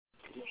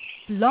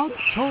Blog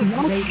Talk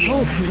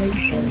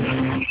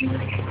Radio.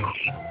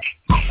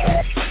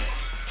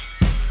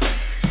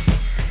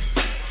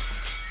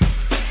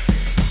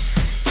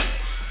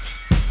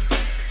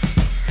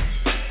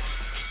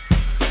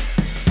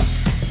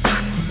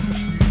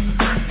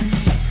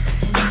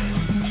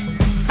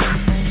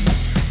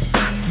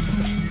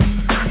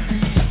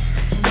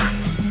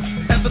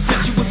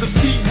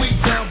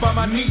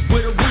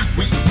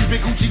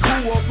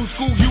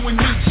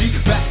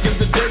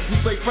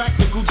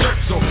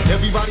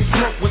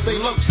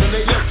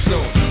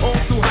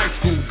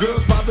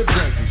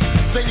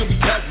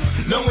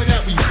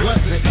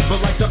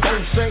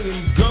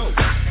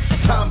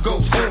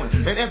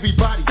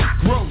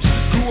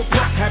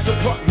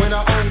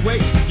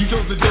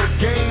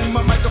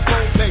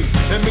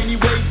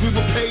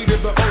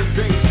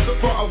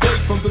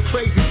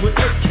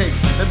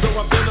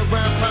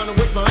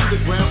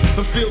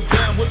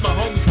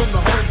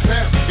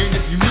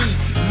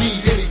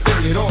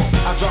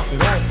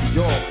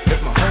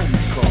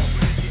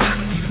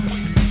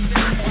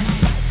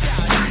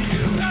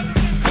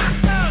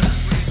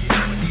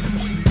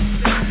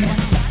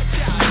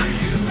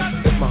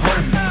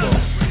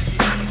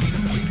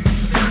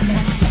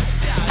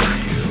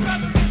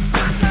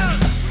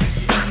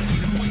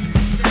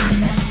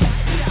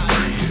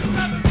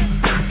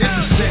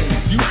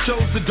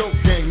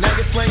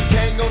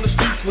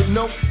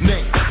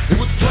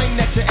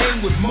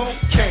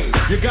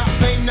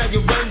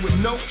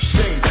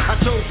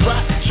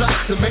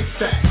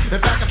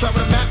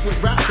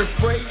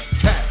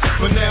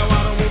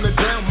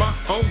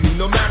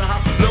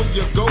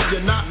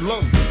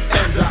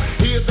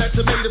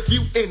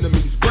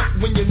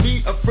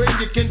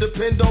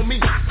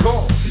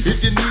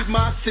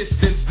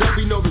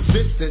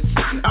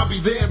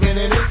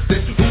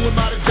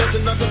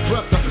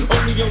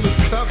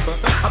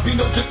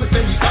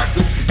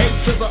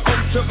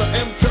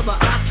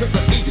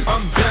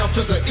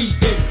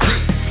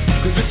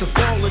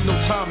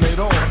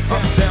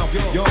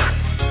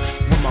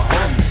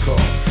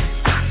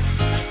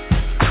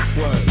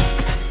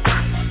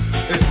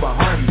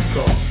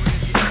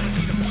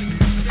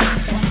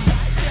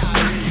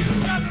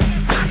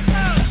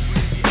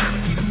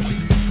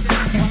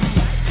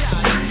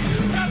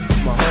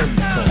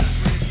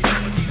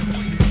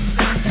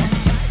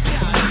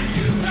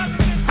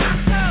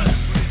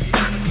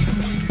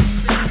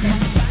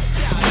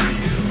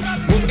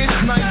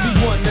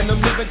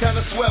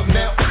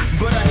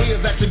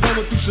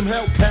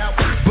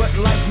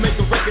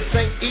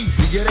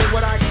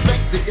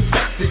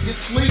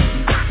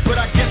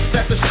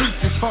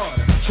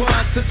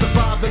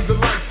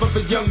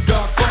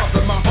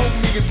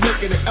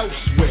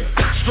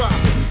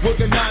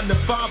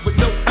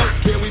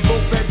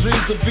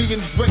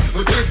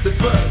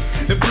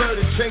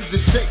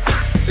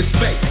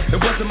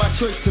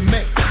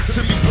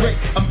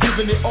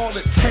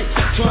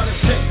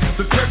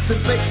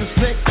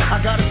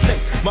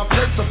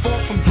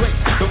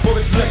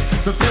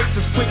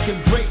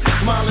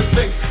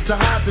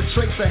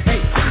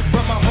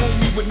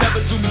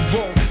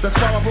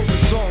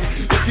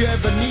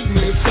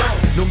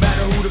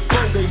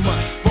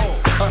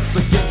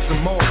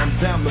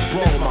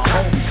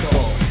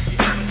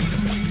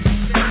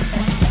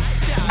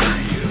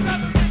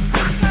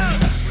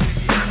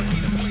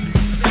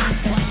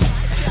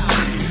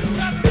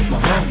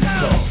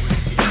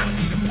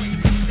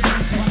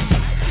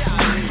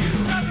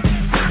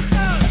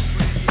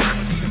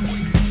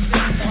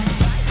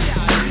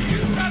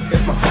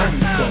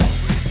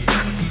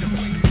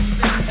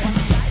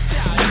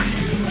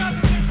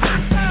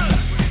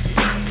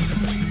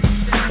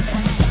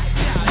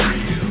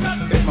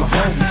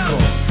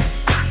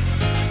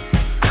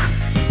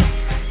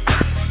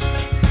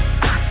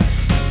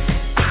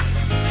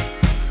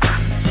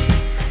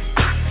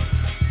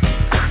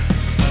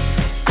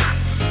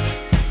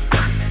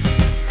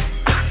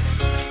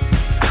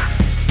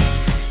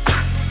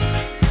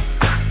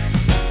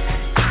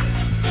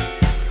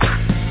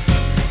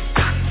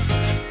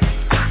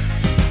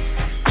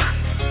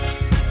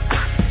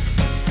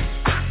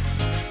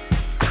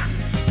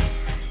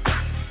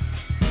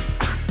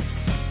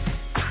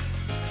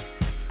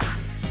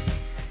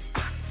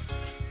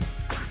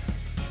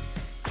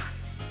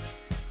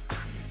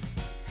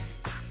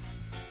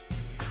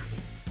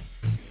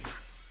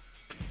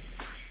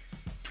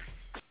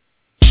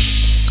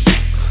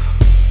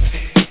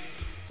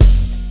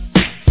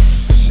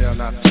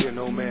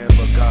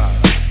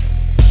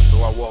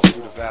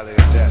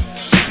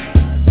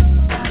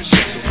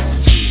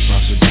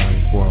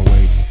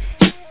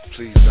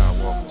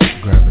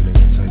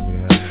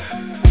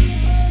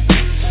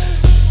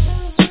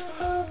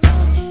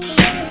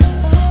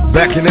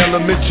 Back in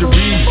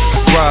elementary,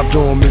 thrived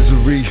on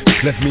misery.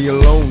 Left me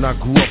alone, I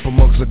grew up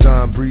amongst a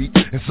dying breed.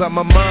 Inside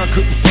my mind,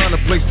 couldn't find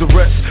a place to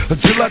rest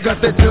until I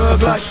got that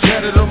Doug light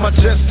tatted on my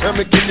chest. Tell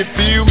me, can you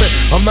feel me?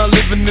 I'm not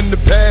living in the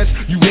past,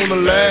 you wanna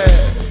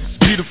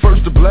laugh. be the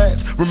first to blast.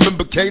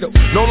 Remember Kato,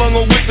 no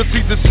longer with the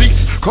seats of seats.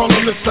 Call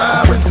on the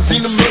sirens,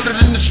 seen them murdered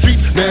in the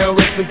streets. Now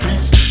rest in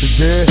peace. Is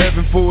there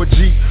heaven for a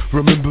G?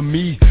 Remember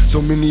me,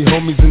 so many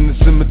homies in the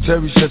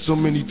cemetery shed so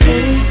many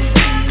tears.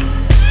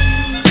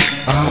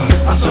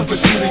 I suffered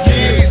through the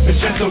years and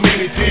shed so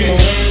many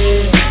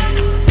tears.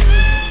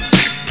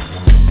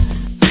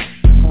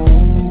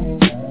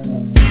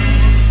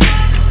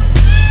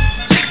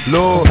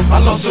 Lord, I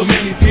lost so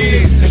many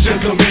tears and shed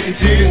so many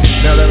tears.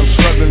 Now that I'm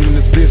struggling in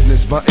this business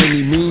by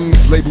any means,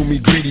 label me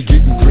greedy,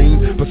 getting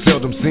green, but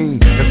seldom seen.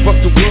 And fuck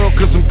the world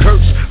cause I'm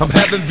cursed. I'm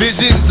having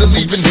visions of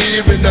leaving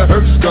here in the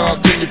hearse.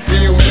 God, can you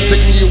feel me?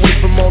 Take me away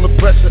from all the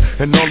pressure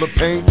and all the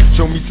pain.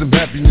 Show me some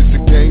happiness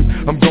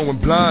again. I'm going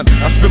blind.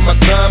 I spend my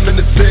time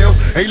in the cell,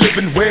 ain't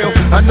living well.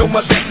 I know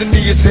my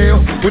destiny is hell,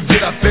 but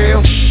did I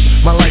fail?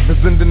 My life is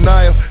in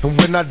denial,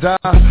 and when I die,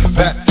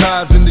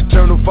 baptized in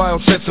eternal fire,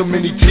 shed so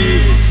many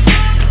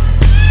tears.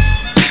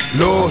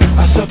 Lord,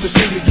 I suffered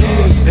through the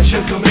years and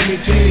shed so many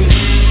tears.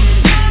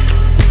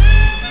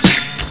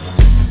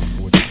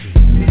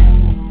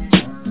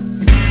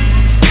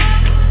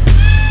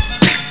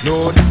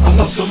 Lord, I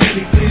lost so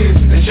many tears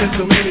and shed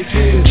so many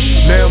tears.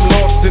 Now I'm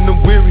lost and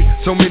I'm weary,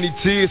 so many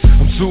tears.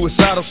 I'm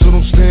suicidal, so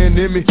don't stand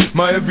in me.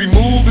 My every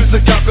move is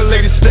a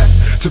calculated step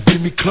to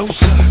bring me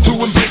closer to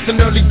embrace an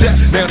early death.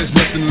 Now there's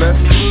nothing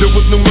left. There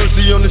was no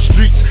mercy on the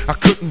streets, I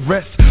couldn't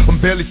rest. I'm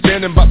barely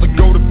standing, about to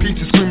go to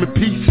pieces, screaming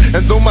peace.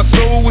 And though my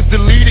soul was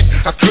deleted,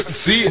 I couldn't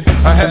see it.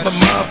 I had my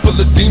mind full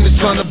of demons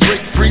trying to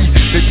break free.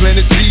 They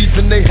planted seeds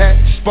and they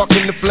hatched,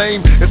 sparking the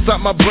flame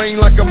inside my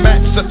brain like a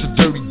match. Such a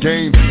dirty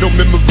game, no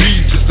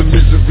memories, just a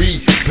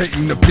misery.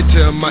 Painting a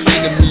picture of my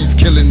enemies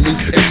killing me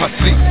in my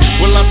sleep.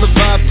 Will I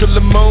survive till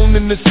the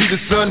morning to see the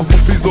sun?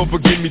 Please Lord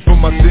forgive me for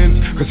my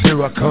sins, cause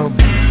here I come.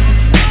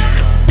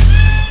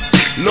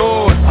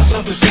 Lord, I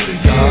suffered through the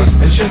years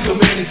and shed so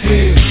many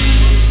tears.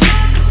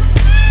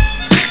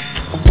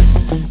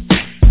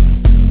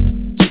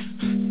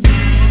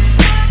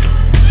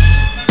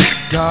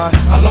 God,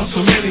 I lost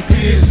so many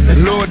tears.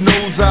 And Lord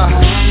knows I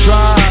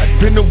tried.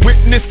 Been a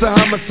witness to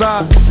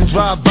homicide.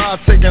 Drive by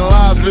taking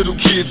lives, little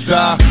kids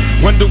die.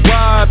 Wonder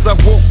why as I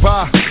walk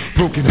by,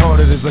 broken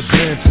hearted as I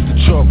glance at the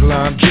chalk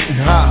line, getting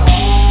high.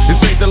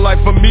 This ain't the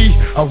life for me,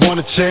 I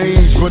wanna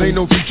change, but ain't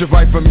no future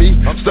right for me.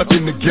 I'm stuck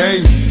in the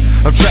game,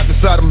 I'm trapped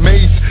inside a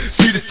maze.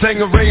 See the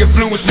Tangeray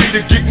influence me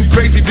to getting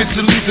crazy,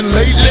 disillusioned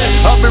lately.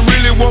 I've been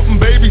really wanting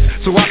babies,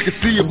 so I could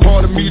see a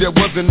part of me that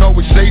wasn't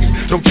always shady.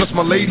 Don't trust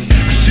my lady,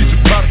 cause she's a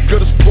product of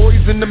this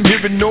poison. I'm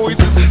hearing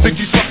noises, think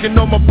she's fucking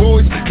on my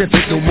boys. Can't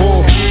take no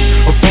more,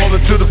 I'm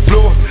falling to the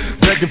floor,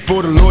 begging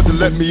for the Lord to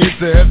let me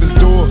into heaven's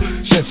door.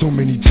 Shed so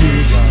many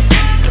tears,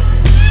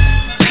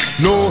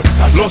 Lord,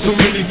 I lost so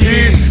many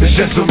years and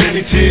shed so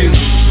many tears.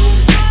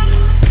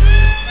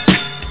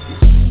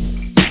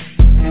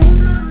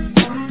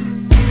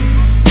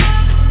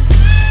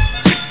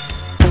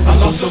 I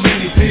lost so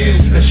many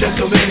tears and shed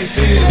so many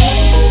tears.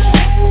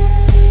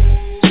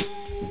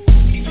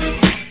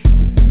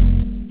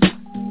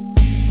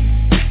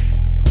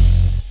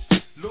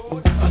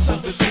 Lord, I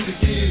suffered through the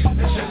years and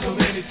shed so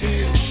many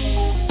tears.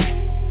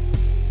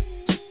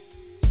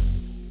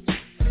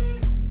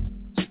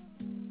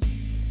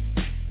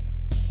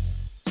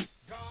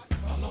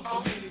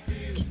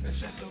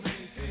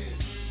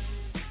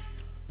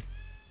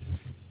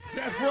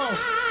 That's wrong.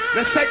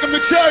 Let's take them to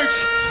church.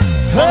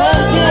 My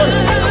homeboy.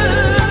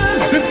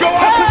 Let's go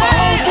out to my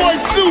homeboy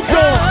Snoop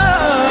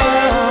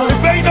Dogg.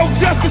 If ain't no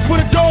justice for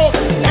the dog,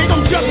 ain't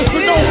no justice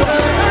for no one.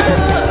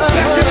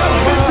 Let's get out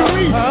of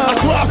misery. I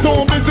dropped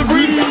on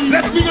misery.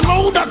 Left me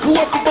alone, I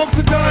grew up amongst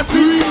the dime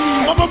trees.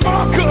 My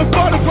mom couldn't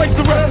find a place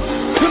to rest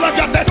till I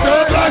got that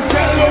thug life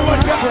tatted on my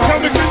chest. Tell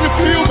me, can you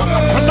feel me?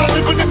 I'm not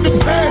living in the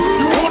past.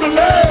 You wanna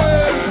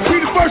laugh? Be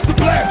the first to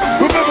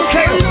blast. Remember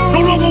Kato, no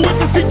longer with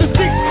the seat to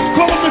seat.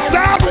 Call him the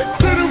siren.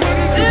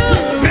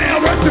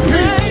 Now rest in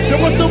peace.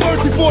 There was no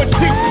mercy for a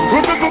cheat.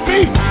 Remember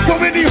me? So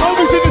many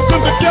homies in the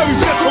cemetery.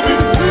 Shed so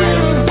many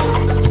tears.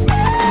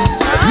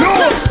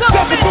 Lord,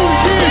 suffer through the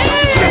years.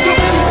 Shed so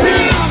many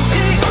tears.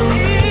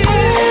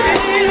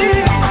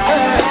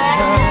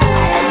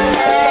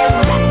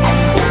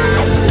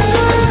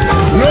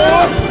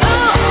 Lord,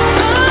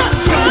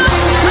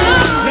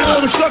 now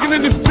I'm struggling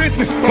in this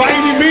business. By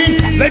any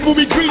means, label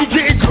me greedy,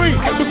 getting green.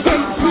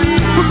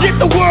 Forget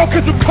the world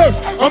cause I'm cursed.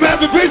 I'm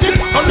having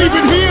vision, I'm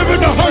leaving here in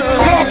the hearse.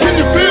 How can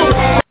you feel?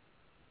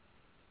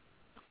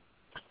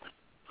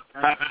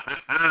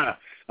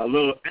 A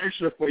little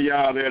extra for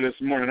y'all there this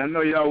morning. I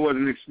know y'all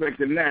wasn't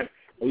expecting that.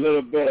 A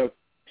little bit of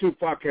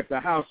Tupac at the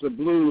House of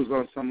Blues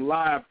on some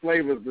live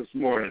flavors this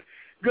morning.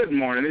 Good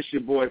morning. It's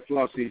your boy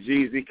Flossy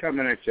Jeezy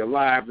coming at you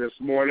live this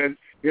morning.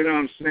 You know what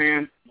I'm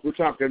saying? We're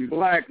talking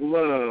black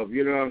love.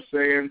 You know what I'm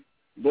saying?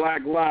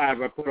 Black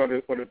Live, I put on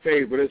the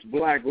page, but it's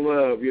Black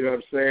Love, you know what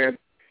I'm saying?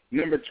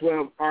 Number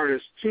 12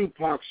 artist,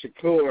 Tupac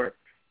Shakur,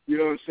 you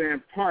know what I'm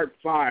saying? Part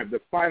 5, the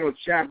final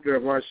chapter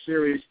of our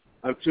series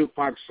of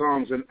Tupac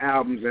songs and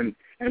albums and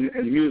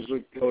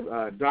musical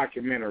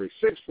documentary.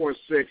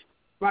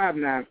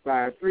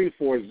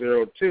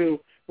 646-595-3402.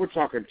 We're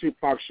talking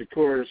Tupac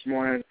Shakur this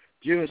morning,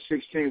 June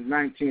 16,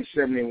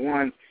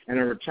 1971, and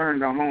a return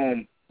to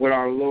home with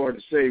our Lord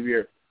and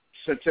Savior,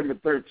 September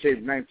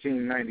 13,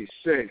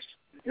 1996.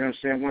 You know what I'm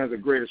saying? One of the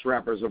greatest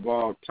rappers of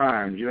all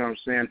time. You know what I'm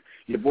saying?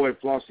 Your boy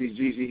Flossy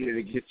Jeezy here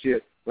to get you,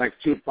 like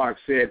Tupac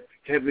said,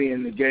 heavy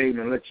in the game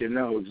and let you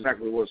know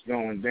exactly what's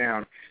going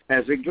down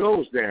as it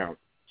goes down.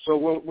 So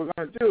what we're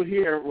going to do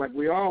here, like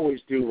we always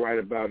do right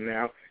about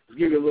now, is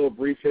give you a little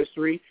brief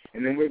history,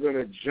 and then we're going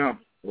to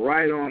jump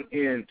right on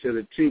into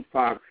the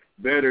Tupac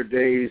Better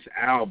Days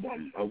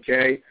album,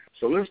 okay?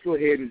 So let's go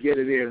ahead and get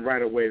it in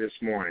right away this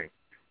morning.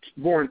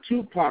 Born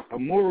Tupac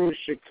Amaru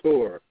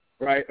Shakur,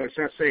 right? Or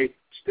should I say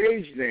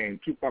stage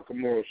name Tupac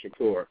Amaru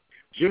Shakur,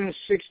 June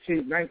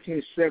 16,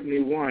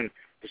 1971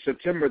 to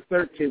September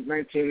 13,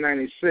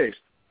 1996,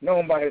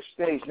 known by his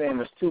stage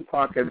name as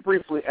Tupac and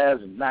briefly as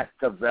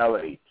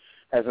Machiavelli.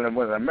 As an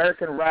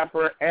American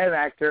rapper and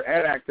actor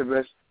and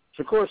activist,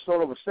 Shakur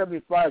sold over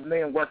 75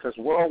 million records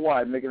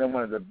worldwide, making him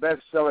one of the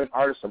best-selling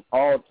artists of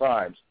all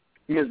times.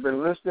 He has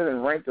been listed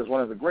and ranked as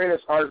one of the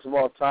greatest artists of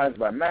all time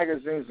by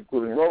magazines,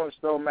 including Rolling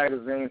Stone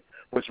magazine,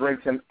 which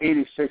ranked him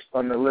 86th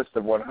on the list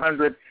of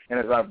 100. And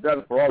as I've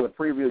done for all the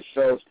previous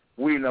shows,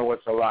 we know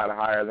it's a lot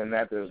higher than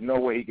that. There's no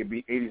way he could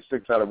be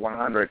 86 out of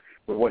 100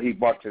 with what he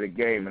brought to the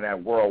game in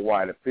that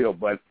worldwide appeal.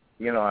 But,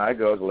 you know how it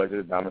goes,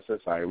 alleged dominant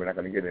society. We're not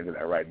going to get into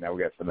that right now.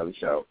 We got another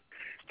show.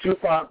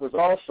 Tupac was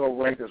also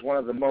ranked as one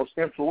of the most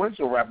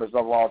influential rappers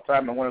of all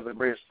time and one of the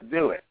greatest to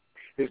do it.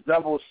 His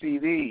double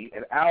CD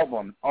and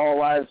album,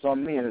 All Eyes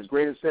on Me, and his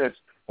greatest hits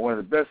are one of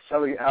the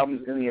best-selling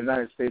albums in the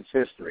United States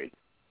history.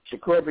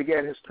 Shakur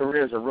began his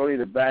career as a roadie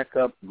to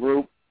backup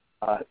group,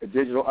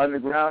 Digital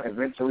Underground,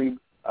 eventually,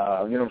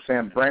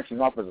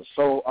 branching off as a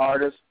solo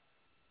artist.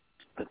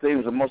 The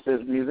themes of most of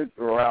his music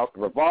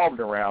revolved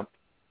around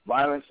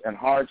violence and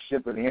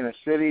hardship in the inner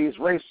cities,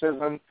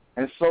 racism,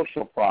 and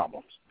social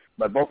problems.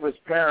 But both his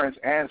parents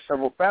and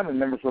several family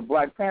members were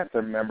Black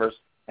Panther members,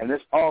 and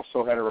this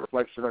also had a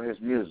reflection on his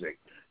music.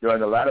 During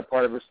the latter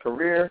part of his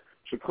career,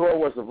 Shakur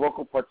was a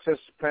vocal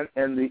participant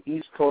in the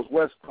East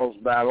Coast-West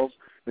Coast battles,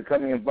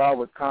 becoming involved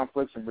with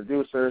conflicts and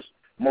producers,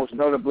 most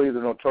notably the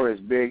notorious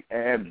Big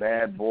and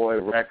Bad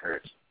Boy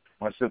Records.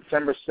 On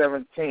September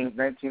 17,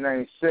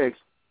 1996,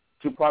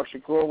 Tupac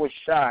Shakur was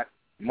shot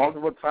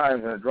multiple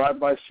times in a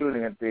drive-by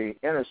shooting at the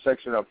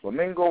intersection of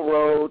Flamingo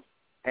Road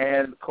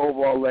and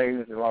Koval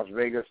Lanes in Las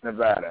Vegas,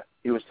 Nevada.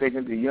 He was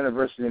taken to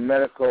University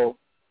Medical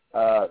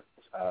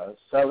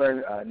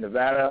Southern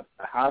Nevada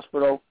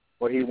Hospital,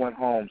 where he went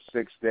home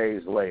 6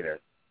 days later.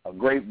 A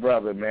great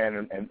brother,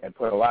 man, and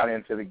put a lot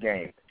into the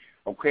game.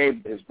 Okay,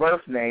 his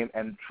birth name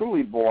and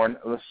truly born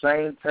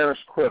Lassane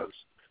Terrace Crooks,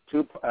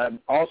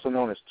 also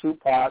known as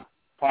Tupac,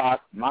 Pac,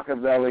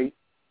 Machiavelli,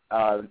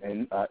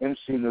 in MC,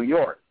 New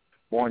York.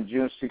 Born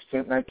June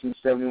 16,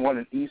 1971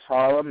 in East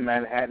Harlem,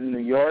 Manhattan, New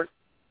York.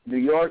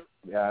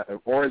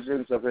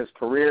 Origins of his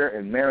career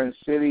in Marin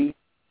City,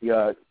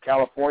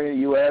 California,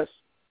 U.S.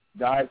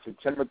 Died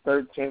September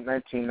 13,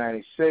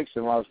 1996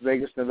 in Las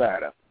Vegas,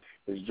 Nevada.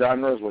 His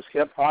genres was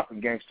hip-hop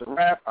and gangster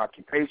rap,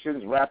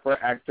 occupations, rapper,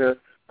 actor,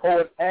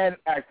 poet, and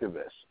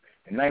activist.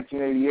 In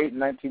 1988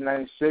 and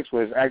 1996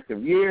 were his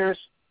active years,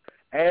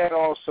 and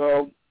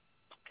also,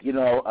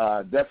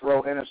 Death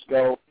Row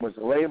Interscope was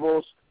the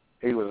labels.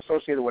 He was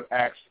associated with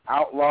acts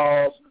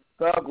Outlaws,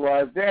 Thug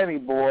Life, Danny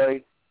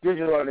Boy,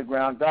 Digital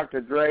Underground,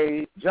 Dr.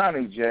 Dre,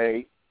 Johnny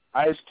J,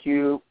 Ice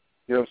Cube,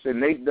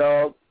 Nate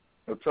Dogg,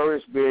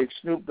 Notorious Big,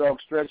 Snoop Dogg,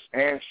 Stretch,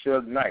 and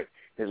Suge Knight.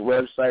 His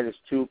website is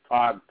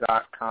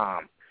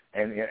tupac.com.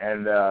 And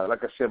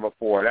like I said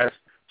before, that's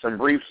some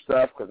brief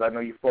stuff because I know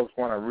you folks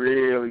want to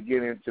really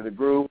get into the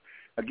groove.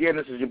 Again,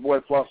 this is your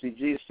boy Flossy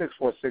G,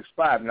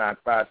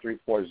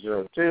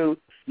 646-595-3402.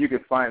 You can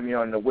find me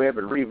on the web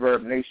at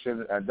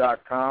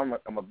ReverbNation.com.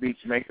 I'm a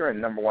beats maker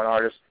and number one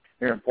artist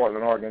here in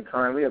Portland, Oregon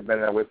currently. I've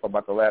been that way for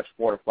about the last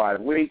 4 to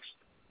 5 weeks.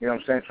 You know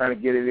what I'm saying? Trying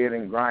to get it in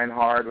and grind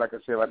hard, like I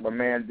said, like my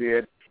man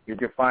did. You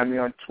can find me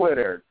on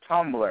Twitter,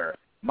 Tumblr,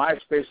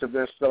 MySpace if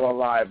they're still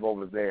alive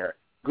over there,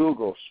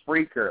 Google,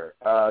 Spreaker,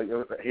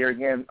 here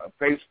again,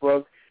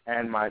 Facebook,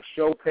 and my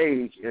show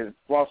page is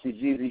Flossy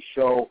Jeezy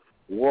Show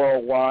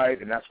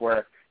Worldwide, and that's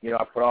where,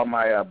 I put all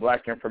my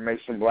black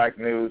information, black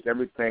news,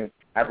 everything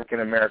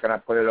African-American, I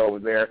put it over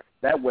there.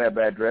 That web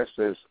address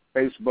is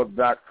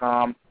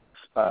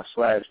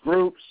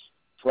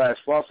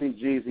facebook.com/groups/Flossy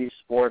Jeezy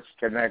Sports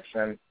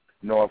Connection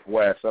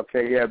Northwest.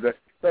 Okay, yeah,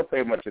 don't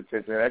pay much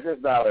attention to that.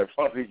 Just dial it,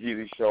 Flossy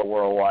Jeezy Show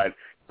Worldwide.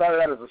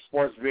 Started out as a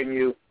sports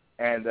venue,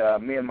 and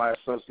me and my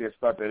associates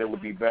thought that it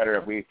would be better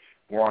if we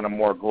were on a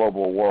more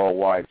global,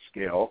 worldwide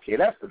scale. Okay,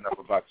 that's enough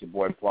about your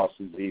boy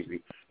Flossy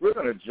Jeezy. We're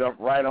going to jump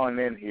right on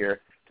in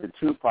here to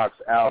Tupac's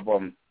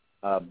album,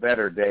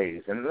 Better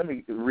Days. And let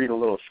me read a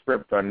little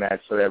script on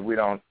that so that we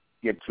don't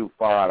get too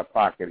far out of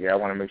pocket here. I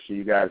want to make sure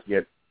you guys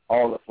get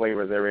all the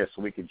flavor there is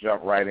so we can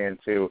jump right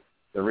into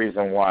the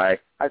reason why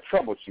I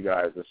troubled you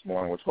guys this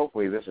morning, which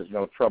hopefully this is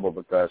no trouble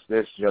because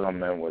this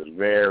gentleman was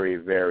very,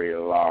 very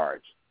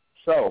large.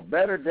 So,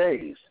 Better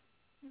Days,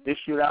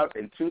 issued out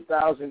in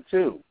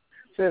 2002.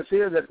 says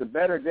here that The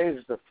Better Days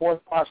is the fourth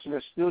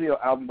posthumous studio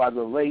album by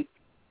the late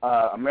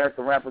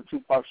American rapper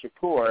Tupac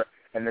Shakur,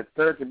 and the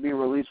third to be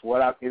released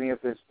without any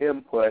of his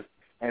input,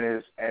 and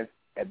is at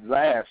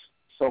last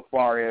so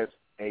far is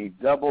a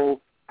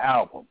double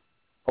album.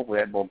 Hopefully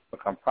that won't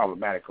become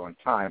problematic on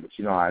time, but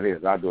you know how it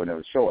is. I'll do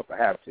another show if I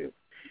have to.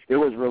 It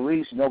was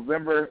released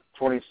November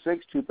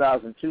 26,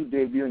 2002,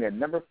 debuting at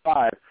number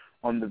 5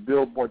 on the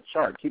Billboard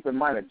chart. Keep in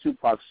mind that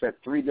Tupac set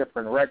 3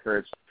 different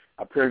records,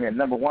 appearing at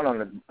number 1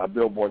 on the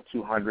Billboard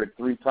 200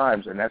 3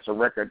 times, and that's a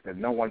record that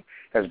no one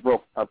has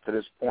broke up to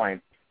this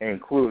point,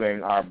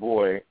 including our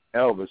boy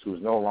Elvis,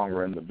 who's no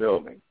longer in the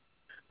building.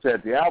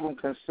 Said the album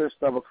consists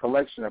of a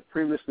collection of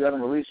previously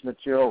unreleased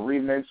material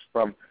remixed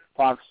from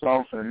Pac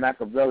songs from the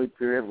Machiavelli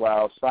period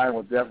while signed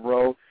with Death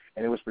Row,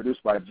 and it was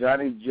produced by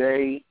Johnny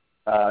J,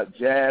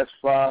 Jazz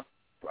Fa,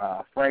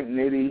 Frank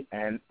Nitty,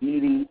 and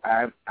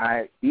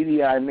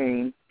Edie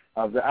Amin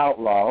of the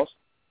Outlaws.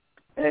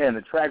 And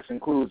the tracks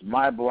includes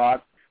My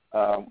Block,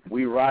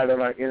 We Ride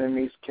on Our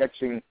Enemies,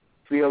 Catching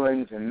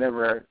Feelings, and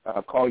Never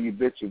Call You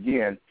Bitch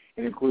Again.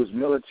 It includes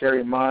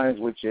Military Minds,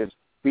 which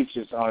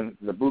features on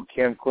the Boot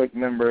Camp Click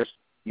members,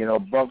 you know,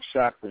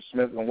 Buckshot for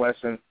Smith &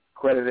 Wesson,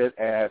 credited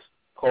as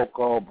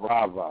Coco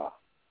Bravas.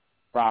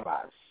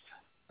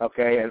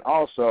 Okay, and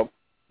also,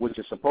 which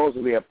is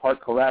supposedly a part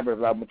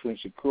collaborative album between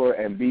Shakur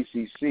and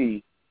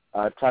BCC,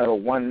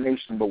 titled One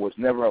Nation, but was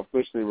never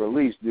officially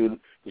released due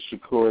to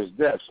Shakur's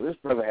death. So this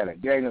brother had a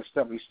gang of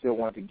stuff he still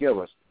wanted to give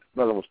us.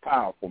 Brother was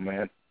powerful,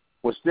 man.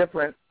 What's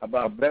different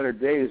about Better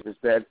Days is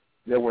that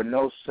there were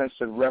no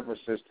censored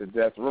references to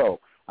Death Row,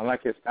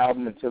 unlike his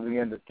album Until the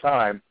End of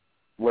Time,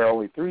 where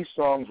only 3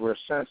 songs were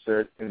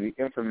censored in the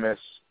infamous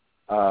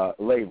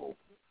label.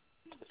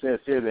 It says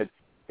here that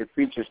it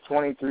features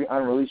 23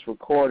 unreleased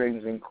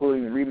recordings,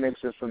 including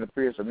remixes from the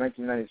periods of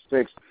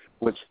 1996,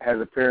 which has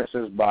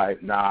appearances by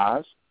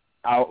Nas,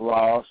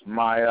 Outlaws,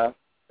 Maya,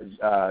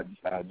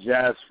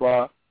 Jazz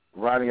Fa,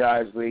 Ronnie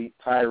Isley,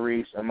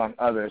 Tyrese, among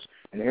others.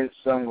 And the hit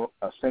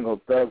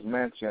single Thug's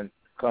Mansion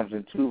comes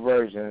in 2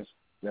 versions.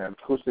 The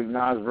acoustic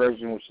Nas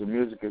version, which the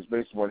music is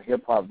based on a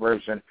hip-hop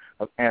version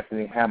of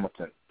Anthony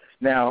Hamilton.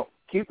 Now,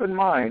 keep in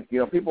mind, you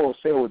know, people will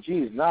say, well,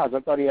 geez, Nas,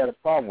 I thought he had a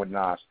problem with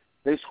Nas.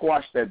 They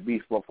squashed that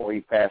beef before he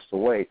passed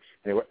away.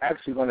 They were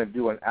actually going to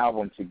do an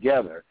album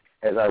together,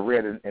 as I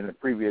read in the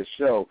previous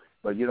show.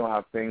 But you know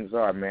how things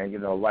are, man. You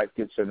know, life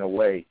gets in the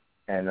way.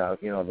 And,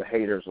 you know, the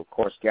haters, of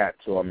course, got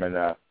to him.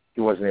 And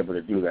he wasn't able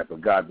to do that.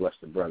 But God bless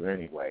the brother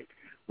anyway.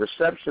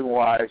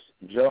 Reception-wise,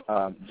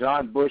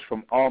 John Bush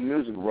from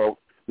AllMusic wrote,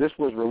 this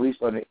was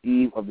released on the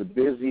eve of the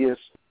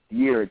busiest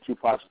year in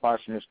Tupac's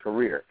posthumous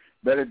career.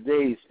 Better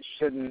Days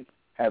shouldn't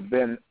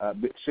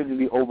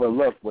be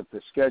overlooked with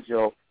the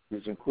schedule.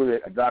 Which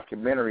included a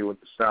documentary with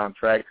the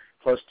soundtrack,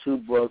 plus 2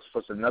 books,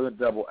 plus another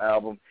double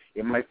album.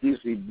 It might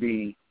easily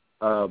be,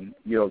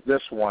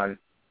 this one,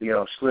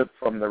 slipped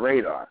from the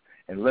radar.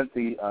 And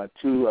lengthy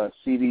 2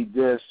 CD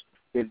discs,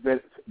 it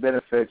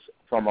benefits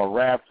from a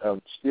raft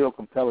of still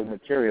compelling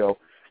material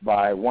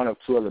by one of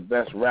 2 of the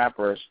best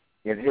rappers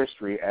in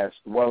history, as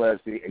well as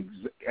the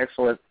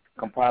excellent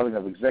compiling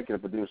of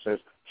executive producers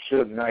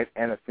Suge Knight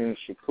and Afeni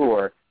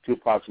Shakur,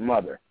 Tupac's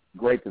mother.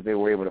 Great that they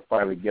were able to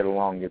finally get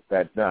along and get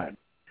that done.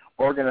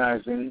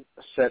 Organizing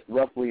set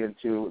roughly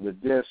into the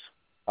disc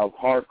of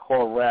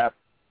hardcore rap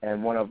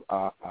and one of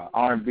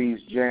R&B's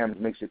jams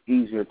makes it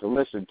easier to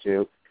listen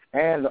to.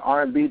 And the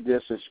R&B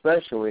disc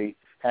especially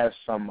has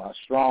some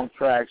strong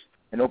tracks,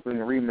 an opening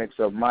remix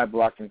of My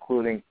Block,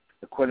 including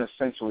the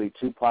quintessentially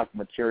Tupac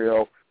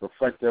material,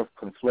 reflective,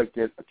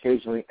 conflicted,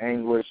 occasionally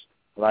anguished,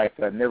 like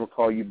Never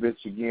Call You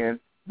Bitch Again,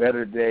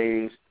 Better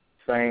Days,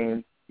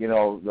 Fame,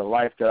 The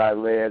Life That I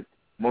Led.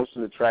 Most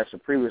of the tracks are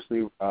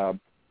previously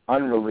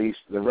unreleased,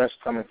 the rest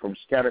coming from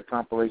scattered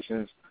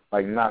compilations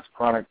like Knox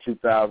Chronic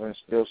 2000,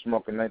 Still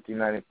Smoking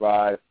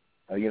 1995,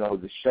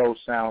 the show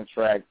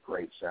soundtrack,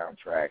 great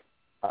soundtrack.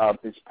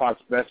 It's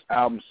Pac's best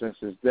album since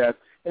his death,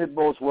 and it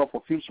bodes well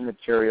for future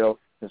material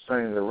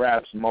concerning the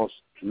rap's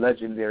most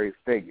legendary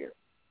figure.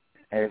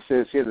 And it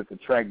says here that the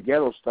track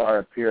Ghetto Star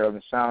appeared on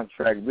the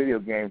soundtrack video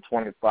game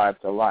 25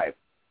 to Life.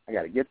 I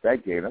got to get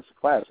that game. That's a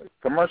classic.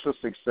 Commercial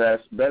success,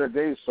 Better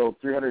Days sold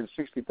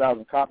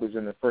 360,000 copies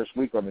in the first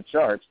week on the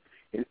charts.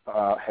 It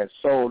has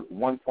sold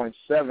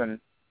 1.7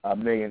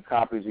 million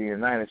copies in the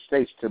United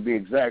States. To be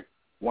exact,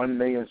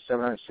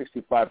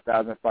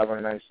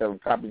 1,765,597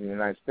 copies in the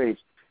United States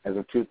as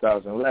of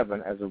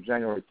 2011. As of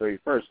January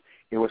 31st,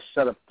 it was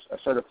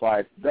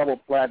certified double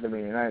platinum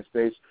in the United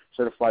States,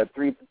 certified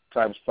 3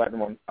 times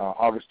platinum on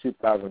August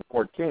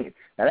 2014.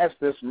 Now, that's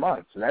this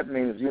month. So that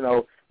means,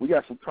 we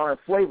got some current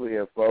flavor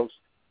here, folks.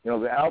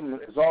 The album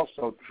is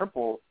also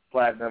triple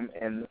platinum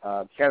in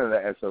Canada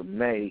as of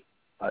May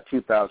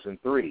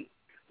 2003.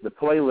 The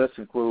playlist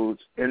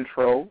includes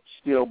Intro,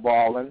 Still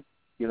Ballin',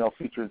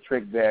 featuring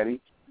Trick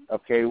Daddy,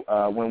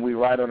 When We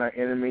Ride on Our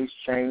Enemies,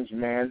 Change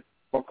Man,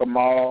 Book 'em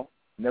All,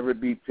 Never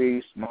Be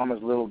Peace,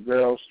 Mama's Little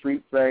Girl,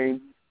 Street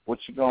Fame,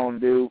 What You Gonna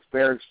Do,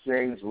 Fair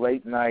Exchange,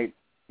 Late Night,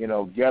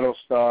 Ghetto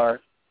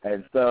Star,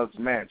 and Thug's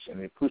Mansion,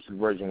 the acoustic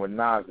version with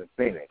Nas and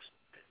Phoenix.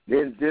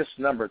 Then disc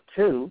number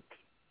 2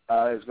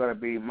 is going to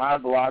be My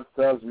Block,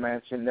 Thugs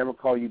Mansion, Never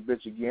Call You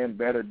Bitch Again,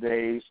 Better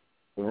Days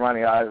with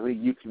Ronnie Isley,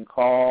 You Can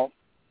Call,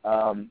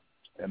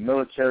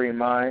 Military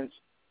Minds,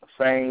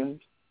 Fame,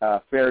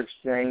 Fair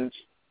Exchange,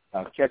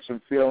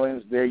 Catching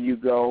Feelings, There You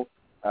Go,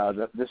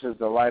 This Is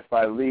the Life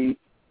I Lead,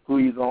 Who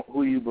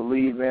You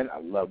Believe In. I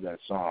love that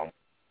song.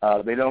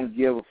 They Don't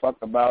Give a Fuck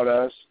About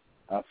Us,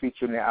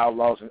 featuring the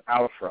Outlaws and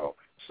Outro.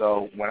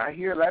 So when I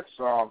hear that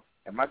song,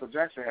 and Michael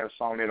Jackson had a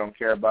song, They Don't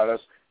Care About Us,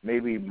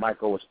 maybe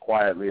Michael was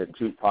quietly a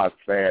Tupac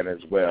fan as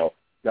well.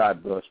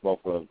 God bless both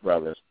of those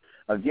brothers.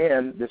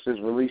 Again, this is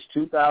released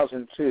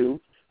 2002.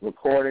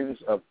 Recordings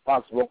of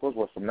Pac's vocals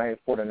were from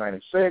 94 to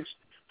 96.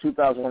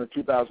 2001 to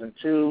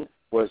 2002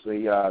 was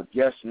the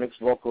guest mixed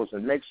vocals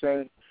and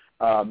mixing.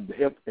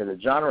 The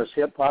genre is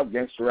hip-hop,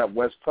 gangster rap,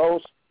 West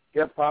Coast,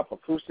 hip-hop,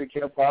 acoustic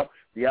hip-hop.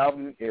 The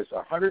album is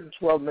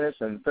 112 minutes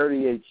and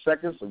 38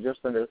 seconds, so just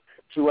under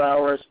 2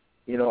 hours.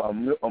 You know,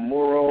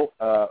 Amaru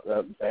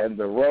and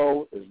The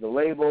Row is the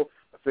label.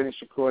 Finish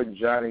Shakur and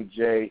Johnny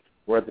J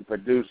were the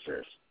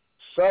producers.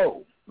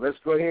 So let's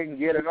go ahead and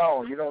get it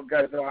on. You don't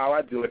got to know how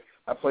I do it.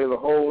 I play the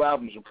whole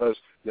albums because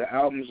the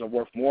albums are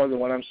worth more than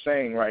what I'm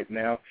saying right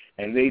now,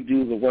 and they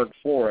do the work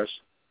for us.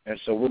 And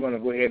so we're going to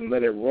go ahead and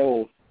let it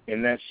roll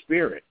in that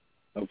spirit.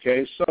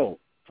 Okay, so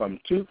from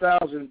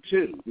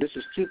 2002, this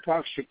is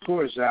Tupac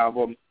Shakur's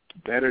album,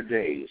 Better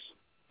Days.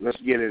 Let's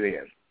get it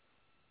in.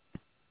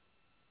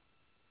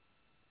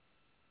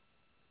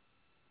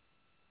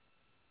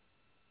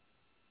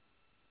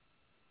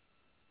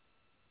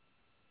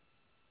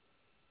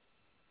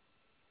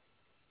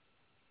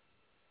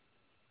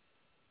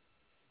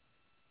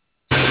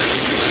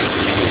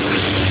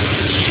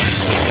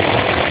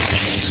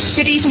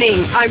 Good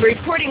evening. I'm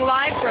reporting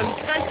live from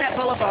Sunset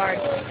Boulevard,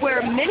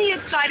 where many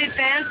excited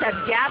fans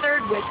have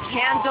gathered with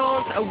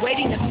candles,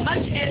 awaiting the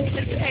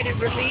much-anticipated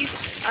release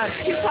of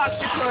Tupac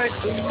Shakur's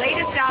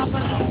latest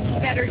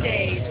album, Better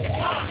Days.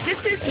 This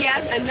is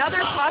yet another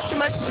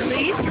posthumous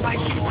release by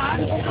Tupac,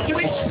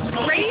 which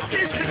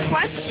raises the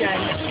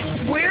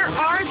question, where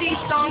are these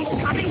songs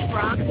coming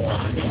from?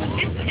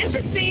 It's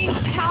interesting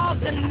how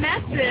the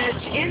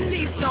message in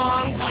these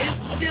songs is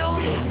still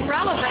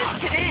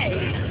relevant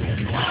today.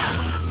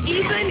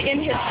 Even in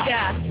his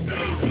death,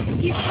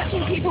 he's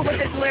touching people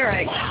with his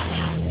lyrics.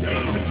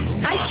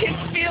 I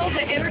can feel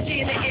the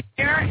energy in the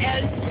air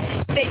as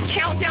they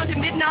count down to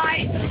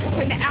midnight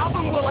when the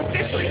album will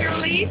officially be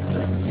released.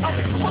 Oh,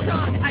 hold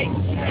on. I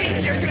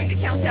think they're doing the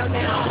countdown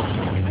now.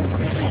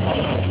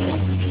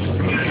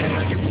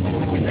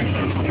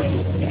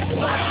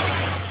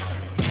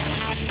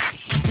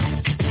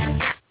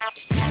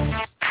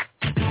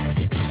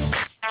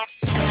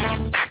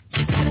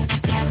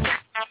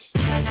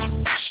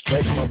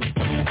 Straight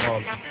motherfucking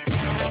ballin'.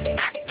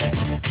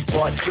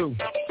 Part 2,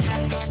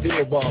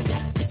 still ballin'.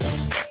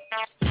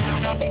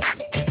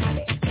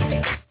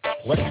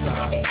 West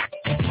side.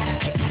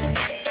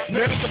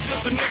 Man, it's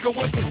just a nigga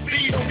with some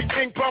speed. Only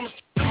thing promised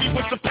to me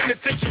was the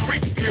penitentiary.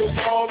 Still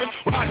ballin'.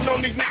 Riding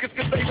on these niggas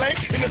cause they lame.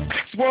 In the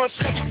 6-1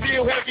 Chevy,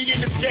 still heavy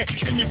in the jet.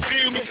 Can you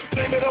feel me?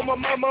 Blame it on my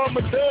mama, I'm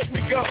a dug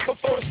nigga.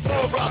 Before the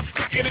sun rise,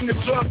 get in the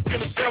truck,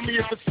 gonna tell me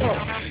it's a song.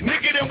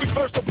 Nigga, then we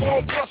first up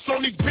on plus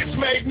on these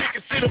bitch-made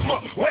niggas. Sit them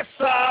up, west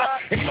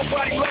side. Ain't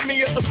nobody love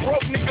me as a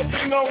broke nigga.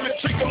 Bring on the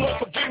trick, Lord,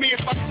 forgive me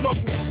if I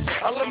smoke me.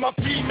 I let my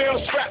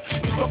female strap.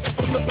 Looking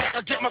from the back,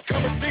 I get my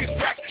common things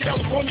back.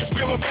 California's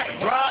feeling back.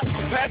 Ride,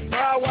 pass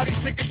by while these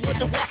niggas with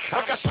the rock.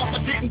 I got shot, I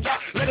didn't die.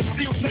 Let us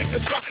see what's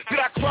niggas drop. Did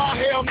I cry?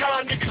 Hell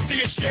nah, niggas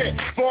see a shit.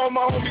 For all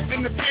my homies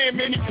in the pen,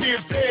 many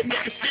peers dead,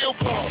 niggas still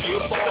ball.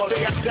 The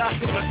day I die,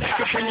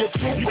 nigga bring your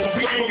proof, but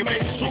we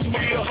remain super.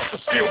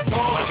 Still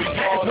ball.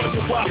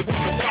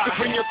 Nigga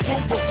bring your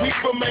proof, but we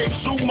remain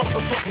super.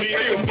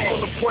 Still ball.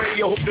 To pray,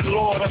 I hope the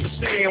Lord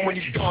understand when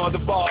he's gone. The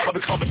ball, I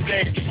become a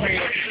dangerous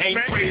man. Ain't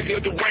crazy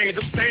if the rains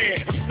are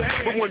stand.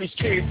 But when these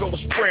kids go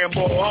spraying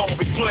ball, I don't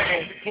be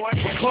playing.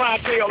 With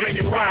clientele and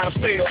your rhyme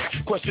fail.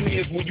 Question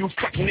is, will you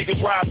fuck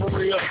niggas ride for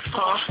real?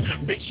 Huh?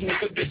 Bitch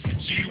nigga, this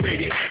is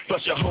G-rated.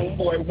 Plus your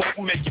homeboy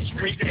won't make your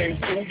street game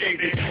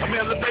full-gated. I'm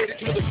elevated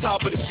to the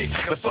top of the shit.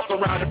 Now fuck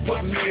around and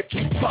put me a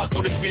Tupac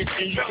on this bitch.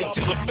 And you can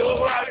tell a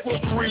feel right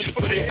what's the reason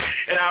for that.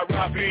 And I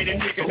rob any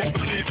nigga who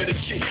believe in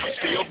this shit.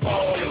 Still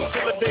ballin'.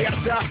 Till the day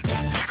I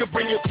die, you can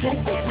bring your proof,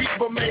 but we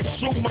remain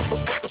true.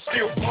 Motherfuckers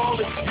still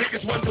ballin'.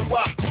 Niggas wonder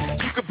why.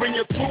 You can bring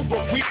your proof,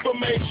 but we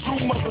remain true.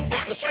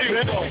 Motherfuckers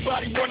still ballin'.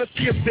 Everybody wanna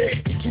see us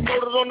dead. You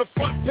murdered on the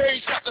front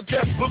page, shot the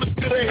death bullets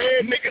to the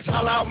head. Niggas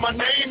holler out my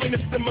name in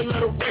a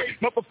similar way.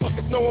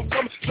 Motherfuckers know I'm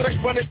coming, so they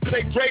run into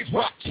their graves.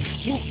 Watch,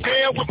 swoop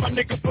down with my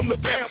niggas from the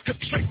back. Cause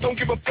tricks don't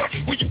give a fuck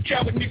when you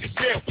coward niggas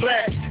jail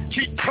blast.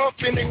 Keep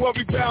pumping, ain't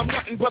worry about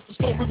nothing but the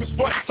smoke we was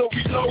running, so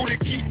we load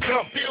and keep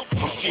dumping.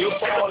 Still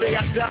ballin',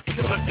 I die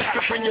till the day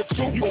I bring your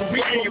truth, but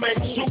we remain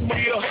true.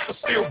 Motherfuckers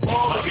still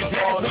ballin',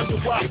 wonder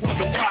why.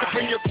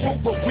 Bring your truth,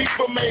 but we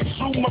remain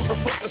true.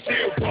 Motherfuckers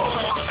still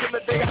ballin', till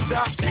the day I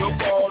die, still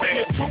ballin'.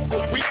 Your truth,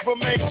 but we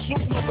remain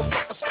true.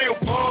 Motherfuckers still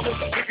ballin',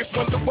 niggas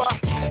wonder why.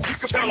 You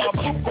can bring my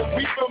super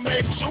reaper,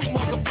 make sure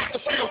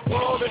motherfuckers feel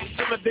ballin'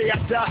 till the day I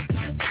die.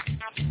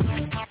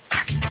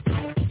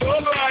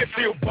 All I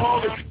feel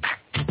ballin'.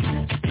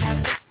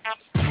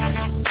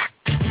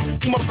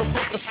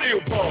 Motherfuckers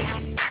still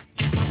ballin'.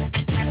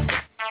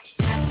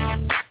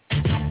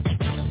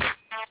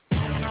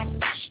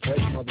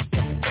 Straight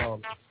motherfucking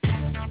ballin'.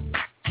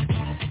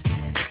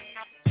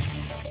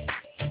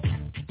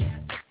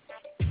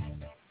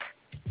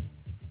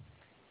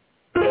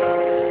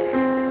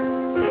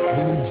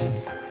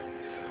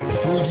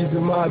 Fuji's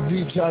in my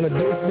beat trying to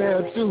diss now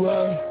too, huh?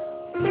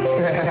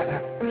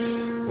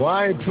 Well,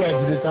 I ain't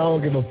prejudiced, I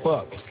don't give a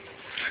fuck.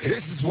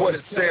 This is what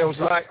it sounds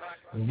like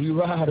when we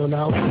ride on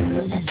our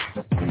enemies.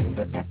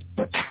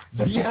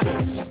 Yeah,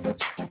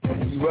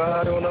 we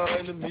ride on our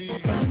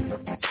enemies.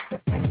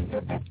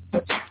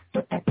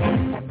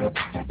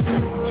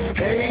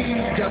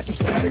 Hey, got some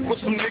static with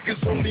some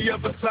niggas on the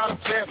other side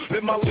of town.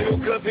 Let my little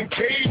cousin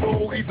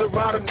K-Roll, he's a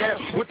rider now.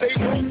 What they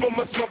want from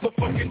us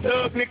motherfucking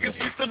thug niggas,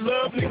 used to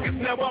love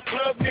niggas, now I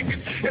plug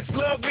niggas. It's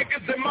love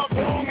niggas and my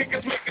wrong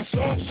niggas making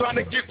songs trying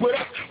to get with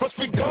us. But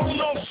we don't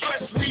know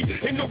stress, we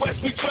in the West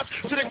we trust.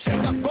 To the chest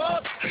I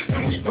buzz,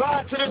 and we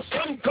ride to the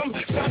sun come,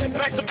 shining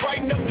back to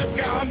brighten up the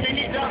sky. I mean,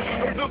 he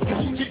died, the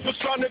Fuji was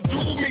trying to do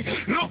me.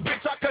 Look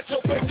bitch, I cut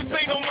your face, this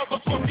ain't no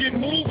motherfucking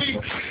movie.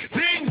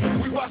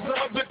 Then we watch the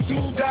other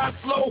two die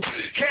slow,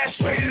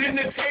 castrated,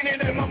 entertaining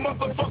in my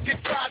motherfucking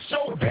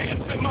sideshow.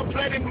 Dance in my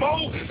planet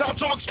mode, time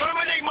to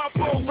exterminate my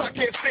foes. I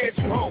can't stand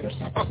you hoes.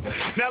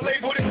 Now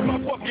label this my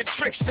fucking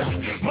trick shot.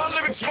 My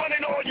lyrics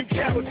running all you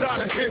cowards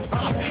out of hip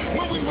hop.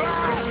 When we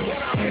ride,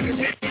 when I'm in the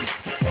hit.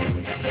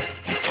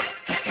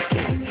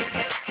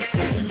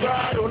 We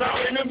ride on our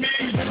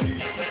enemies.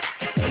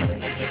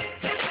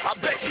 I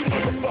bet you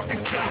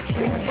motherfucking stop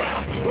when we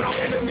ride on our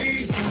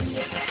enemies.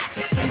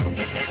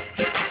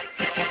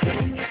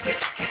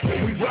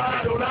 We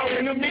ride on our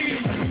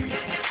enemies.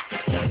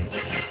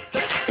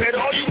 Bet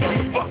all you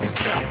motherfuckers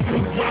stop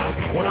when we ride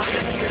on our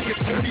enemies.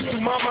 It's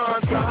through my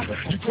mind's eye.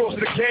 You cross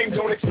the game,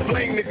 don't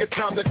explain, nigga,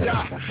 time to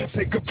die.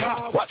 Say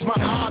goodbye, watch my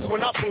eyes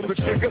when I pull the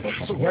trigger.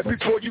 So right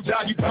before you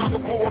die, you bow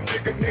before a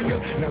bigger nigga.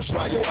 Now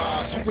try your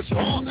eyes, you was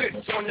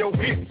heartless on your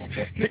hits.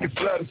 Niggas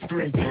love to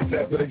scream peace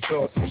after they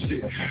saw some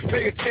shit.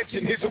 Pay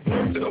attention, here's a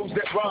word to those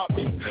that rob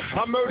me.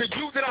 I murdered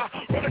you, then I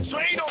run a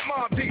train on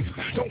my beef.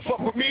 Don't fuck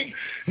with me,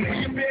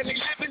 nigga, you barely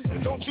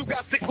living. Don't you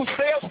got sickle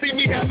cell? See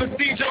me have a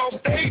seizure on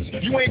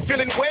stage, you ain't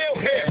feeling well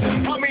here.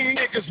 How many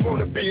niggas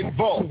wanna be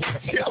involved?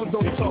 See, I was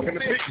only talking to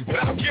Biggie, but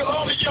I'll kill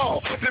all of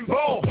y'all. Then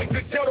ball,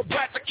 then tell the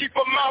brat to keep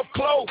her mouth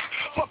closed.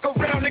 Fuck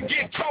around and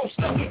get tossed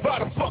up by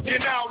the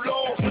fucking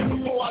outlaw.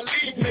 Before I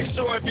leave, make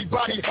sure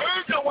everybody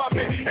heard. No, I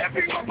mean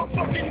every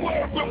motherfucking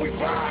word when we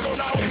ride on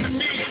our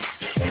enemies.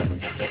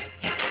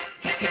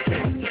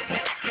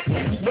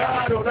 We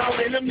ride on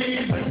our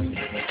enemies.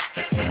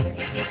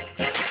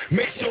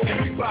 Make sure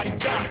everybody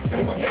die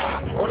when we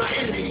ride on our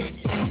enemies.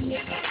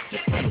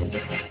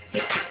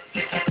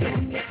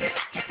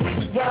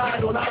 We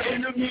ride on our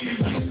enemies.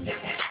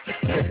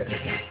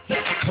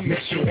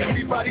 Make sure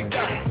everybody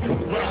die when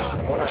we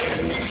ride on our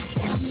enemies.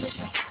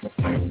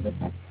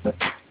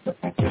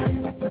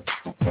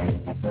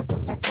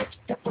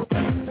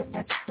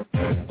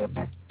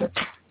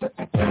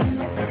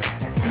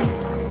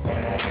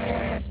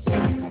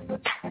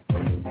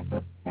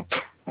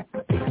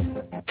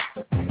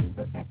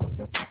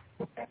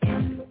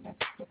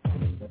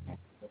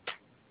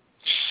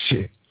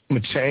 Shit, I'm a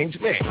changed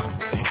man.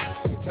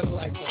 Tell her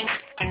like that.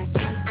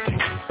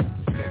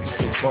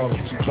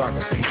 Falling Tupac,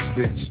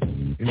 bitch.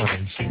 You know how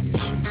you see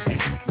this shit.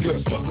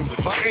 Good.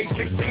 By age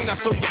 16, I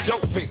sold the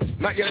dope fiend.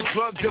 Not yet a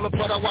drug dealer,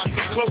 but I watch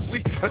it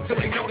closely. Until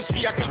they noticed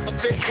me, I got the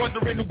feds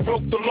wondering who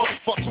broke the law.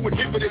 Fuck to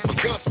inhibit it for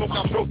gun smoke,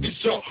 I broke this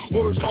jaw.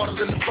 Words harder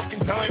than a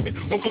fucking diamond.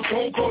 Uncle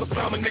Cole called us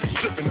time, a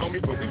nigga tripping on me,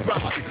 but we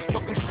ride.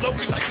 Fucking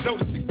slowly like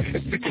noticing.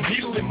 And stick a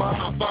needle in my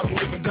eye, bottle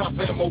living down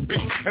for MOB.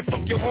 And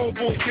fuck your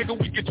homeboy, nigga,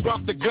 we can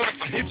drop the gun.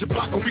 Hit your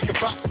block and we can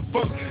box some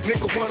fun.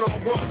 Nigga,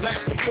 one-on-one,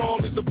 last the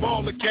ball is the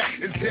ball of cat.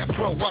 It's death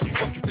row, why the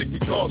fuck you think we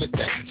call it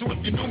that? So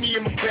if you knew me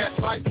in my past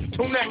life,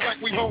 don't act like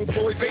we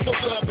homeboys, ain't no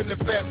love in the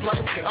fast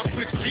life. I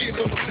switch gears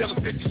on the jealous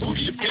bitches, who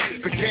do you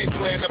fit? The game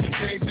plan, I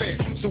became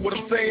fan. So what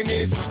I'm saying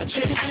is, I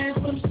changed hands,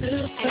 but I'm still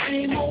the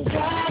same old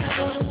guy.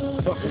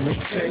 Fucking with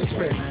the change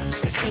man.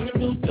 Send a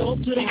new dope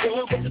to the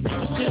world, but the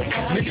people still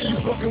high. Nigga, you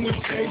fucking with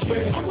the change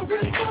man. I'm a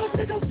real boss,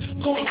 nigga,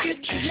 go and get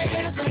your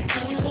ass. I'm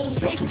gonna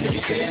fuck to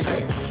your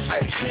ass.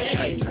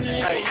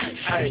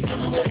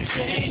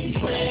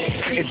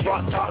 It's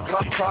rock talk,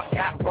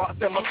 got rock,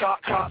 them a talk,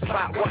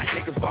 spot, watch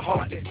niggas, but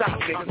hard to stop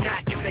niggas.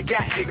 Not if they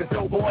got niggas,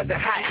 no boys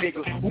and hot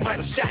niggas who might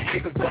have shot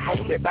niggas, but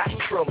only by the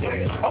trouble.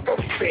 Up on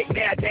respect,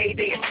 nowadays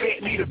they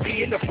expect me to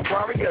be in the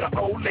Ferrari or the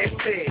old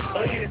Lexus.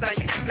 Anything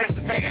you can mess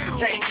the face to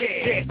take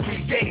care. That's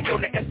 3 days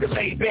on the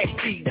Escalade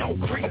backseat.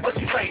 Don't creep, what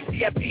you say?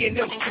 CIP in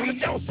them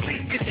streets, don't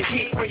sleep. Get your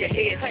head on your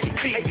head, take your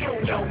feet. You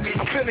don't know me.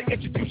 I'm finna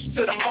introduce you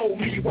to the old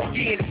me. Walk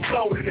in and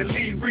explode and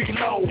leave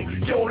reload.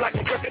 You don't like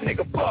a record,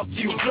 nigga, fuck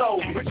you, blow.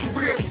 But you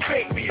real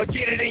respect me, or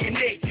get it in and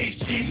neck, these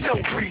G's no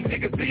free.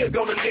 Niggas still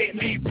gonna let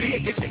me be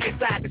and get you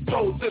inside the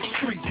cold to the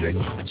streets,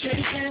 nigga. I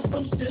changed hands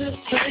from still the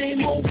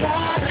same old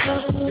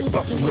rider. You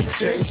fucking with the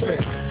change,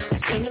 man.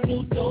 Send a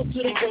new dope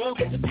to the world,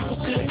 but the people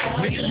still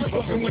nigga, you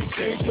fucking with the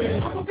change,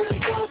 man. I'm a real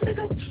boss,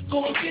 nigga.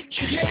 Go and get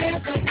your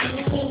hands up,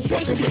 nigga.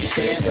 Fucking with the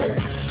change, man.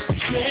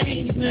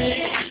 Change,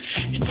 man.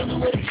 You don't know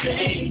what to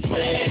change,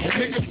 man. The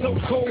niggas so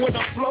cold when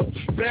I flow.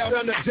 Down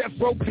on the death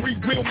row,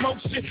 3-wheel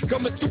motion.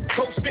 Coming through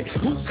coasting.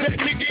 Who's that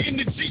nigga in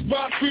the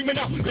G-Ride screaming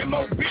out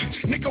M.O.B.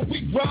 Nigga,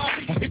 we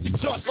ride. I hit the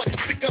charts like a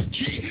stick-up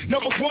key.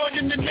 Number one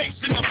in the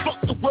nation. I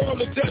fuck the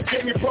world and Dutch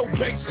gave me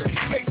probation.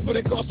 Face for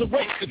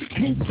incarceration.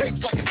 Move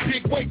takes like a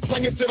big weight.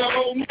 Sling it to the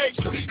whole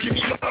nation. Give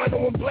me line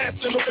on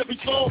blasting on every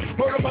song.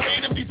 Murder my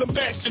enemies, I'm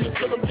mashing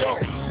until I'm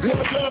gone.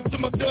 One love to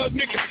my thug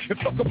niggas. And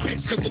fuck a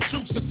bitch, cause the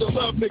truth is the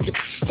love niggas.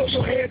 Throw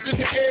your hands in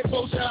the air,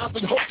 close your eyes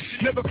and hope.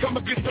 Never come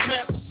against the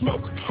mass of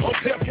smoke. On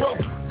death row.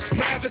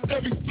 My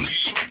adversaries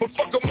bleed. But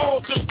fuck them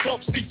all, just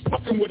talk. See,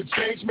 fucking with a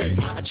change, man.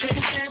 I changed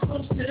hands, but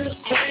I'm still the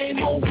same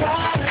old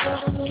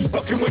rider.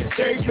 Fucking with a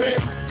change,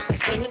 man.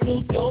 Sing a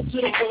new dope to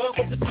the world,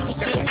 but the people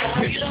still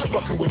nigga,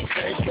 fucking with the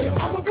change, man.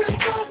 I'm a real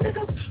boss,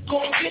 nigga. Go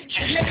and get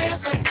your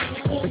hands up.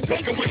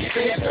 Fucking with the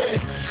change, man.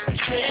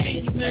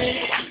 Change, man.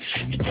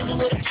 You don't know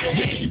what to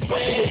change,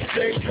 man.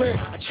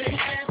 I changed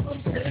hands, but I'm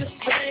still the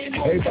same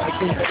old rider. Everybody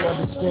thinks they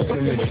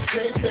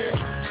understand me.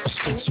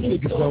 You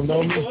niggas don't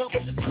know me.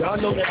 Y'all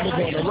know that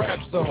nigga on the rap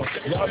song.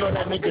 Y'all know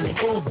that nigga in the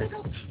movie.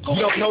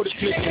 You don't know this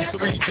nigga in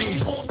 3D.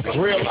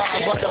 Real live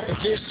right up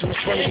against you in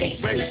front of your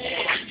face.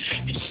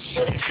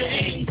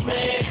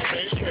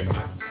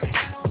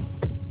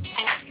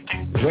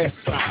 West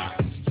Side,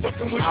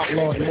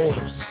 Outlaw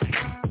Immortals.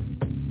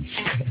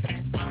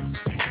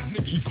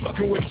 You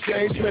fucking with the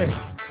change, man.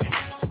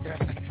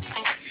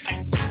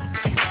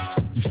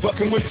 You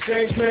fucking with the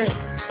change, man.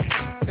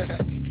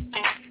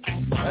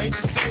 I ain't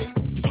the same.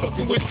 You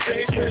fucking with the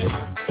change, man.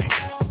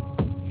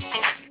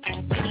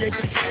 You ain't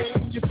the same.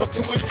 You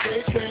fucking with the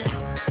change, man.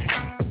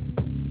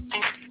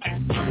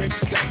 You ain't the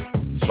same.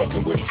 You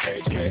fucking with the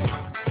change, man.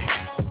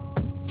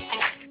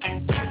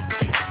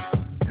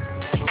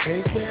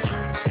 Change, man.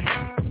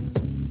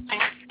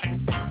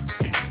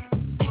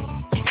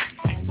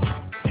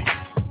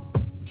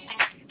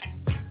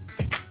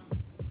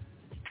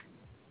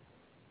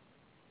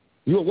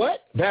 You a what?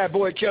 Bad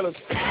boy killers.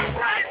 Yeah,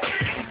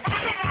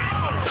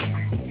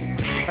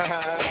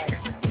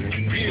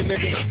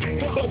 nigga.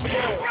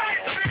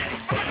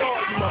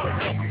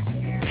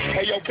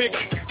 Hey, yo, big.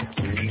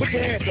 Put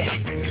your hands up.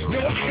 Yo,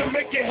 I can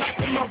make it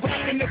happen. My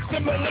rapping is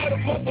similar to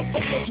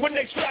motherfuckers when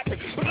they strapping.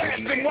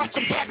 Blasting, watch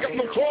them back up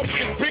no cross.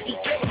 Biggie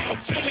killers. I'm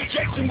still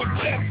injection with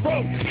death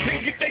row. They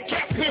get their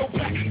cap peeled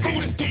back.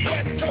 Food is the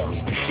West Coast.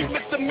 You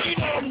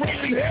misdemeanor, I'm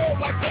raising hell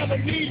like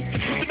felony.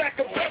 With the back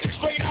of belly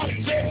straight out of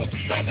jail.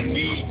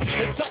 Felony.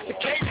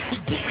 Intoxicated, we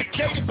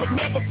duplicated but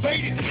never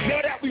faded.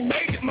 Now that we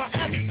made it, my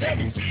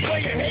adversaries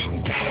playing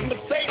hating. Got a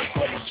Mercedes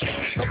for the shit.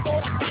 I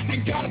thought I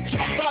didn't got him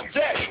chopped out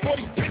that. For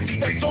these bitches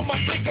that's on my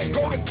dick, I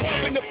go to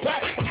club in the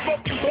back. I'm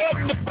smoking blood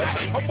in the back.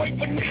 I'm waiting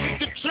for niggas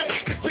to trip.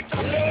 This bitch I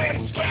love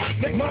and strap.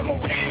 Make mama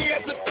raise me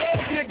as a thug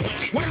nigga.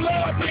 We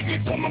love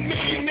niggas, I'm a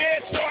millionaire.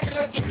 Started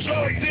as a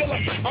drug dealer.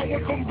 I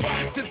went from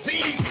rock to Z.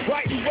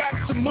 Writing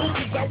raps to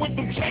movies. I went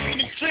from checking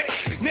and shit.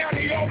 Now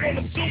they all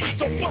wanna sue me,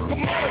 so fuck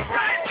them all.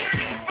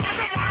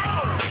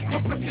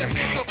 Put your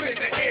hands up in the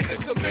air,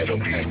 it's the middle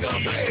finger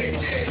up there,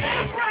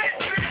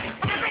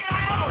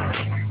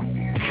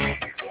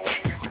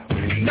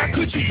 Now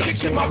could you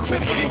picture my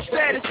criminal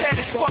status at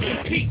its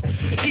fucking peak?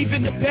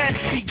 Even the best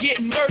be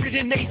getting murdered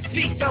in they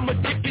seats. I'm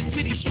addicted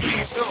to these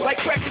streets, like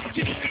crackers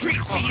to the streets.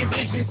 Seeing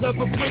visions of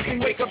a prison,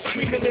 wake up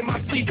screaming in my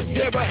sleep. Is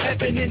there a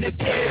heaven in this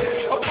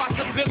hell? A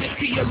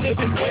possibility of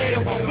living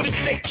well. But if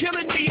they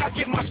killing me, I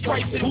get my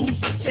stripes and who's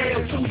to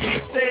tell, who's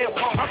to tell.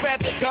 I'd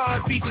rather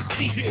God be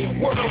deceived.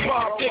 Word of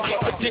our figure,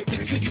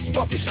 addicted to these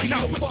fucking streets.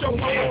 Now put your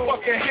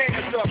motherfucking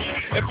hands up.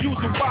 If you's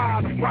a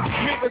wild rock,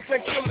 niggas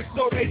ain't killing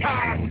so they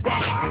hide.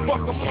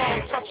 Fuck them all,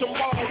 touch them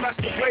all, that's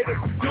the way to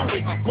do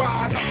it.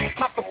 Ride up,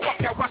 hop the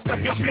fuck out, watch that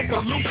bitch nigga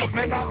lose.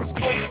 Man, I was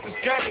close to this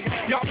game.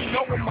 Y'all be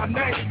knowing my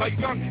name. A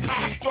young,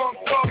 high, strong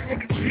thug,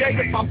 nigga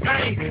created my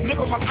pain.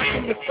 Living my life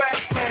in the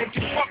fast lane.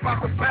 Get fucked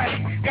out the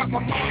fast. Got my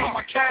mom on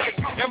my cash,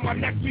 and my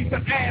neck piece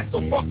of ass, so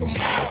fuck them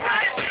all.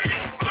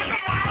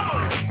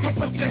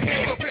 Put your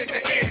hands up in the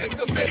air, it's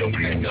the middle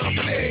finger up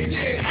there,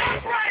 yeah.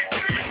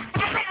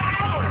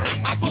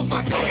 I put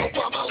my gun up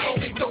on my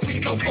lonely, don't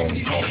need no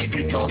phony, homie,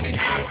 you know me.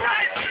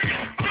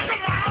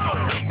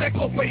 That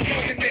go for you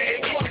in there,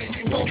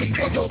 you know me,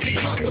 cause you'll be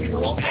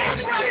comfortable, I'm on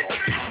it,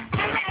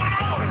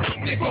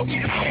 they gon'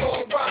 get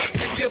all right,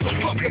 and give a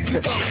fuck if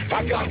you don't.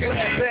 I got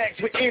glass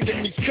bags with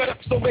enemies cut up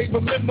so they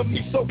remember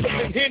me, so from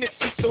the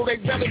Hennessy, so they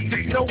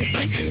relatives know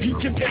me. You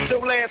can get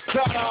your last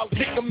shot, I'll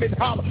kick them and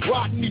holler,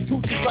 riding these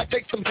hoochies like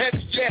they some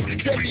heavy ass,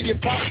 steady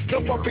and pop,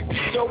 jump up and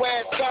get your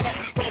ass shot up,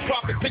 don't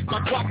pop and pick my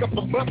clock up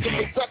and bust them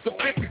with such a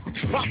 50,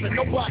 poppin',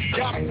 nobody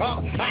got him,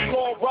 huh? I'm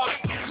all right,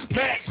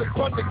 max in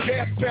front of the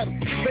gas pedal.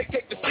 They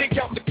take the stink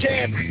out the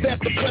can, stab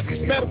the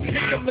precious metal. Hit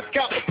them look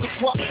out with the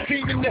SWAT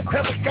team in the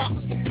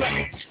helicopters. The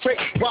black straight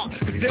rock,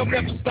 they'll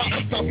never stop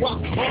us. I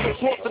rock on the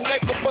fourth and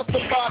neck of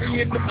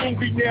somebody in the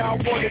movie. Now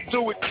I wanna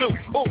do it too.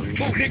 Ooh,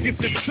 niggas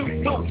is too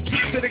loose.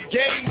 Keep to the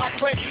game. I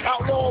play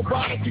outlaw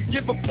riders. You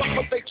give a fuck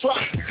what they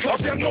try. Cause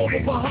they're over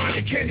behind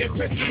the canyon.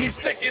 Picture me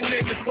sticking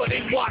niggas, but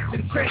they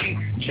watching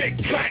chain. Kick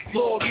back,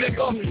 little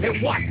nigga,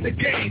 and watch the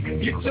game.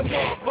 Get your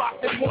mug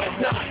rocked and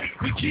whatnot.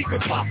 We keep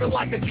it popping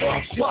like a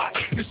drug spot.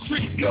 The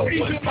streets know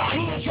even my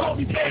hood told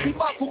me, baby,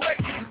 my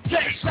correction.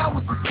 Take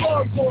showers and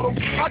slugs on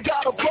them. I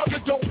got a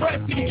brother, don't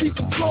rest me, keep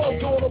some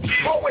drugs on them.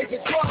 Always a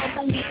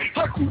crime move,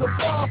 hurt through the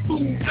farm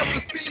food.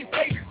 Never see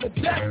faces of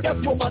death,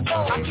 that's what my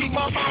know. I keep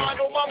my mind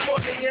on my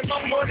money and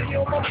my money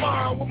on my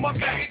mind. With my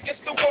back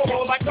against the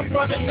wall, like I'm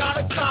running out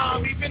of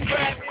time. Even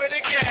rap with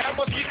a cat,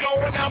 I'ma keep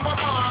going out my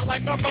mind.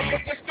 Like I'm up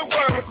against the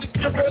world, this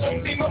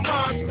gorilla see my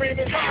mind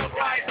screaming,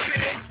 right,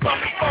 sitting,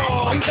 fucking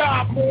fall. I'm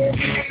die for him,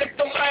 even if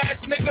the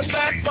last nigga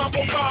last time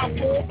will ride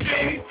for him.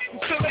 Feel me?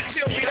 Until they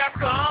kill me, that's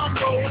how I'm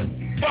rolling.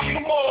 Fuck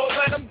them all,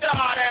 let them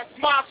die, that's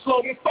my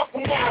slogan, fuck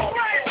them all.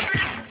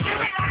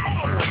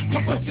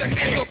 Put your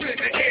hands up in the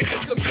air,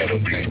 it's the middle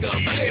finger,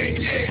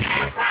 yeah.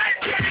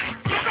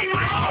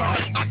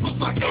 I put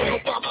my girl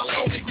up on my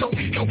lonely, don't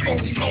need no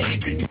phony,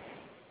 homie.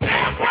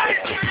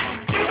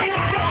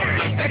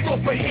 They go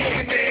for here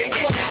and they ain't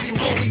fucking you,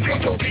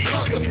 homie, don't be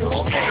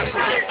comfortable.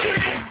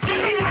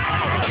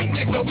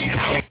 Nigga, we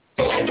out,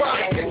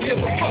 alright, and give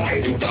a fuck,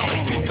 you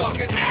don't be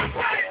talking.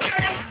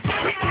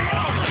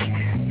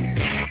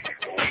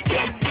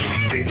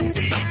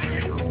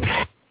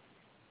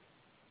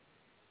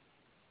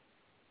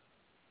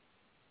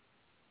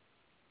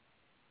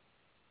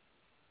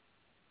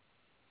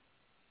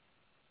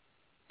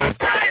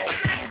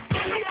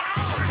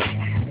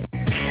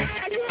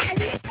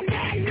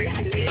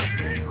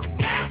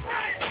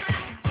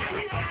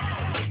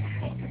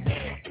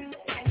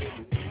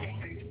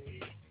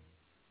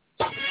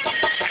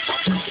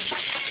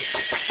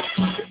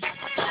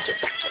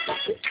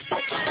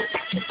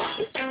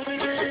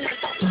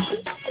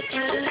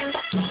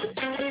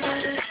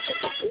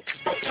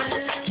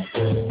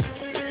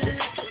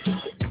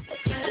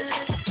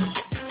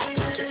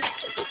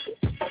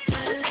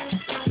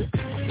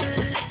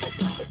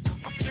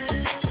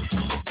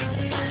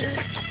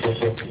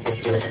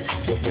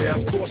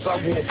 I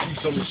want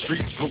peace on the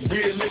streets, but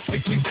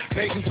realistically,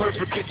 making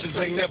perfect pictures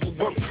ain't never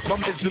worked. My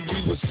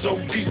misery was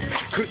so deep,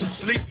 couldn't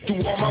sleep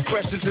through all my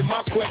pressures and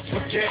my quest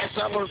for cash.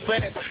 I learned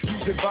fast,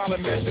 using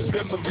violent methods,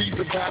 memories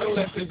of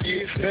adolescent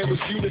years. There was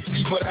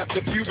unity, but after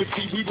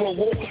puberty, we were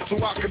war to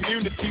our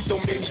community. So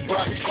many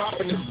bodies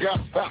popping, it's got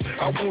stop.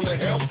 I wanna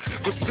help,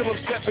 but still I'm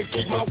stepping,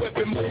 keep my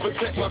weapon moving,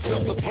 protect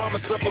myself. The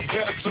promise of a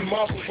better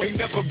tomorrow ain't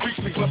never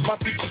reached me, but my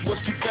teachers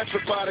was too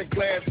petrified in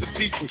class to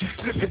teach me.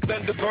 Sipping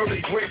Thunderbird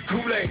and great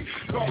Kool-Aid.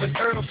 Calling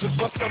herbs since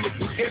my stomach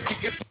was empty.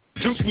 It's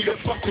juice me to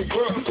fuck the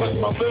world. Plus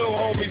my little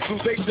homies who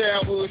they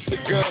down with the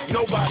gun.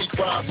 Nobody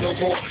cries no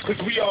more, cause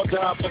we all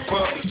die for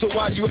fun. So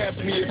why you ask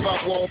me if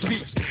I want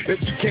peace?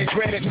 If you can't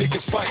grant it,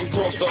 niggas fighting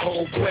across the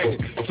whole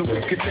planet. So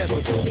we can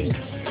never be,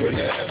 we'll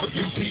never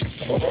be peace.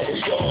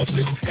 We all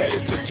just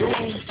headed to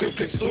doom, still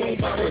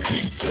consumed by the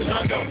heat. And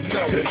I don't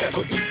know, there'll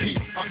never be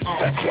peace.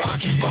 That's why I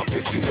keep my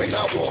picture when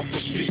I walk the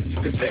street,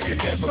 cause they can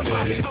never be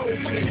me.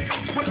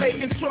 Will they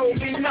control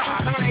me?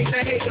 Nah, I ain't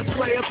a hater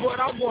player, but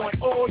I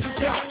want all you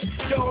got.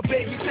 Your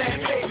babies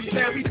and babies,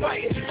 now we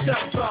fighting each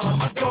other.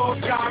 My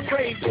dogs got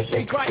raised,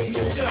 they fighting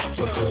each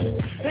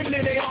other. And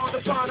then they all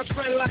to find a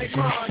friend like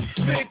mine.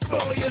 Big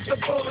bully is a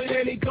bully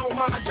and he don't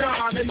mind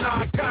dying. And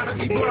I gotta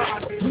be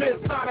blind,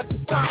 miss time at the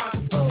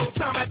time.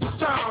 Time at the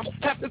time,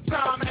 after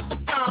time at the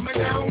time.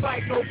 And I don't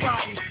like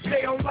nobody,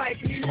 they don't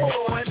like me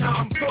more. And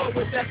I'm good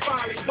with that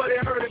folly, but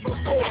it heard it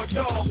before,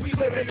 dog. We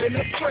living in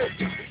the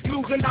prison,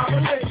 losing our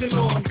religion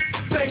on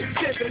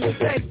Thanksgiving and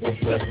thankful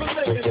just for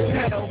living in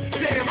hell.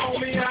 Damn,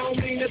 homie, I don't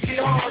mean to be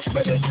harsh,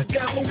 but it's the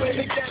devil in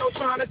the ghetto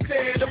trying to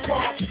tear it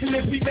apart. And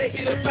if we make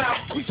it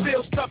about, we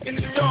still stuck in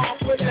the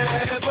dark. Will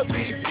there ever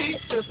be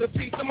peace? Just a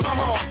piece of my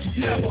heart.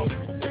 Never.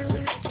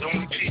 The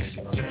only peace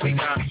that we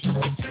got is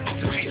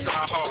the peace of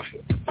our heart,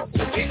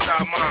 the peace of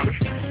our mind.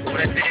 With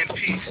that damn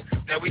peace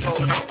that we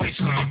hold in our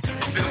waistline.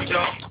 Feel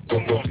y'all?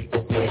 Come on.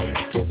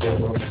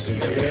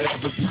 There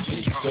ever be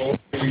peace, so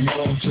we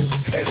all just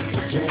headed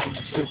to doom,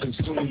 still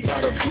consumed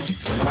by the beat.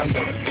 I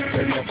know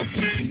there never be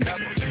peace.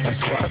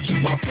 That's why I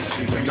keep my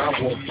peace when I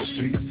walk the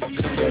street.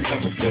 Cause there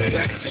never be.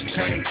 That's just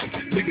changing.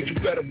 Nigga, you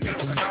better be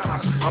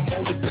kind. I'm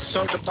only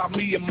concerned about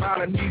me and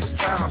mine in these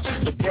times.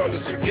 The world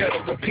is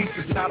together, but peace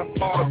is not a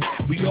part of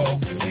it. We all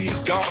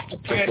believe God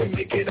prepared to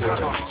make it out.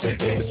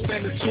 Niggas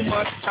spending too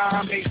much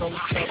time hating on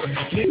each other.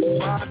 Niggas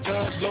buy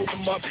guns, load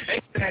them up.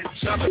 Ain't at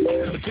each other.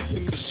 The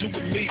victim is you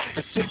and me,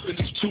 the symptom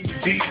is two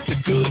indeed. The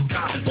good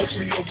guy,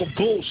 mostly over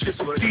bullshit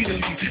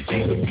repeatedly.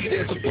 Even me,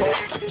 there's a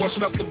problem. What's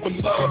nothing but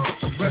love,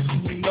 but the rest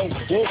of me know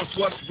wars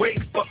what's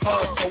waiting for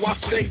us. So I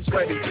stay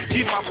ready,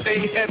 keep my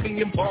faith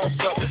heavy and bombs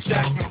up.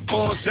 Jack my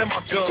funds and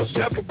my guns,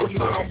 never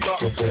rely on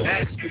luck.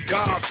 Ask the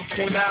God to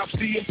point out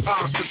the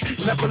imposters.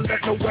 Never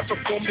let no weapon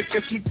form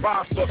against me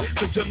prosper.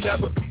 Cause you'll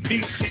never be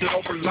peace, so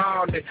don't rely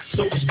on it.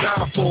 So it's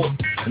time for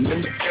it. And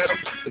in the ghetto,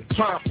 the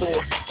time for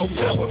it. Oh,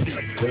 never be.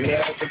 We'll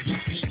never be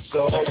peace,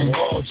 so we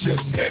all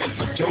just headed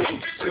for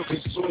doom. Still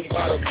consumed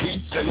by the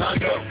beats, and I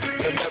know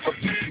there'll never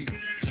be peace.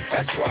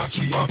 That's why I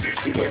keep my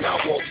peace when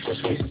I walk the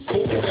streets.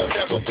 Oh, there'll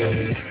never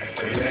be.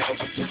 We'll never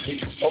be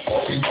peace.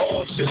 Oh, we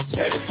all just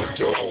headed for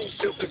doom.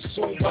 Still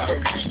consumed by the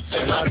beats,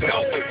 and I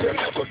know there'll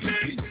never be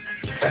peace.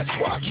 That's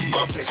why I keep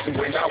my peace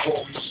when I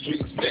walk the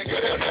streets.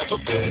 Nigga, there'll never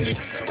be.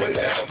 We'll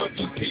never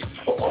be peace.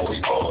 Oh,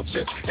 we all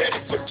just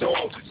headed for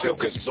doom. Still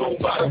consumed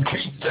by the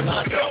beats, and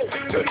I know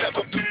there'll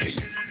never be peace.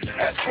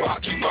 That's why I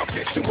keep my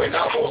peace when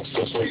I walk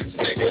the streets.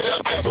 Nigga,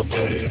 there'll never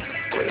be.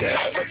 We'll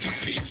never be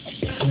peace.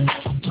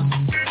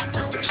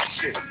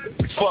 Shit,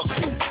 fuck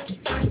peace.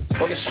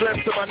 On the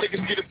strength of my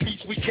niggas get a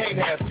piece, we can't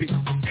have peace.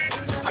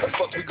 How the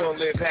fuck we gonna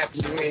live happy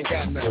when we ain't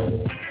got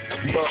nothing?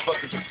 You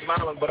motherfuckers are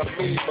smiling, but I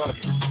mean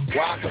money.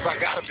 Why? Cause I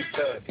gotta be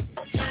thug.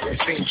 We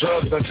seen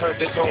drugs done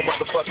turned this whole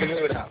motherfucking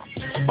hood out.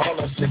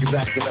 All us niggas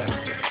acting out.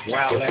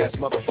 Wild ass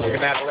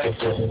motherfucking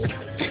adolescents.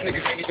 These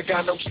niggas ain't even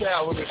got no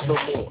childhood no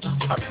more.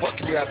 How the fuck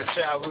you have a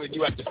childhood and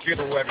you at the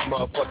funeral every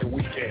motherfucking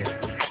weekend?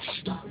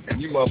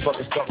 And you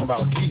motherfuckers talking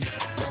about peace.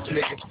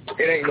 Nigga,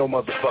 it ain't no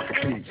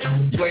motherfucking peace.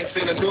 You ain't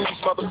seen the news,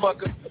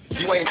 motherfucker?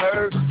 You ain't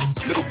heard?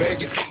 Little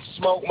babies getting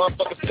smoked,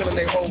 motherfuckers killing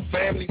their whole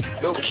family.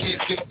 Little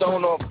kids getting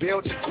thrown off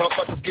buildings,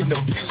 motherfuckers getting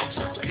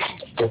abused. Peace.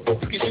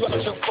 Get you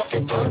out your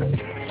fucking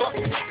mind. Fuck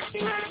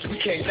it. We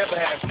can't never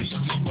have peace. You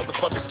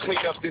motherfuckers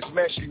clean up this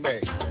mess you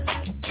made.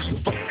 You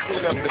fucking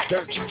clean up the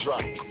dirt you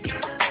drop.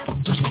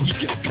 We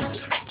get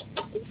peace.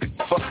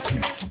 Fuck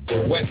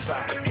you. West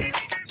side.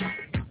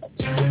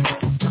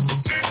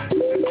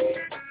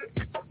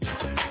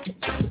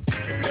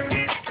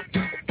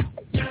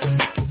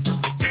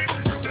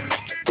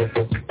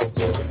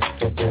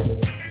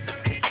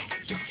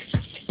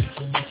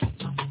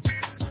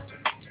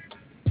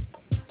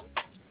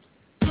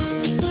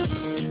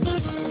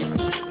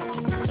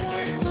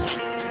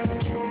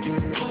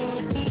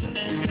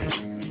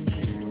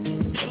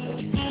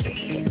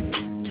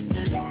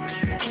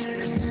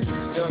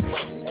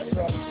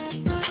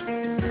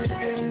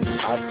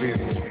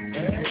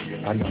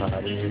 I know how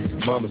it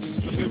is. Mama's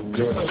just a little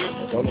girl.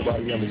 Don't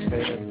nobody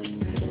understand.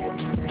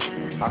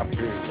 I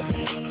feel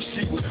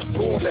she was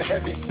born a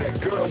heavy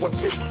set girl. What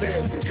they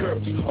stand the girl?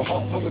 A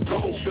heart full of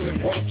gold,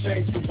 feeling won't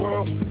change the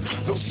world.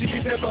 So she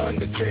can never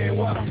understand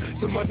why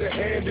some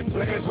underhanded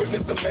plans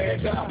witness a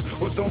man die.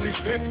 Was only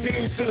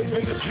 15, should have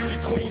been the beauty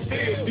queen.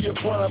 Dead, be a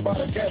crime by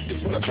the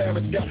caskets when the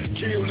parents got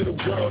killed. Little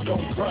girl,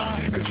 don't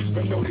cry, cause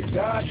even though they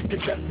died, you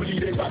can best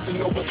believe they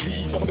watching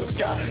overseas from the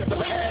sky.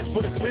 Never asked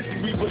for the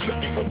misery, but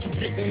looking what you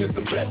getting is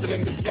a blessing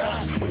in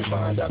disguise. When you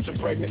find out you're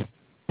pregnant,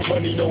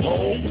 money no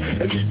home,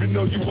 and even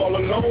though you all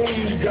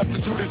alone, you got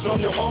to do this on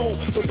your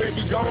own. So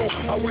baby,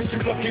 gone. I wish you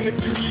luck, and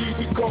if you need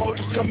me, call.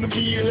 Just come to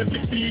me and let me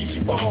feed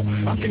you all.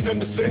 I can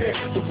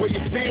understand the way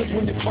it feels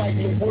when you're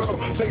fighting the world,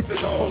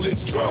 facing all this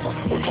drama.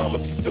 When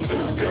mama's just a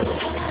little girl.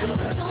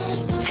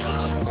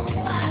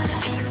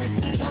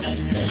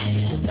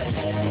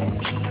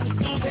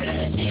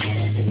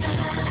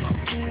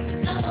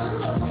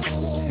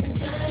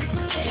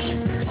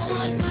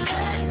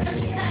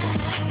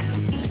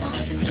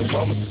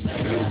 Mama's just a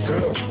little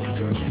girl.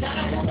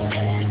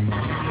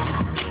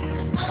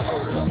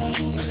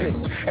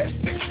 At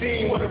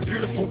 16, what a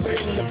beautiful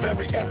thing, the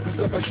very essence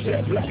of a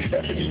jet black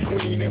ebony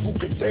queen. And who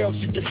could tell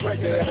she get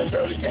pregnant at an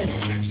early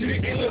age? She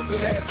didn't listen to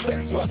have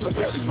sex while the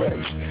belly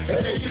raised.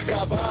 Hey, she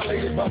got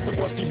violated by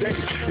someone she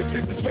dated. If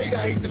this is fate,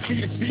 I hate to see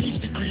the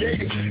seed she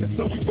created. And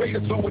so we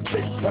waited, so it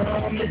takes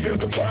time to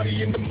build the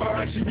body and the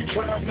mind. She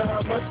reclined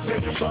 9 months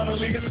later,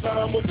 finally it's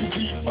time what you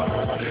be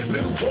fine.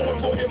 Little boy,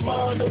 for your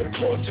mind, or the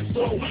torture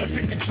soul.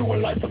 Addicted to a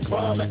life of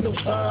crime, at no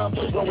time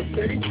for growing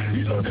things.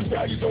 He learned his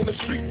values on the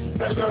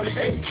street at an early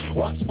age.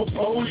 Watch for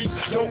police,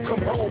 don't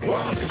come home.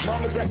 Why? His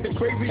mama's acting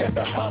crazy at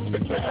the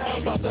hospital.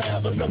 About to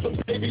have another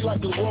baby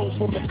like the rose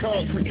from the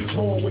concrete.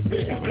 Born with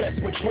it,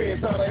 blessed with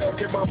twins. How the hell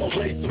can mama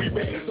raise 3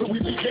 men? So we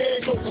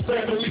began close to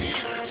family.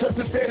 Just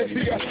a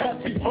fantasy, a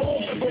happy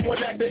home. But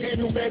one act of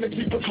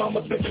inhumanity was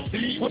mama's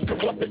sympathy. Was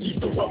corrupted,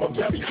 Easter rubber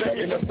belly,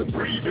 begging us to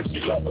breathe if she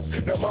loves us.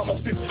 Now mama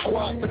sits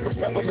quiet, took a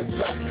peppermint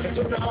shot.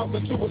 Turned the house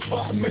into a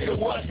spot and made her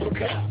watch for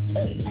cops.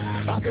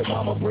 How can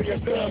mama bring a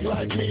thug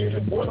like me in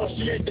this world?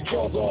 She ain't the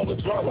cause of all the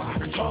drama.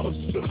 Cause mama's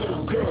just a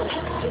little girl.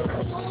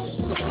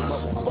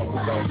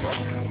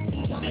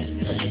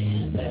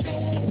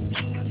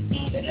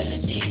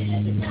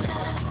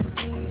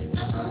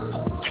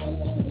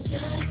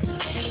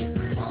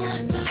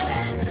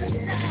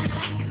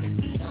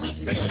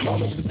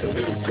 Mama's just a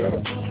little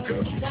girl.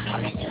 I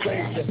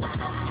explained that.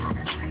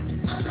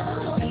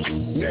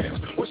 now.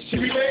 Well, she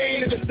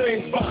remain in the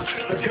same spot.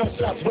 The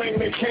gunshots rang,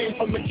 they came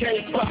from the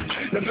same spot.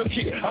 Now look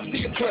here, I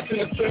see a clutch in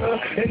the sun.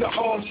 In the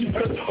arm she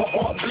hurt, her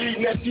heart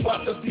bleeding as she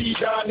watched the seed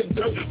die in the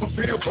dirt.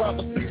 Fulfill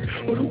prophecy.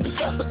 But who can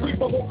stop the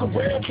creep? I walk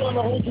around trying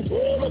to hold the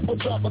world up on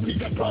top of me.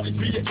 I'd probably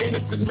be an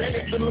innocent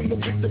man, feeling the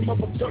victim of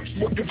abduction.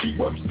 What could be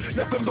worse?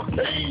 Nothing but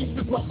pain.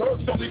 Since my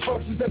birth only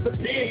functions as a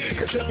pen.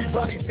 Cause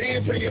everybody's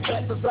in, paying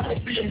back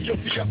society. I'm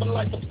guilty of a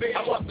life of sin.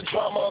 I watch the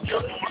drama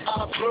occur. My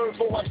eyes blurred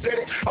before I said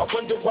it. I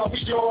wonder why we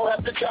all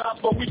have to die,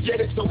 but we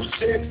get it, so we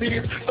shed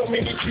tears. So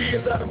many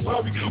tears out of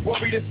worry,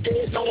 worried and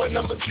scared, knowing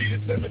I'ma see the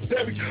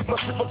cemetery.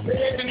 Must be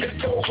prepared in this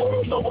cold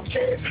world, no one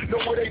cares,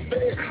 know what they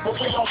said. But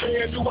we all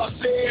there, do I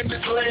say in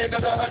this land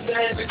that I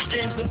understand these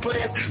schemes and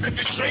plans. If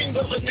the dreams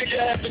of a nigga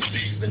have been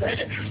seized in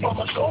hand,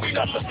 mama told me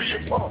not to be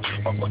a punk.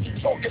 But what you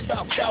talking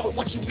about, coward,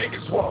 what you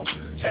niggas want?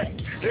 Hey,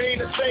 there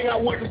ain't a thing I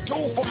wouldn't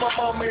do for my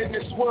mama in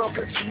this world,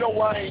 cause you know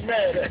I ain't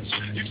mad at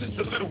you. You just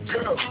a little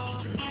girl.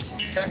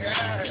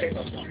 Hey,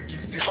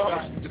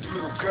 mama, this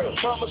little girl.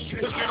 Mama, this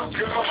little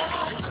girl.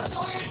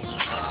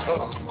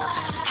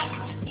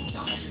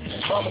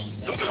 Mama,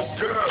 the little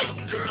girl.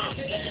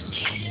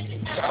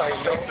 I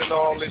ain't nothing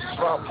all this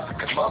drama,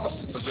 cause mama's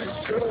the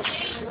little girl.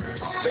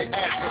 They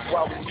ask us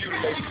why we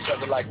mutilate each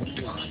other like we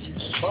do.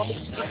 Mama,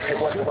 they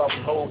wonder why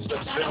we hold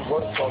such little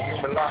words on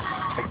human life.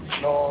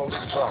 And all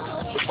this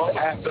drama. But mama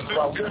asked us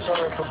why we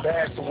turn from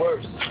bad to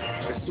worse.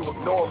 It's to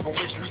ignore from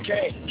which we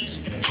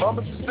came.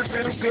 Mama's just a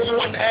little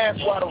girl and asked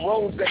why the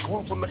rose that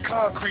grew from the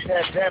concrete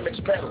had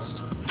damaged petals.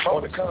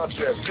 On the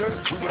contrary,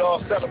 we would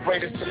all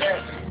celebrate its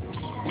tenacity.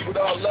 We would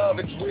all love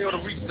its will to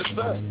reach the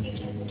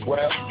sun.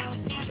 Well,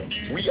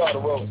 we are the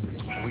roses.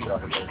 We are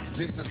the roses.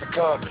 This is the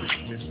concrete.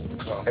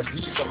 And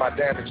these are my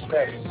damaged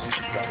petals.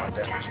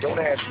 Don't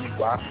ask me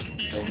why.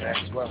 Don't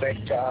ask why.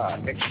 Thank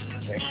God. Thank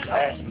God.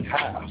 Ask me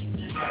how.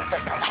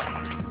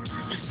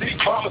 You see,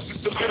 Mama's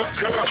just a little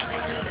girl.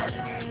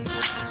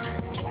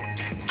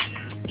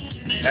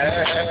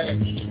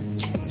 Hey.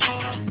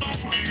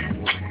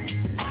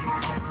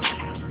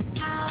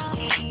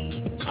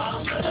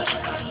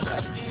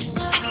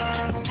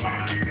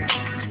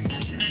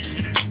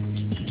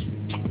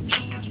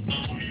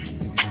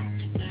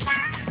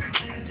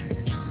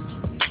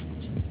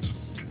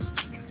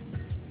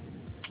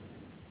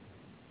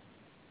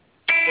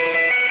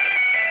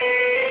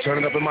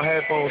 Turning up in my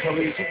headphones, I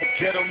leave super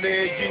ghetto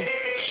near you.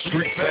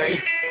 Street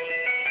fame.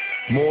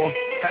 More.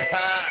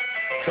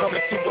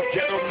 Coming to a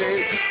ghetto near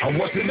you. I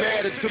wasn't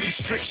mad until these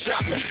tricks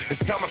shot me.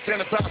 It's time I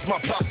sanitize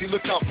my posse.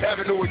 Look how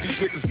paranoid these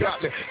niggas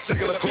got me.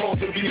 Secular calls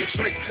and being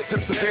tricked.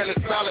 Since surveillance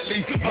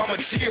solidly. Mama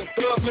chill,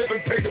 thug living,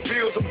 pay the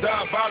bills. I'm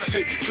dying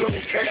violently. Close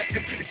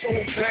caskets, it's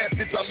old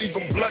bastards. I leave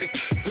them bloody.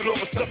 Till all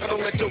of a sudden,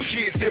 don't let your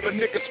kids hear a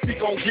nigga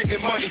speak on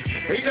getting money.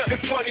 Ain't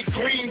nothing funny.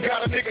 Green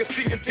got a nigga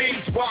seeing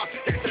things. Why?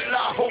 It's a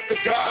lie. Hope to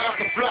God I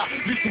can fly.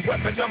 Lethal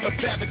weapon, I'm a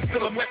savage.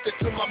 Still a method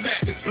to my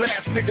madness.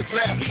 Blast niggas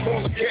laugh.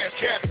 Call the gas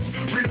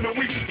cabins. Reading the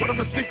week. But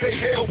I'm think they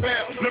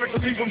hellbound. Lyrics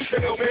leave them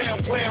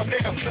spellbound. Clown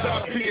down.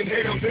 Stop being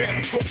held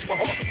down. Close my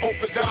heart.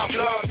 Open down.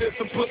 Blind. There's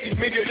some pussy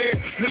millionaire.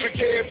 Living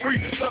carefree.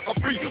 Sucker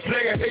free.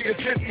 Playing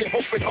haters against me.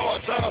 Hoping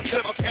hard times.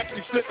 Never catch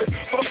me slipping.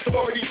 Fuck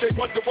authorities. They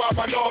wonder why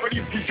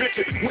minorities be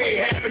bitching. We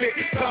ain't having it.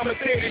 Time to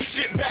tear this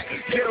shit back.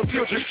 Ghetto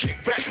children kick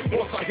back.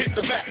 Once I hit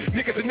the map,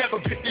 niggas will never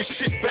get this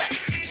shit back.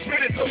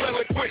 Spit it so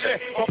eloquently.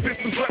 My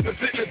pistols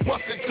representing.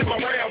 Busted to my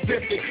rounds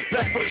empty.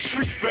 Back for the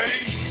street,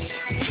 baby.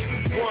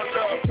 One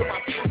love to my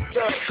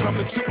love.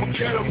 Coming to a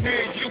ghetto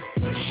near you.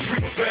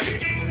 Street, baby.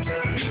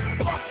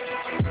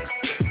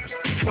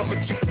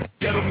 Coming to a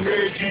ghetto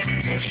near you.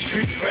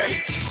 Street, baby.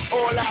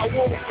 All out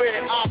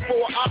warfare. Eye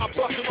for eye.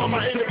 Busting on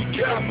my enemy.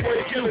 Cowboy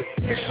killers.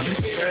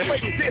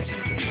 Wait this.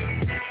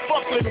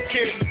 Fuck little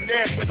kids,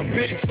 nasty like a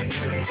bitch.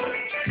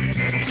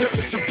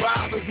 Different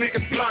survivors,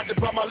 niggas blinded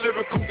by my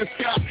lyrical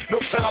disguise. No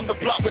time to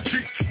block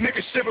retreats,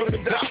 niggas shiver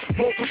and die.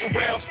 Multiple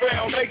rounds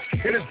found aches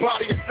in his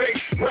body and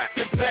face. Wrapped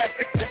in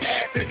plastic to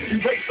acid,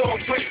 erase all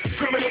trace.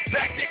 Criminal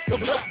tactics, the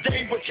blood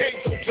game became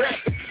so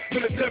drastic.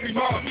 Military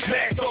mom,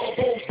 snags all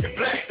holes get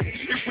blasted.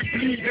 If we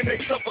bleed, then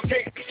they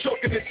suffocate,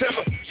 choking in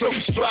terror. So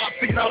we strive,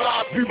 seeing our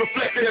lives be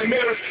reflected in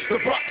mirrors. The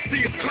prophecy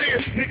is clear,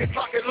 niggas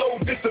locking low,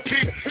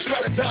 disappear.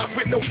 Strategize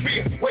with no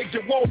fear,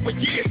 waging war for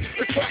years.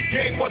 The crack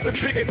game wasn't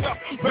big enough,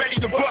 ready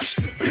to rush.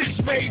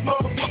 Bitch made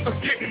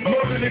motherfuckers getting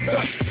murdered and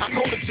dust. I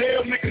go to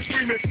jail, niggas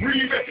screaming,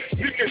 breathing.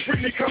 Speaking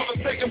freely,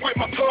 conversating with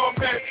my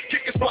comrades.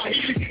 Kicking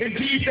Swahili,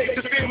 indeed, they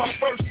just fear my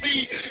first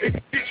seed.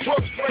 It's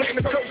worse, playing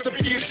the coast to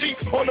be a sheep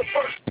on the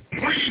first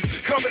breed.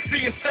 Come and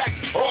see in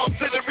stacks,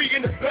 artillery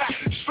in the back.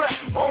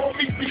 Strap on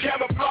me, be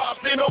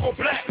camouflaged in all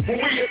black. When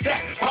we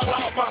attack, I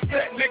out my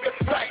set,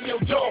 nigga, back your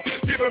jaw.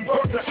 Giving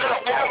birth to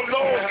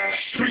outlaws.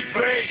 Street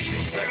bang.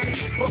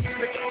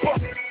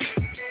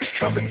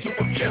 Coming to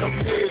a ghetto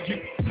near you.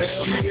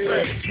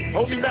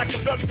 Only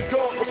Machiavelli the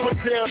dog will put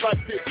down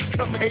like this.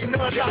 Ain't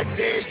none like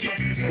that.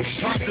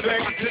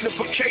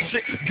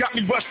 Identification got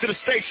me rushed to the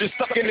station,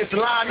 stuck in this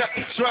lineup,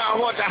 trying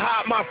hard to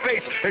hide my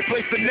face. They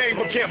placed the name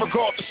but can't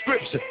recall the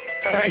description.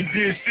 I ain't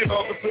did shit,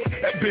 officer.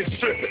 That bitch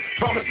tripping.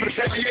 Promise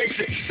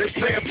retaliation. They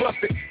playing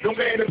busted. No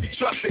man to be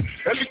trusted.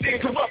 Everything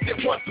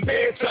corrupted once the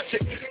man touch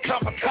it.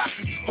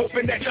 Kamikaze.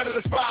 Hoping that none of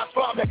the spies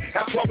follow me.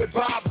 That's why we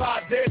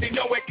bye-bye. There they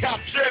know it cop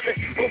driven.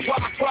 But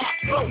why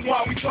flow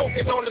while we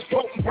focus on this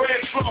potent bread.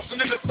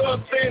 Flossing in the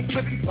sun stand.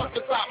 Slipping stuff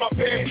inside my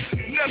bed.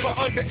 Never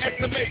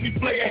underestimate me.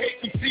 Player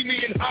hate me. See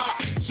me in high.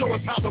 Show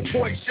us how the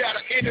boys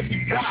shatter.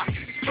 Enemies die.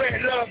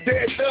 Spread love.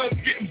 Dead thugs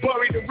getting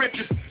buried in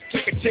riches.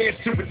 Take a chance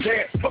to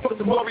advance. Fuck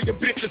the warrior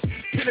bitches.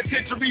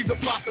 Penitentiaries a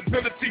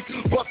possibility.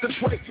 Bustin'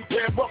 20.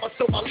 Wear rubber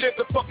so I live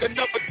to fuck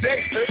another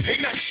day.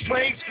 Ain't that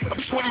strange?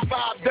 I'm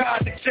 25,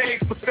 died to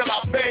change, but still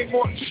I bang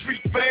on the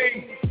street fame.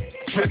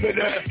 Living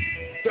there,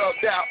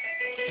 thugged out.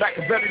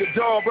 Machiavelli the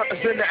dog,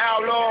 represent the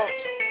outlaw.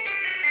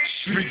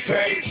 Street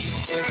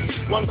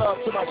fame. One love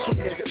to my two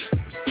niggas.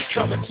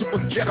 Coming to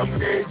get them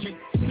energy.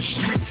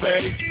 Street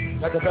fame.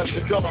 Machiavelli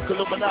the dog,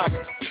 Illuminati.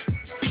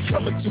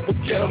 Coming to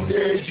get them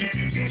energy.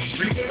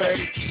 Street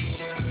fame.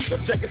 Now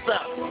check us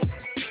out.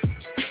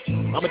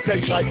 I'ma tell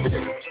you like this.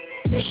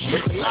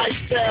 With the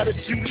lifestyle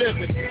that you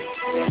living,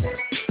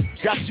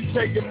 got you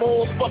taking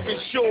more fucking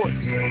short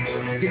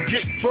than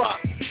getting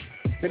dropped.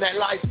 Then that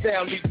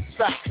lifestyle needs to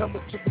stop.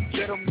 Coming to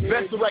get them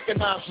best to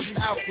recognize this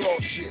outlaw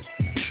shit.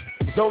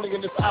 It's only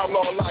in this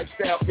outlaw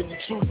lifestyle can you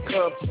truly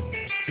come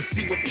to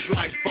see what this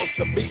life's supposed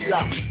to be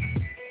like.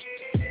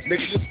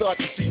 Nigga, you start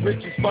to see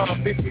riches,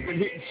 find bitches and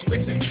hitting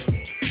switches.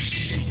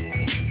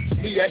 To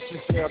me, that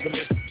shit sounds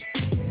amazing.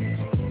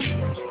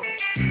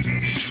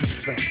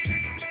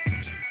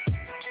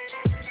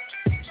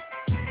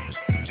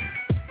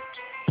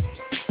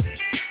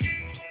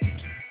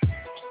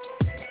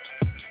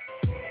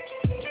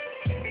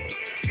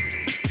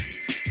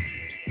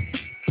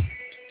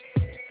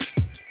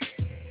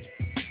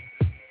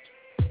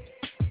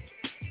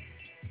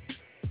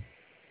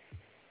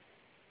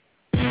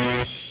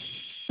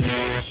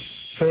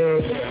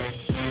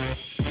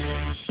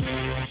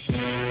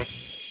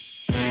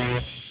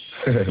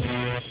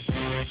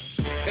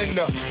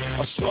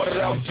 I started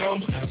out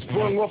dumb,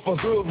 sprung off a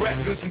hood rap,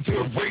 listened to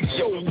the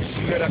radio,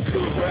 wishing that I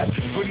could rap.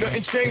 But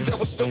nothing changed, I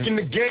was stuck in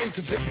the game,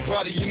 cause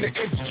everybody in the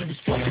industry was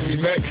fucking me,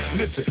 man.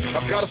 Listen,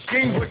 I got a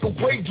scheme, break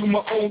away, do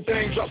my own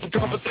thing, drop the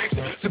conversation,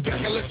 sit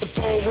back and let the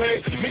phone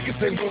ring. Niggas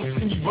ain't gonna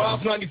see me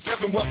rise,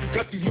 97, while I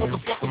cut these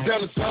motherfuckers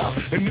down the side.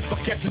 And if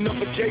I catch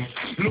another case,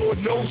 Lord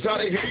knows how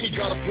they hate me.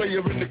 Got a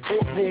player in the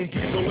courtroom,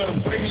 please don't let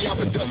them pay me. I've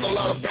been done a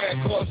lot of bad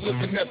cards,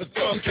 looking at the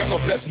thumb, count my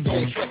blessings,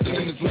 don't trust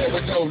in this land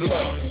with no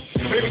love.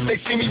 Maybe they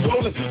see me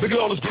rolling, look at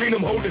all this green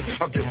I'm holding.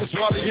 I guess that's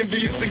why they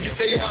envious and get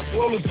their eyes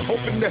swollen.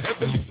 Hoping the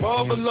heavenly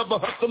father, lover,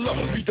 hustler,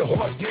 be the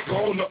hardest nigga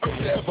on the earth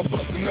to ever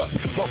bustin' up.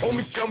 My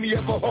homies tell me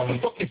ever hard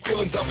fucking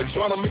feelings. I've been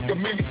trying to make a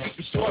million since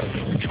we started.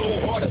 We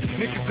go harder,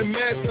 niggas and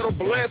mad, settle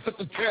blast at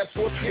the task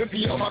force.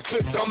 Empty on my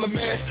clips, I'm the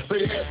man,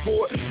 they ask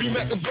for it. Be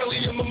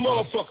Machiavelli, I'm the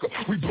motherfucker.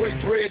 We break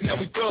bread, now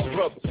we thug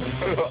brothers.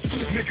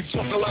 Niggas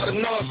talk a lot of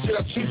nonsense,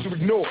 I choose to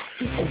ignore.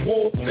 A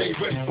war, they ain't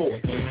ready for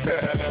it.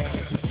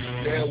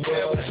 Yeah,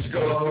 well, what you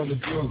gonna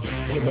do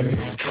when my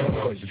niggas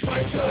call you?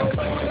 What you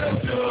gonna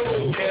do?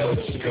 Yeah,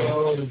 what you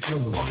gonna do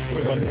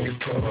when my niggas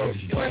call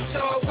you? What you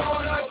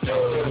gonna do?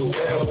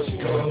 Yeah, what you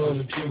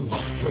gonna do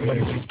when my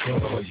niggas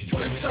call you?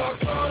 What you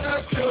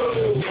gonna do?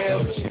 Yeah,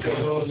 what you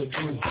gonna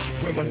do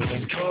when my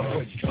niggas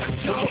call you? What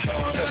you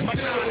gonna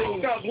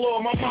do? Thug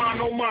law, my mind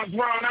on my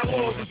grind.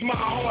 Outlaws is my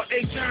heart.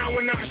 They shine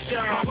when I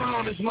shine. My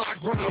mind is my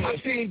grind. My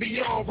team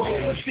beyond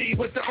roll. Let's see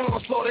with the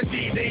onslaught.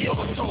 Indeed, they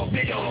all talk.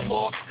 They all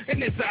more.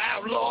 And it's an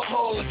outlaw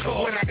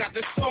holocaust. When I got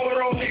this sword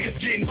on, niggas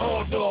getting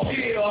hauled off.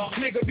 Yeah,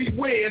 nigga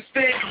beware,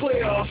 stand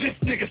clear. This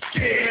nigga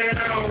scared,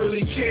 I don't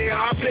really care.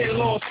 I've been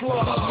lost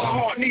love. My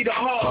heart need a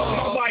hug.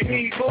 My wife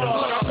need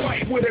blood. I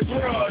fight with a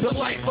grudge. The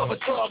life of a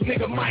thug,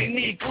 nigga might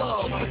need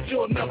gloves. But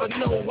you'll never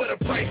know what a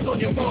price on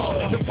your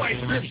mug. The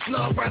vice grips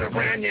love right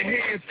around your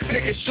hands.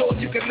 Making sure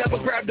you can never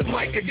grab the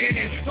mic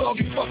again. Dog,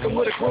 you fucking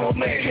with a grown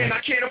man. And I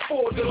can't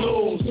afford to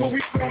lose. Where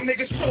we from,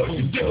 niggas, what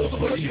you do? So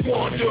what you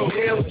wanna do?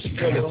 Yeah, what you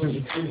gonna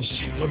do?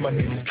 Shit, when my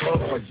niggas call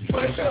you.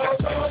 What you gonna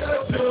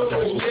do?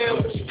 Yeah,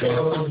 what you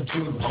gonna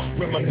do?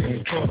 When my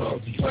niggas call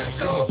you. What you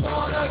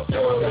gonna do?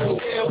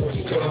 Yeah, what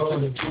you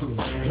gonna do?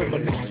 When my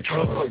niggas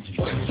call you.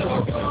 What you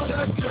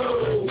gonna do?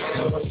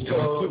 Yeah, what you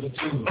gonna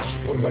do?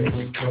 When my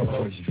niggas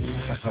call you.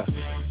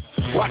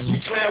 Watch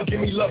me clown, give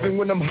me loving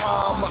when I'm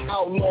high. I'm an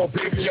outlaw,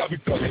 baby, I'll be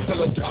fucking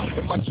till I die.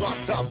 In my drop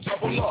top,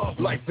 double up.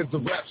 Life is a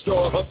rap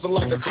star, hustle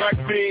like a crack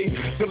fiend.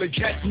 Till they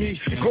catch me,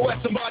 go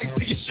at somebody,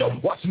 see a show.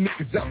 Watch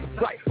niggas out the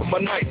sight on my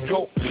night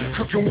go.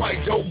 Cooking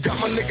white dope, got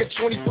my nigga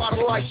 25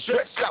 to life.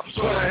 Stretched out,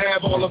 trying to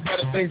have all the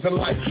better things in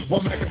life.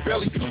 One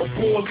Machiavelli, a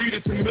 4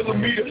 liters in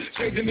millimeter.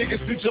 Changing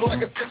niggas' future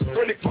like a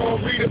schizophrenic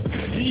palm reader.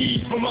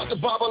 From out the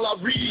Bible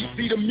I read.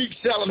 See the meek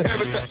shall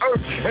inherit the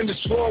earth, and the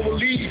strong will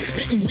lead.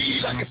 Hitting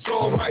weed like it's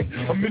alright.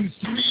 I'm in the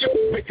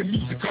studio, making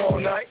music all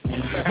night.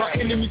 My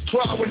enemies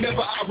cry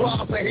whenever I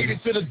rise. I hate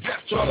it to the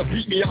death, trying to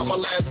beat me out my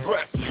last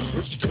breath.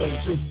 What you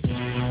gonna do?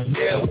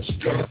 Yeah, what you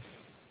gonna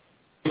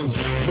do?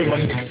 When my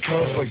niggas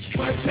come for you,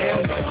 what you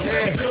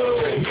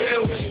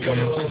gonna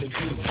do?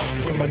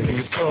 When my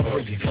niggas come for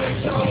you, what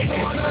you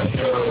gonna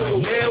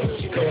do?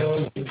 What you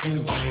gonna do?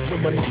 When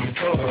my niggas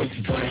come for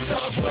you, what you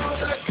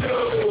gonna do?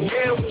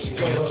 What you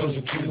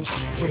gonna do?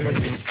 When my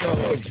niggas come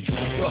for you,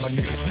 what my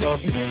niggas come for you,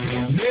 what you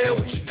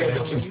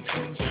gonna do?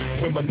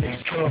 When my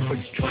niggas come for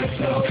you, what you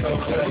gonna do?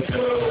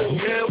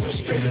 What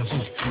you gonna do?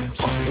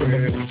 When my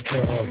niggas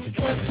come for you,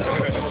 what you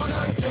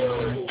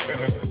gonna do?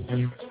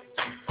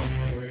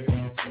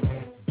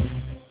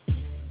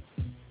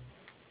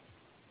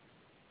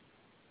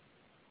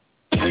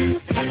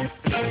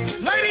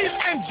 Ladies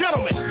and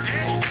gentlemen,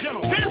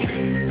 this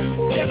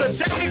is a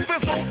Jackie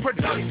Fizzle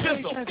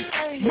production.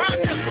 My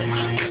pistol,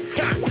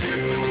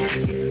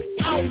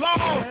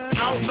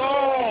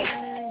 outlaw,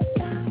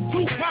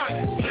 Tupac,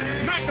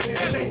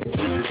 Machiavelli,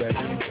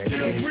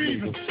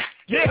 breathing.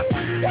 Yeah.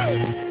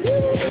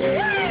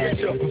 It's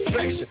your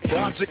perfection. The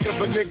object of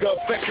a nigga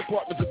affection.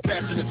 Partners of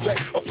passion and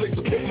sex. A place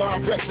to put my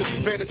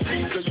erection.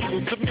 Fantasies are you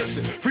in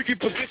submission. Freaky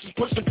positions,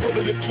 pushing,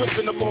 pulling and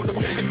twisting. I'm on the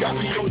mission. Got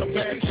me on the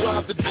back.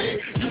 Drive the day.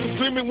 You was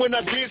screaming when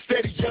I did.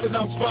 Steady yelling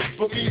out spots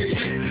for me to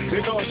hit.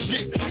 And all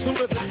shit. Soon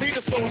as I see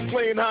the songs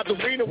playing hard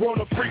arena,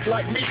 want a freak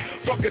like me.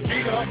 Fuck a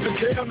Dina up and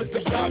down. It's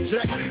the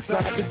object.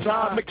 Side to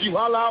side. Make you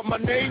holler out my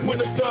name when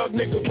a thug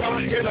nigga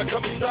run. And I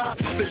come inside.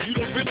 Say you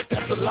don't feel it.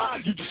 That's a lie.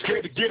 You just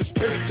scared to get it.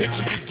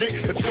 Attention be dick,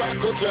 that's why I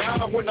go to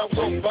high when I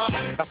walk by.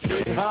 I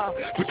stay high,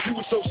 but you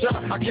were so shy,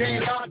 I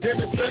can't lie,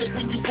 damn it, said it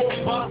when you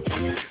walk by.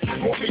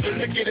 You want me to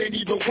lick it, ain't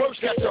even worse,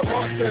 got your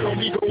heart set on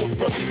me going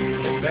first.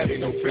 That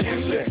ain't no fair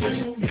shit.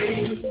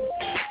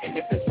 And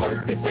if it's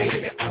worth it,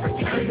 baby, I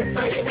return the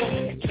favor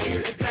and give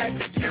it back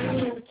to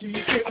you. Do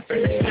you get a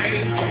fair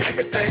exchange on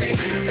everything?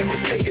 And we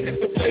take it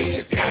the way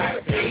it's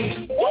gotta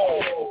be.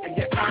 Whoa! And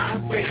your eyes,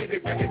 baby,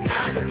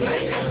 recognize the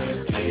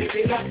player. Give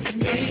it up to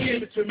me,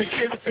 give it to me,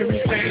 give it to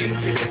me, baby.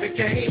 Give it the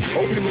game.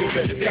 Open it,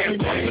 baby, damn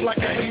right. Like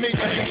I can make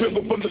you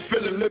tremble from the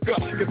feeling. Look up,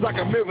 cause I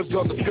got mirrors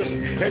on the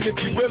feeling. And if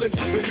you willing,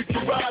 then we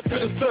can ride to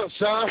the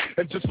sunshine.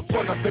 And just for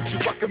fun, I bet you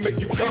I can make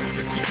you come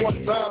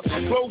 61 times.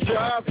 Close your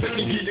eyes, let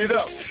me heat it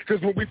up. Cause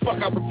when we fuck,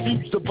 I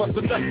refuse to bust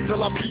a nut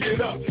till I beat it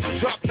up.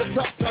 Drop the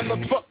top, time to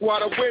fuck while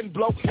the wind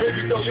blow.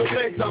 Baby, throw your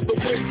legs out the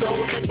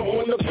window.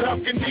 On the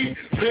balcony,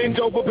 bend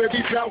over,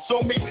 baby, bounce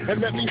on me. And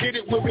let me hit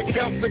it where it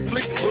counts to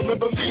click.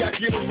 Remember me, I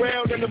get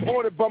around in the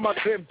morning by my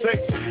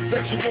temptation.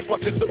 Sexual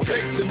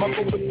participation, my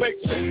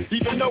motivation.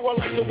 Even though I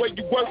like the way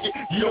you work it,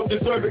 you don't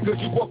deserve it cause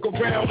you walk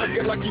around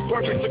looking like you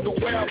perfect. Took a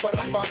while, but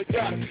I finally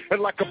got it.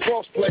 And like a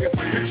boss player,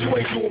 bitch, you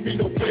ain't doing me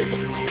no favor.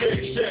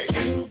 Big shake.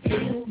 You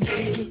do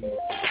me.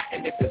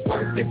 And if it's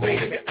worth it,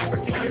 baby, I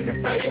return the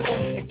favor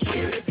and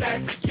give it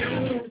back to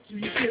you. Do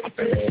you feel the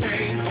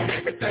same on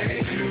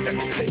everything? Let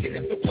me take it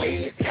the way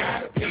it's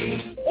gotta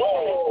be.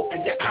 Whoa!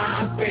 And your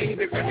eyes,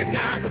 baby,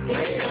 recognize the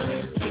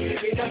player.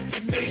 Give it up to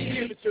me,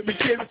 give it to me,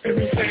 give it to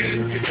me, baby.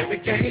 Give it the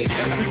game.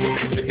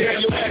 Yeah,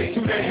 your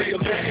attitude ain't real,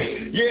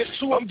 man. Yeah, it's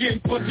true, I'm getting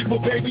pussy,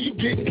 but baby, you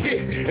getting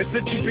hit. And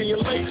since you being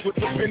laced with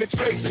the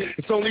penetration,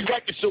 it's only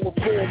right to show a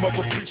form of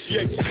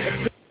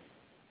appreciation.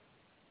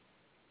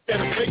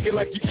 And fake it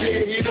like you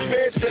can't hear the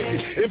bed shaking.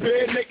 In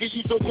bed naked,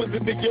 you so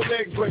twisted that your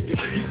legs breaking.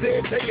 He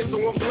said take it, so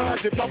I'm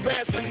blind. If I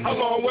pass it, how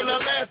long will I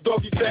last?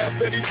 Doggy style,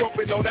 steady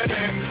bumping on that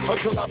ass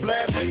until I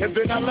blast, and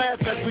then I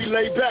laugh as we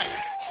lay back.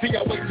 See,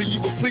 I wait till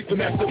you were sleeping,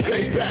 that's the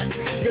payback.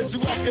 Cause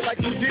you acting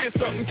like you did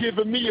something,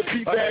 giving me a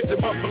piece badge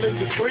and muffling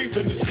the screams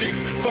in the sheet.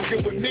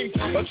 Fucking with me,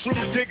 a true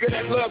digger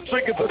that love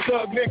triggers a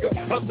thug nigga.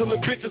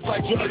 Hustling bitches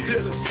like drug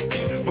dealers.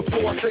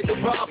 Before I say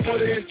goodbye, put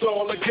it into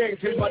all the games.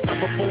 Here's my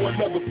number for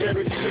another fair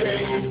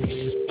exchange.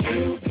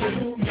 You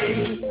do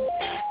me.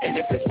 And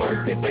if it's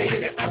worth it,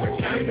 baby, I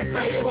return the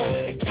favor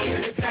and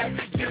give it back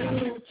to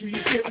you. Do you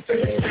feel the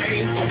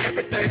same on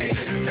everything?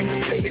 Let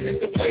me take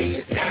it the way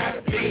it's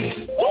gotta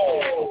be.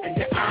 Whoa! And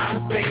your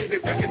eyes, baby,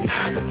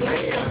 recognize the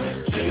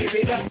player. Give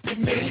it up to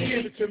me,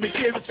 give it to me,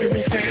 give it to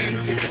me, baby.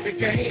 Give it the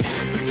game.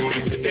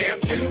 Give the damn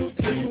you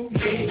to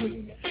me.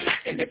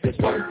 And if it's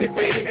worth it,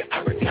 baby, I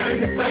return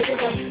the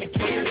favor and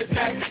give it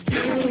back to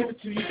you.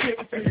 Do you feel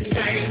the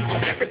same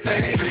on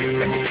everything?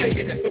 Let me take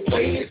it the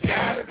way it's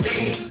gotta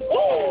be.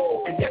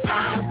 Whoa! And your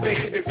eyes,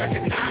 baby,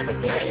 recognize the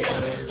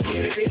player.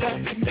 Give it up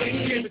to me,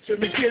 give it to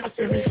me, give it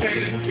to me,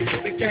 baby. Give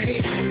it the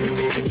game,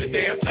 give the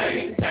damn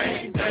thing.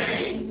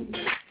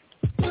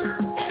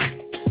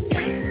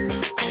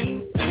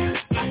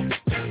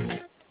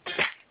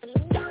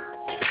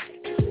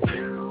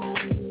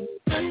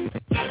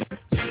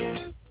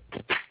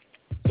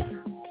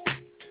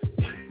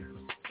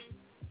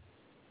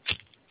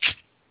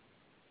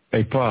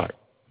 Hey, Pac,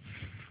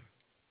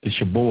 it's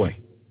your boy.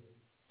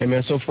 Hey,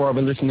 man, so far I've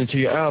been listening to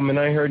your album, and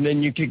I ain't heard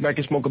nothing you kick back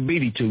and smoke a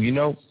beatie to, you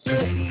know? Yeah,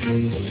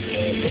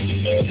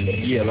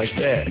 like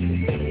that.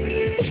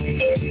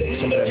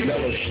 Some of that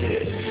mellow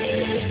shit.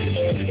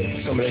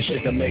 Some of that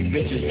shit that make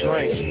bitches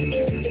drink.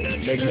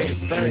 Make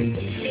niggas think.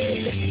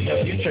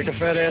 Help you take a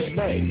fat ass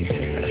night.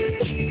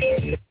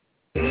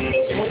 Why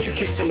don't you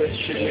kick some of that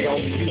shit, nigga,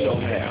 on you know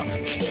how?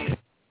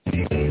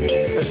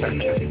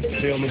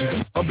 feel me?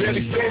 I'm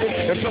barely standing,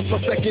 and plus my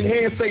second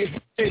hand say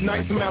it's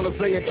nice from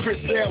Alizé and Chris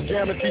Sale,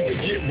 guaranteed to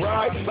get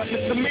right. Like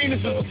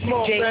misdemeanors is a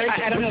small Jay, thing.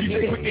 I don't know if you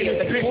can see it,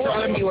 but before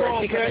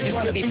viewers, because I just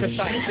want to be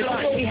precise, this is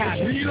what we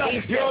have.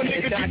 Young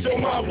nigga, get your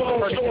mind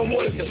blown, show them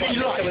what it's like.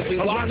 So as we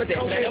watch this,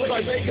 I know it's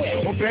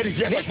quick.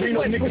 This is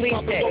what police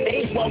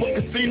say.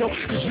 Casino,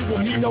 cause you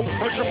and me know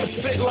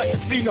 100% like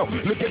casino.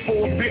 Looking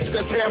for a bitch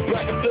that's half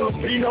black and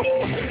Filipino.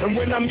 And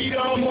when I meet her,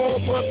 I'm all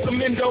for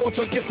some endo.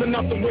 So kissing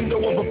out the window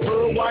of a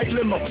pearl white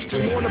limo. So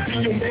you wanna be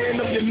your man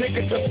of your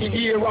nigga, just your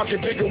ear, I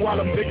get bigger while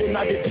I'm digging,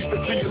 I get deeper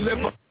to your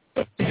liver.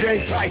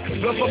 Gang tight,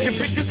 the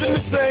fucking bitches in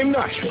the same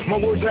night. My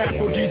words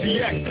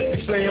aphrodisiac,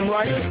 you say I'm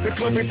right. The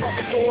club ain't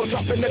fucking stores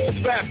dropping at the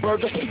fat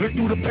burger. Look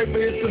through the paper,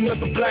 it's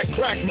another black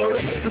crack murder.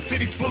 The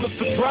city's full of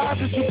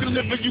surprises, you can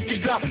live or you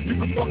can die. You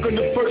can fuck on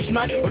the first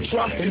night or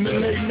try in the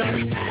late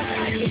night.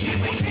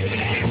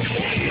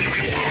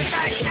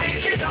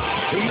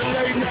 In the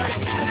late night.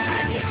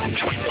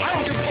 I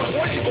don't give a fuck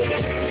what you do.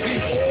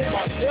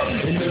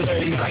 In the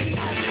late night.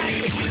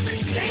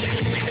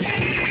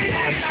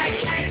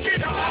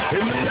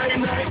 In the late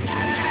night,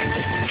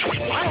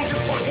 I don't give a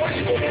fuck what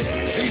you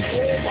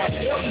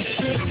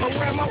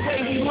around my way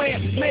we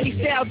lamp, many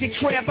styles get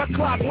cramp. I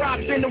clock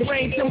rocks in the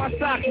rain till my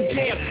socks is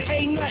damp.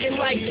 Ain't nothing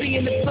like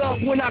being the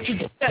thug when I can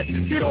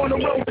get on the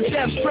road to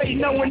death, straight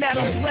knowing that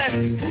I'm blessed.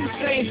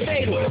 Saying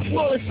fatal,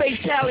 flawless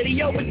fatality,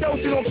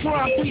 overdosing on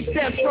crime, 3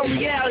 steps from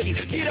reality.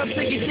 Get up,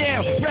 take it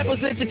down,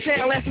 represent the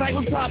town. Last night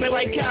was popping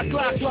like cock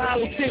clock while I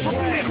was sick.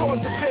 Cause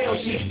the fail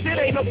sheet, there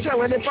ain't no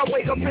telling if I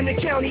wake up in the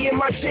county in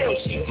my jail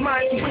sheets.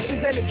 My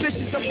intuitions and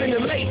ambitions up in the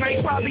late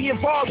night probably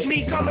involves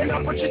me coming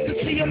up, but just to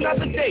see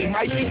another day.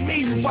 Might be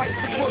me who bites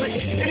the bullet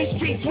in the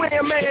streets where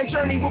a man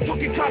journey with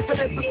crooked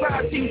confidence.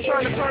 Society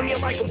trying to turn me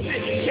like a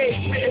fish cage,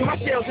 spitting my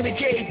shells in the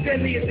cage,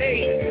 deadly as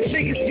AIDS.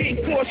 Niggas getting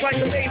caught like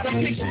a maze. I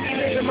picture me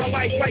living my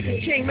life like a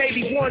king,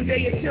 maybe one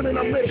day until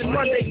I'm living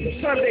Monday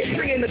to Sunday,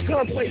 bringing the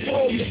gunplay for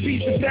all these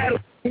beats of battle.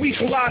 We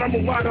collide, I'ma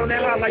ride on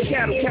that high like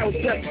cattle, cattle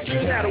step,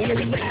 saddle in the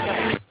late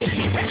night.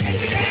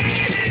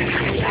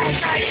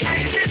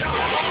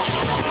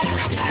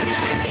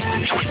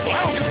 I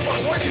don't give a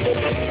fuck what you do.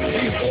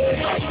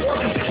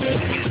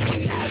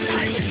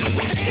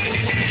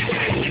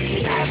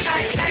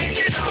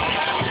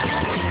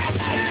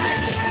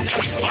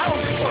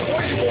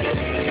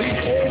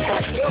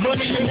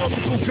 Money and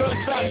multiple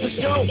gunshots to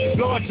show.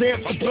 Lord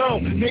damn for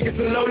blown. Niggas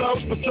and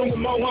lolos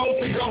pursuing more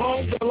hoes to go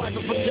home. The life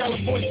of a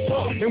California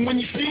sport. And when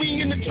you see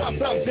me in the drop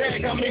top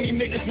dag, how many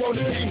niggas want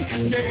to see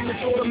me? Name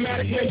is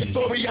automatic,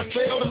 mandatory. I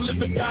fail to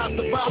live and die,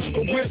 survive. A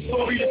real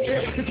story to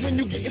tell. Cause when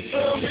you get your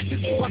some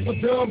bitches, you watch for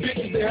dumb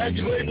bitches. They have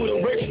you labeled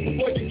a rapist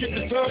before you get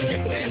the term.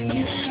 Get it's the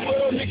mean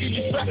world, nigga,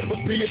 you fat.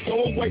 But be it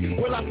so away.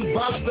 Well, I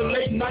survived the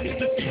late night,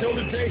 just to know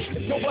the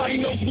day. Nobody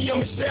knows me,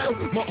 I'm a shadow.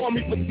 My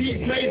army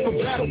fatigues made for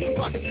battle.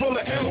 Pockets full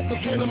of ammo,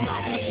 cause when I'm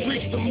out in the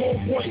streets, the more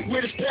points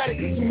with a static.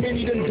 Too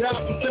many done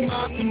died from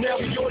semis to now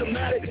the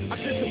automatic. I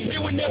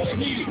disappear whenever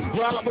needed,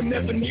 rob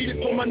whenever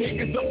needed. For my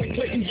niggas up and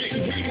clicking,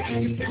 getting heated.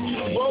 Continue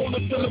to roll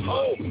until I'm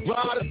old,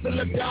 ride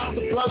until I die.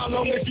 Supply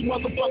long as you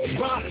motherfuckers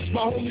ride.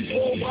 My homies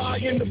roll by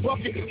in the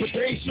bucket, but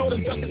they ain't sure to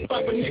duck the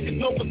type of niggas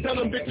know for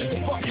telling bitches to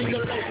fuck in the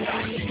late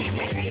night.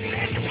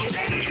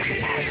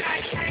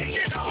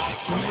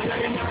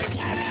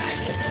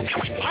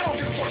 I don't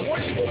give a fuck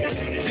what you do.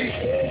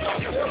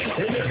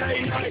 In the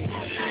late night.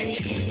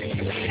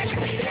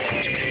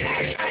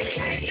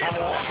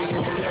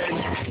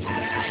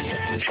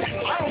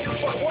 I don't give a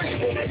fuck what you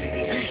do.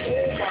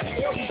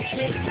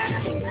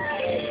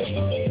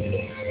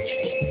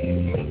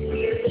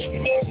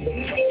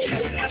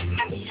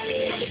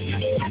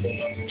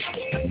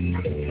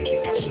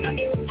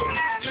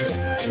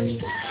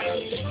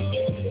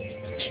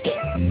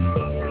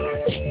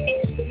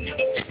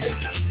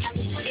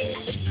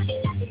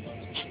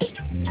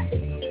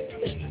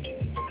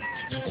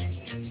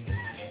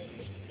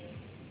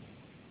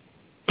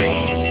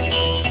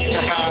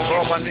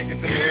 All my niggas in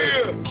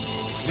here,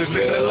 just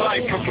living a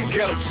life from the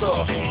ghetto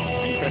stuff.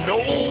 And no,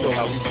 know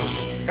how we do.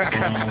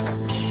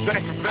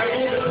 Thank you,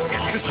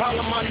 man. Just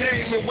holler my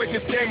name and make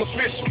this game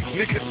official.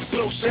 Niggas is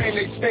so shame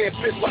they stand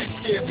fit like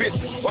scared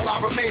bitches. While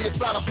I remain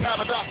inside a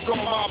paradox on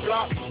my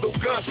block. No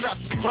gunshots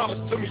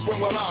promised to me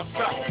when will I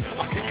stop.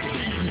 I can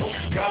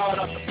believe God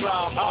I can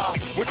fly high.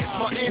 When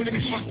my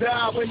enemies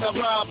die when I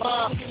ride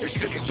by. They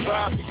shouldn't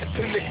try me.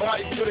 Send their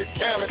body to the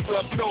character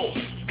up north.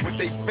 With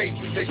they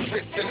faces, they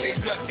spits, and they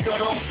guts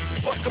cut off.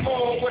 Fuck them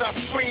all when I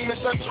scream as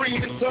I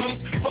dream in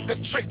tongues. Fuck a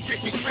trick,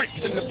 get me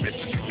tricks and the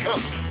bitches come.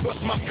 Plus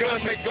my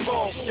gun make them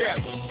all scatter.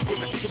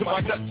 Bullets to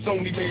my nuts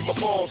only made my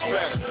balls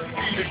fatter.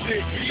 Either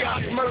did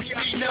Beyond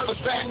mercy, never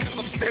back.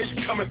 I'm there, you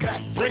coming back.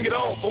 Bring it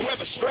on,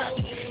 forever strapped.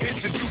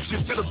 Introduce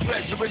you to the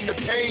pleasure and the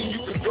pain.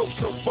 You can go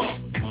so far.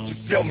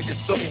 Just tell me your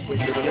soul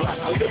when you're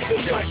alive. I live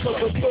this life of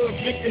a thug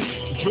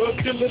nigga. Drug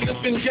dealer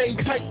living gang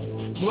tight.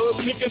 Plug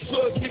niggas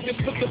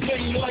put the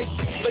main light.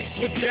 Laced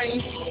with game,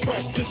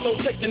 practice no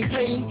taking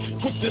pain.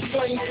 Put this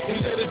flame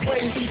and let it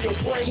rain through your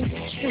brain.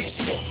 Street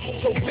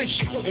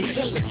probation,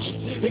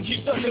 intelligence. And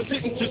keep suckers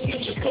hitting till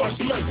snitches start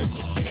smelling.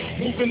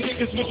 Moving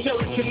niggas with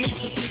telekinesis.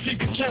 Keep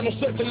the channel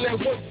 7 that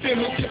work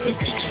them in different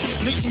beats.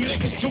 Leaving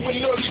niggas to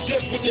an early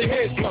death with their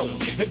heads low.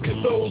 And to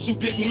those who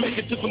didn't make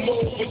it to the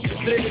mold with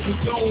their dead and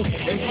gone.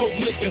 And hope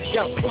niggas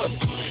got busted.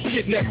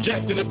 Kidnapped,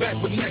 jacked in the back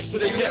with next to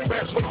their yap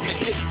raps when they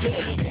get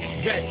dead.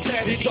 Back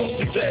tat, he tossed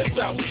his ass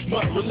out.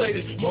 Not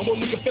related. Mama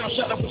nigga found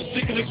shot up with a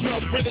stick in his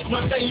mouth. Printed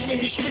my name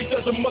in these streets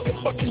as a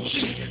motherfucking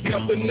cheat.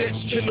 Now the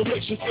next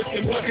generation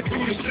flipping walking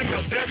through the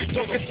city.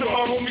 Talking to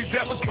my homies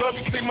that was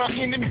loving. Say my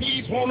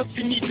enemies wanna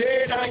see me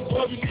dead. I ain't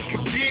loving.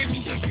 Forgive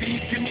me.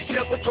 Please give me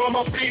shelter from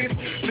my fears.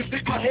 Just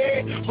take my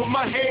head, but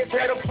my hands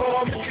had a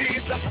palm of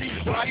tears. I see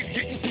bodies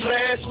getting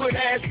slashed with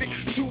acid.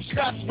 2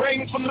 shots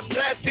spraying from the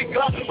plastic.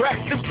 I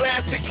wrapped in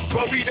plastic.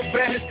 Worry the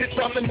baddest. It's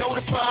time to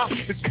notify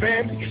his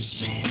family.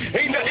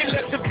 Ain't nothing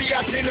left to be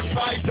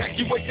identified.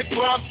 Evacuate the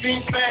crime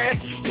scene fast.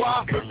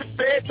 Why? The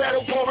feds had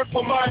a warrant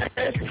for my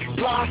ass.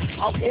 Why?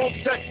 I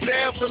won't touch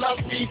down till I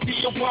see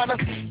Tijuana.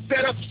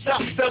 Set up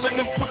shop selling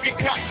them cookie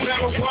cops.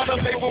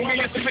 Marijuana label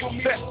me a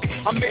success.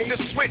 I made the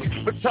switch.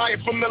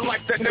 Retired from the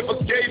life that never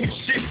gave me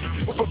shit.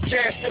 With a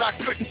cash that I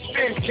couldn't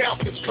spend.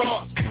 Countless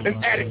cars.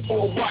 And added for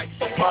a wife.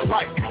 My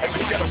life. And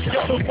we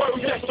got the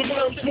word that the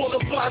worms wanna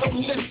fly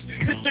on this.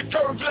 Hit the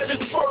curve, let it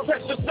swerve.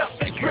 That's just not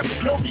they grip.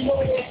 No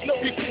remorse, no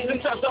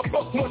resistance. As I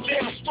fuck one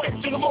down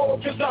straight to the mall.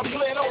 Cause I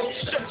plan on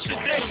shut shit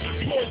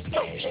down. More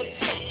stuff.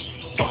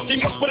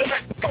 Fucking up with an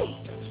act of coke.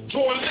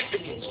 Drawing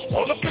liquor.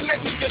 All up in that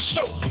nigga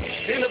show.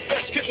 In the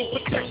best kid will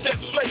protect that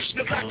flesh.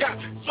 Cause I got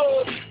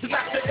blood to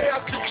knock the air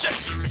out the chest.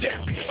 Yeah.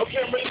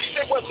 Apparently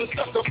they wasn't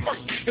sucker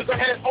first. Cause I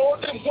had all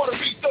them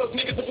wannabe thug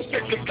niggas to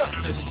protect the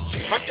justice.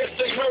 I guess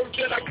they heard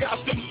that I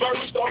got them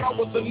birds. Thought I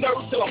was a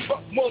nerd till I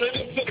fucked one of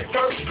them to the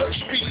curb. First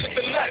street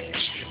living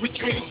lavish. With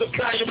dreams of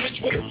dying rich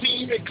with a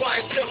team and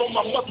clientele on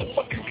my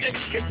motherfucking dick.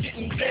 And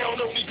getting down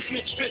on these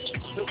snitch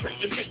bitches. The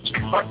rich and rich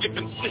are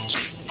giving stitches.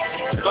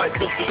 Life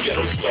is the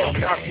ghetto star.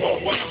 I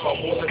can't wait. I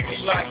wanna be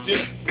like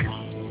this.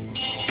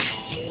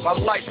 My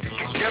life is a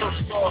ghetto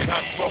star. I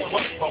grow up,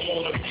 I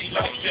wanna be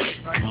like this.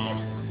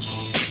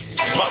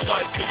 My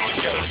life is a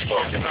ghetto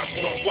star. And I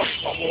grow up,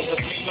 I wanna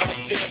be like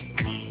this.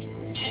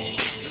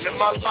 And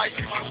my life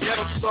is a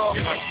ghetto star.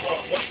 And I grow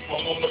up, I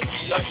wanna be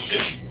like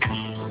this.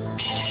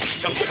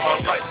 And my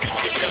life is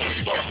a ghetto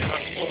star. And I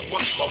grow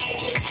up, I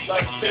wanna be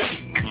like this.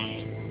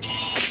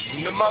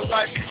 And my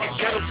life is a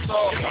ghetto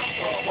star. And I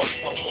grow up,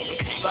 I wanna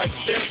be like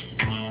this.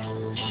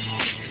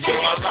 In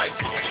my life,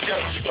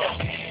 just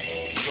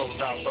go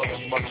down, throw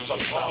this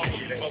motherfucker out.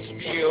 That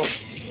feel,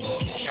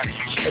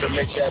 gotta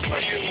make that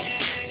money.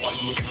 I'm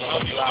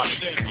loud,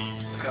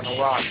 gonna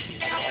rock.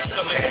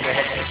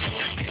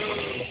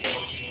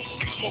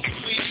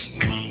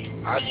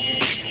 I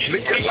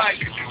live your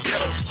life,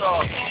 get a star.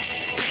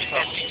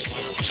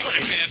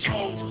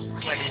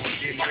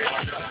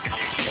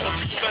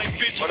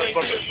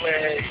 Motherfucker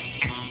flag.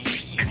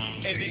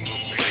 And he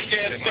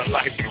got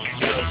life,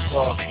 get a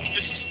star.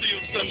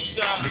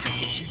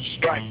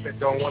 Strike that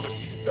don't want to see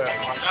that.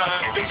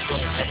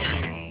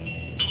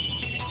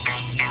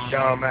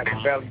 Down at the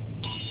belly.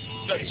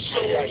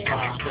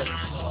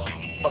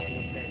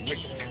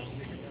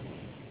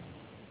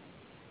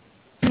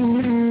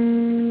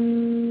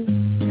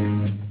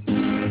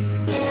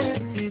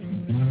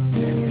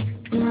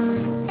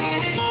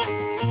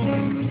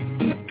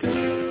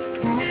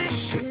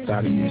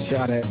 Shot of you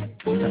shot at.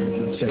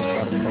 Check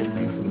by the police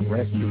and the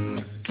rescue.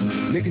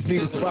 Niggas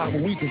need a spot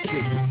where we can sit,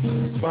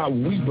 a spot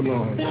where we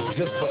belong,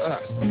 just for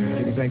us.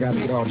 Niggas ain't gotta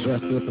get all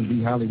dressed up and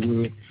be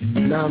Hollywood.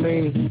 You know what I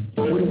mean?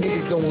 Where the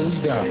niggas go when we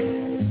die?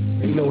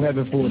 Ain't no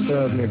heaven for a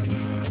thug nigga.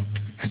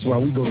 That's why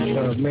we go to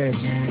Thug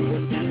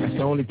Mansion. That's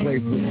the only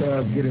place where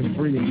thugs getting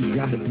free and you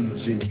gotta be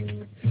G.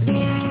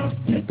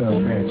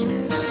 Thug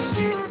Mansion.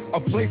 A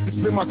place to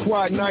spend my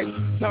quiet night.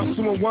 Not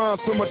to unwind,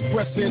 so much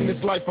pressure in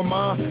this life of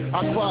mine.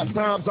 I cried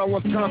times I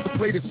once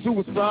contemplated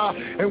suicide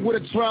and would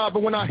have tried,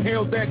 but when I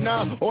held that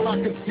knife, all I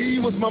could see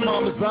was my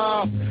mama's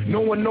eyes. No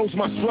one knows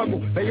my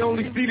struggle, they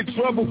only see the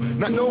trouble.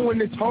 Not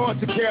knowing it's hard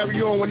to carry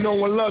on when no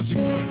one loves you.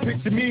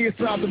 Picture me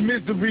inside the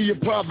misery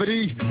of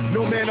poverty.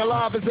 No man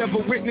alive has ever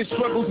witnessed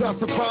struggles I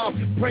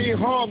survived. Praying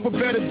hard for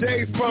better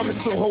days, promise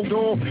to hold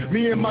on.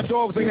 Me and my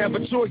dogs ain't have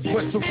a choice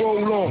but to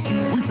roll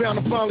on. We found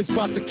a finally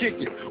spot to kick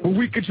it, where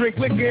we could drink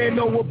liquor and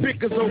know what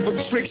bickers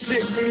over strict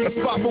shit. A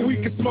spot where we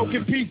can smoke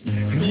in peace.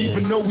 And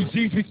even though we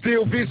G's, we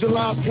still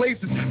visualize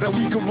places that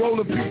we can roll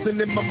a piece. And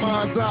in my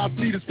mind's eye, I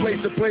see this place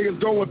the players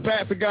going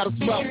past and got a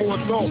spot for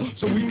us all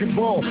so we can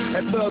ball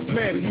at Thug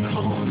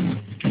Mansion.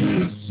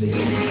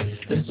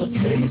 There's a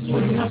place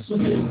where we have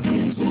some little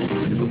things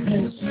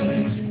to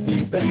be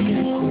back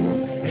in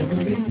cool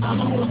every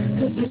hour,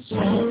 cause it's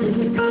all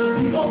good.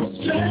 No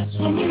stress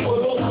from the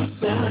world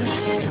outside.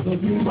 Never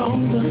be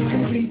wrong, but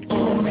be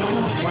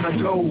alright. Wanna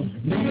go,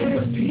 nothing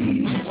but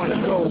peace. Wanna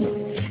go,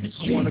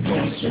 I wanna go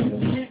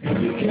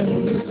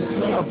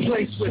a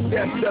place where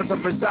death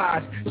doesn't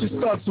reside. Just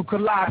thugs who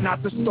collide,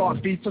 not to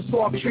start beef. For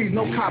soft trees,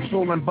 no cops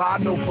rolling by,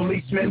 no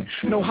policemen,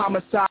 no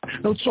homicide,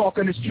 no chalk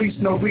in the streets,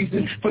 no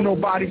reason for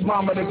nobody's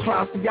mama to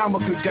cry. See, I'm a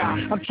good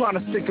guy. I'm trying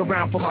to stick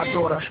around for my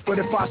daughter. But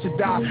if I should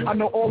die, I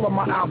know all of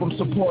my album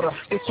support her.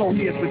 This whole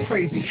year's been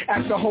crazy.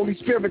 Ask the Holy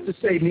Spirit to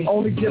save me.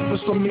 Only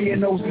difference from me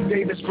and Ozzy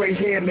Davis, gray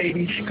hair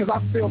maybe. Cause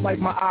I feel like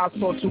my eyes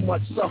saw too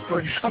much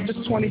suffering. I'm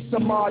just 20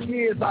 some odd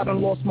years, I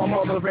done lost my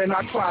mother and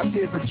I cried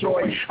tears of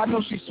joy. I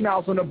know she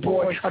smiles on a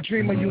boy, I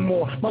dream of you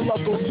more. My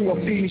love goes to a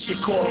Phoenix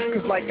Shakur.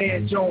 Cause like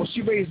Aunt Jones,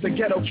 she raised the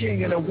ghetto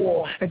king in a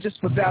war. And just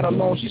for that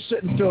alone, she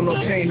shouldn't feel no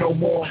pain no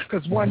more.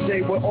 Cause one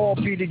day we'll all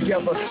be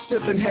together,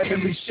 sipping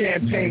heavenly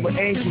champagne with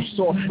angels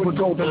soar with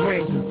golden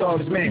rings and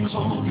thugs man.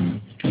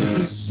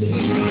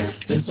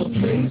 There's a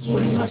place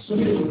where I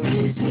salute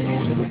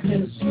to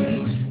repent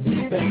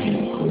sweet, back and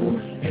cool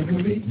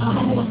every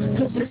hour,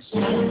 cause it's so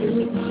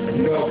good.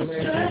 No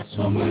stress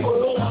from the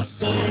world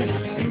outside,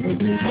 and we'll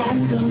be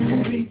longer,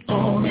 we'll be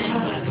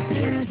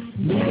alright.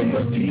 Nothing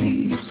but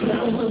peace,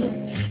 love,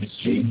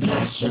 street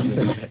passion,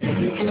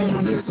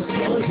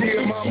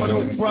 dear mama,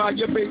 don't cry,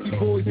 your baby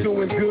boy's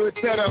doing good.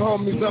 Tell the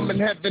homies I'm in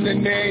heaven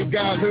and they ain't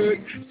got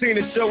hood. Seen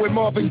a show with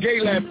Marvin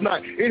Gaye last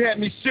night. It had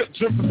me shook,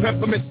 dripping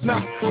peppermint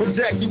snot with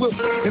Jackie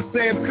Wilson and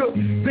Sam Cooke.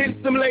 Then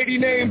some lady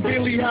named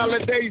Billie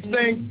Holiday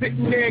sang,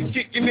 sitting there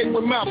kicking it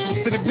with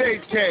Malcolm to the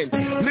day came.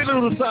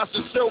 Little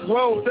Sasha show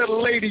roll, tell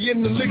a lady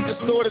in the liquor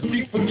store that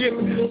she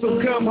forgiven. So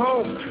come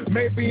home,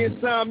 maybe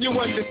in time you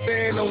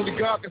understand. Only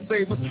God can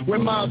save us.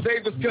 When Miles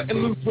Davis cutting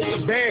loose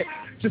with the band.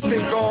 Just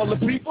think of all the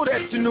people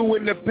that you knew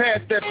in the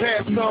past that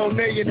passed on.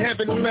 They in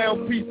heaven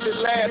found peace at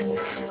last.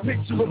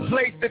 Picture a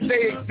place that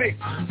they exist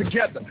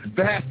together.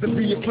 There has to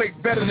be a place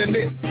better than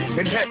this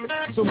in heaven.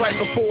 So right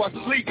before I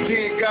sleep,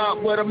 dear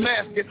God, what I'm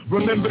asking,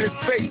 remember this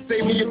face,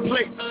 save me a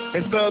place.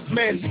 And Thug's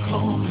Man.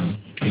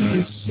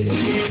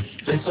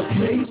 There's a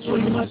place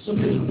where my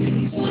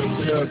celebrities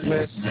Thug's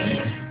Man.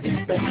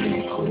 It's back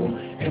and cool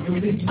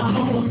every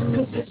hour,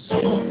 cause it's so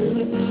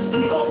good.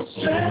 No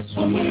stress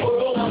from the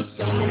world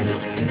outside.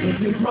 We'll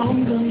be wrong,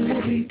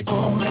 we'll be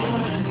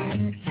alright.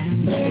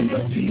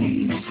 Remember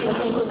peace,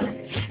 love,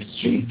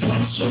 street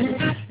passion,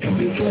 and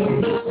we go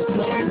to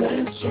love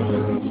and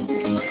true.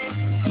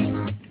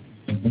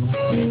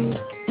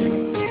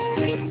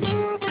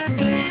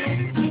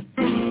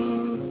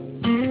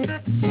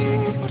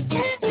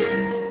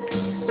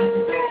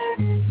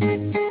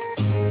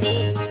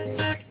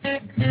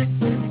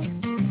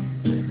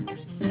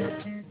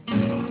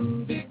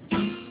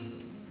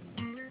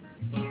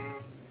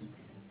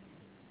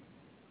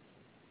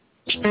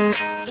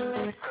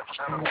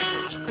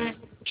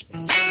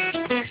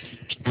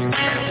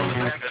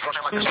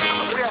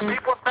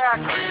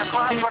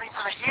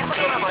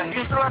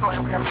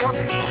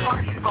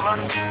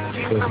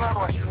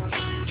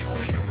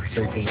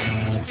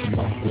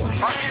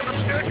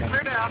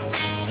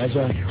 That's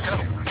right.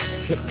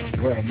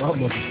 Well,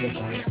 mama.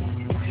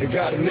 They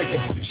got a nigga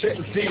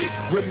shedding tears,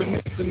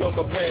 reminiscing on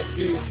my past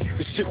years.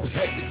 The shit was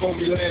hectic on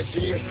me last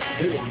year.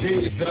 It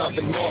years that I've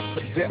been lost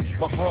for death.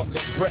 My heart is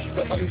wrecked,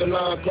 the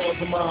underlying cause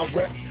of my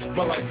arrest.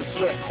 My life is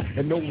stress,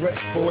 and no rest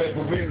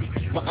forever weary.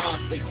 My eyes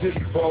stay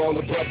dizzy for all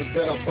the brothers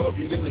that I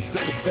buried in the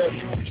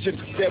cemetery. Shit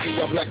is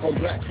scary, I'm black on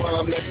black,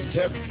 crime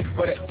legendary.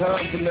 But at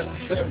times it's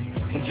necessary.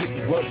 I'm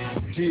getting worse.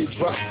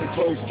 Teardrops and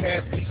closed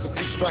caskets. The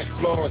three strike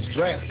Florence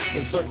drafts.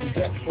 And certain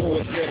death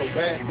for us ghetto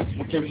bastards.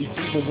 What can we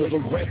do when we're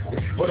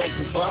arrested? But don't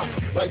survive.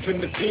 Life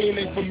in the pen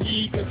ain't for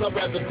me, cause I'd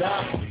rather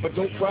die. But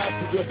don't cry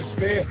for your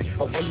despair.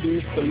 I wonder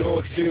if the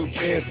Lord still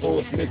cares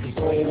for us niggas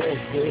on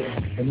welfare.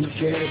 And he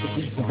cares if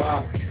we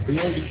survive. The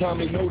only time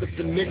they notice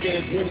a nigga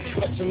is when he's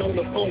clutching on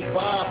the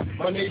 4-5.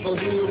 My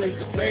neighborhood ain't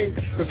the same,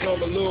 cause all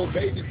the little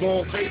babies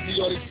going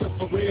crazy or they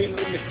suffering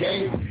in the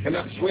game. And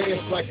I swear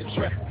it's like a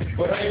trap,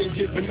 but I ain't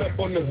giving up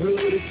on the hood.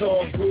 It's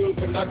all good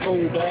when I go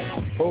back.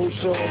 Oh,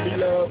 show me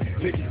love,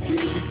 niggas give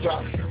me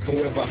drop.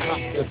 Forever hot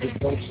as it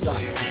don't stop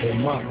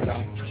on my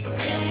block.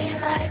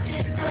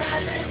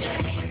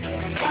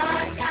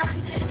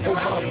 On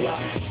my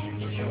block.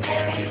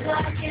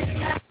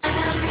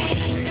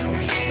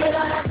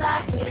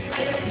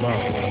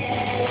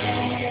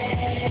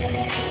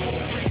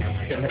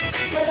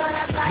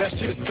 That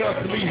shit is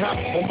constantly hot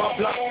on my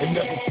block. It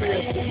never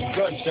fails with a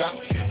gunshot.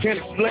 Can't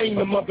explain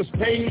the mother's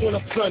pain when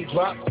a son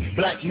drops.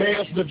 Black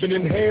males living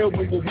in hell,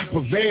 when will we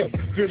prevail?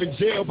 Feeling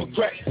jail, but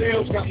crack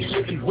sales got me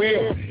living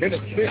well. In a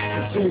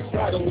sense,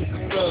 suicidal with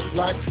the thug's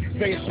life.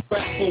 Staying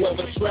strapped,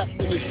 forever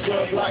trapped in this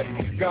drug life.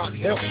 God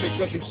help me,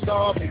 cause I'm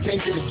starved and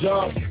can't get a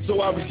job. So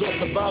I resort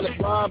to violent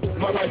crime.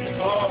 My life is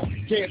hard.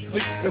 Can't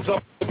sleep cause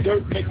I'm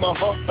dirt, make my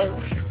heart hurt.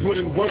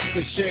 Putting work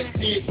and shed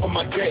tears on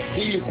my dead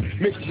years.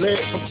 Misled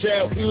from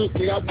childhood,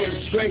 where I went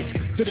astray.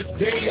 To this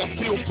day, I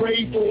still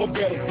pray for a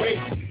better way.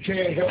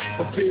 Can't help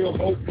but feel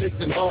hopeless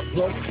and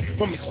heartbroken.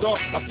 From the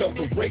start, I felt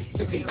the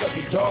racism cut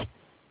me dark.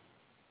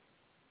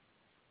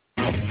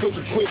 Cause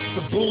the quits,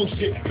 the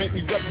bullshit, make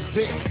me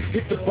represent.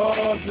 Hit the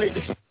bars,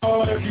 ladies.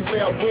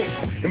 everywhere I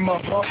went. In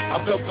my heart,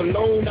 I felt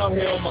alone out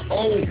here on my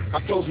own.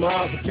 I closed my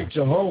eyes and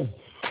picture home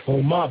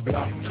on my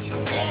block. On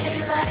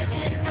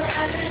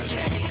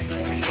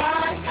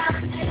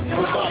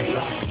my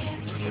block.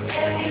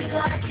 Every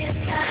block is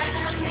kind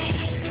of me,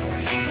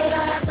 but I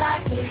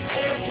like to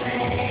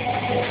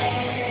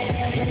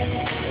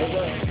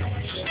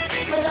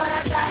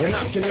and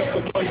I can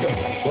help but wonder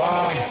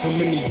why so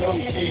many young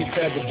kids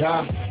had to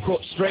die.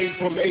 Caught straight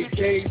from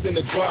AKs in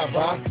the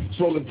drive-by.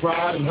 Swollen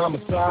pride and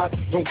homicide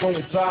don't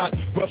coincide.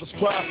 Brothers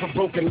cry for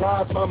broken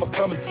lives, mama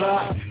come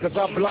inside. Cause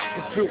our block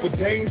is filled with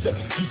danger.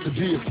 Used to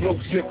be a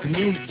close-knit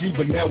community,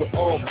 but now we're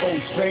all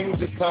cold strange.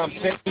 This time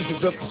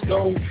changes up the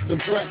stone, them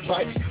crack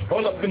pipes.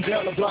 All up and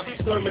down the block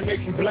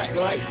exterminating black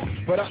life.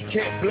 But I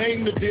can't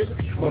blame the dealer.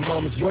 My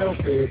mama's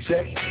welfare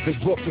check just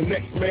brought the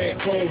next man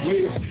cold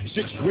wheels.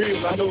 Shit's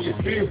real, I know you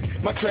feel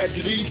my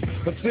tragedy.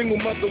 A single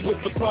mother with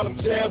a problem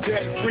child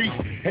that's free.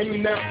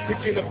 Hanging out,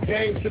 picking up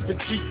games, sipping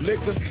cheap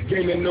liquor.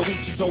 Gaining the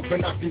hoochies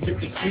open, I can get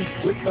the street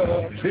with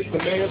her. It's a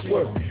man's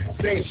work.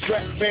 Staying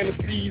strapped,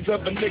 fantasies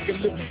of a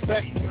nigga living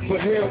back.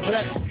 But hell,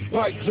 black,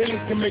 white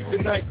dreams can make the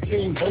night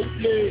seem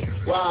hopeless.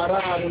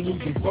 Wide-eyed and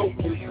losing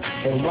focus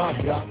on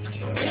my block.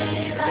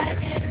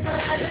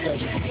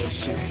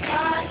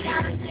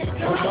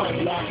 On my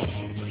block.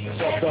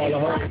 Fuck all the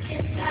hoes.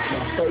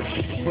 My first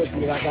piece put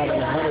me, I got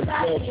on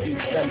 112 Street,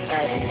 7th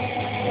Avenue,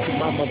 to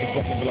my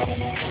motherfucking block.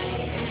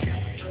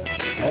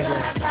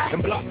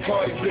 And block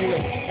parties in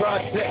the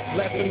project,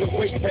 laughing the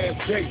way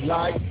past J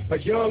like a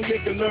young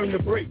nigga learned to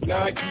break.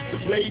 Now I used to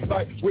play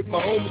fight with my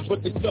homies,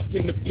 but they stuck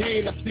in the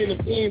pen. I seen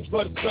them ends,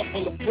 but it's up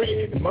full of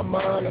friends. In my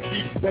mind, I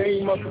see the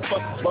same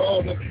motherfuckers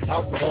ballin'.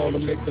 Alcohol to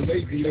make the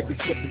lazy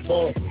niggas slip and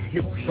fall.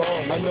 Mr.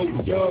 Ball, I know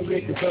the young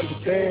niggas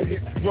understand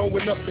it.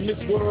 Growing up in this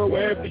world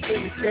where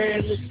everything is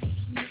scandalous.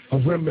 I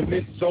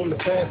reminisce on the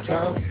past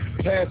time,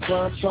 past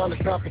crime, trying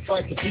to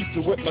sacrifice the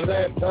pizza with my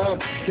last time.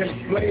 Can't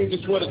explain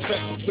just what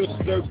attracted to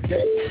the dirt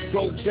game.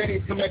 Gold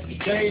chains, some extra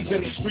change,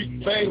 and the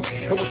street fame.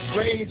 And what's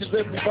strange is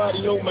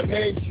everybody know my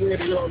name, swear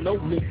they all know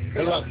me.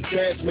 And lots of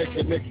cash make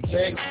a nigga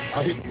change.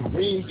 I hit the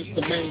green just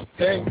the main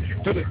thing.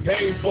 To the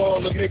game for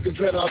all the niggas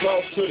that I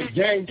lost to the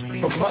game.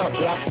 From my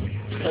block,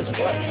 that's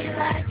right.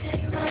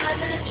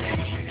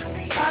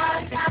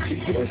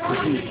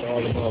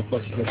 All the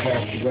motherfuckers that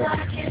passed away.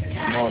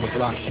 I'm on the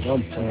block that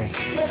I'm from.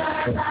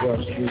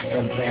 12th Street,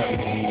 7th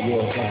Avenue, New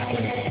York, I'm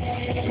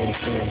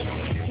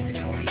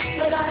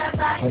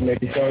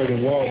 183rd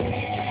and Wall.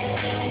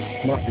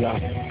 My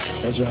block.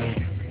 That's right.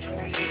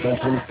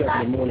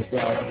 127th and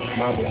Morningside,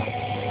 my block.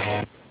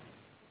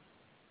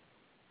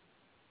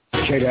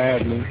 Decatur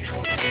Avenue.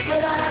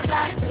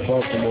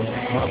 Baltimore,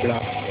 my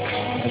block.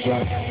 That's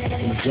right.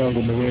 In the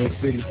jungle, Marine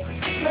City.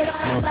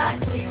 My block.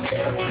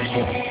 That's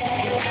right.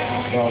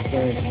 Los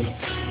Angeles.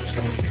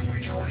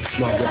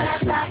 My block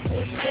too.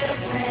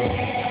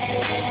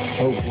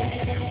 Oakland.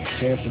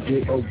 Can't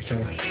forget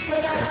Oaktown.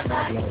 That's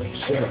my block.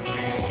 Shut up.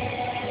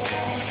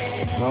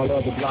 And all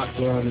other blocks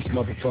around this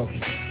motherfucker.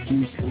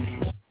 Houston,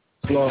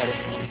 Florida,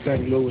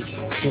 St. Louis,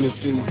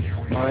 Tennessee,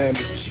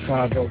 Miami,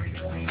 Chicago.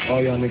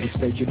 All y'all niggas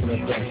stay kicking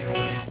that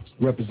back.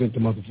 Represent the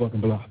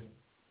motherfucking block.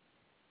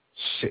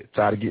 Shit,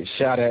 tired of getting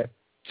shot at.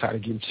 Tired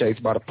of getting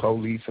chased by the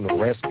police and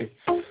arrested.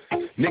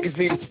 Niggas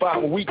need a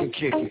spot where we can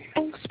kick it.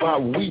 A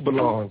spot where we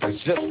belong. That's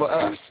just for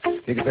us.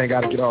 Niggas ain't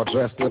gotta get all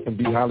dressed up and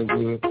be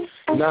Hollywood.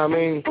 You know what I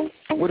mean?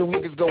 Where do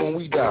niggas go when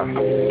we die?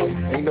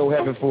 Ain't no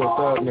heaven for a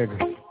thug nigga.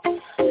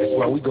 That's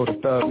why we go to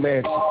Thug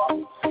Mansion.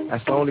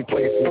 That's the only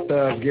place where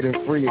thugs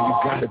getting free, and you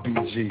gotta be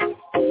G.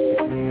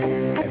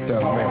 At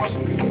Thug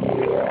Mansion.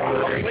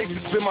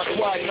 Places been my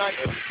quiet night.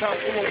 Time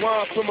to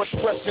unwind, so much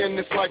pressure in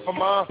this life of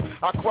mine.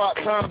 I cried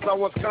times I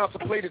once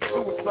contemplated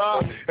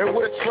suicide and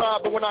would have tried,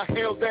 but when I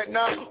held that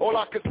knife, all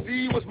I could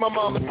see was my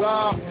mama's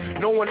eye.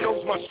 No one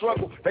knows my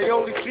struggle, they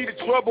only see the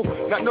trouble.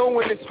 Not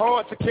knowing it's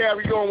hard to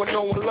carry on when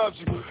no one loves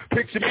you.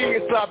 Picture me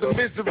inside the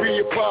misery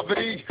of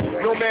poverty.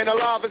 No man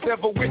alive has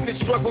ever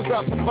witnessed struggles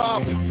I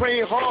survived.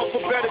 Praying hard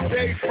for better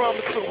days,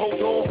 promise to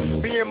hold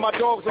on. Me and my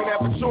dogs ain't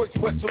have a choice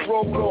but to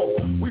roll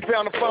on. We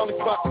found a finally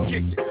spot to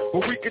kick it,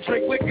 where we could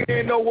drink liquor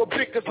and know what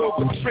bickers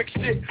over trick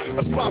shit.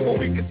 A spot where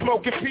we can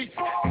smoke in peace.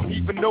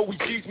 Even though we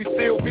G's, we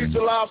still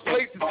visualize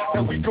places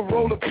that we can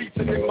roll a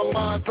pizza. In my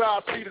mind's eye,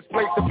 I see this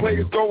place the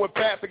players going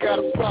past. I got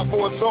a spot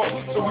for us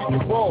all, so we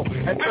can roll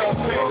and Thug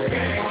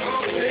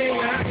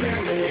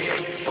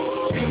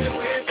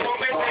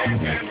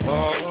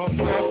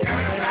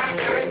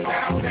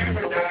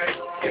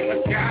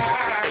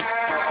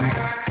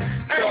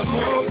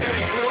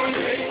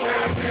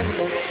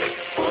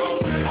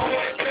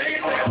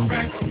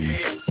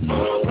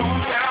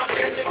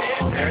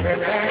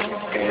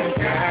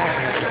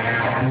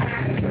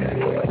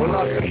Will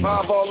I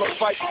survive all the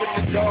fights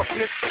in the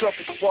darkness? Trouble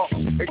walk.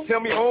 They tell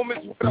me home is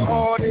where the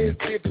heart is,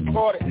 they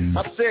departed.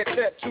 I said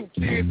that 2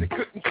 years, they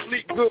couldn't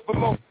sleep good for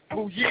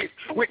multiple years.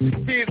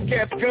 Witnesses,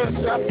 cats,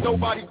 gunshots,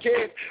 nobody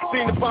cares.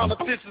 Seen the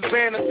politicians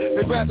banners,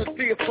 they'd rather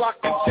see us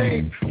locked in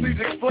chains. Please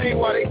explain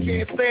why they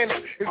can't stand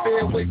us. Is there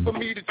a way for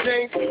me to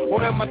change?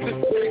 Or am I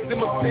just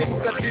victim of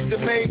things I did the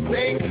main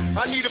thing?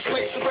 I need a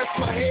place to rest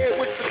my head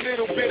with a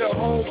little bit of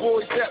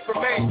homeboys that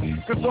remain.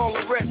 Cause all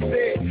the rest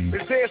there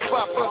is there a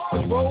spot for us to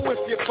roll. If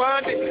you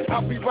find it,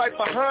 I'll be right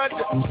behind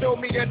you. Show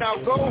me and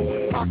I'll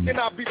go. How can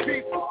I be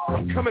peaceful?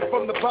 I'm coming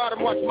from the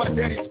bottom, watch my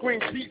daddy scream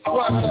deep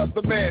while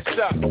the man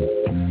shot.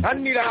 I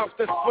need a house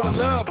that's full of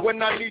love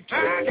when I need to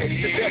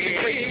escape the death and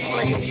crazy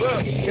flame of love.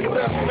 And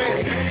love,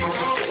 man.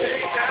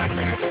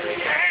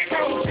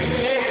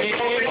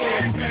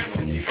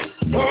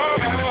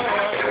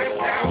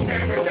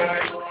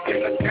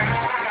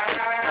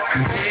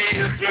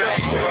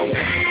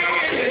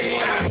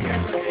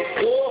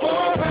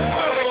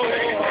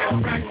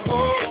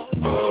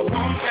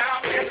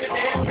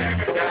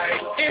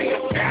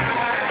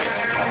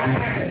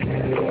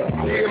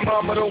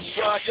 Mama, don't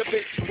cry, your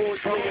bitch boys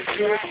doing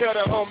good. Tell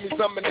the homies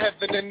I'm in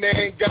heaven and they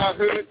ain't got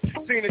hood.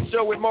 Seen a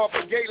show with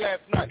Marvin Gaye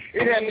last night.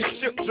 It had me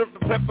shook,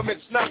 dripping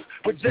peppermint schnapps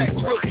with Jack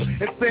Brooks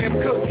and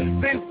Sam Cooke.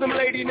 Then some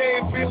lady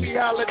named Billie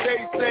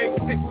Holiday sang,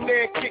 sitting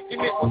there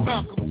kicking it with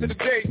Malcolm to the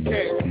day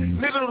came.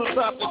 Little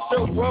top the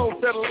show grown,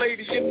 tell a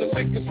lady in the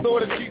liquor store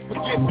that she's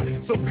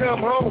forgetting. So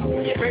come home,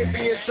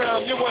 maybe in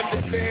time you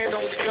understand.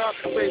 Only God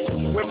can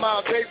save when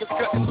Miles Davis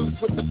cutting loose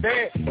with the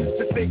band.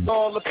 To think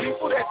all the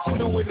people that you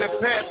knew in the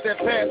past that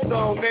passed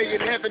on, they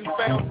in heaven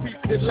found peace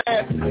at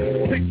last.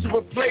 Picture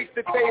a place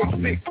that they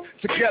exist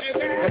together.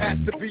 It has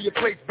to be a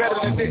place better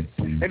than this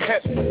in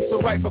heaven.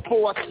 So right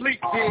before I sleep,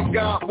 dear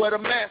God, where the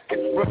mask is.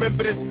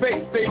 Remember this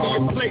space, stay in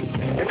your place.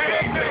 And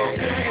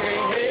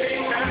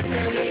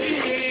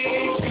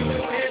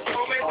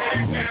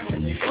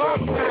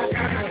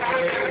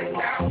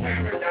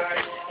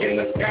in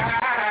the sky.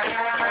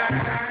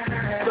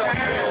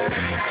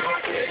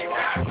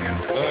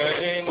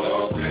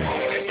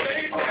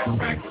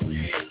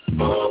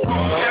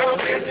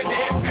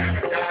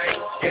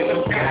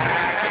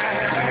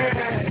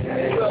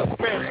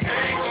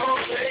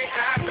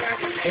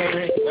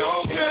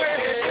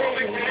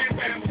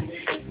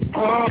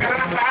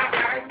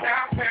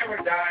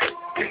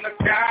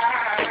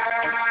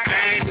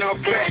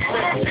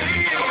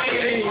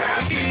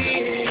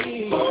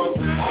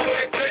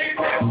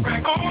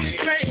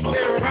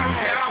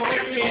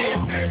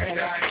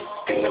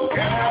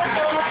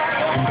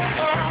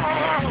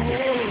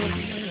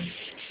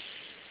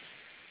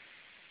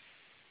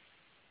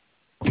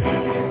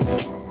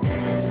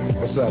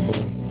 What's up, boo?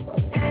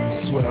 I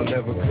swear I'll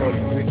never call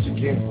you bitch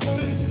again.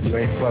 You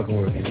ain't fucking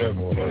with me, never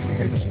will you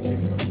bitch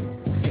again.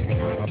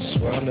 I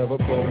swear I'll never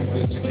call you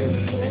bitch again.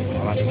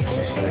 All I need to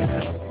say,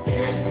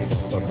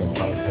 fucking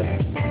about that.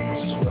 I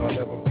swear I'll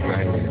never, I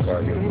ain't gonna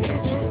call you a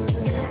bitch.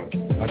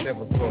 I'll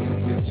never call you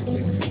bitch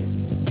again.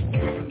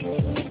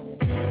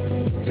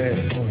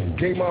 Damn.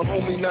 Gave my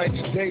homie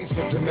 90 days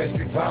for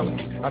domestic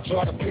violence. I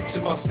try to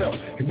picture myself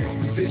in this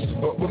position,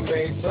 but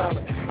remain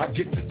silent. I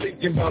get to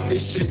thinking about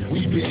this shit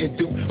we been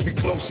through. We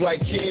close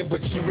like kin,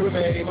 but you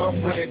remain my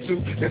friend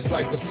too. It's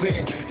like a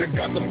sin that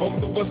got the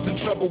both of us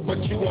in trouble, but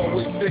you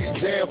always stay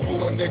down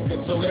for a nigga,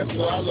 so that's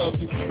why I love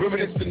you.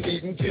 Reminiscing,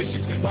 needing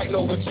tissues, like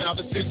no one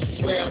child decisions.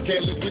 Swear I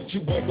can't live with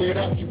you, but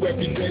without you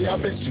every day I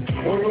miss you.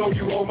 On the road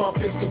you hold my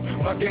pistol,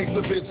 my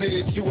gangster bitch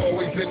is you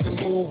always in the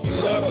mood for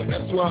love.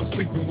 That's why I'm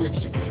sleeping with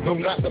you. No,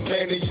 not the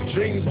man of your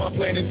dreams. My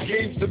plan is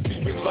games to be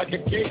rich like a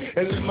king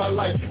and live my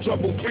life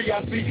trouble free.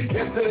 I see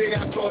yesterday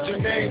I called your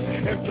name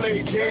and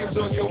played games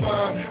on your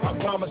mind. I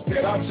promise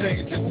that I'll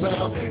change in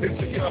time.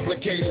 It's a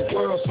complicated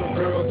world, so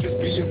girl, just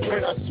be a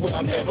friend. I swear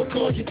I'll never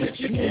call you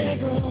bitch again.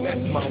 That's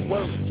my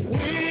word. We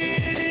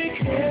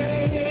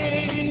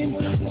came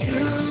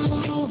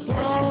too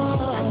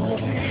far,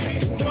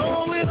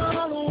 throw it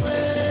all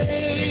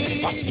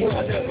away. I swear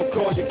I'll never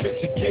call you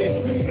bitch again.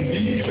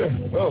 Either.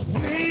 Oh.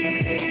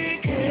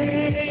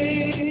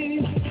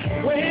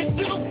 Went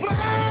too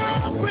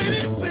far with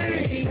it,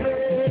 baby.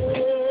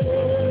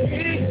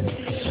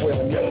 Swear I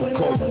never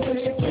call you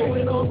bitch again.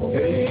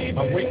 Hey, I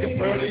wake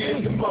up early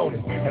in the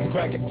morning and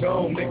crack it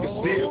dawn.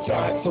 Niggas still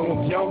tired, so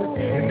I'm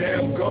yawning. And now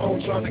I'm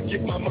gone, trying to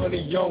get my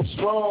money on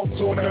strong.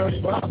 So an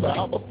early riser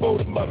out before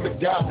the mother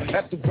die.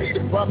 That's the way to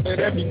profit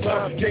every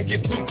time. Can't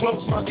get too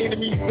close, my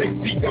enemies say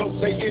Zico,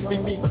 say envy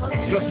me.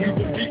 Plus we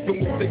were beefing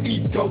with the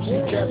East Coast.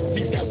 And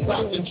casualties got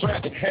stopped in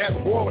traffic,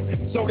 had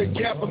warrant. So they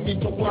gather me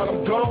for while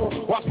I'm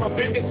gone. Watch my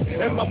business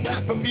and my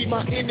back for me.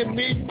 My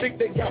enemies think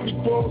they got me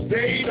froze.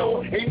 They ain't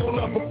no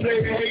love for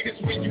player haters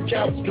when you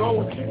cowards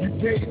going. You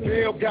paid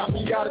bail, got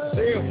me out of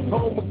jail.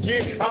 Home home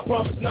again. I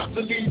promise not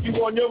to leave you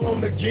on your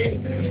own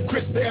again.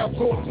 Crystal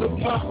chords of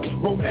pop,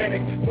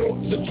 romantic,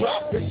 notes to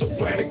drop. It's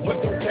erratic,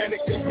 but don't panic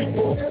if we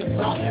go to the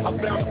top. I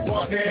found a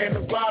partner and a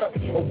rider,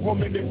 a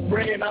woman and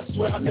friend. I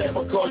swear I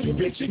never call you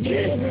bitch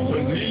again.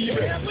 Believe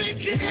it.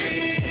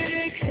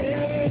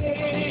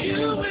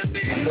 You and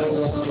me.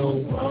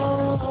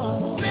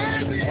 All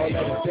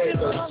other days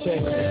are the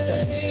same.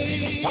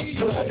 I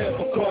swear I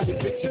never call you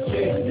bitch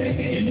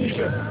again.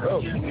 Even. Oh, I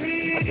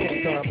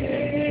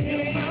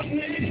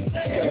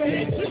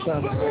know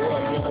time to go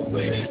up,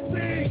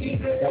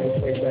 that was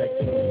way back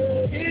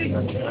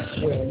then. I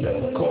swear I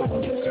never called you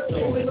bitch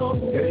again.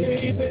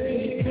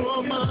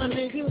 You're my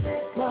nigga,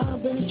 my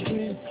best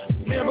friend.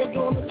 Never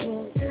gonna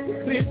call you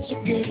bitch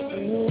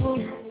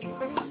again.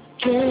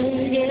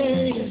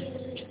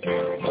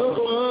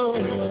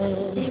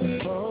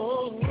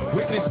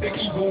 Witness the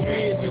evil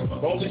in you,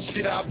 all the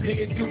shit I've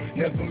been through,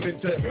 never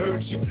meant to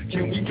hurt you.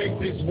 Can we make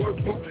this work?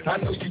 I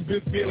know you've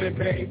been feeling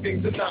pain,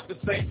 things are not the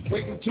same.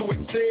 Waiting to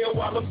excel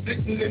while I'm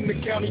sitting in the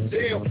county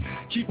jail.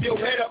 Keep your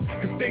head up,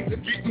 cause things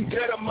are getting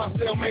better. My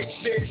cellmate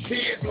shed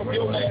tears on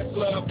your last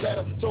love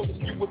letter. Told us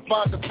you would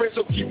find a friend,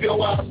 so keep your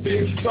eyes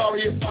peeled.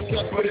 Sorry if I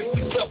cut, but it's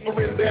the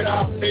suffering that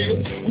I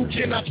feel. Who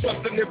can I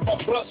trust, and if I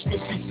bust, will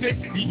she sick?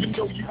 Even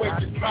though you ain't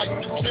the type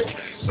to trip.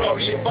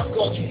 Sorry if I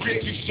called you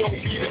bitch, you showed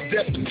me the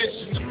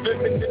definition of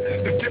feminine.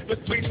 The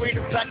difference between a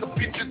pack of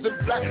bitches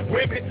and black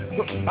women.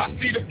 I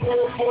see the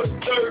world for the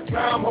third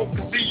time. Hope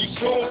to see you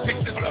soon.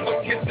 Pictures of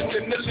us kissing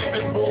in the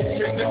living room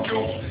in the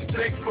news.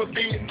 Thanks for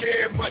being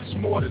there, much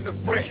more than a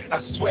friend.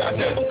 I swear I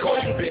never call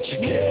you bitch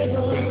again.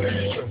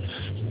 Believe it.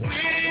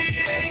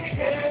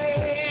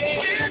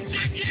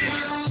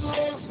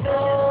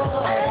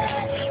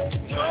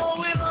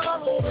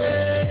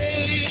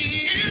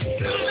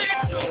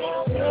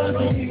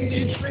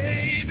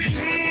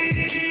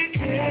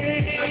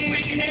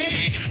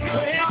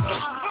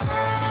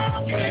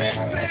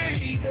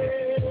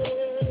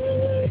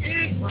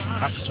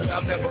 I swear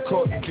I'll never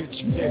call you bitch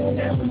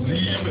again.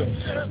 Believe it.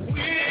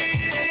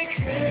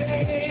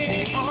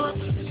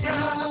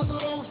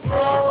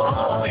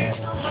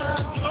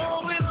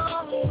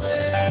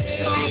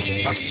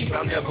 I swear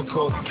I'll never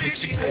call you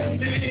bitch again.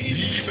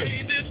 Believe it.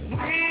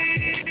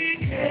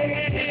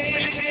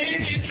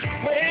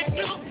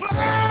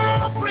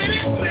 Pretty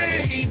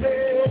baby, I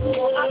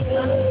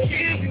gotta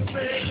keep you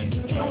safe.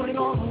 Going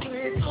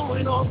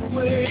all the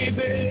way,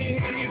 baby.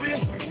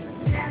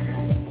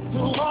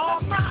 Through all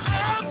my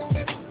ups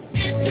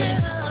and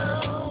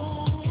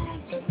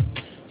downs,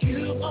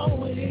 you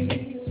always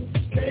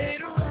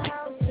stayed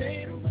around.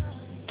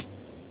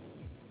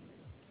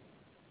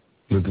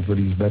 Looking for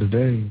these better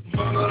days.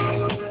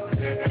 Better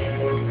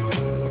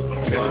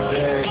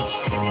days.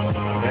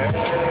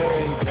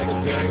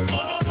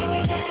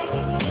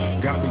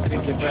 Got me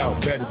thinking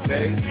about better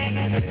days.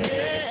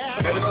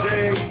 Better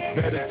days.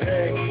 Better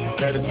days.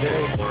 Better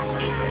days.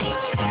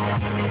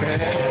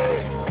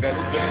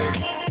 Better days.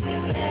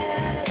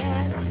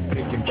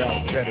 Thinking about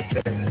better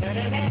days.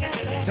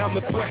 Time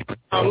to play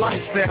our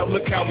lifestyle,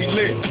 look how we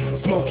live.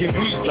 Smoking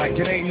weed like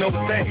it ain't no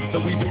thing. So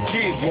we the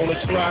kids wanna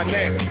try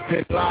now.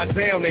 Then lie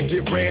down and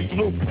get ran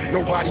through.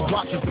 Nobody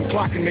watches the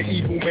clock and the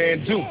evil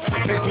man do.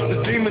 Faced with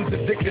the demons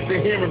addicted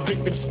to hearing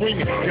victims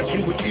screaming. Guess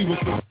who was evil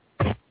for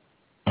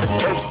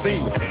curse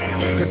scene.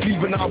 Cause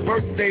even our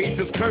birthdays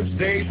is curse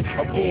days.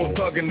 A born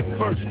thug in the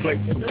first place,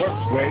 the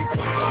worst way.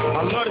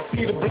 I love to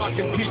see the block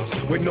in peace,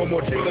 with no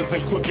more dealers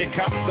and crooked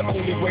cops. The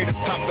only way to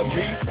stop the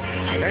beat,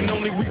 and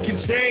only we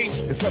can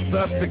change. It's up to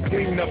us to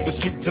clean up the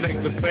streets, it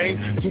ain't the same.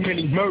 Too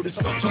many murders,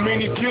 too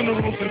many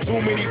funerals, and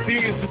too many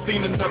tears to see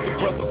another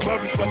brother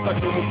buried. But I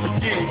do it for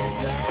years.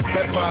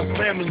 That's my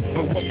family,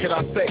 but what can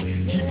I say?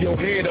 Keep your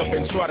head up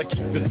and try to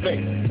keep the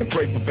faith, and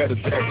pray for better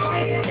days.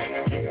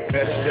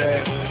 Better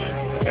days.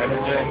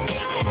 Better day,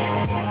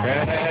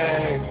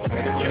 hey,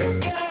 better day.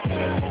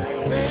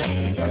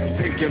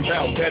 Thinking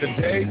about better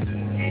days,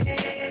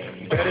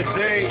 better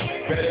day,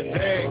 better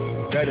day,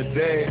 better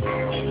day,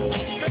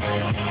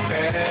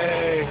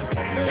 hey,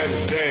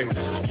 better day.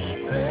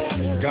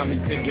 Got me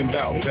thinking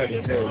about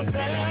better days.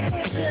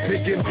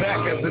 Thinking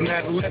back as an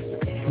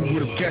adolescent, who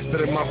would have guessed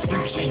that in my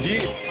future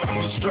years I'd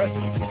be stressed,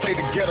 say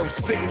the ghetto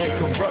sick and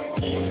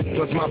corrupt.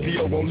 Plus my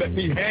PO won't let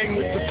me hang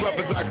with the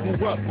brothers I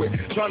grew up with,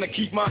 trying to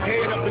keep my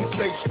head up and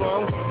stay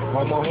strong.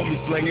 All my homies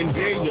slinging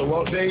yo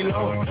all day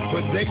long,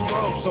 but they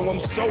wrong, so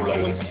I'm solo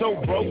and so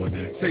broke,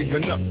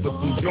 saving up for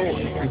some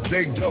doors, cause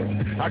they dope.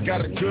 I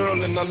got a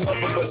girl and I love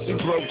her, but she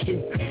broke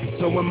too.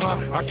 So am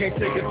I can't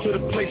take her to the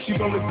place she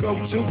wanna go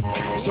to.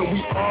 So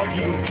we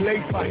argue and play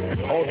fight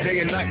all day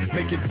and night,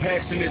 making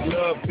passionate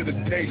love to the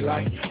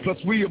daylight. Plus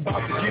we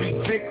about to get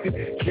evicted,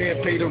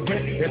 can't pay the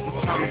rent. That's the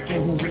time to see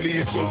who really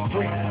is your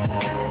friend.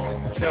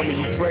 Tell me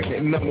you're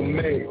pregnant and I'm a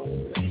man.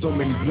 So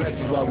many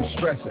blessings while we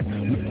stressing,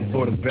 looking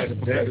for the better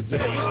day. Better day,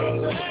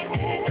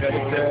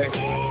 better day,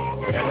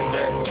 better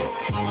day,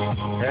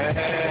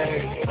 hey,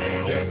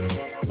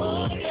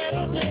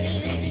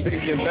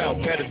 thinking about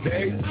better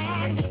days.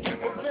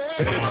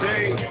 Better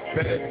day,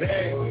 better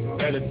day,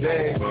 better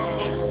day,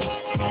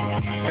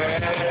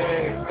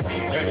 hey,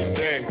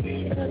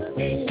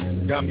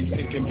 got me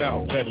thinking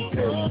about better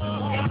days.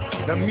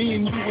 Now me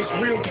and you was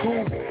real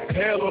cool.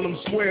 Hell on them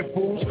square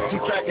fools. We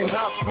back in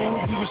high school,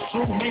 we was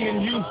true, me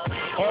and you.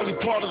 Only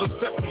part of the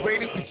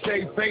separated, we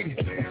stayed faded.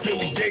 Until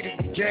we dated,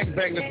 the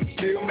gangbangers, we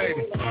still made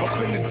it.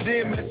 Up in the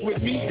gym, mess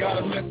with me,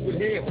 gotta mess with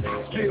him.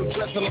 Still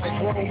dressing like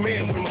grown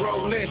men when we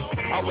roll in.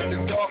 I was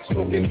in the dark,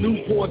 smoking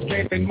Newports,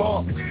 gaming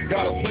Mark.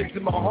 Got a place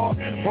in my heart,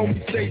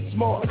 homie, stay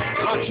smart.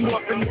 Locked you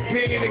up in the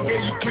pen and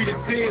gave you 3 to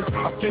 10.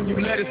 I send you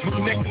letters with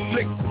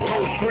Netflix,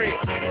 old friend.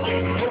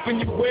 Hoping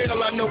you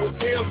well, I know it's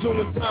hell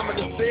during time of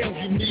the sales.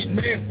 You need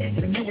men,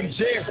 and you in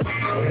jail.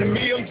 To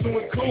me, I'm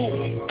doing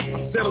cool.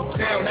 I settled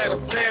down, had a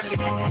family,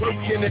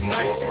 working in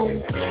night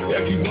school.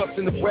 Every once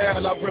in a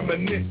while, I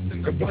reminisce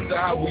and wonder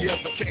how we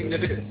ever came to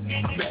this.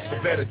 I miss the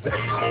better days.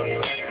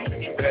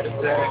 Better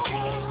days.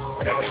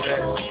 Better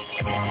days.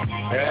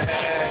 Hey.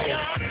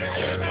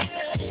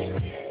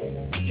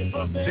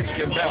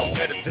 Thinking about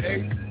better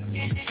days.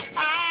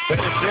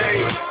 Better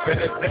days,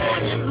 better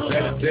days,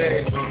 better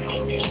days.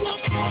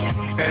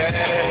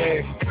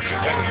 Hey,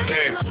 better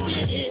days.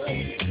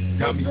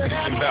 Got me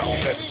thinking about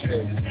better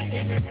days.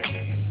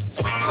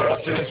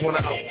 Let's send this one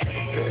out.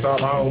 It's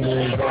all our own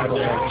moves, all the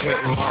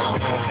Clinton,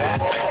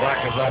 Black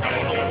and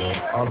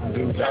all the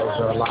dudes that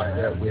was locked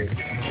that way.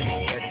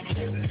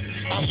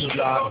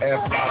 U-Lock,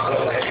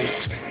 F-Lock,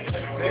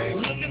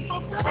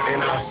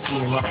 and I see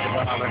him locked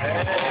around the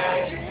head.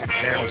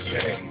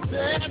 Downstairs.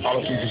 All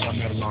the people I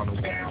met along the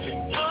way.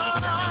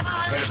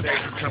 Better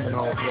days are coming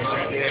home.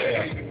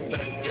 Yeah.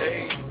 Better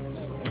days.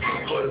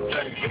 For the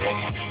better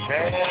days.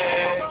 Hey.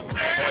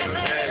 Better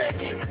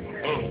days.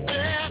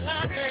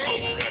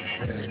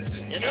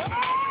 You know?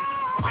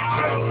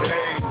 Better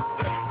days.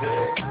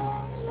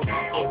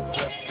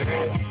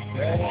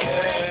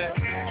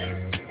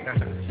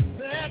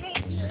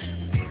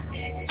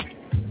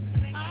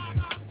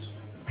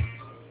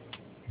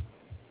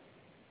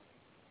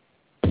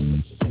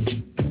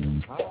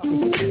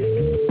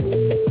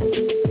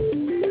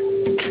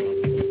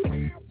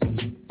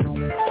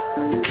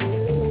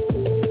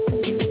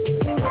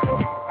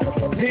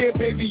 Yeah,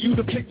 baby, you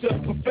the picture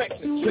of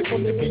perfection. Click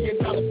on the $1 million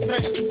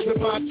plan to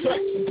my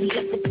attraction to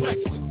your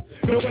complexion.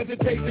 No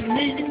hesitation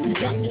needed. You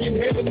got me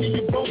inhaling me,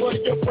 you blow out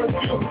of your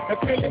perfume. I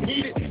feeling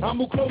heated. I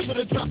move closer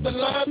to drop the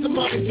lines of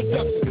my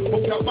introduction.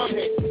 Hold out my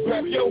hand,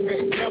 grab your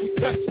hand, now we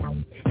touch.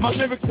 My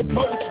lyrics are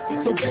poetry,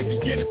 so baby,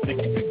 get a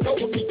ticket to go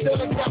with me.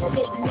 Tell us how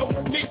so you know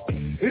it's me.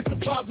 It's a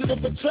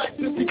positive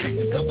attraction. See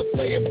pictures of us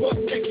playing butt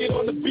naked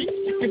on the beach.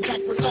 You can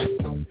back relax.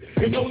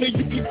 And only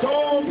you can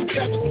call me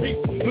savage.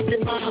 Look at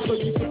my eyes, so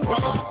you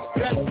surprised.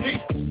 That's me.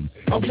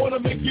 I wanna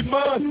make you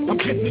mine. I'm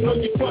kissing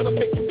on you, trying to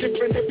make it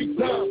different every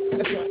time.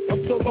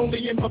 I'm so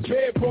lonely in my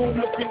bedroom,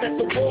 looking at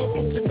the wall,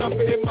 putting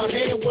number in my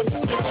hand. What's the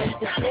story?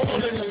 It's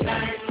all in the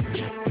night.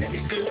 Baby,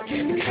 you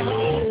can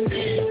call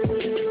me.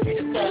 We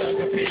just thought I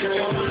could be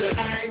on the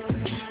night.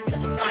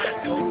 I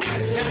know my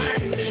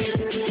life.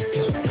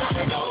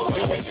 I know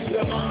what you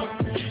want.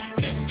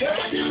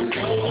 Girl, you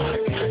know I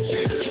got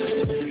you.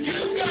 You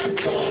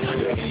got all I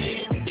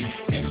need.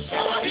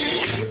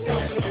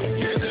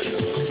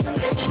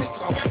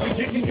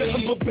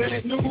 Nothing but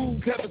bad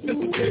news, ever since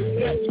the day we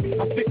met.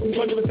 I think I'm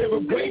wondering if there a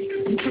way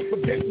you could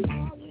forget me.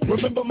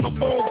 Remember my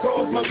phone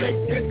calls, my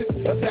late visits.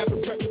 Us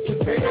having breakfast with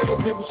Dale,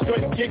 it was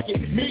straight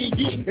kicking. Me and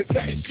you, and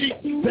satin sheets,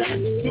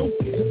 satin soup.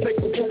 To take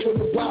a walk on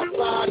the wild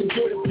side,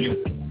 enjoy the view.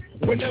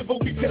 Whenever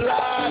we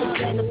collide, it's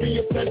gonna be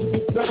a pleasant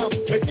time.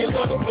 Make it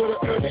love for the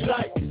early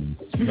light.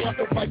 You have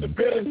to fight the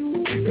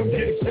villain. Come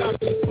get it shot,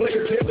 let's play a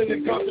villain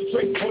and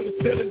concentrate on the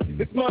ceiling.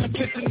 It's my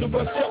intention to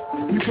rush up.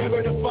 We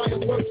wear the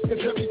fireworks,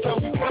 cause every time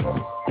we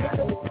come,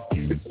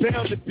 it's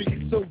bound to be.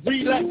 So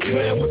relax,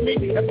 play with me,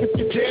 and if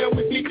you're down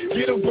with me,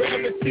 get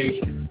around and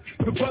see.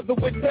 The brother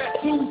with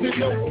tattoos and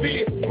no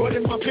fear,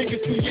 running my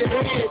fingers through your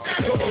head.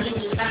 Go on you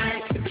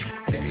like,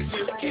 baby,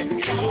 you can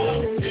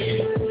call me.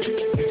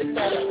 It's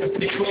all I can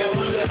think of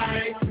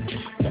life.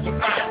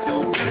 I know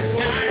my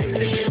life.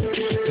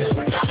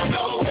 I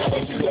know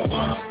what you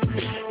want.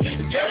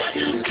 Girl,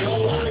 you know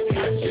I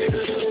got you.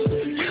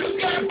 You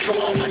got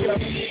all I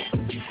need.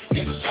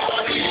 It's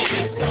all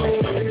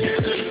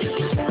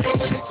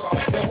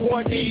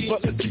one need, but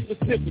let's be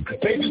specific,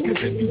 baby, cause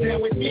if you down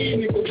with me,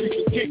 nigga, we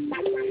can kick it.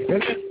 And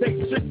let's take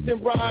trips and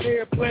ride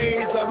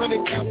airplanes,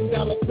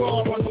 $100,000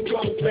 car on the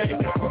road, baby.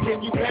 Can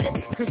you hang?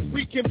 Cause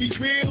we can be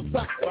real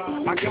tight.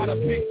 I got a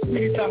big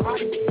squeeze of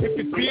height, if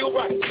it feel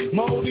right.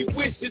 My only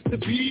wish is to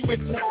be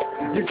with you.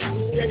 You got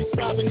me steady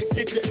striving to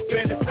get you,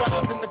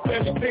 fantasize in the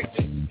family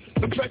pictures.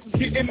 The pressure's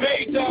getting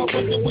major, I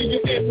wonder when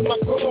you answer my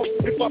call.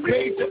 If I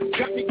paid you,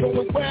 got me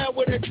going wild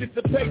with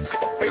anticipation.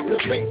 Face to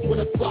face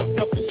with a clock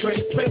up and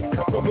straight face.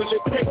 What will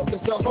it take?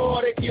 It's a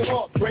heartache, your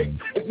heart break.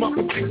 It's my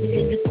position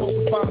when you close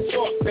and find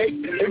short, babe.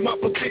 In my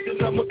position,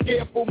 I'm a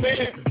careful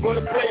man. But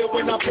a player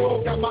when I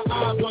ball, got my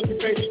eyes on you,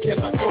 baby, can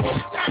I go?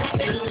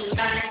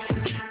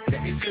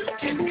 Baby, you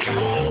can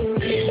call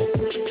me.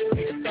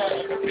 It's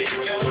all to be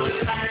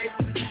your life.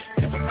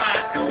 If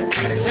I don't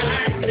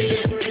like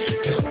me,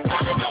 I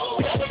know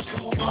what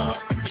you want.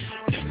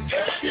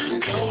 Girl, you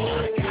know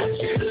I got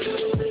you.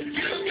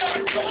 You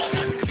got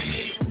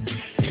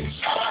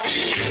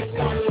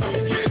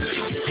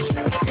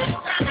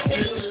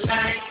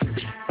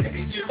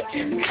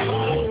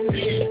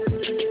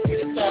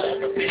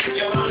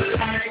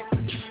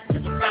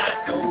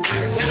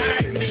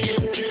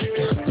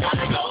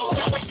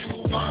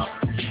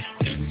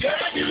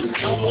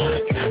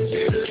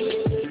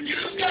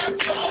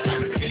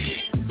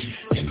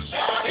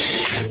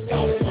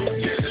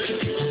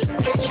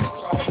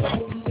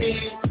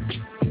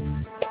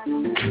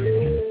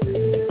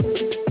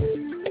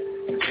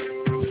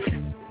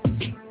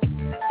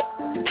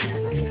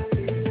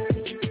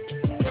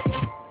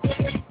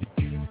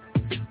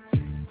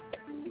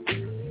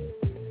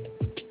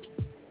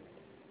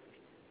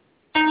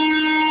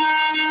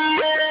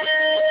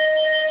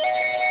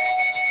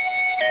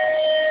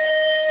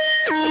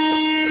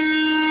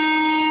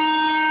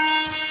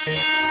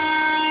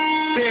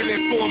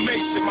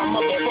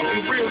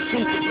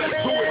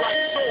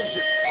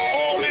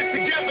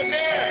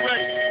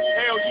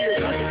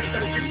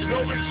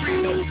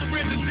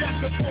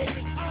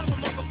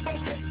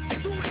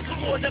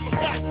never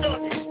got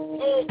nothing.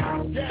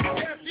 Yes,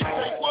 you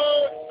say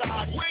word.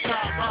 Where you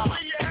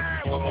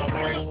at with my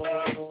real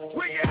thugs?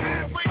 Where you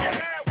at with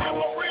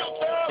my real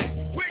thugs?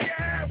 Where you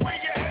at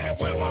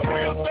with my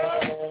real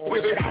thugs?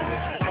 Where you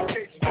at?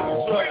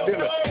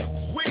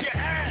 Where you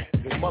at?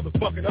 This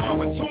motherfucking arm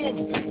to him.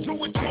 Do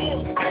it to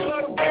him. I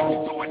love the way we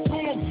do it to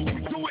him.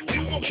 We do it to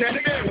him. Can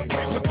it end?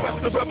 Request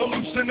the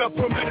revolution of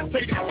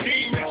premeditated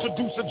scheme.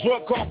 Introduce a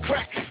drug called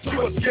crack. To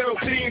a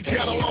Geraldine,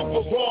 got along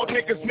for raw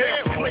niggas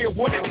now. Playing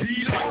what it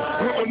be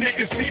like. Real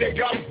niggas see they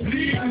got us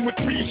bleeding with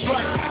 3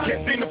 strikes.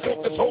 Can't seem to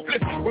focus,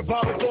 hopeless. With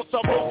violent thoughts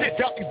I wrote it.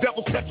 Got these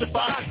devils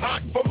petrified.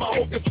 Hot for my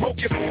hocus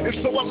pocus. And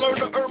so I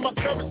learned to earn my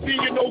currency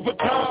in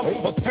overtime.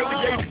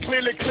 Affiliated,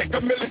 clearly click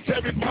a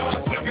military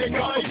mind. Ain't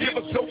God forgive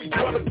us, so we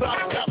run us out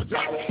of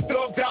sabotage.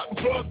 Thugged out and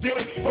drugged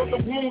in from the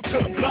wound to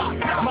the block.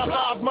 My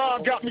live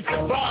mind got me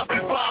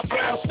surviving 5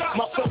 rounds.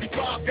 My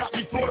 35 got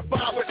me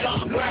 45 with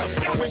live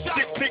rounds. When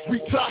shit thick, we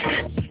top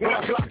hits. When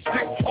I Glock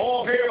stick,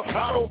 all hell,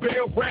 auto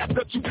bail, rap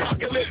the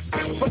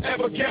Tupacalypse.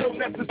 Forever ghetto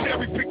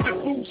necessary, pick the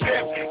food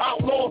stamps.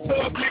 Outlaw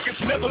thug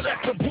niggas never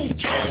left the boot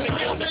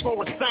camp.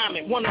 For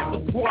assignment, one of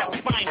the squad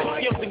find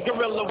skills in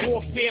guerrilla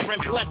warfare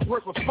and black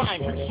work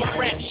refinement. My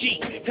rap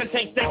sheet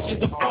contains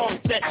sections of arm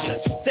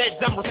sessions. Says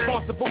I'm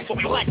responsible for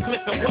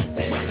blacksmith and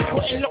weapons.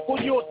 Putting local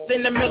youths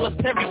in the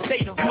military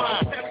state of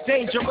mind.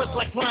 Dangerous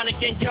like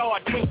Flanagan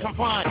Yard when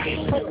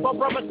combined. Football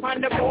brothers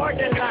find the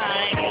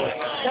borderline.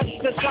 That's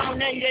the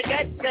sound and you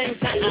get things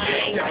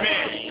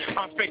man,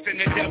 I'm facing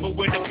the devil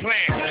with a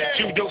plan.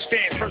 Judo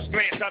stand, first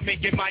glance, I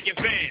make it my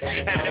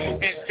advance. Animal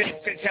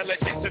instincts,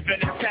 intelligence of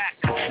an attack.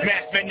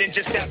 Maskmen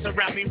ninja stats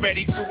around me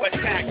ready to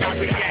attack. I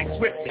react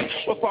swiftly.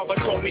 What father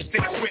told me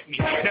sticks with me.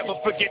 Never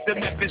forget the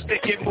methods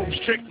that can move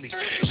strictly.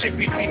 Shit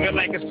be seeming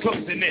like it's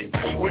closing in.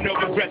 With no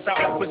regrets,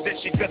 I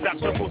opposition, cause I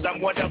suppose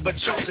I'm one of a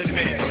chosen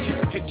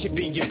man. Picture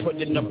being put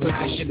in a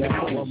position to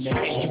move.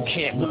 And you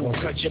can't move,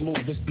 cause your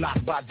move is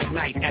blocked by the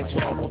night at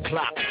 12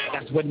 o'clock.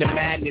 That's when the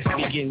madness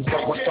begins,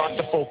 so I start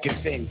to focus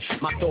in.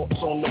 My thoughts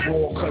on the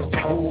wall, cause the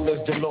rule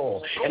is the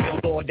law. And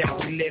the law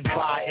that we live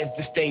by is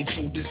to stay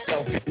true to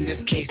self. In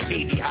this case,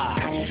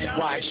 CDI.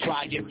 Why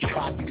try if you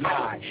fight the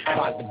lie?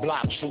 By the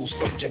block, true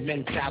soldier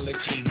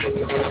mentality. This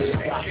is how you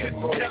got it.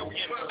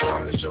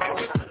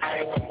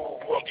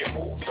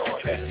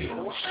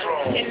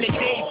 In the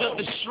days of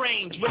the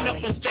strange, when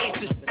nothing stays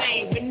the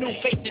same, when new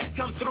faces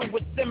come through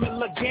with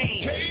similar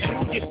games,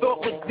 who you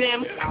thought was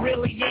them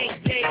really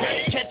ain't they.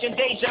 Catching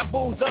deja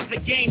vu's of the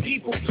game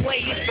people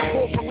play. It's the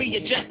call for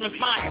readjustment,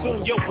 fine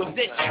tune your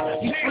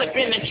position. You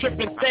slipping and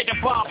tripping instead of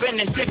bobbing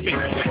and dipping.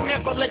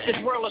 Never let this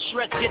world of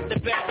shreds get the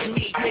best of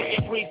me.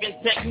 Taking breathing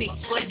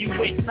techniques, play you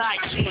with night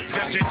cheeks.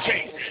 Doesn't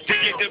chase to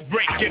get the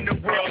break in the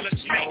world of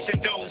snakes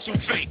and those who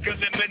fake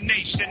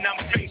elimination.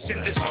 I'm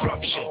facing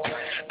destruction.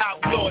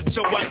 Outlawed,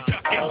 so I'm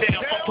ducking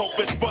down for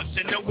focus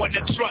busting. No one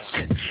to trust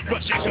it.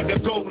 Rushing to the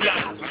goal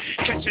line.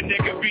 Catch a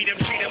nigga, beat him,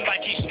 treat him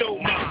like he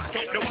stole mine.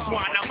 No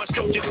swine, I'm a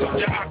soldier,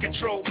 I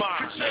control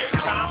mine.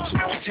 Time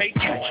to take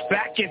you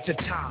back into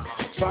time.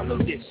 Follow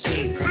this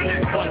shit.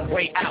 One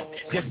way out,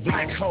 this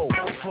black hole.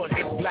 For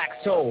this black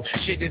soul,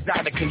 shit is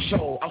out of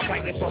control. I'm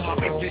fighting for my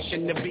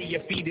position to be a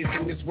fetus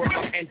in this world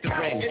I'm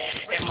entering.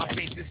 And my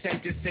face is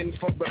sentencing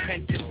for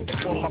repentance.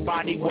 Before my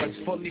body was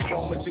fully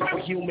formed a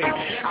superhuman,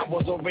 I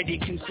was already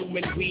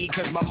consuming weed,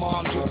 cause my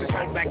mom used to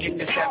smoke back in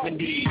the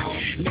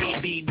 70s.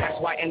 Maybe that's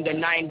why in the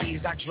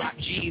 90s I dropped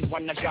G's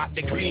when I got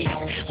degrees.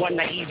 When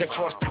I ease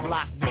across the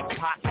block with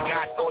pot,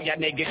 got all y'all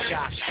niggas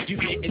shot. You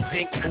getting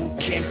zinc, boot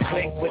camp,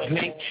 click with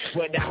link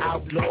with the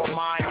outlaw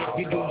mind. If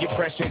you do your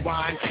press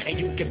rewind, and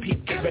you can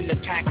peep guerrilla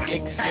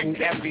tactics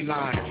in every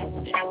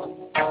line.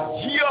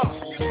 Yeah,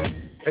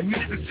 and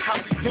this is how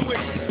we do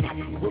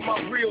it. With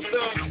my real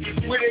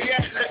thugs, where they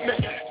at? Let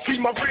me see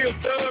my real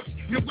thugs.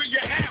 Yeah, where you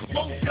at?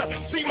 Won't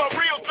see my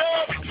real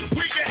thugs.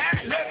 Where you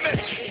at? Let me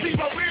see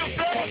my real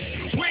thugs.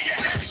 Where you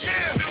at?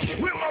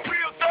 Yeah, with my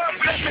real thugs.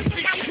 Let me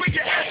see where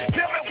you at.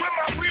 Tell me where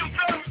my real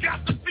thugs got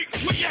to see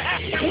where you at.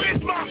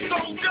 Where's my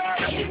soldier?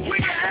 Where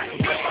you at?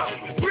 With my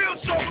real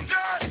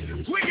soldier.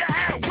 Where you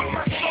at? Where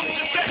my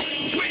soldiers at?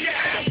 Where you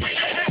at? Where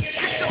you at?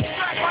 Get your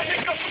back, my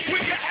nigga.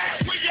 Where you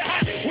at? Where you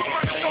at? Where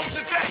my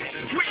soldiers at?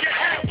 Where you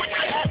at? Where you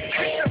at?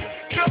 Get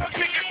your thug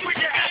niggas. Where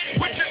you at?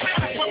 Where you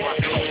at? Where my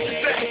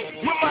soldiers at?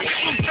 Where my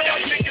true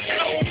thug niggas?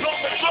 No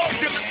longer drug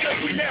dealers, cause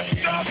we have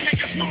thug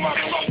niggas. Where my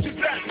soldiers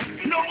at?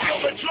 No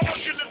longer drug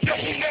dealers,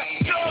 cause we have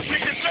thug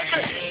niggas.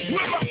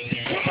 Where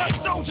my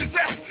soldiers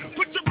at?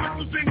 Put your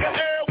pistols in the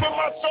air. Where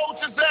my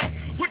soldiers at?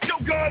 Put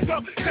your guns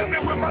up. Tell me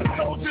where my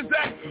soldiers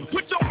at.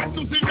 Put your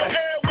pistols in the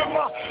air. Where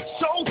my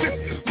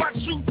soldiers, my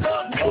true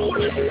thug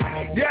soldiers.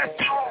 Yes,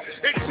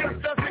 it just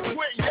doesn't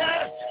quit.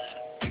 Yes,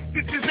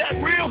 this is that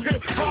real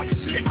hip hop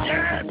shit.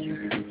 Yes.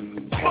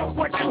 Fuck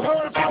what you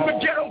heard from the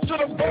ghetto to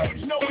the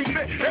birds. No, we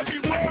meant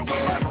everywhere.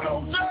 Where my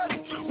soldiers?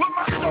 Where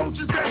my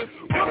soldiers at?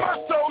 Where my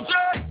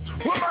soldiers?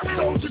 Where my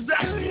soldiers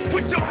at?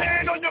 Put your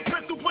hand on your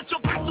pistol. Put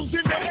your pistols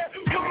in the air.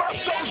 Where my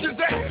soldiers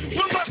at?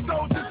 Where my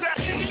soldiers at?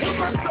 Where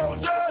my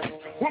soldiers?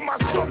 Where my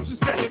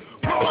soldiers at?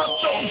 Where my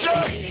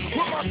soldiers?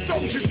 Where my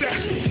soldiers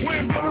at?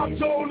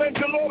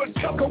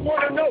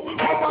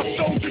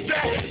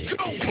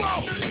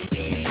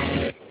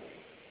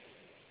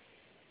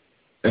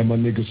 And my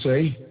niggas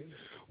say,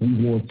 we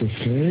want the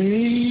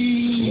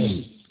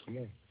fame. Come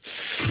on.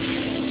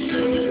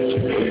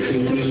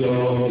 Something we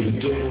all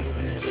adore,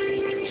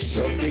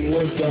 something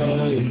we're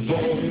dying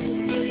for.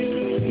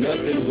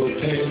 Nothing but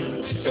pain,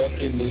 stuck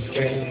in this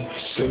game,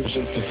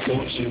 searching for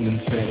fortune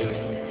and fame.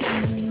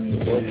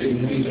 One thing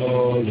we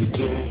all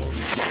adore,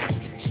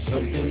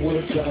 something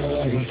we're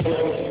dying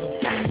for.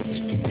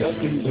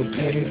 Nothing but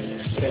pain,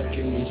 stuck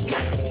in this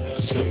game,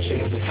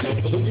 searching for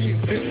fortune.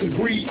 It's the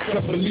greed, I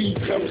believe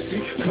currency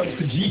comes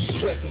to G.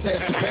 Stress is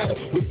half the battle,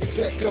 with the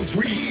set comes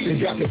greed. They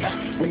got the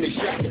back when they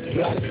shot the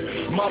blood.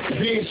 My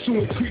revenge to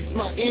increase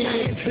my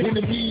end.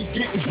 Enemies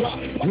getting dropped.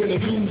 Win or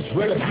lose,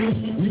 red or blue,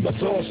 we must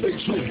all stay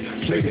true.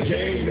 Play the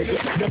game, nigga.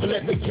 Never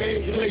let the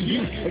game play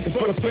you. And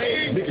for the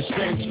fame, niggas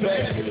change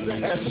fast.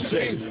 That's the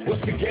same.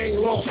 What's the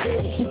game lost for?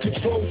 Who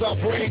controls our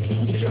brain?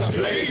 Who can I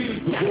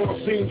blame? The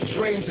world seems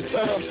strange at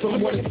times.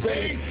 Someone is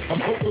saying,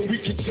 I'm hoping we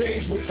can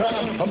change with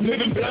time. I'm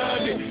living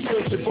blinded,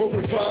 searching for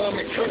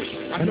refinement. Curse.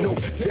 I know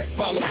that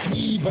follows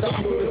me, but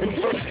I'm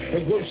moving first.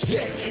 And worse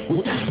yet,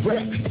 with these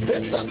rap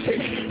steps I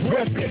take,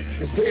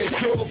 repping. Instead,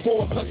 cure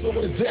for a hustle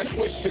with a death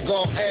wish,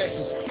 cigar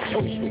ashes,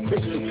 toast with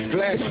crystal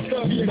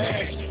glasses, me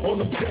mashed on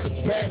the death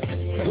back.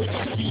 With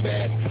my ski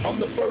mask, I'm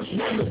the first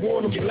one to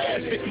warn them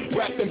blasted,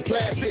 wrapped in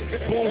plastic,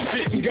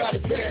 bullshit and got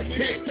it bad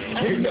hit.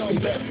 Ain't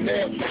nothing left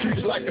now,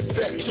 treated like a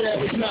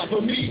stepchild, it's not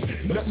for me.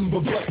 Nothing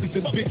but buses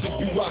and bitches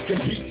be rocking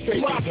beat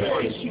fake. My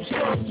first, you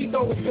slums, you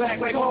throw it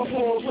back like all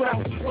balls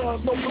without the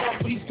clubs. No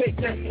love for these fake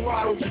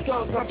desperados and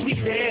thugs, I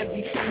plead the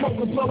heavy.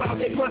 Smoking blow out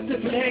their blood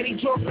sipping heady,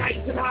 drunk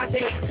nights and high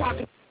days,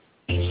 pocket.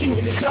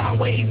 Shooting the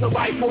sideways, a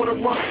rifle on the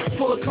run,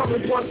 full of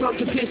current ones,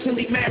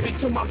 unconditionally married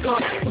to my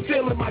gun,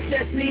 fulfilling my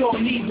destiny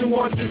on needs and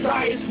wants,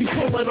 desires, be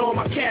pulling on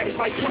my carrots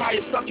like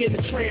pliers, stuck in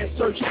the trance,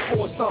 searching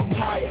for something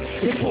higher,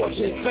 than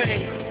fortune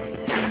fame.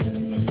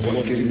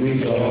 What can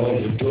we all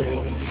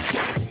adore?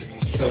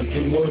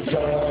 Something worth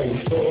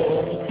dying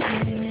for.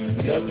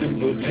 Nothing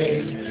but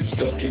pain,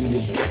 stuck in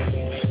this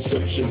game,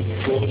 searching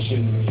for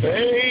fortune and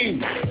fame.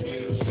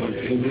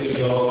 Something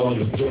we all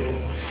adore.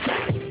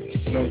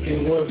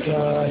 Nothing worth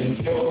dying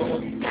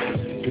for,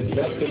 cause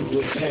nothing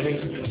but pain,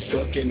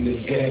 stuck in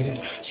this game,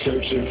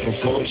 searching for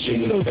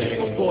fortune and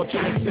fame.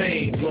 Fortune and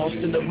fame, lost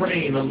in the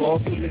rain, I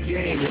lost in the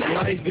game. If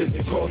life is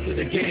the cost of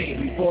the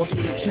game, we forced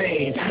with the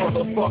change.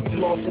 Motherfucker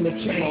lost in the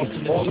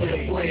chain, all of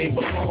the flame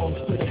belongs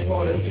to the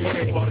part of the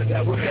flame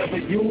that will never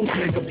use.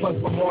 Nigga plus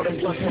my heart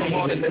and plus my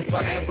heart, and if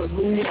I ever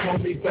lose,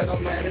 homie, bet I'm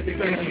mad at the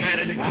game.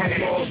 I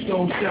lost,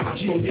 don't die,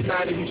 so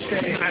united we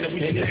stand, and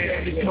it's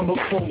had to come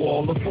before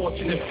all the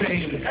fortune and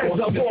fame.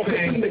 I walk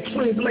in the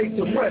crib late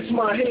to rest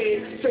my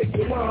head. Take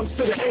the rhymes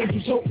to the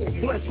angels, hope they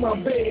bless my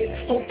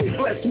bed. Hope they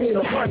bless me in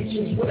a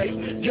righteous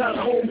way. Got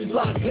a homie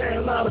locked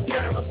down, out of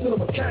town, I feel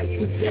my case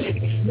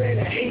today. Man,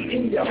 I hate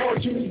in your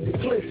heart, you need to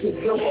clip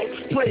it, dog.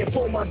 Praying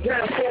for my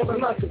downfall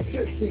and not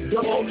consistent,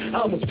 dog.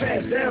 I was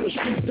passed down the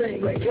street thing,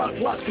 like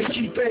lock and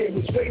keep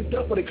aim. Was raised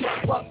up with a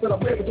clock that I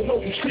read with the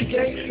local street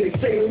game. They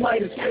say the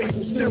light is fake,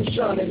 but still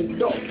shining in the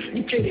dark.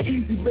 You can't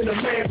easy been a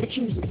man, but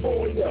you's a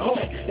boy in your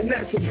heart. And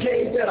that's a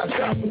game that I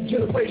got from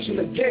generation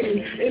of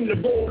game. In the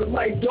road of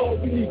life,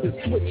 dog, we need to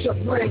switch up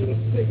lanes.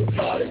 Think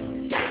about it.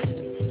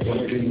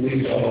 What can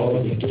we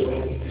all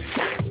do?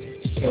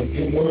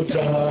 Something worth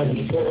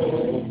dying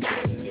for.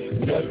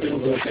 Nothing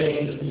but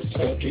pain,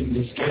 stuck in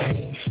this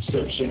game,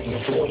 searching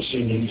for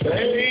fortune and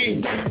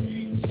fame.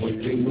 What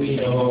can we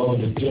all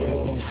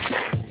do?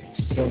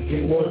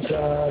 Something worth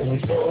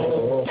dying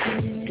for.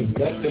 Cause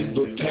nothing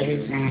but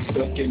pain,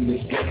 stuck in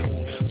this game,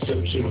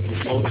 searching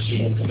for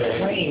fortune and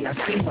fame.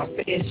 I see my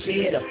fair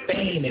share of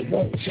fame, it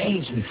won't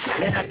change me.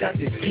 Now I got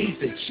this piece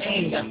of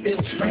change, I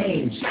feel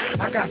strange.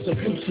 I got so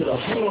used to the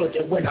hood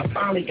that when I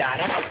finally got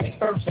out, at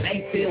first it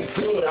ain't feel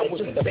good, I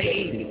was a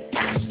baby.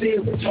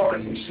 Still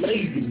retarded from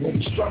slavery, when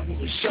we struggled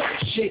with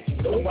shuffle shit,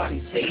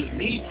 nobody saved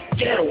me.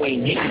 Ghetto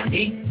ain't need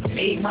me, I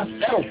made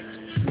myself.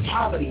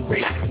 Poverty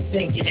rate,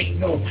 thinking ain't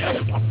no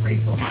help. I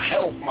pray for my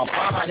health, my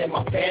mind, and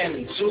my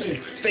family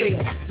too. Save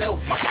myself,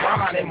 my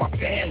grind, and my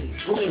family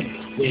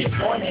too. With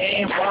one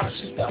hand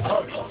washes the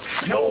other.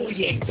 No,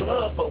 we ain't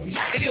blood, but we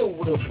still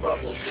with a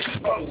brother. This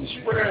struggle's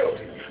real.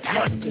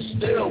 Nothing is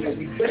still when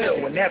we build,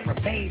 and that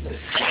remains the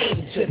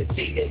same to the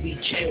day that we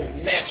kill,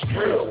 and that's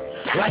real.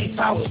 Life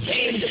I was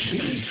made to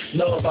be.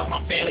 Love about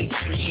my family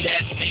tree,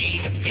 that's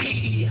made to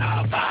be.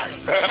 How about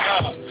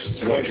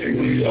it? What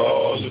can we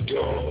all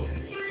adore?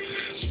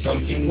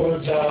 Something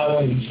worth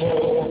dying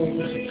for.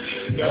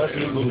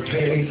 Nothing but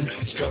pain,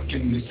 stuck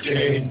in this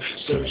game,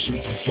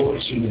 searching for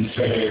fortune and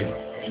fame.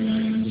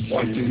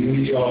 Something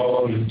we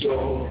all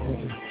adore.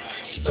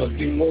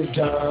 Something worth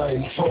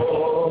dying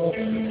for.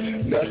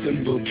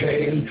 Nothing but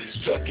pain,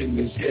 stuck in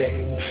this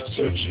game,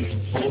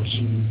 searching for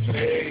fortune and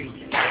fame.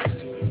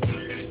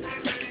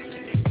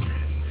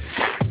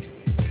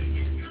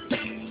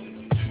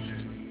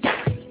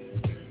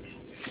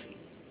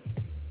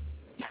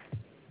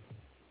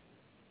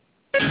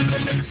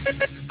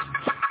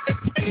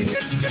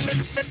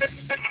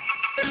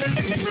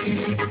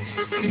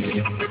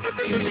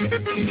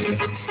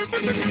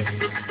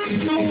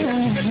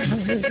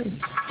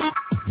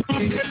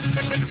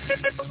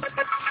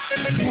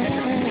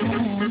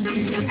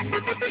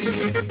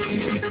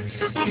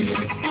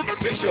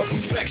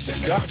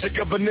 The object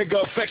of a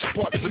nigga affection,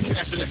 part is a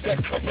passion,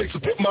 effect, a place to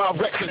put my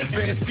erection,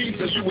 fantasies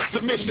of you with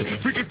submission,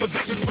 freaky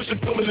positions, pushing,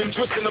 pulling and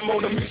twisting, I'm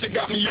on a mission,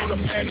 got me on a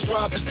man,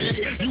 drive to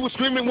dig. You were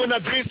screaming when I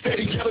did,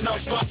 steady yelling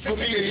out spots for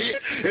me to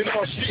hit, and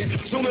all shit.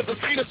 Soon as I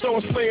seen her, so I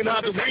was playing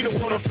out the arena,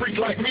 want a freak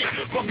like me,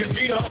 fucking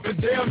beat her up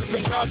and down, it's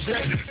a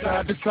project,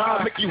 side to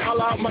side, make you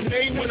holler out my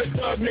name when a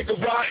thug nigga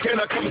ride, can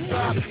I come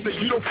inside? Say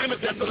you don't feel it,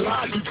 that's a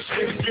lie, you just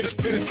scared to get a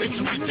spin and think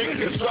you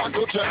ridiculous, so I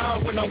go to eye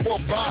when I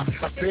walk by,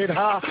 I said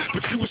hi,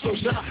 but you were so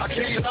shy, I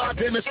can't lie,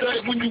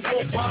 demonstrate when you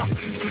walk by,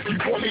 you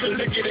want me to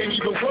lick it, ain't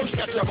even worse,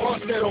 got your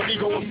heart set on me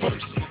going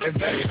first, and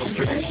that ain't no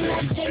bitch.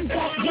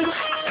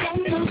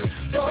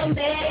 For me,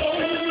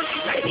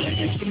 baby,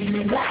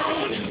 you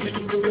right, you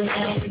do it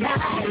at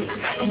night,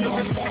 and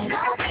then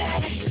I'll be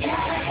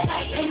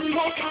and let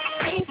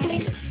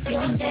me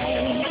your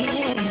name.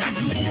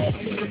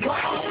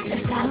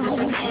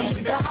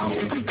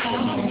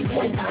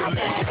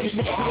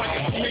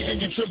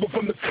 You tremble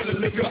from the feeling,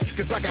 liquor,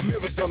 cause I got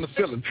mirrors on the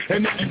ceiling.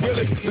 And if you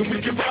willing, then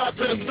we can ride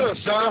to the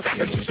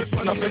sunshine. And just for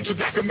fun, I bet you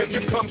this can make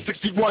you come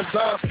 61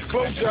 times.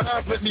 Close your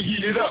eyes, let me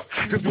heat it up.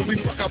 Cause when we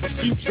fuck, I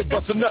refuse to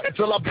bust a nut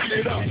until I beat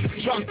it up.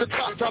 Drop the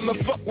top, time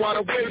to fuck while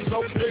the waves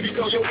low. Baby,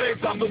 throw your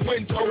legs out the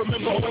window.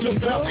 Remember on the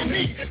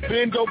balcony.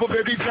 Bend over,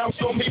 baby, bounce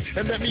on me.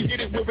 And let me hit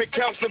it where it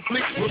counts and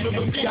please.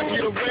 Remember me, I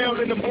get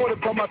around in the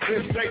morning by my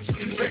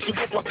temptation.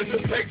 Sexual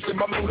participation,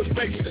 my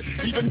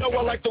motivation. Even though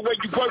I like the way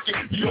you work it,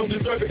 you don't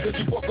deserve it cause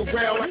you walk around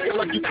acting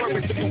like you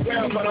perfect to be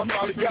around, but I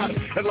finally got it.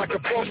 And like a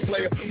boss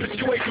player, but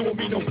you ain't doing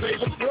me no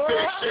favor.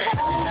 Big shit.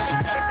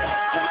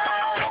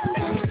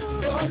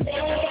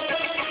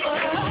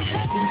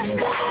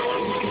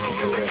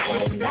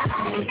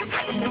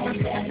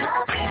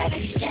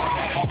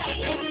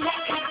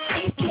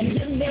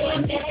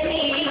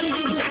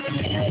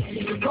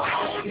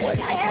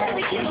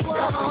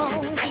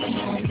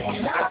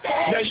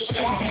 Now you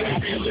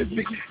ain't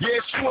realistic. Yeah,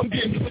 it's true, I'm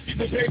getting pussy,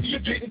 but baby, you're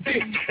getting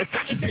dick. And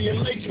think you're being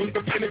late with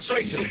the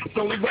penetration. It's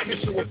only right to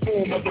show a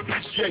form of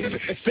appreciation.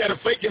 Instead of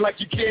faking like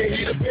you can't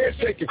hear the bed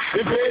shaking.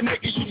 In bed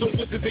naked, you so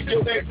pussy think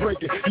your leg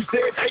breaking. You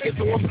said take it,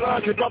 so I'm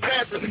blinded by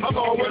passion. I'm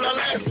on when I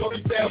laugh, so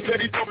he sounds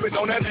steady thumping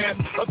on that ass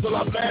until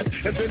I laugh,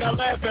 and then I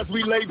laugh as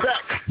we lay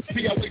back.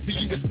 See, I wait till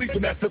you to sleep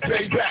and that's the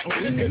payback. Cause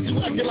you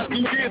acting like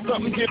you did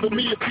something, giving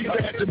me a piece of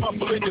ass and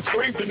mumbling and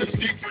screaming in the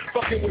streets.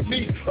 Fucking with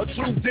me, a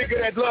true digger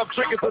that love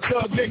triggers a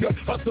thug nigga.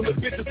 Hustling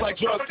bitches like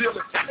drug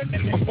dealers.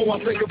 Before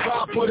I say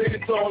goodbye, put it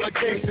into all I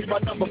can. See my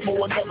number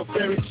for another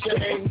very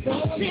shame.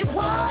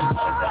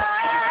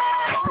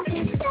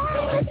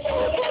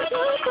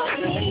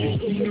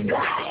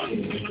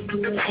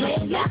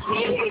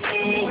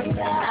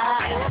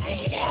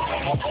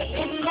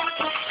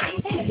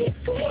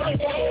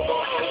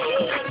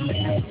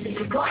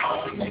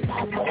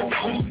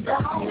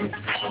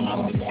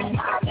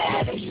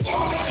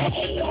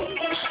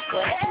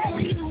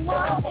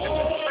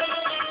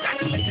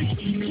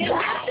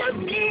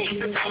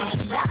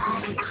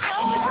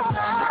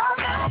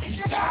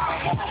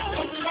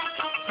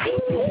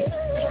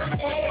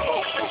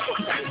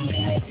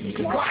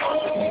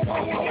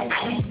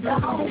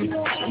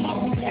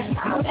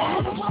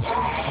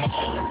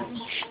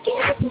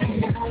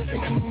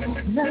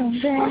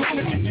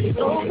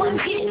 No one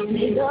gives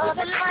me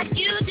loving like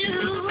you do.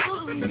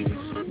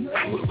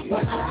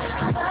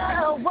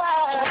 Why?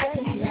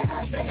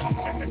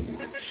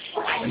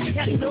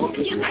 I know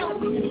you know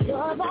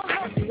love all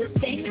of the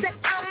things that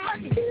I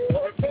must do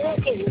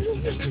to you.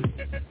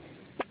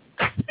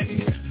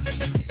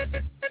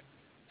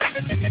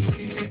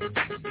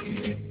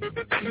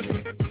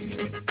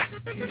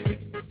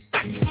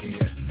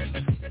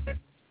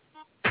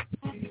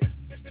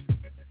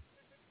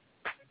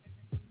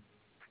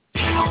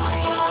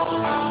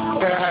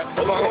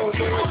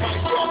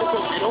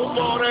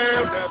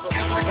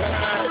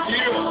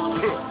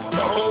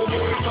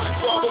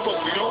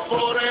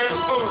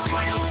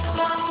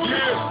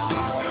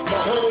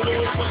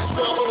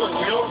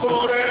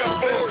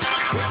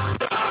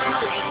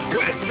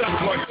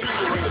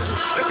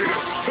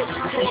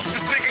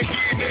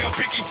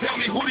 Tell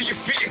me, who do you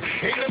fear?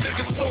 Ain't a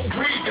nigga so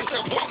grievous,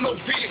 I want no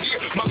fear here.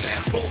 My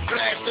last phone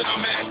flashed and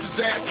I'm at his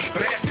ass.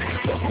 But that's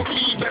fuck with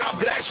me, but I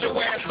blast your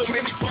ass. So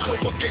many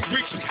people get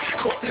reaching,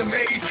 caught in the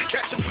maze.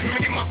 Catch up with me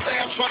in my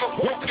fam, trying to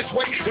walk this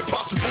way.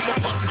 Impossible, my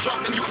fucking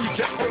dropping you, we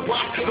desperate. Why?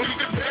 Don't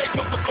even beg,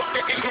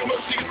 motherfucker, ain't no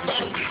mercy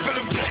inside.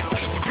 Feeling black,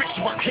 reach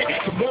my kick.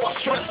 The more I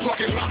stress,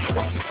 fucking rock,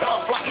 watch the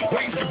style fly,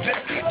 wings of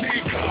death. Dear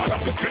God,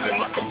 I've been feeling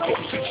like I'm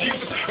close to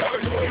Jesus.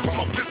 Having away from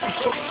my business,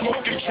 so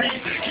smoking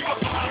trees. Keep my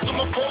eyes on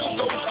my phone,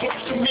 those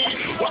close to me.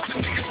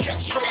 Watching niggas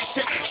catch straight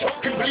shit,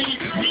 choke and bleed.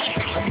 Me,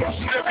 I'm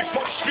rushing every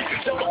fucking street.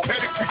 Tell my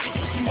pedigree,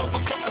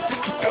 motherfuckers,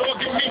 it's a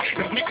dog in me.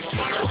 The niggas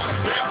trying to run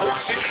that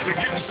bullshit. They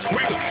get the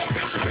squeal.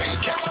 They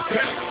ain't catch a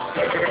panic.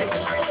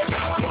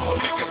 All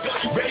niggas, are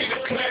you ready to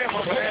clam?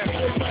 My man,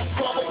 my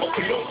father, what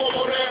we don't go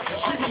there.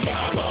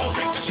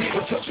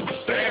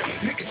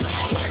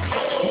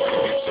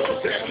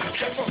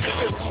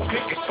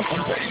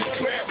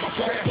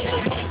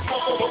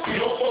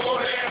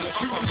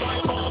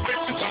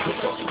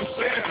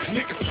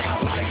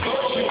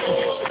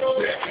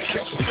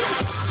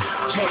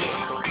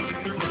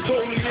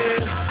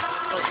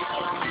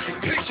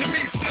 Picture me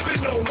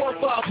sipping on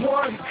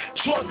 151,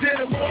 drunk in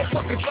a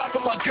motherfucker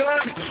dropping my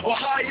gun, or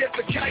high as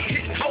a kite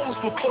hitting hoes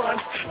for fun.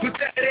 But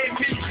that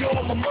ain't me, yo,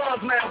 my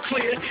mind's now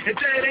clear, and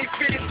that ain't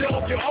fit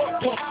off your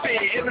heart pump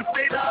fear. In the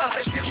state of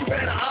high shit, you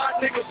better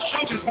hide niggas,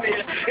 truth is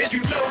near, and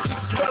you know just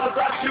as well as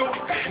I do,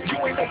 you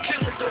ain't no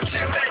killer, so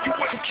chill that you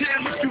wouldn't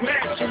kill if you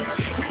had to.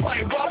 We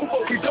might wobble,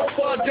 but we don't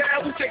fall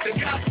down. We take the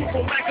gospel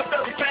from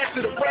Machiavelli, pass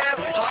it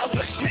around.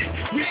 Holla shit,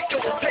 we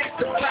gonna taste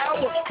the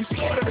power. We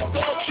started a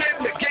dog trip,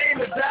 the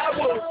game is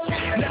ours.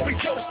 Now we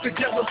toast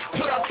together,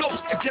 put our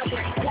thoughts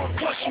together. One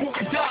push when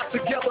we die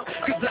together,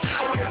 cause the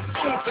hour is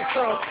soon to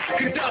come.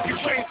 Gaddafi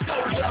trained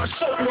soldier, I'll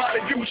show you how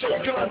to use your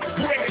gun.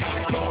 Bring it.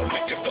 All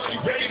niggas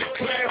are ready to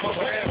clam my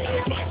hand.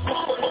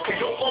 We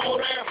don't fall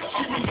down.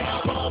 See me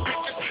live, all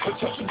bitches, the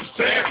touch of the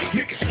sand.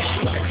 Niggas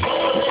like, oh,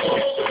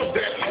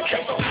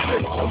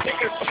 all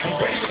niggas are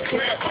ready to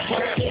clam my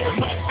hand.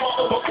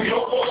 We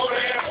don't fall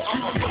down.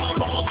 See me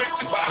live, all bitches,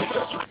 the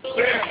touch of the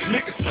sand.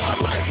 Niggas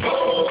like, oh,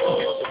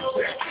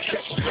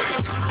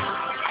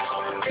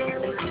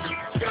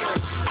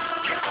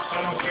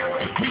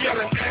 we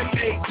are an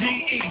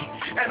M-A-D-E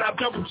and I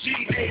double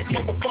G-A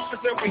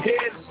motherfuckers that we here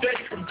to stay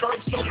from curb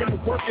soaking to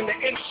work in the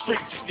industry.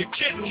 You're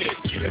kidding me.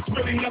 It's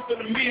really nothing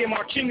to me and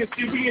my king and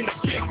see we in the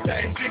big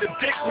thing. See the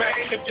dick man,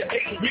 if you're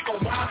hating we gon'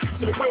 ride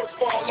till the wheels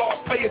fall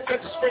off. Pay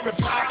attention, screaming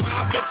bye,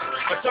 bitches.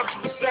 I touch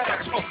the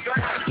stash,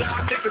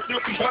 niggas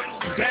still be hunting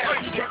you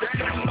down.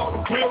 Representing all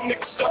the real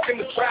niggas stuck in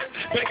the trap,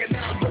 banging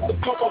out with the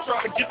pump,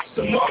 trying to get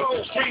some more.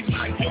 Street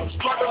life, young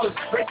strugglers,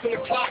 racing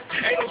the clock.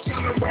 Ain't no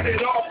time to run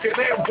it off, cause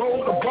they'll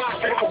roll the rock.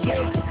 Ain't no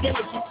room for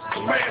feelings, the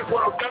man's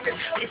world, done it.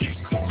 But if you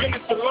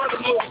finish to learn a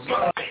little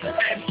something,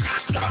 and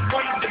stop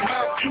running the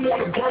mouth, you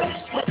wanna burn the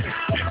script.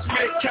 Bitch,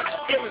 man, catch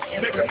feelings,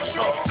 nigga,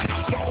 so.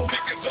 All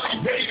niggas, are you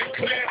ready to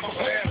clear my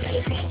land?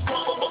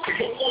 We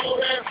gon' all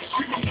down,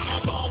 see me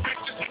live, all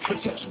bitches, the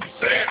touch of the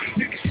sand.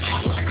 Niggas,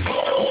 like, oh,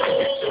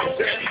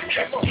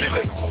 catch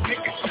feelings,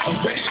 niggas, I'm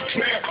ready to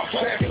clear my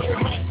land. We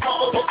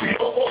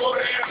gon' all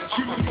down,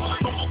 see me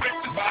live, all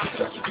bitches, the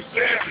touch of the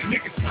sand.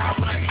 Niggas,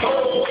 like, oh,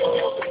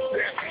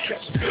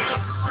 catch feelings.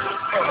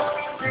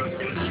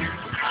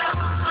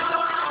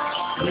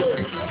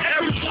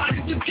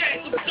 Everybody's just gay,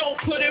 so don't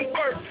put in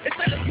work.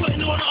 Instead of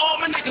putting on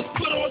armor, niggas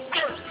put on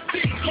skirts.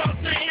 These drugs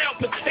ain't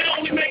helping, they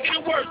only making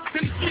it worse.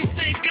 In the streets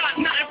ain't got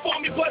nothing for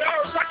me but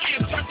earth. I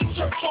can't trust the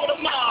church or the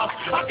mob.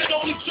 I can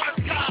only trust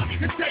God.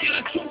 To tell you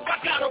the truth,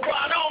 I gotta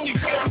ride. I only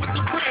roll with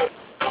the real.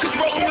 Cause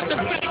rolling with the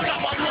fake got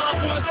my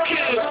loved ones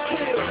killed.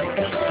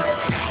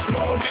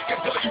 All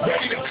niggas, are you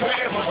ready to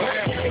clear my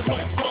land?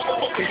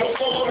 We gon'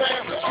 fall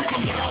down. We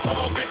gon' live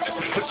all bitches.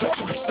 The touch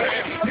of the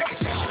sand.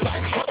 Niggas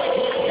like,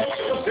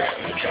 oh,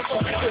 catch a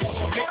feelings.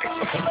 Niggas,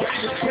 I'm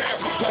ready to clear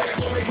my land.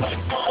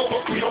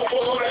 We don't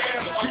fall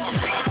down. We gon'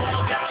 live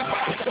all bitches.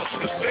 The touch of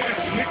the sand.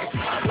 Niggas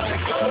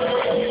like, oh,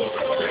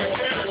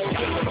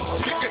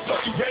 niggas,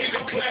 are you ready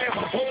to clear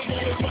my home?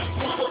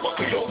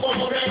 We don't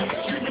fall down.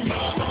 We gon'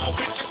 live all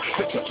bitches.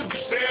 The touch of the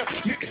sand.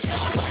 Niggas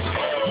like,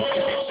 oh,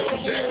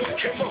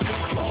 come on.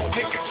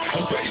 Niggas,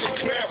 I'm ready to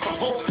clear my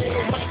home.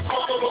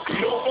 We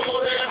don't fall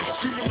down.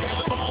 We gon'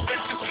 live all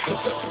bitches. The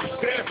touch of the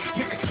sand.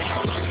 Niggas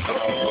like, oh,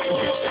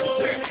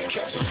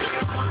 catch a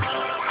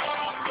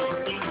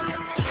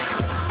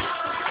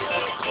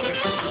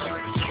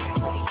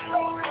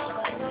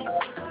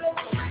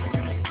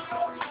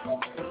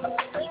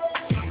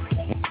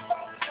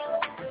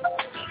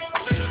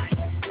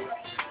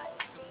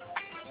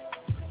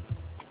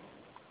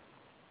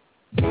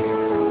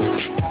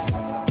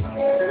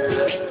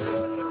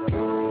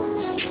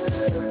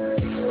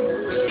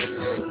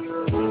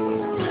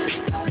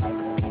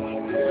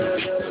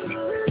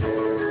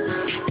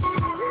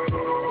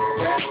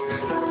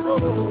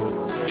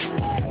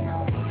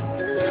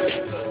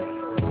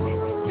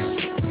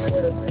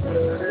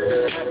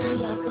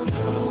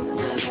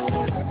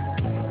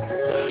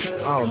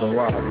I don't know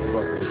why I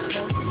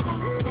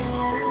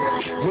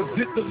was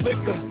it the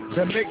liquor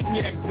that makes me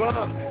act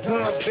blind?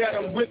 Times that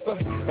I'm with her,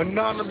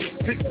 anonymous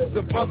pictures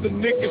of other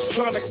niggas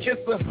trying to kiss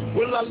her.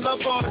 Will I love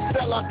her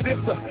until I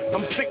diss her?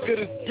 I'm sick of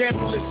the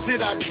scandalous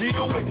shit I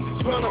deal with,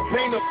 trying to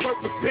paint a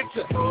perfect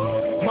picture.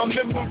 My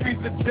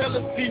memories of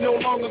jealousy no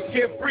longer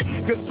carefree,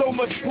 cause so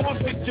much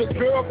bullshit your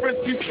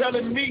girlfriends keep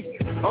telling me.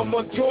 I'm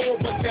on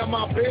tour, but now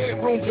my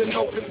bedroom's an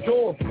open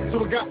door.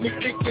 So it got me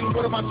thinking,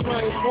 what am I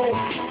trying for?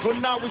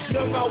 When I was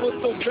young, I was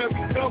so very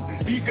dumb,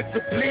 eager to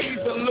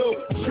please. A little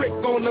trick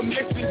on a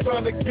mission,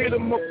 trying to get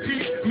them a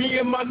piece. Me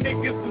and my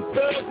niggas and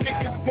thug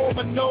niggas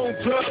former known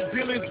drug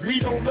dealers. We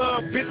don't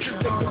love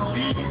bitches and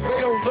believe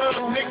they don't love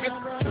niggas.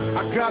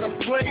 I gotta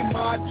play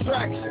my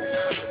attraction,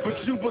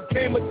 but you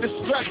became a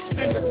distraction,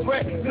 a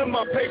threat to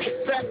my paper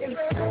stacking.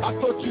 I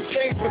thought you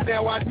changed, but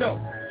now I know.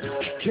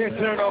 Can't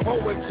turn a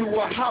hoe into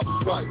a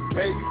housewife,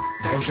 baby.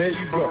 And there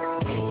you go.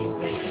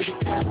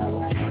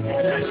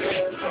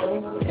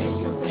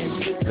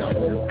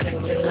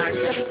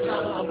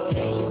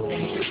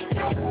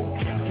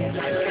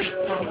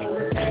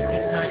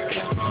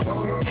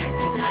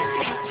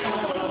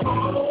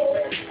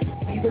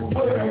 See the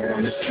word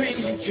on the street,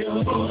 you.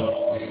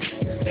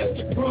 Just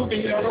to prove the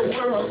other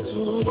world to.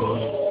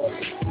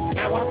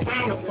 Now I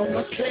found it for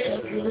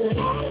myself, you.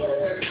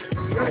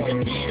 Girl, you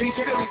need it,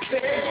 silly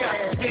said, got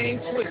the game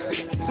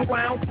twisted. So I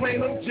don't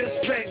blame them, just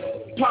blame them.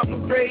 Papa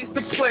raised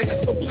the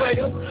players, so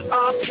players,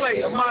 I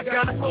play them. I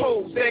got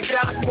hoes that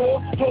got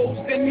more hoes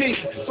than me.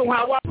 So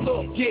how I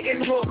look,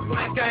 getting hooked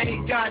like I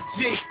ain't got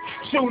G.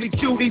 Shooty,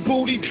 cutie,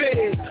 booty,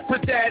 big,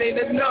 but that ain't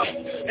enough.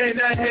 And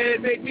that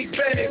head make me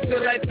beg, so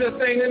that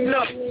just ain't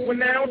enough.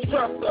 When I don't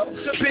trust her,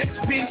 the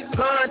bitch be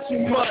lying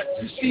too much.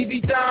 She be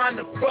dying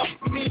to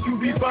fuck me, you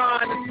be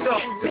buying the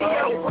stuff.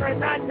 Yo,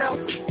 friend, I know,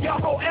 your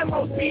whole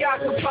MOC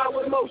occupied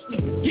with mostly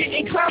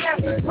getting clown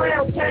after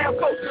clown town,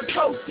 coast to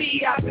coast.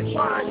 See, I've been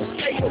trying to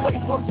stay away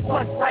from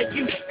sluts like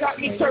you. Got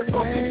me turned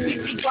off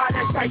completely by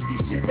that dicey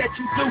shit that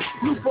you do.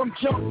 You from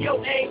jump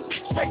your aim,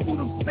 straight through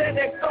the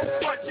FedEx,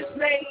 don't punch his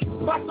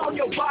name. Bust on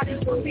your body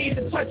for me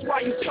to touch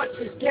while you touch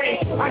this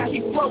game. I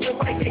keep flowing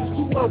like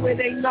H2O, it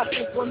ain't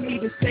nothing for me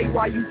to say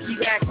while you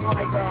keep acting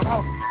like a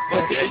hoe.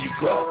 But there you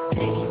go.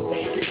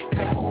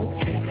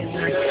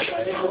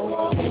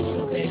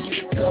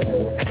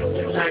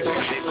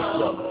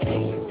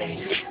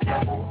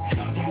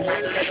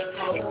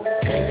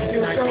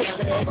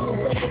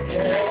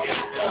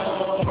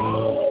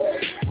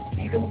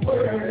 See the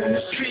word on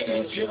the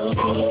street, yo.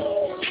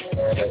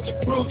 Just to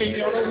prove the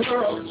other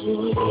world to.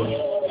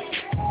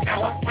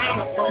 Now I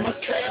found it for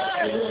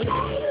myself.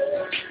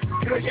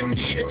 Girl, you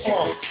need it,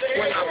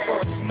 when I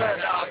first met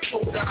her, I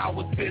told her I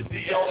was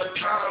busy all the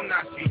time.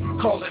 Now she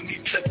calling me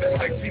flipping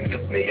like she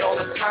miss me all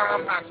the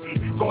time. Now she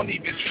don't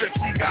even trip,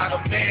 she got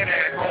a man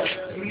at home.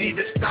 You need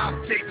to stop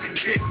taking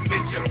this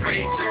bitch and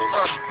raise your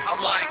son. I'm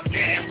like,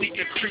 damn, we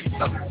can creep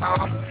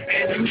sometime.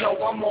 And you know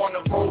I'm on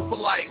the road for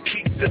like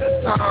weeks at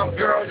a time.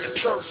 Girl, you're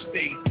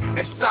thirsty.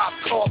 And stop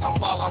calling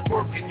while I'm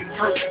working. You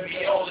hurting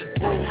me, all this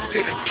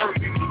bullshit is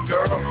hurting me,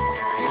 girl.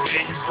 And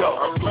there you go.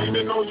 I'm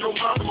blaming on your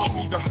mama,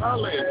 you need to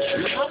holler at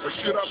you. Or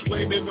should I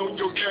blame it on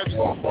your dad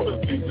for all the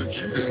things that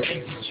you did?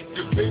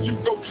 Cause then you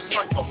go just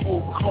like a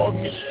whole call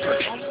me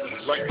straight.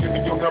 Like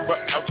giving your number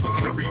out to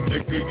every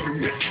nigga you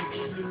miss.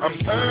 I'm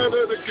tired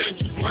of the game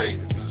you play,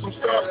 so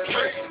stop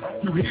playing.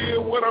 You hear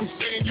what I'm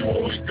saying, you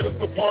only good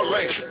for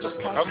parlay.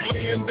 I'm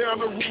laying down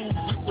the rules,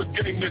 it's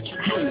a game that you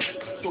lose.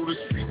 So the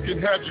street can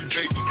have you,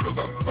 baby, cause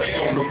I'm playing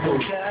on the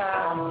move.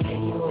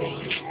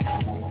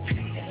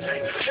 There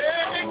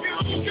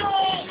you go.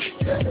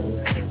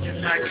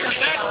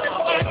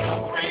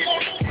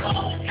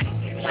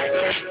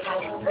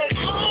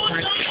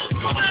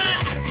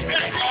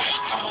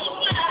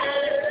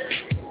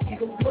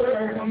 The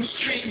word on the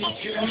street,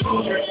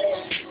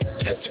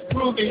 just to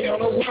prove it on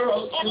the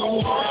world,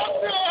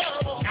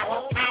 now I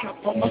found it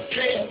for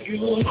myself, you.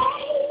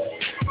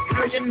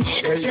 Girl, you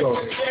need there you go.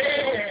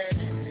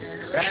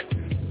 Back.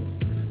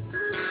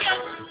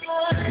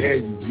 Yeah,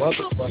 you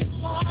motherfucker.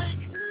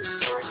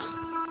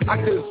 I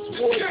could have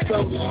sworn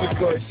something was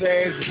going to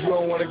change. You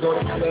don't want to go to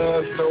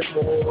clubs no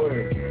more.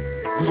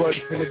 You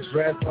wasn't going to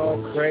dress all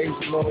crazy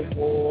no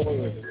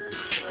more.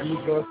 You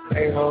was going to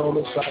stay home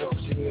and try to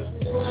chill.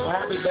 What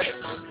happened back?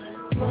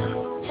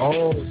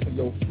 Oh, so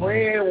your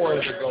friend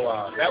wanted to go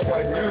out. That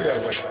wasn't you that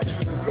went out. You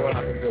was going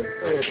out with your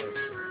friend.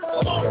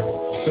 Okay.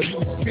 So you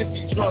was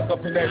 50 drunk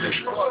up in that little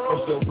truck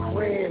because your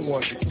friend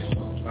wanted to get you.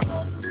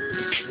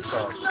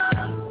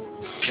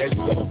 There you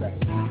go back.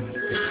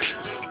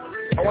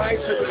 Oh, I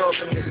ain't tripping off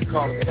them niggas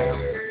calling me now.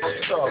 I'm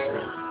sorry.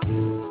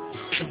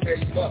 So there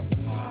you go.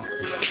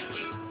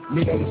 Me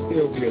gonna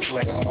still be a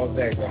player all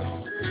day, bro.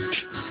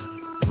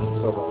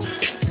 So,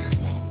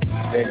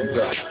 there you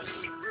go.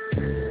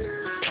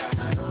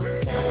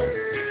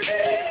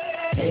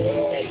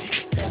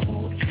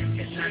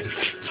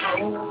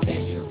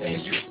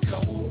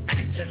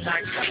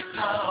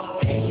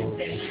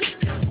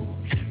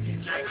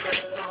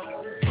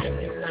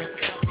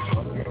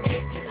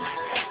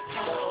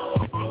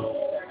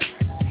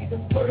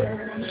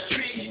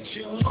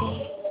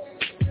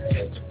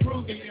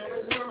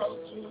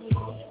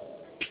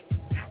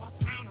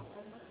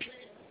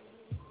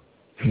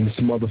 This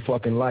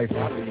motherfucking life, I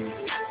mean.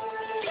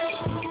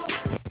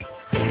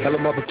 Hella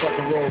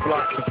motherfucking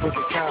roadblocks and push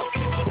the cops.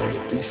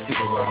 These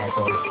stupid rides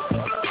on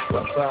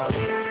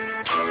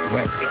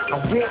I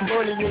want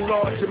money in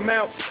large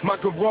amounts. My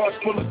garage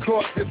full of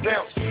cars that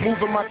bounce.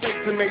 Moving my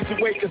face in major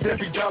way cause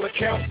every dollar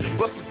counts.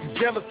 Busters is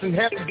jealous and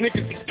half these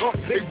niggas is drunk.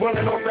 They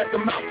running off at the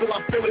mouth till I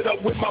fill it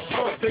up with my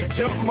pump. They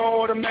jump my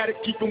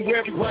automatic, keep them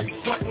wary while you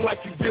frontin' like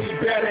you really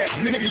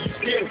badass. Nigga, you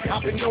scared.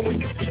 I've been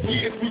knowing you for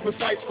years. We was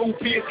high school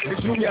peers. In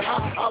junior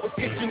high, I was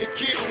itching the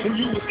kid. And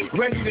you was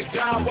ready to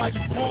die while you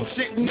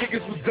bullshitting.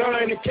 Niggas was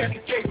dying in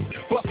catching cases.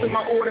 Busting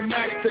my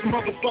automatic, take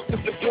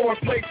motherfuckers to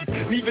foreign places.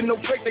 Leaving no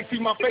trace, they see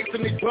my face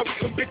and they drunk.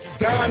 Some bitches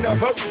dying to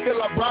hurry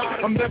till I ride.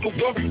 I'm never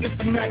worried, it's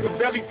the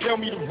Machiavelli tell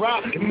me to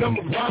ride. And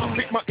number rhyme,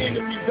 pick my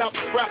enemies out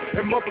the crowd.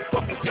 And motherfuckers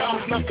motherfuckers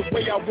die. Not the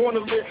way I wanna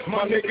live,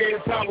 my nigga,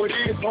 it's how it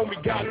is.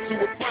 Homie got into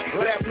a fight,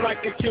 laugh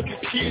like they killed his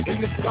kids.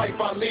 In this life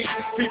I lead,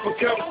 people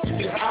careless,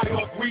 get high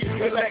off weed.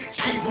 Relax,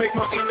 cheese, make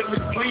my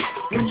enemies bleed.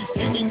 When you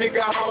see me,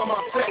 nigga, I holler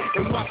my set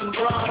and watch them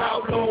ride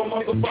outlaw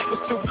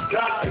motherfuckers till we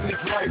die. In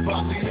this life I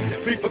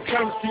lead, people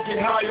currency, get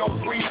high off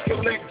weed.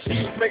 Collect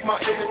cheese, make my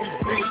enemies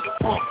bleed.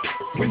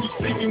 When you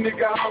see me,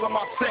 nigga, I holler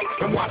my set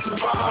and watch them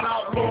ride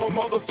outlaw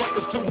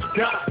motherfuckers till we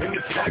die. In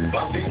this life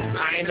I lead.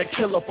 I ain't a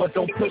killer, but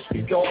don't push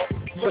me, dog.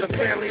 For the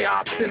family,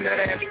 I'll send that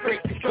ass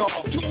straight to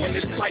God. In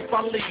this life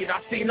I lead,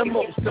 I've seen the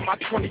most in my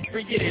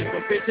 23 years.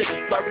 When vision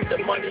is blurry,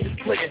 the money is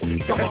clear.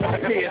 Some of my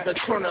peers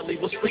eternally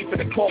will sleep in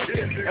the coffin.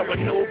 And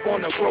when no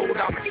on the road,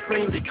 I'm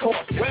extremely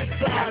cautious.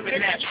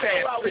 Having that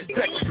fast, split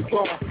back to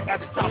gone. At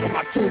the top of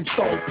my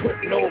tombstone,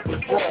 putting over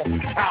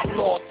wrong.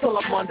 Outlaw till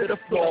I'm under the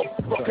floor.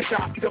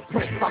 Crocodile to the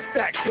prince, my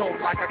stack go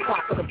like a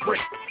clock of the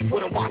brick.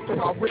 With a watch on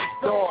my wrist,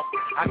 dog.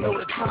 I know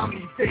the time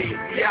these days,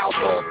 the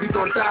outlaws, we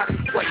gon' die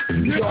this way.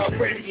 We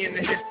already in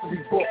the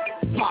history book.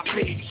 Pop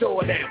made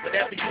sure that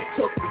whatever you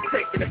took, we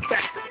taking it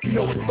back. You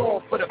know it's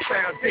all for the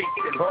foundation.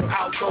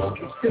 Outlaws,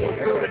 we still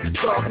building the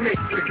dog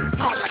nation.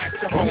 Holla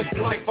at your home. In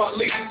this life I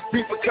lead,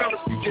 people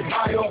currency, get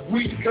high off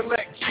weed.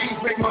 Collect cheese,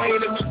 make my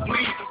enemies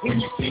bleed. When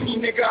you see me,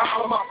 nigga, I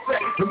holler my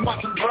set and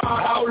watch them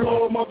ride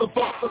outlaw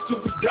motherfuckers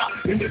till we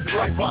die. In this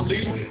life I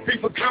lead,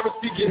 people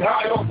currency, get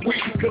high off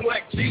weed.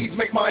 Collect cheese,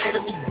 make my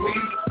enemies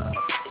bleed.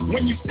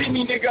 When you see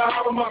me, nigga, I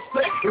holler my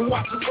set and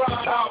watch them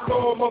ride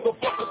outlaw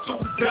motherfuckers till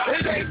we die.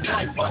 It ain't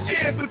like my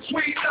in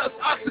between us,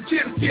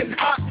 oxygen getting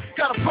hot.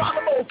 Got a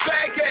problem, old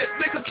fag ass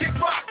niggas kick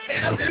rock.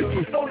 And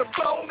I'm on the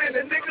phone and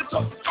the niggas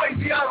talk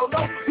crazy. I don't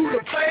know who to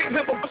blame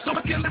him, but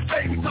some killing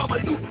baby. Tell my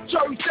new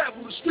Jerry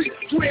Savile the street.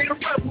 You ain't a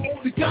rebel,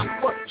 only got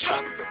one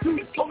shot.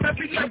 Dudes on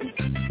every level,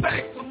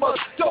 back to us,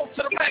 go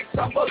to the max.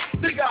 I must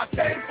nigga, I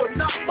came for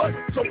not much.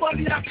 So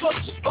money I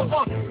clutch,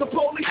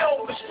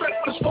 Napoleon, the strip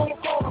for the phone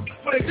call.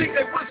 When they think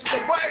they whistle the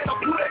right, I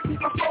put it in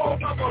the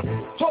phone. I'm a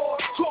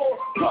hardcore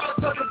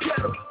product of the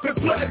ghetto. Been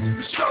blessed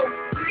to show.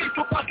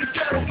 People about the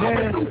ghetto. I'm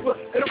a maneuver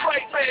in the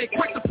right lane,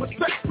 quick to put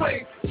back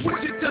lane.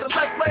 Switch it to the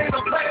left lane,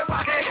 I'm playing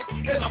my hand.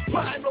 And I'm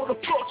plotting on the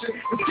fortune.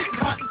 It's getting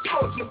hot and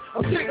scorching.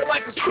 I'm thinking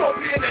like a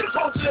scorpion and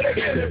torture the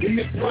enemy. In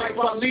this life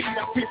I lead,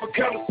 now people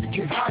currency,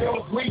 get high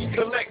off weed.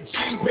 Collect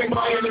cheese, make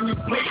my enemies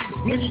bleed.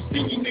 When you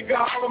see me, nigga,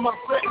 I holler my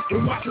set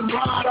and watch them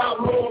ride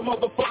outlaw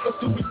motherfuckers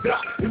till we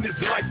die. In this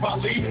life I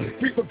lead,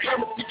 people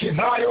currency, get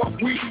high off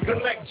weed.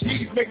 Collect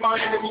cheese, make my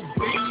enemies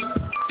bleed.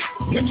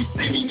 When you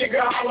see me, nigga,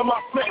 I holler my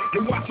set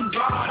and watch them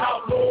ride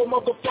outlaw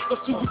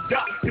motherfuckers till we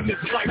die. In this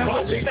life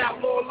I lead.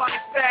 Outlaw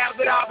lifestyle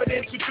that I've been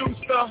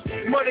introduced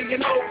to. Money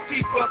and hope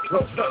keep us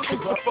close to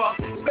Lucifer.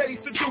 Steady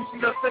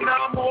seducing us and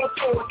I'm all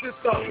for it.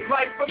 It's a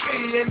life for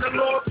me and the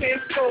Lord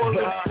can't stall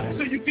it.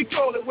 So you can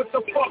call it what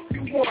the fuck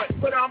you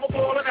want. But I'm a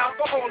ballin'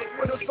 alcoholic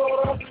with a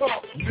sword on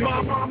top.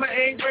 My mama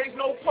ain't raised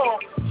no punk.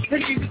 They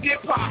need to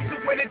get popped. So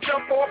when it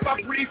jump off,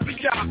 I breathe for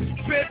y'all.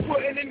 Been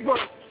putting in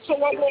work. So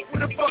I walk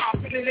with a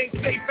bob and it ain't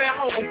safe at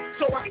home.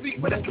 So I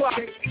sleep with a clock,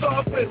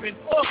 start living.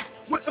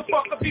 What the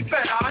fuck would be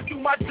better? I do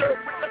my dirt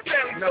with the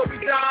family, so we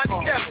die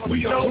together.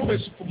 We on a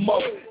mission for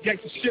more.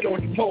 Gangsta shit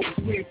on your motors.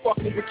 We ain't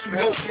fucking with you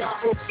hoes. Y'all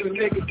folks to the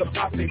niggas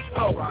about they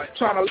flow.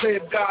 Trying to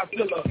live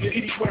Godzilla.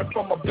 Anywhere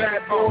from a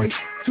bad boy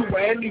to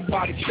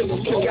anybody killer.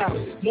 Look out.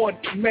 One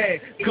man,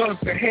 guns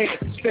in hand,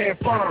 stand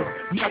firm.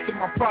 Nothing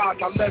my pride,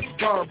 now let's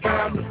burn.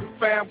 Bound to the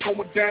fam,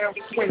 going down,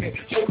 swinging.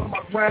 Holding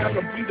my ground,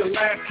 and be the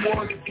last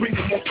one.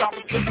 Breathing more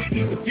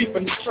opportunities to deep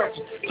in the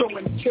trenches. So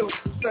many killers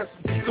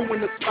successes.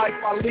 Doing this life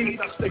I lead,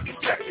 I stay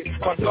protected.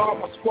 My dog,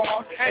 my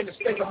squad, and the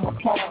state of my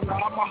palm.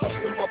 Now I'm a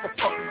hustler,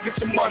 motherfucker. Get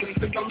your money,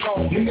 think I'm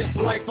gone. In this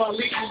life I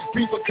lead,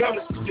 people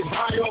currency, get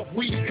high off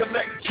weed.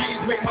 Collect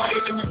cheese, make my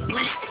enemies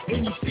bleed.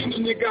 When you see me,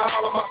 nigga, I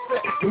holler my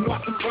set. And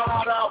watch them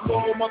ride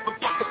outlaw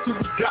motherfuckers till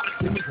we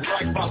die. In this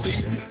life I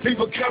lead,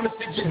 people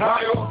currency, get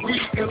high off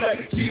weed.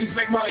 Collect cheese,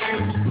 make my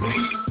enemies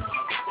bleed.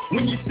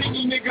 When you see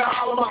me, nigga, I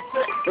holler my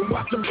set. And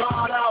watch them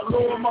ride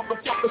outlaw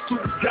motherfuckers till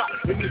we die.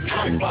 In this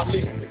life I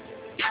lead.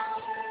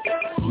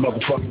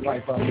 Motherfucking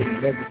life I live,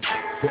 nigga.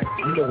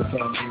 You know what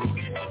time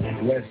it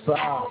is. West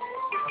Side,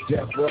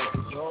 Jeff Rock.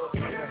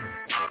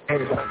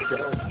 Everybody go.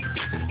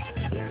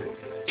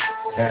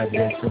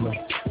 Advent, come on.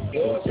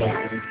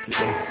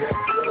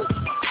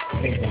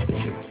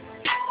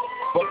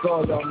 Fuck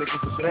all y'all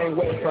niggas. If it ain't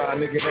West Side,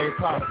 nigga, it ain't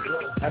pop.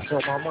 That's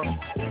on my mama.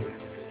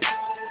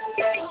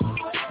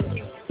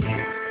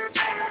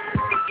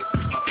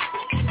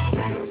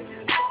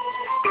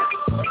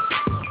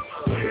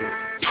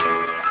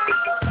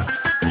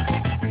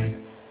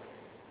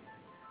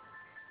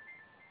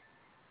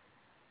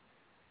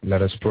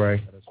 Let us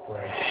pray.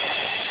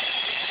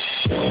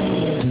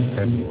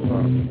 Heavenly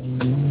Father,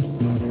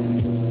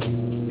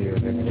 dear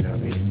Heavenly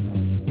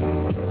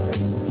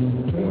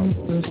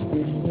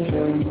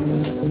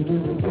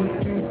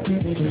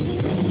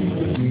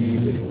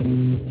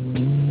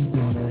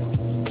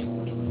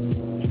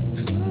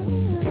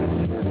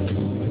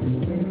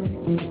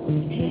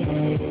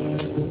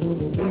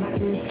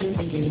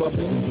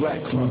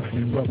Black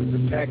crime, brother is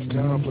a tax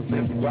time for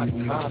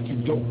everybody's high.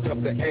 Too doped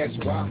up to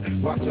ask why.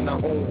 Watching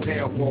our own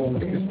downfall,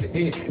 and it's the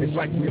end. It's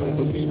like we don't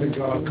believe in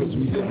God, cause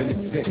we live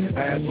in sin.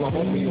 I asked my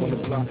homie on the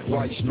block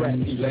why he strapped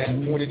me last.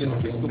 Pointed his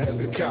pistol as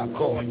the cop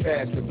called,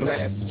 passed the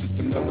blast. It's just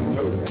another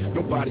murder.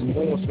 Nobody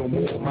mourns no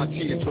more. My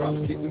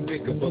teardrops getting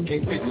bigger, but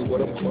can't figure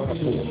what I'm crying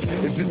for.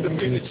 Is this the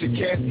miniature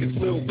caskets,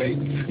 little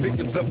baby?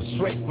 Victims of a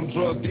straight from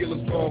drug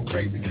dealers gone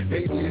crazy.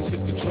 Maybe it's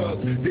just the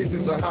drugs. This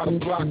is how the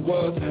block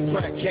was.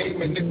 Crack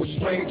came and it was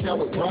strange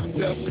how it rocked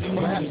us.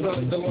 Perhaps the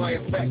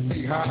underlying facts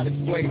they hide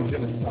explain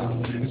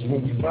genocide. It's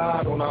when we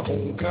ride on our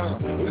own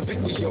kind. What is it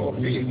we all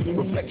feel?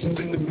 Reflections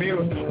in the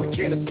mirror. We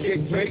can't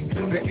escape fake.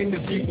 The end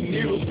is getting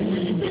nearer. Who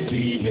do you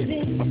believe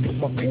in? I put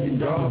my faith in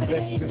God,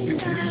 blessed and still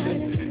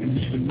breathing. And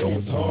even though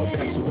it's hard,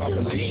 that's who I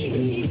believe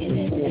in.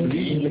 Before I'm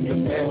leaving, the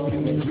mask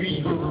and the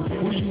grieving.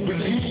 Who do you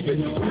believe in?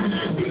 Who do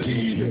you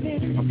believe in?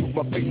 I put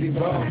my faith in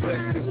God,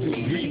 blessed and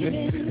still breathing.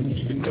 And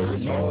even though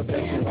it's hard,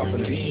 that's who I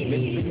believe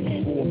in.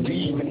 Before I'm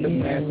leaving, the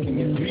mask and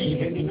the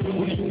grieving.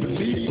 Who do you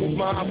believe in?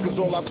 Mine, cause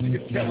all I see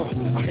is terror.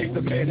 I hate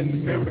the man in the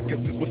mirror,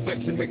 cause this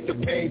reflection makes the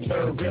pain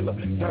turn realer.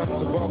 Times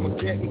of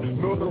Armageddon,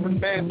 murdering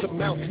mass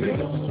amounts.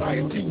 In a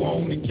society where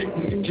only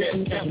getting the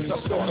cash counts. I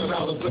started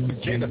out as a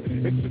beginner.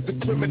 It's the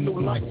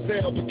criminal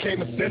lifestyle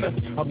became a sinner.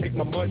 I make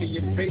my money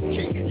and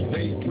vacate,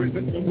 evade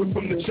prison. We're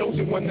from the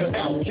chosen one, the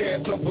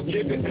outcast,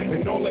 unforgiven.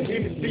 And all of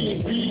him is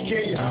seeing we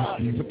can't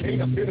hide. The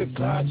pain I feel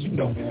inside, you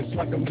know, it's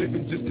like I'm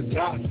living just to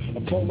die.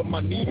 I fall on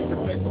my knees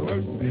and beg for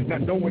mercy.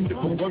 Not knowing if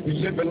I'm worth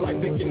living like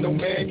thinking no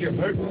man can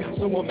hurt me.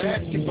 So I'm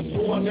asking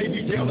before I lay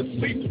me down to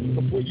sleep.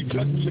 Before you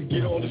judge me,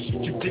 forget all the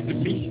shit you did to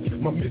me.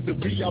 My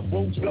misery, I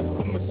rose up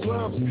from the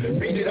slums.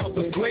 Made it out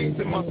the flames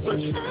in my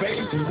search for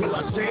fame. Will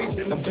I change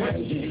in the past?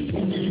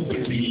 Who do you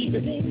believe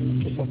in?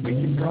 If I'm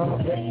thinking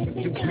God, that's what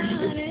you're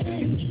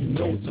breathing. You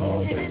know it's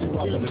hard, that's who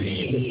I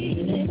believe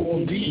in. Before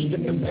I'm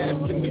leaving, the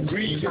mask and the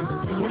grieving.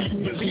 Who do you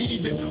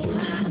believe in? Who do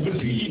you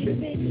believe in?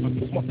 I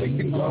put my faith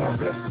in God,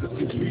 that's what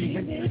you're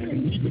breathing.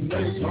 And even though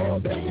it's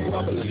hard, that's who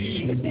I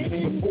believe in.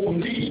 Before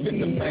I'm leaving,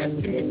 the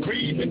mask and the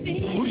grieving.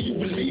 Who do you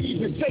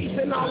believe in? Faith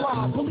in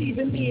Allah, believe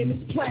in me and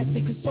it's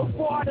plastic. Cause so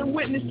far I done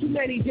witnessed too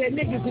many dead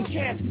niggas in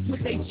caskets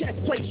with their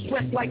chest plates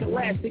stretched like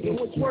elastic. And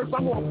what's worse,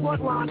 I'm on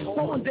front line,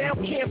 holding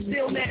down Camp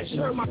Still Nash,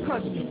 heard my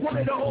cousin. One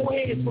of the old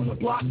heads from the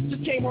block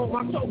just came home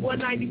October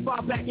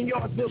 95 back in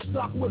Yardsville,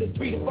 stuck with a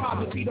 3 to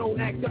 5 if he don't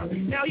act up.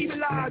 Now he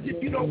lies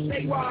if you don't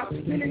stay wise.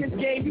 Been in this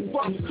game, you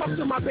fuck, come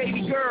to my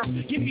baby girl.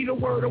 Give me the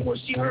word on what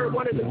she heard.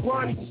 One of the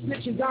grunnies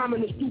snitching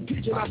diamond in the stoop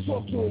kitchen. I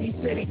talked to him, he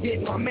said he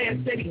didn't. My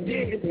man said he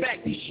did. In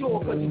fact, he's sure,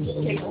 cause he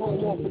just came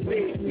home off the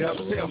bed. Now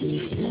tell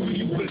me, who do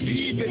you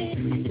believe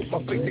in? Put my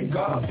faith in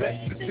God, that's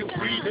still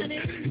breathing.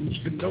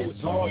 Even though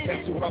it's hard,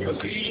 that's who I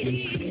believe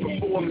in.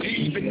 Before I'm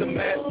leaving, the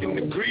mask and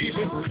the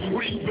grieving.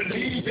 Who do you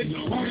believe in?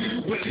 Who do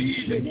you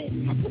believe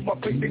in? I put my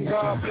faith in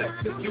God, that's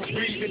still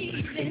breathing.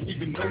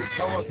 Even though it's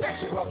hard,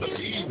 that's who I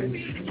believe in.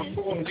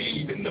 Before I'm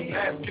leaving, the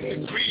mask and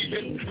the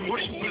grieving. Who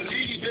do you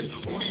believe in?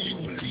 Who do you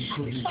believe in?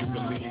 Who do you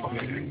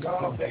believe in?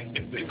 God, that's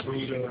the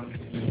Buddha.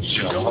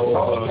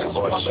 Jehovah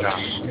or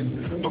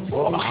Shakur.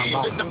 Before I'm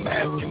leaving, the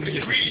mask and the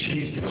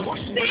grieving. Who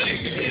do you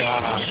believe in?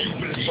 God,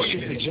 or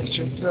is it just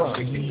yourself?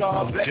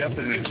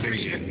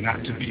 Definitely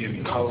not to be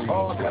imposed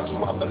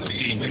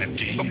being a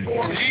demon,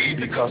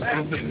 because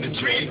this is the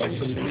joy of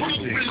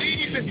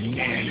believing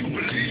and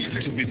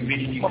to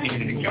believe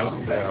in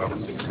yourself.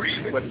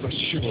 But for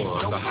sure,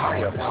 the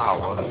higher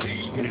power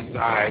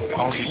resides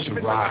only to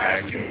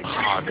ride in the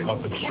heart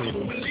of the truth,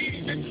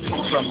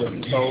 from the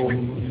soul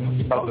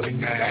of the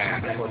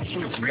man, for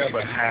truth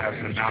never has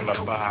an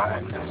alibi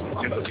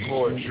in the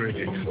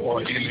poetry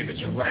or in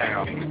its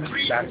realm.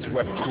 That's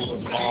what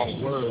pulls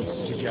all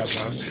words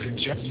together,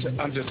 just to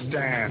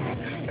understand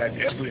that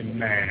every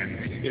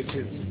man is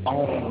his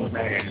own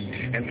man,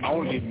 and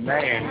only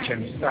man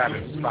can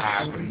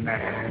satisfy the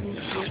man.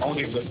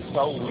 Only the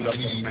soul of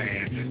the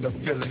man, the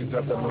feelings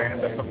of the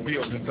man, the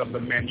fulfillment of the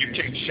man. You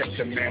can't shake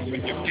the man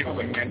when you feel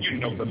the man. You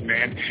know the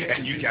man,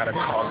 and you gotta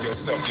call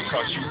yourself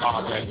because you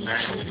are that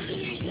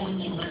man.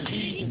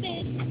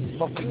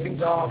 Focusing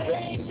God, I'm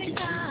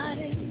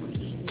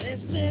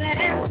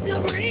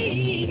still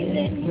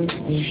breathing,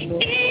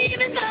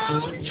 even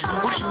though it's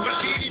hard. I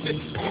believe it.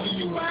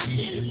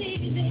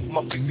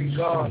 Focusing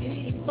God,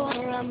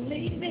 before I'm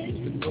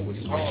leaving. Though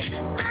it's hard.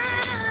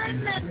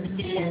 I'm not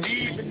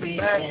believe in the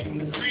back and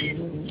the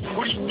breathing.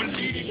 Who do you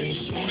believe in?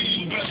 Who do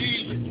you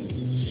believe in?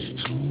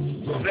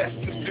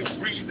 Blessed is still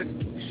breathing.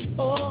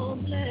 Oh,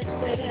 blessed.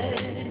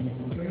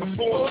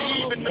 Before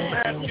leaving the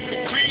mask and the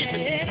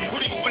breathing. Who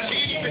do you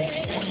believe in?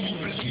 Who do you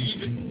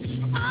believe in?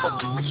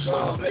 Focusing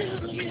God, blessed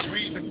is still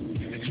breathing.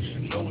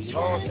 Though it's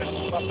hard, that's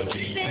what I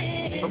believe in.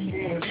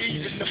 Before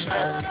leaving the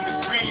mask and the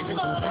breathing.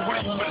 Who do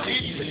you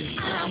believe in?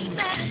 I'm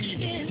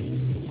asking.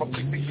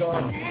 Focusing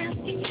God.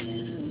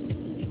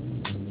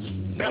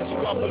 That's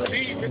what I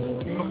believe in.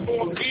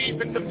 Before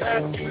leaving the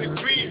mask and the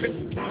grieving.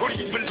 Who do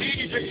you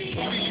believe in?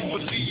 Who do you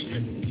believe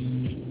in?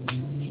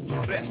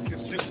 Blessed is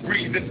still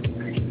breathing.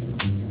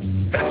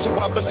 That's who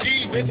I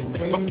believe in.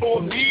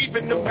 Before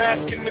leaving, the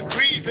mask and the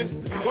grieving.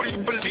 Who do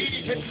you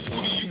believe in? Who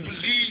do you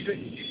believe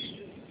in?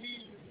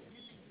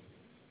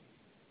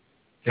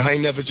 Y'all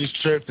ain't never just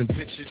chirped and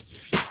bitches.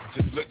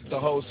 Just look at the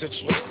whole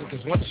situation, cause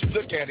once you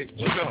look at it,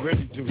 you don't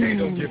really do. They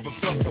don't give a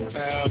fuck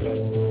about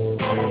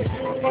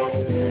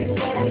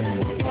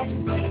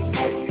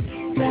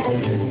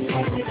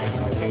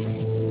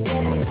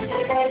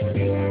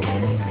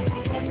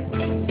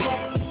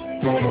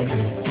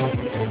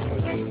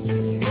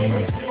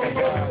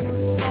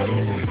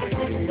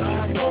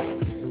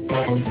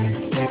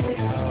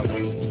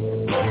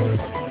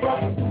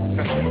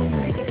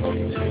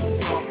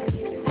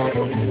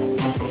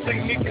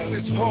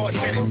It's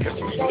hard-headed cause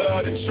we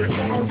love the trip.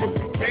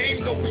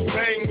 Bang, though we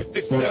bang with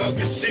this thug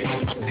and shit.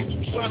 I think you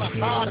tryna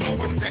hide it,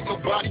 but that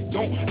nobody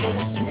don't know.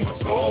 You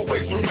must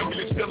always remember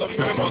you're still a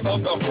member of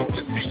the hook.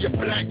 To see your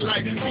black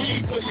light,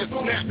 me till you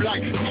snap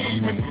like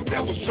me. When you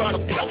devils try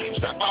to plot,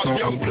 trap out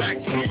young black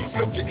please.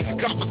 Look at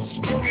coppers,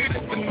 stupid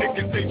as the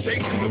niggas they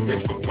chasing the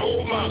bitch for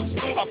gold miles.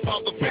 Our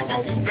father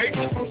figures is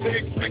vacant.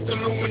 They expect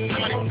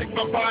Illuminati, take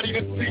my body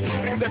to see.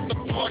 They let the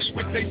party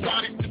with they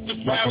bodies just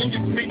as rowdy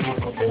as me.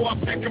 Before I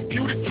pick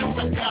computer chips,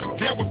 I gotta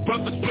deal with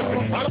brothers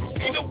flipping. I don't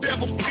see no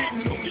devil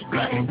feeding on me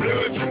black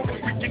blood.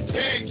 We can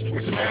change,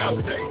 which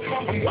nowadays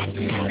I'm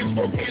watching niggas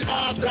broke their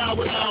lives out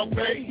without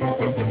pay.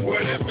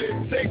 Whatever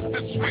it takes to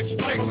switch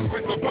places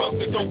with the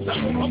busters on top.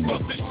 I'm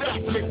busting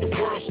shots, make the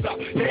world stop.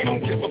 They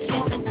don't give a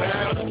fuck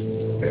about us.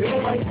 They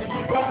might be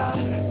right,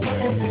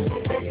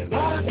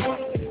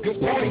 cause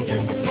they ain't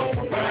give a fuck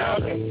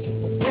about us.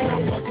 They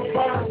don't fuck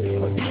about us,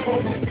 but people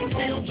that be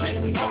killed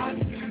just not.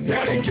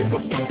 Now they give a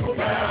fuck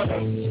about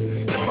us.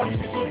 If I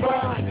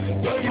survive,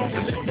 but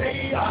until the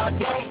day I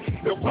die,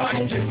 nobody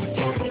gives a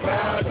fuck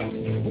about us.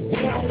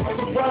 When I fuck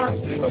around,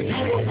 a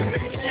hero when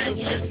they kill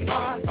just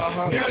fine.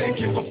 Now they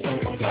give a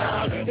fuck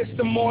about us. It's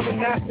the morning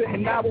after,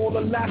 and now all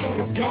the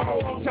laughter is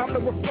gone. Time to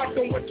reflect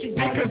on what you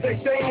did, cause they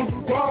saying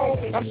you wrong.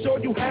 I'm sure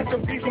you had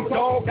some reasons,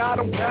 dog, I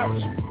don't doubt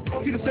you.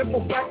 See the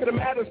simple fact of the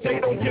matter, they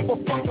don't give a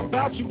fuck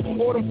about you.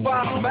 Or them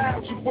 5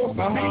 miles you supposed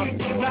to be,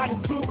 not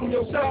including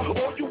yourself.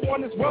 All you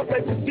want is wealth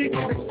that you see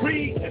is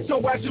greed. So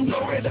as you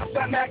know it, up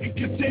that Mac can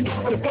continue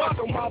to bust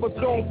on my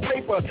on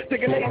paper,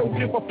 thinking they don't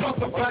give a fuck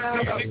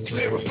about us. It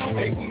clearer,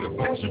 ain't the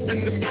picture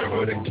in the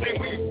mirror that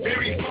claim we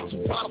inferior. So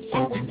why the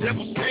fuck these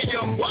devils say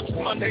I'm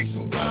watching my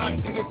nation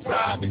rise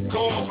inside the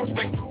cause,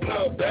 respect the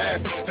blood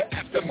bath. The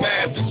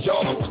aftermath is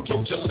y'all, I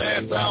told your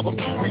last album.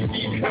 We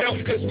need help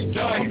cause we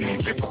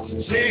dying, give us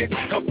a chance.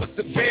 Help us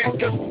advance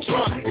cause we're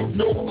trying to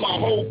ignore my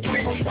whole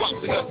fleet.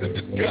 Watching us in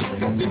disgust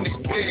and then they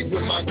big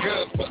with my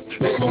guns, but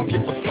they don't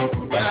give a fuck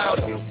about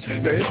us.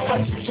 Now if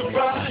I keep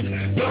survive,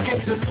 look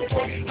into the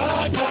point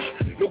I die.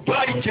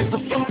 Nobody gives a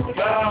fuck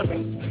about us.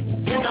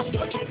 When I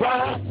start to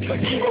rise, a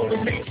hero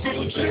that makes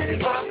children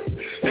rise.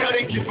 Now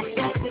they give a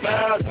fuck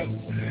about us.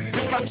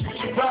 If I keep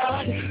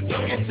survive,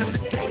 look into the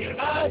point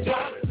I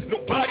die.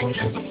 Nobody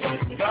gives a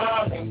fuck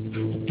about us.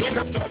 When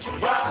I start to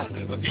rise,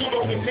 a hero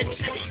that makes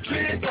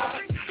children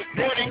rise.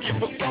 Now they give a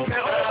fuck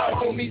about us.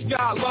 Homies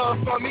got love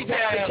for me,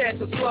 down the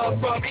chance of love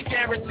for me,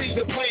 guaranteed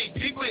to bleed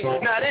deeply.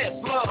 Now that's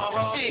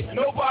love. Shit,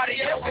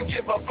 nobody else can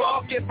give a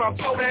fuck if I'm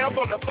flow down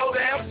from the flow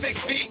down 6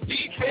 feet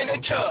deep in the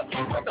cup.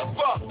 What the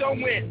fuck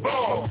done went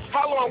wrong?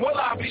 How long will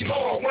I be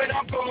long when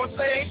I'm going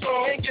same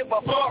song and give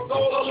a fuck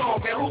all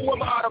along? And who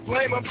am I to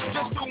blame them?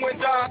 Just doing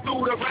down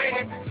through the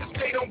rain. Since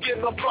they don't give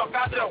a fuck,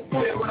 I don't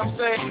feel what I'm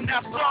saying.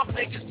 Now some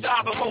niggas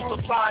die but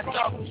multiply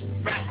doubles.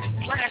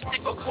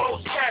 Plastic or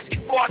closed casket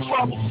for our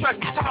trouble.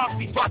 Certain times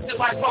we busted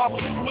like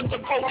bubbles. With the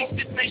police,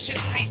 this nation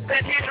speaks.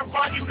 That here to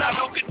run you, not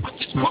looking with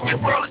this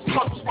crooked world. It's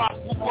close while I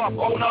swoop up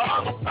on the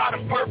other side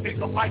of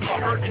perfect. I'm like a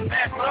hurting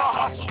man, but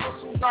I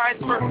hustle.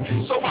 Science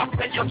working, so I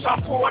spend your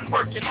time pouring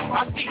working.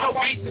 I see no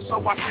reason,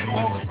 so I spend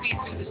all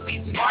the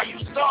season. Why you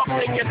stop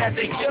thinking that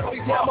they kill me?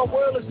 Yeah, my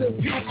world is in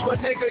peace,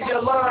 but nigga, you're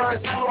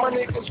lying. My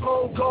niggas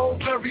home cold,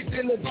 buried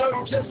in the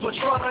dirt just for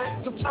trying.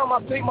 Sometimes I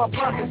think my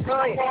pocket's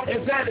dying,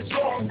 and that is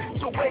all.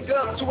 So wake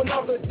up to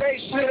another day,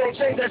 shit ain't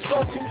changed that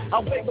something. I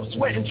wake up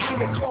sweating,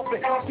 dreaming,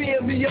 coughing,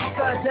 seeing me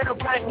upside down,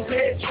 backwards,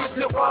 head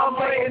twisted while I'm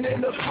laying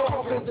in the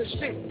coffin. The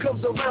shit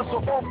comes around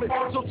so often,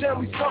 so tell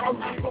me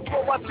something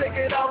before I take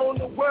it out on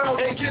the world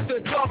and get the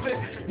dumping.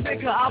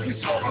 Nigga, I'll be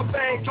so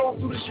bang, going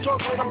through the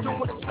struggle. I'm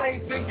doing the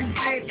same thing you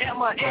did at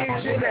my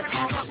age, and that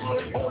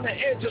hustling on the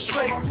edge of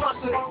straight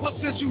busting. But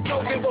since you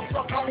don't give a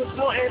fuck, I was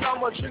wanting,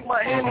 I'ma drink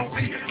my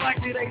Hennessy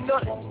like it ain't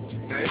nothing.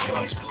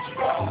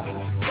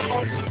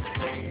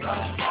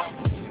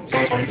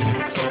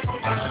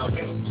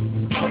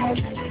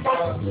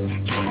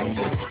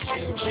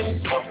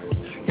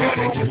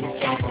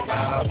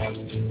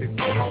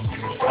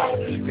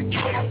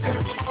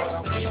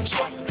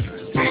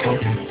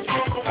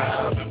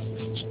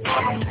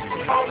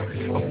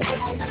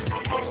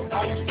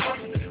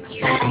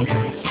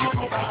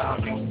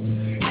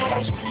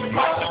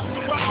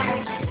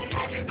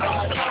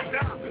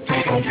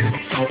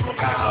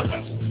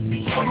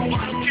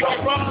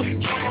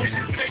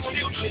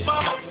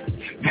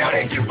 Now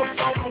they give a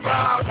fuck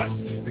about us.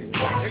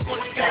 They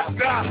want to get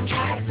dollars.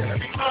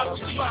 Every other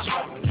spot.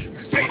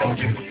 Cause they don't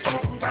give a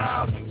fuck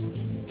about us.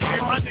 And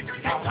my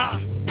niggas get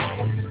high.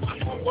 I'm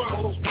the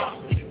world's rock.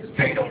 Cause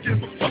they don't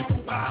give a fuck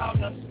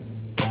about us.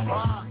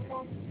 Rock.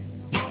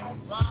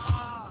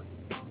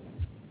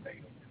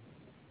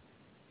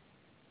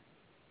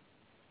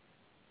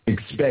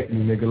 Expect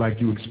me, nigga,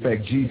 like you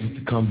expect Jesus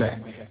to come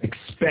back.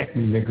 Expect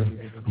me, nigga.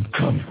 I'm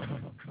coming.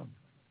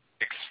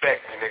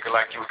 Expect me, nigga,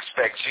 like you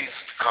expect Jesus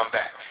to come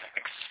back.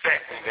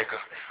 Expect me, nigga.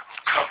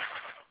 I'm coming.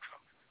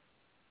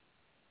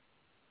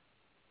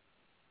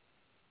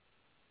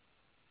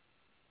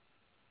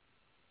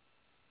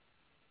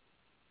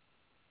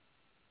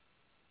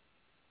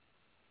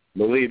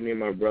 Believe me,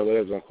 my brother,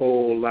 there's a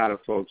whole lot of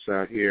folks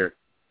out here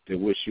that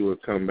wish you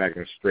would come back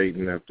and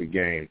straighten up the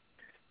game.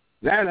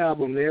 That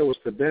album there was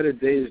the Better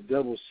Days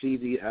double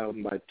CD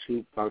album by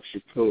Tupac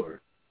Shakur.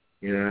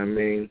 You know what I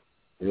mean?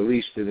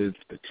 Released in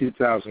the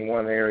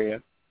 2001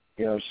 area.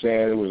 You know what I'm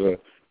saying? It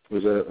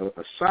was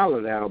a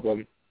solid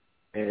album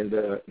and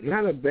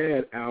not a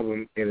bad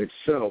album in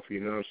itself.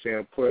 You know what I'm saying?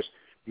 Of course,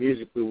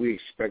 musically we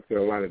expected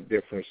a lot of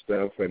different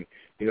stuff, and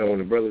you know when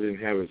the brother didn't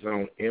have his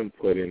own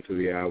input into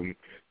the album,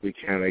 we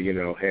kind of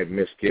had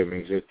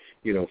misgivings.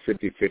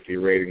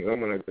 50-50 ratings. I'm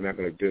not going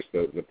to diss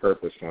the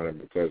purpose on it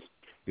because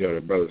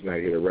the brother's not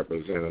here to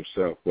represent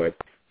himself, but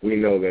we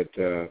know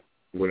that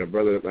when a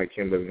brother like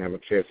him doesn't have a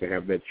chance to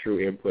have that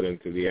true input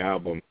into the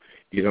album,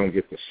 you don't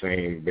get the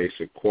same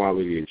basic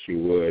quality that you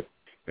would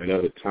at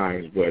other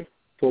times. But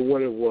for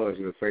what it was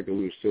and the fact that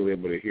we were still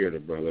able to hear the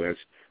brother,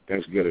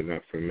 that's good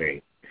enough for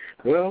me.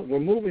 Well, we're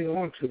moving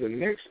on to the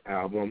next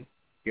album,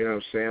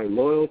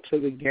 Loyal to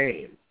the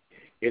Game.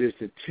 It is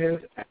the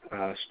 10th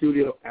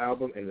studio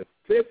album and the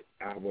 5th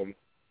album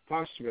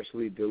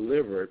posthumously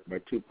delivered by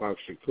Tupac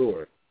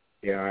Shakur,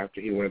 after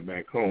he went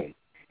back home.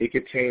 It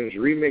contains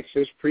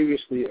remixes,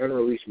 previously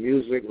unreleased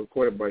music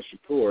recorded by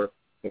Shakur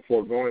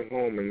before going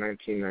home in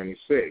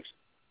 1996.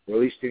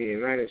 Released in the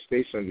United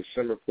States on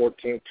December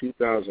 14,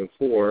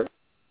 2004,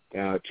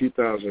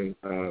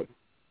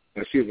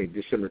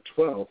 December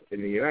 12th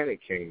in the United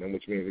Kingdom,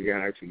 which means it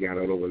actually got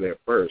out over there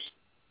first.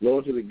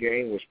 Loyal to the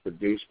Game was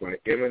produced by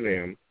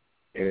Eminem,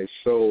 and it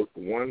sold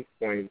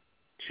 1.2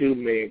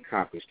 million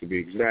copies, to be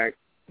exact,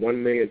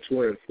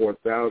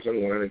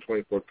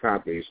 1,204,124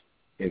 copies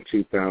in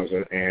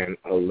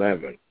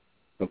 2011.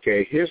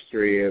 Okay,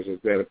 history is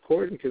that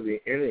according to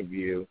the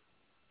interview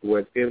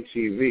with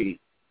MTV,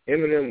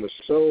 Eminem was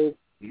so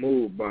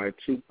moved by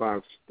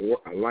Tupac's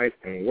life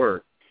and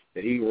work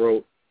that he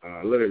wrote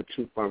a letter to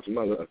Tupac's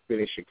mother,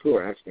 Afeni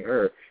Shakur, asking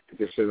her to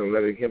consider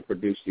letting him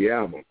produce the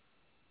album.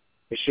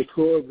 And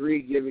Shakur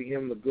agreed, giving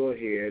him the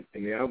go-ahead,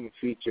 and the album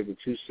featured the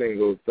two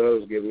singles,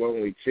 Thugs Get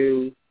Lonely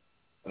 2,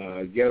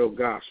 Ghetto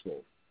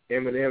Gospel.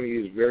 Eminem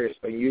used various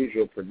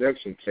unusual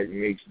production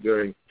techniques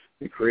during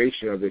the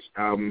creation of this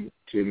album,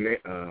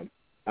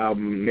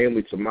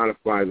 namely to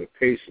modify the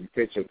pace and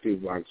pitch of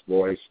Tupac's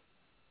voice,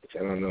 which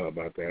I don't know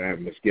about that. I have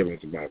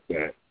misgivings about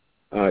that,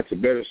 to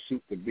better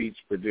suit the beats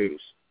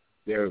produced.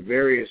 There are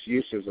various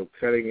uses of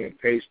cutting and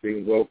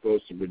pasting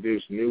vocals to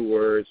produce new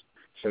words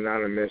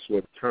synonymous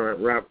with current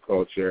rap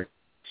culture,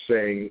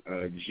 saying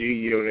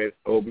G-Unit,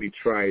 Obi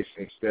Trice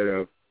instead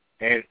of,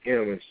 and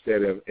M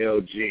instead of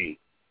LG.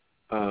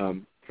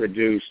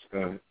 Produced,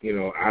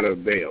 out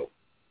of bail.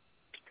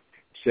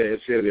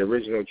 It said the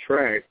original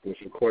track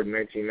was recorded in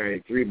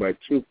 1993 by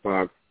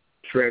Tupac,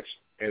 Tretch,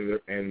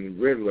 and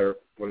Riddler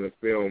from the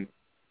film,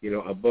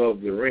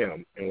 Above the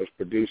Rim, and was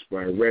produced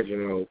by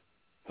Reginald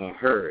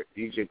Hurd.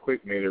 DJ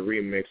Quick made a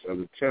remix of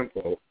the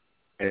tempo,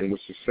 and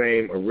was the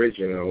same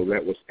original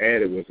that was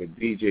added was a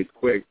DJ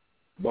Quick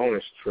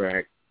bonus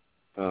track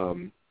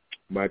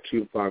by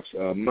Tupac's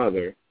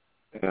mother,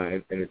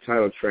 and the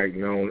title track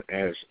known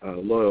as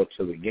Loyal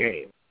to the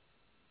Game.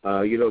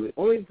 The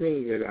only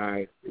thing that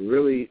I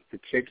really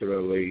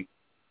particularly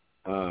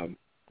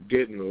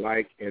didn't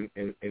like in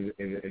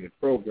the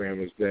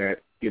program is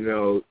that,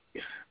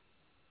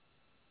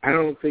 I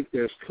don't think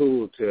that's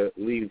cool to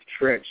leave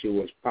Tretch, who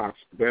was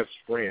Pac's best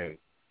friend,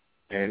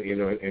 and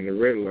and the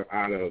Riddler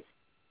out of,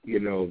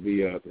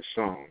 the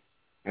song.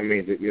 I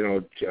mean,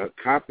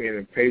 copying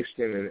and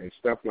pasting and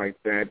stuff like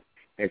that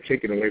and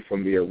taking away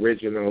from the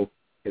original,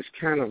 it's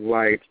kind of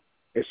like,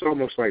 it's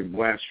almost like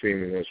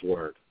blaspheming his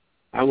work.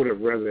 I would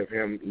have rather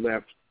him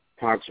left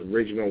Pac's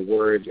original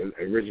words and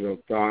original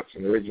thoughts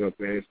and original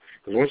things,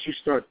 because once you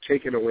start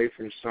taking away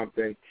from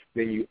something,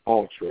 then you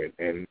alter it.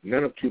 And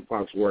none of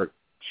Tupac's work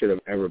should have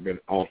ever been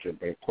altered,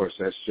 but of course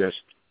that's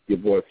just your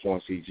boy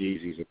Flossy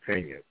Jeezy's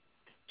opinion.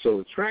 So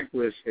the track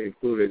list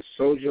included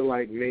Soldier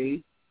Like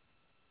Me,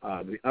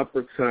 The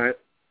Uppercut,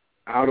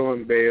 Out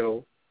on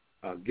Bail,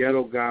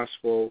 Ghetto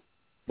Gospel,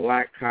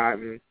 Black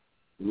Cotton,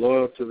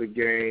 Loyal to the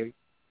Game,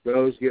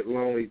 Those Get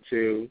Lonely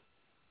 2,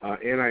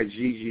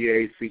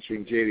 N.I.G.G.A.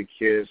 featuring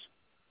Jadakiss,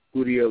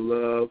 Who Do You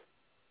Love,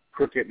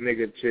 Crooked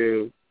Nigga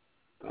 2,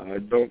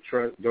 Don't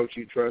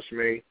You Trust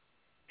Me,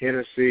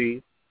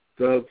 Hennessy,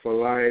 Thug for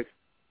Life,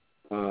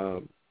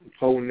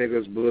 Whole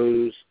Niggas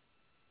Blues,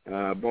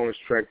 bonus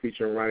track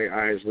featuring Ronnie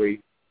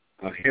Isley,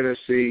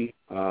 Hennessy,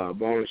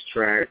 bonus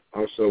track,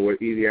 also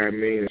with Edie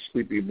Amin and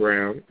Sleepy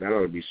Brown. That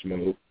ought to be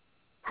smooth.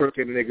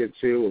 Crooked Nigga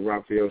 2 with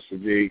Raphael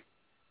Sadiq.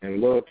 And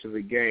Love to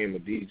the Game, a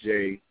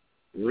DJ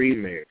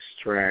remix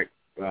track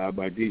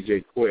by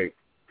DJ Quick,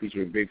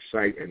 featuring Big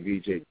Sight and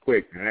DJ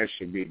Quick. And that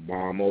should be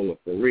bomb-ola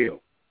for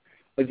real.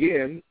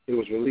 Again, it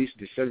was released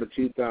December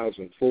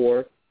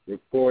 2004,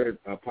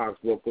 recorded Pac's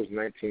vocals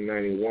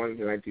 1991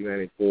 to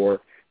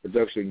 1994,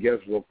 production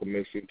guest vocal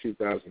mixing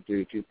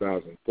 2003 to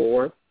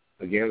 2004.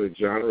 Again, the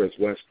genre is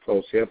West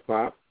Coast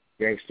hip-hop,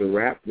 gangster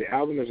rap. The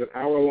album is an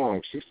hour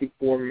long,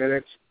 64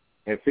 minutes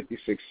and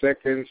 56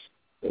 seconds.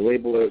 The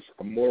label is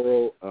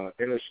Amaru,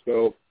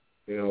 Interscope,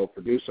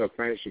 producer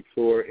Fanny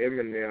Shakur,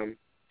 Eminem,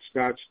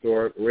 Scott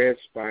Stork, Red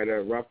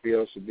Spider,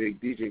 Raphael Sadiq,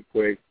 DJ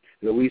Quick,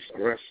 Luis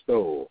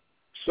Resto.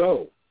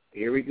 So,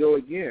 here we go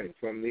again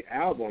from the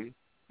album,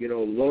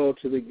 Loyal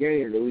to the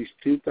Game, released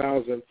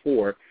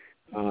 2004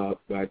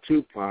 by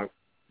Tupac.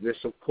 This,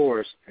 of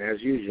course,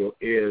 as usual,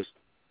 is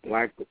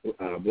Black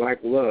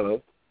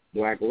Love,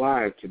 Black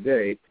Live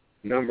Today,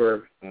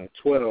 number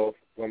 12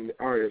 from the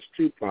artist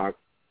Tupac,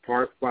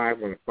 part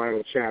 5 on the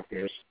final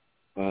chapters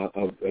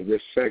of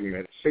this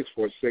segment,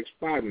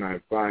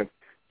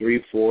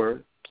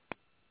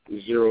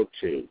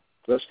 646-595-3402.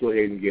 Let's go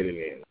ahead and get it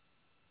in.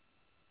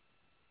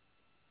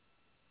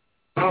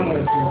 I want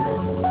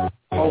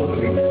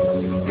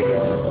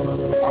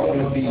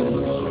to be, I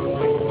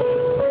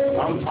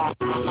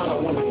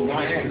don't want to be, I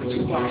am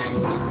too much.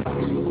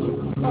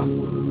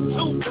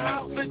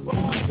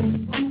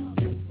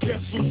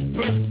 Guess who's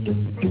back?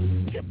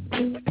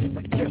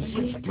 Guess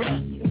who's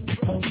back?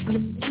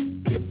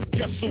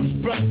 Guess who's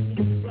back?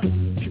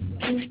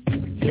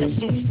 Guess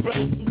who's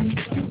back?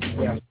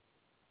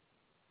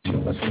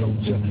 A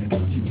soldier,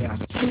 you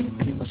got a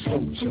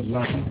soldier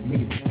like me.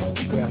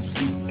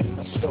 A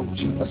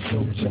soldier,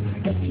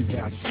 you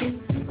got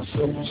a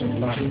soldier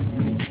like me.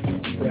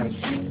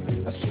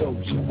 A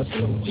soldier,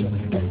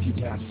 you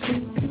got a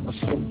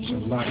soldier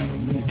like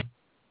me.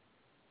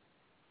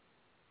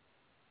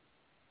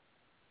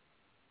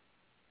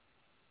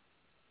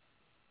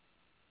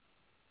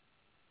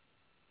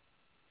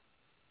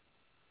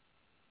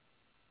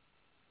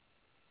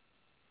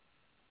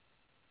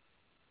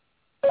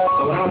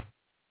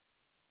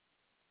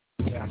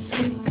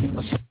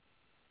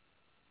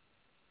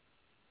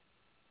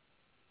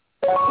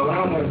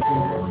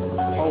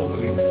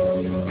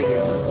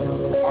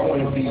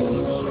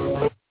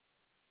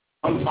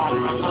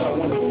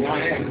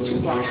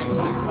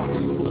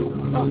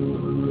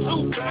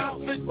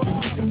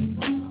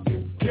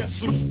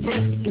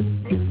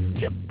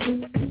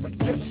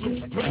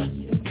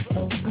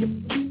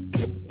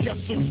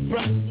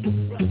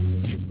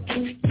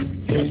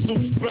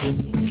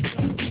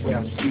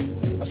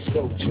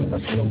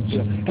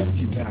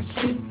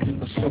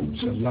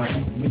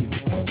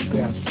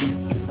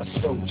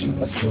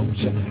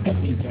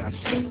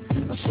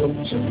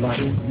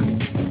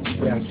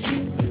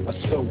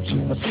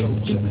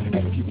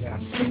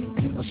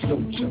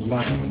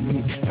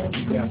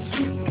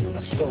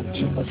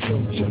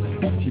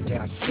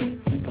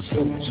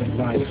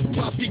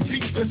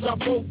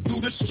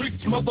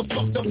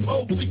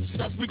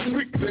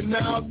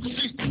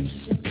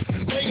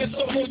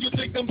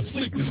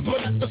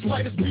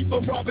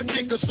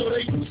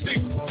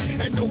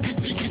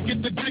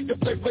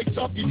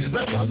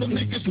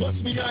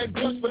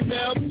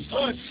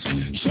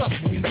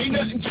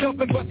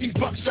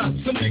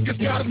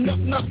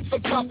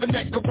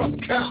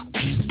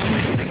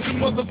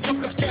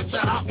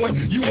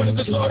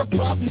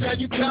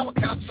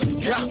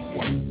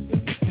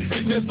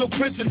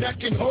 That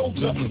can hold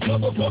ya.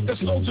 Motherfucker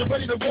soldier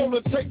ready to roll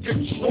and take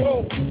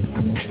control.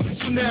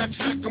 So now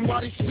attack him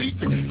while he's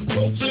sleeping.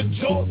 Roll to the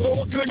jaw,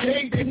 throw a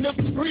grenade in the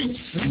streets.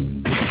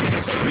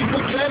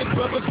 People panic,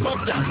 brothers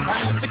fuck that.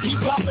 I have to keep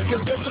popping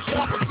cause there's a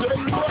shopper to the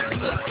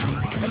monster.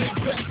 And they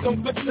best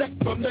don't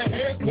protect from the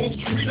head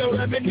wounds. Reload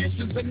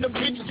ammunitions and the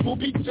bitches will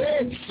be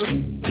dead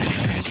soon.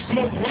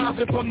 Smoke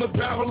rising from the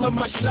barrel of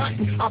my shot.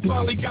 I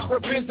finally got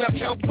revenge, I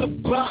count the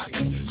blocks.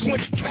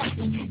 20 cops,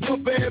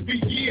 one for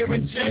every year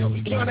in jail.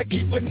 Trying to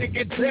keep a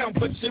nigga down,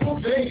 but you're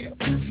there.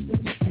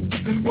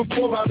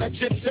 Before I let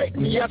you take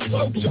me, I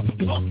told you,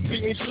 fuck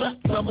being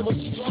slapped, I'm a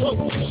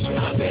soldier.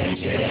 I bet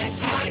you that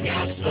I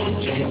got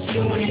soldiers,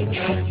 you ain't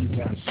got. You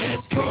got set,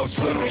 go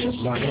for it,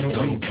 like a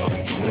go-go.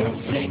 We'll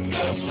flick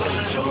the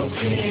fire, don't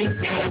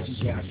think got. You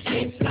got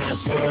 6 9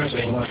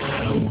 swerving,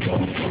 I don't go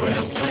for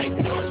it, like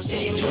no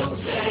change, you're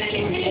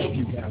saying me.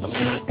 You got I'm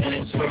not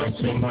that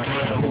swerving,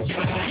 I don't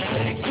try to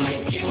act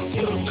like you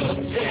do,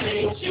 cause that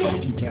ain't you.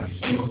 You got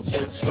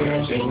just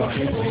swerving, like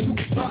a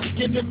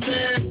Tupac in the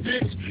mad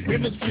bitch,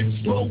 in the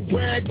 6-row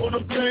wag on a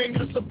thing,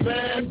 that's a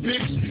bad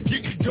bitch.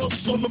 Getting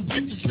dumps on them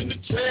bitches in the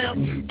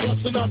town.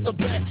 Busting out the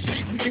back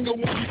seat, nigga,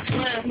 when you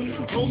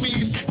clown.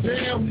 Homie, is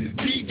down.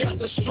 D got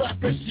the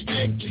strap and she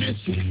ain't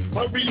kissing.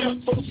 Hurry up,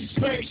 folks, she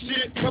smash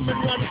shit. Coming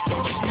around the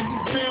corner,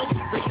 getting down.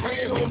 They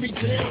paying on me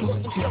down,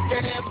 but the sucker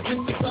ass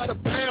bitches out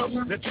of bounds.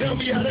 Now tell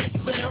me how that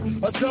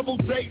sound. A double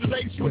date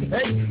laced with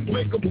hate,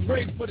 make them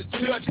pray for the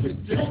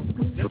judgment day.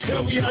 Now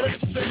tell me how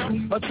that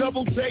sound. A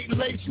double date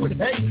laced with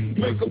hate,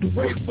 make them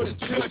pray for the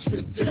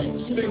judgment day.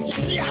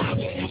 Yeah.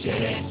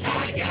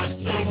 I got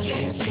something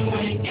you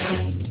ain't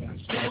got.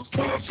 That's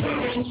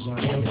courage.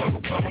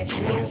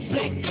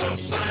 Think of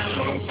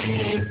silence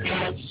in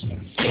guts.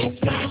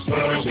 It's not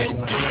perfect.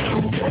 I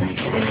don't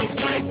work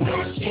like no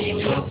she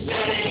looks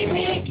at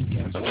me.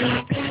 I'm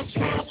not that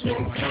person.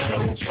 I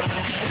don't try to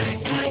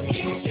act like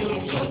you do.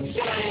 Look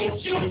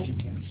like you.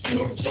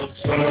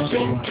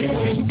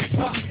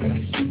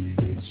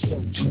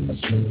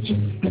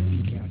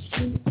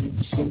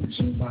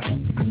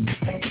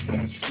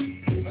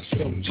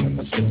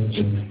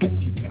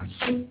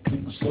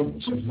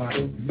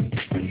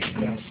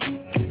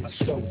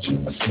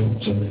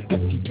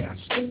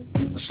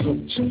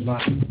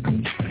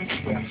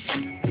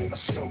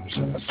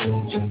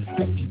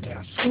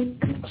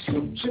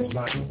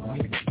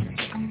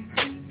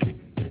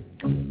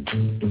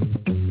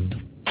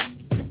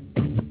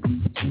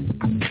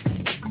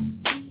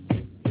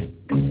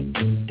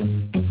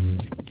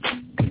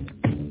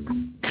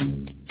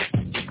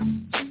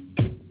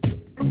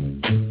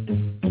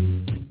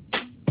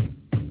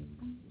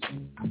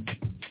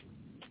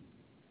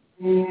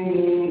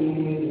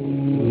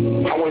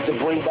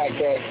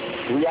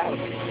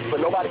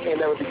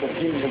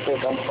 You just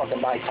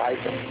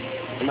perfect.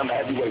 And I'm a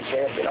heavyweight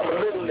champion. I'm a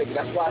little nigga.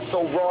 That's why it's so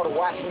raw to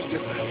watch me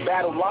just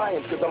battle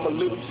lions, because I'm a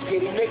little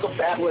skinny nigga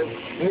battling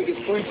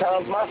niggas 3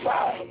 times my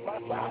size.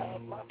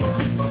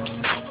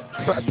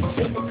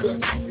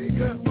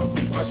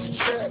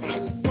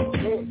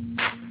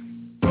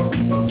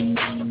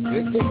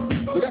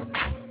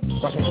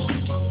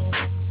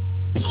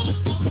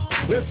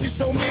 Let's see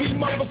so many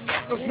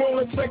motherfuckers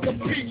wanna take a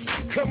peek.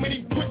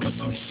 Coming quick with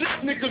some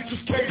shit niggas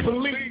just can't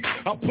believe.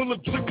 I pull a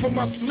trick from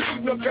my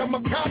sleeve, look at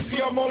my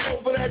copy, I'm all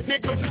over that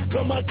nigga.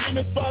 Come out in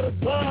and fight a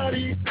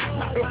party.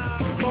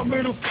 My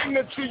middle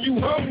finger to you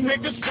hum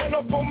niggas, run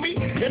up on me,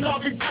 and I'll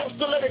be forced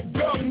to let it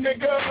go,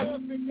 nigga.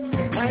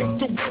 I ain't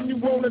the one you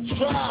wanna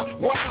try.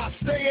 Why?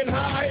 Staying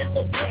high at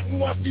the button,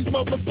 watch these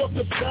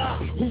motherfuckers die.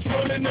 Who's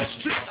running the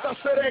streets? I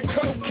said that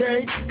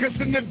cocaine. Cause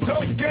in the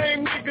dope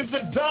game, niggas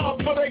are die,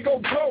 but they go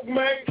broke,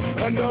 man.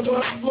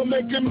 Another hustler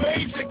making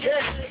major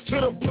cash.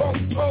 To the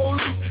punk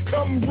police,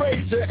 come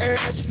raise your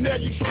ass. Now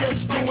you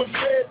stressed doing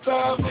fair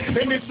time.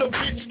 And it's a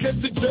bitch, cause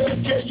the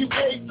judge gave you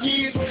 8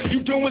 years. You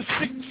doing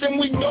 6 and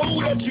we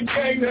know that you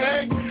can't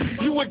hang.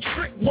 You a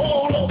trick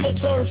ball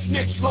overturned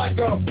snitch like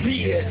a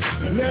beard.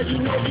 Now you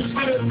know you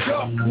should have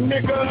ducked,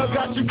 nigga.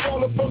 Got you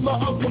falling from the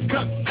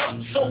uppercut.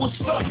 So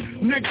what's up,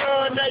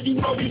 nigga? Now you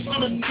know you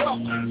should have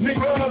ducked,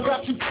 nigga.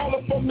 Got you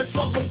falling from this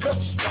uppercut.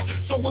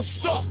 So what's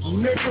up,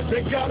 nigga?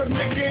 They got a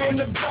nigga in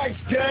the dice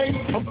game.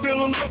 I'm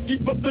feeling lucky,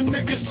 but the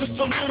nigga's just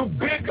a little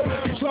bigger.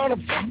 Trying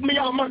to fuck me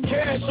out my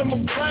cash, I'm a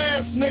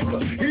blast,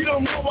 nigga. He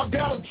don't know I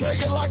gotta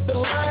take it like the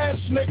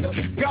last, nigga.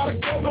 Gotta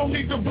go, don't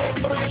need to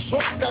run for the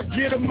truck, I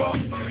get him up.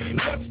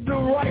 That's the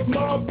right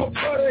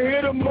motherfucker to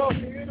hit him up.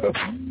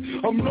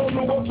 I'm known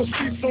to walk the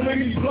streets on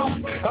any block.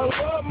 I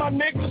love my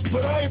niggas,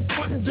 but I ain't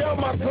putting down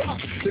my block.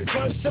 The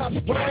gunshots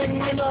bang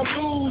when I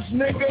lose,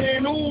 nigga.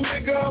 And ooh,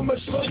 nigga, I'ma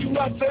show you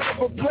not to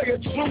ever play a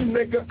true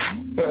nigga.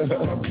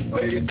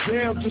 Lay it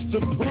down just to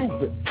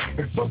prove it.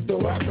 And fuck the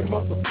rapping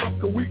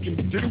motherfucker, we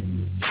can do.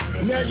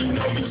 Now you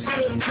know you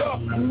should have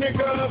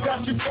nigga.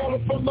 Got you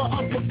falling from the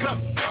uppercut.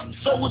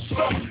 So what's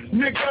up,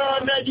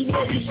 nigga? Now you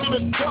know you should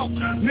have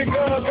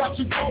nigga. Got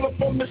you falling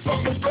from this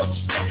uppercut.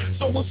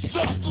 So what's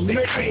up,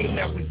 nigga?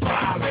 That we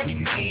violent, we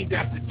named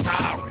after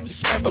tyrants.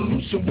 This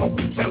evolution won't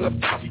be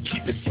televised, we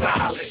keep it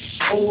silent.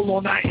 Hold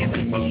on our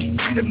enemies,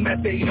 beat them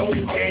at their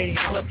own game.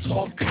 Let's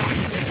talk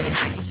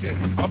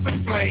confidence. Up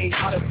in flame,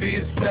 out of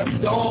his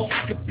stepped off.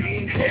 Could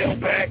be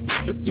held back,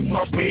 look through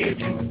my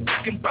bedroom.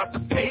 Thinking about the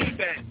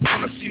payback.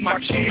 Wanna see my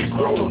kids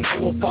grow, don't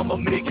know if I'ma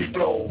make it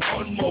though.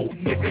 One more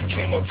nigga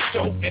came up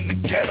short in the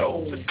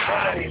ghetto.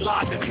 Society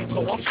lied to me,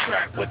 so I'm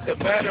strapped with the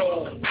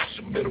metal. Push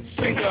your middle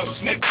finger up,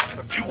 nigga,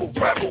 if you a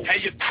rebel.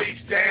 Have your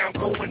face down,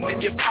 going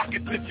in your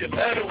pockets if you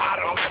let them. I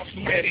don't want so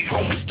many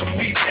homies to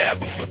meet,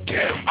 never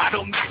forget them. I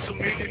don't need so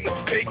many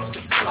mistakes,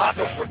 I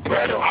don't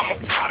regret them. I'm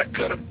a product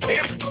of the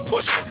pimp, the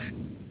pusher,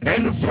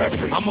 and the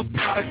reverend. I'm a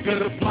product of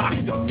the block,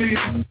 the beat,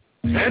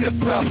 and the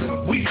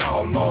felon. We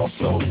all lost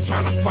souls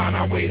trying to find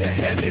our way to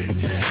heaven.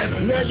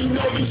 Now you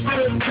know you should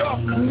have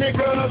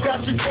nigga.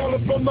 Got you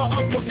falling from the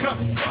uppercut.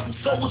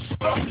 So what's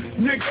up,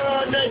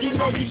 nigga? Now you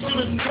know you should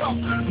have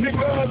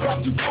nigga.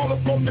 Got you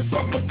falling from this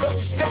uppercut.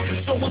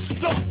 So what's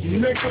up,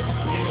 nigga?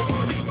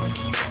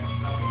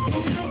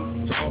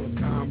 All the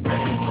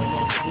comrades,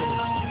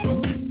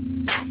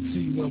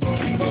 see what we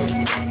do.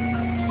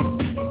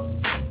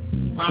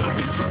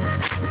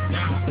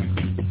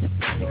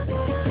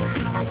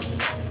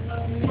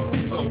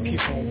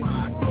 Keep on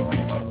riding.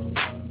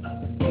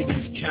 Give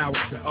these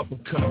cowards the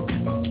uppercut.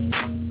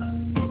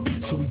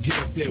 So we get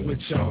up there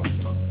with y'all.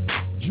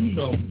 You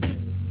know,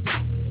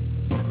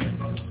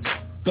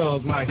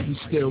 thug life we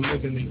still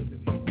living in.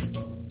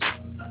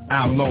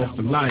 outlaw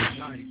for life.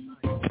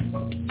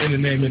 In the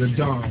name of the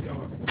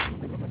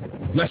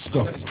Dawn. Let's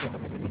go.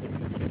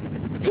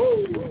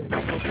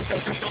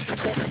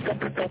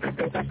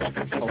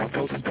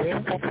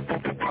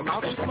 I'm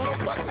out this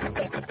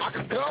motherfucker. I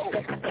can go.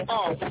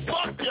 Oh,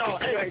 fuck y'all.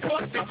 Hey,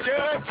 fuck the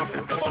judge.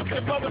 Fuck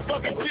the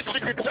motherfucking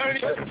district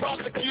attorney, the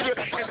prosecutor,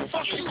 and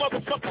fuck you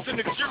motherfuckers in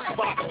the jury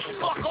box.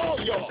 Fuck all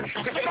y'all.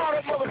 Cause in all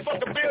that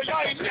motherfucking bill,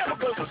 y'all ain't never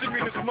gonna see me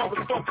this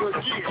motherfucker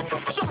again.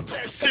 Shut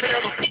that shit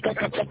out. Let me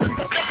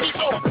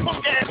go.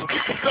 Punk ass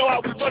people know how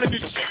we running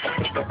this shit.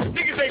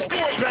 Niggas ain't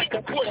going back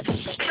and forth.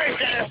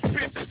 Straight ass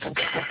bitches.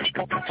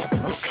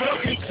 I'm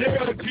stuck in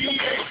jail. The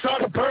DA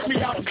trying to burn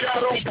me out of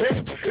jail on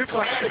bed. If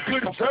I had a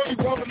good attorney,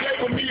 wanna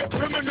label me a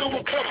criminal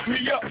and fuck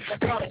me up.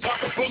 Got a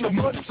pocket full of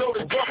money, so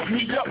they rough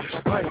me up.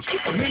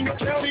 I'm in the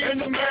county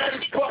and the mad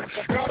as fuck.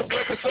 Got a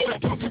record, so they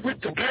put me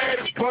with the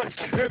baddest bunch.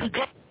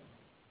 Everybody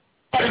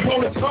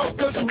wanna talk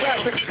cause I'm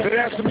rapping. They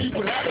asking me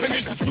what happened.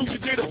 It's the truth, you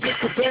did a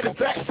flick of better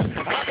facts.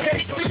 I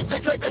can't sleep, they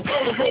take the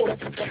Polaroid.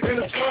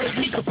 And I'm trying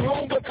to use the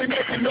phone, but they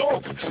making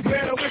noise.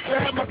 Man, I wish I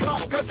had my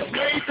clock cause it's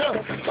made up.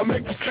 I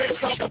make the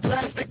mistakes off the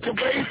plastic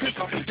erasers.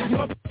 These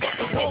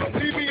motherfuckers won't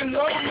leave me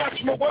alone.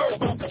 That's my word.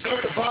 I'm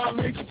concerned a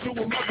violation to a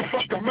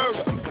motherfucking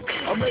murder.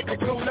 I make a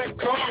collect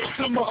calls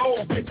to my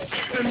old bitches,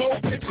 and more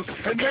bitches,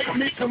 and make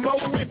me some more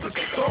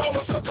witnesses. So all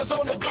the suckers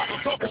on the block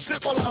talking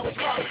shit while I was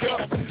locked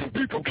up.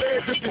 Be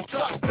prepared to get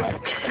locked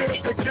up.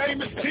 Cause the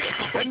game is deep,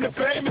 and the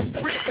fame is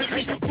free.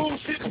 And you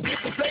bullshit and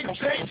bitches ain't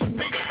changing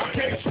me. I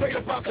came straight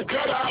up out the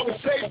gutter, I was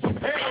saved from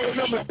hell.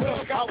 And I'm a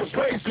thug, I was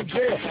raised in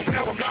jail.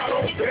 Now I'm not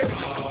on bed.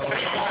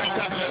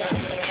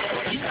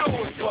 You know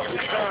what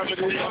fucking time it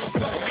is. I'm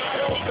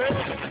not on bed.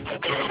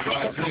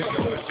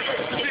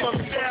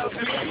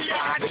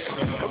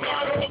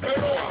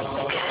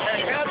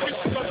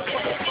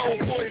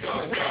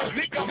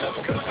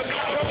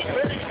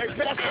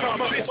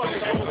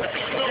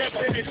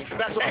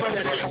 That's what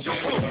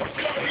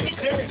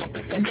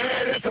I'm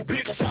mad as a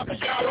bitch, I be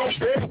out on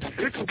bed.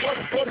 It's a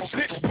one for the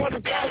six,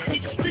 running down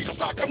through the streets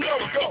like a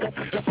no-go.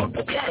 And fuck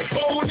the guy,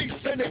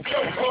 police and they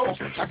go-go's.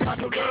 I got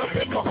no love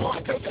in my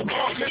heart, cause I'm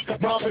heartless.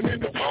 Mobbing in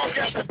the park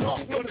after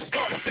dark when it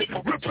started.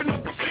 Ripping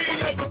up the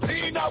scene,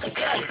 everything I was at.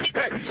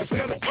 Hey,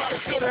 instead of probably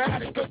should've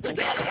had it, cause they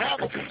gotta have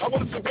it. I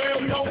was a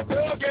well-known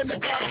thug and they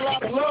got a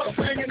lot of love.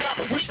 Hanging out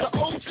with the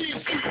OGs,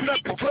 shooting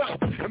up the club.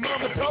 And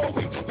mama told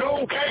me,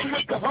 don't hang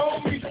with the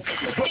homies.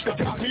 But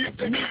they got me if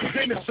the music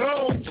in the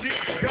zone.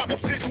 Shit, got me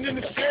sitting in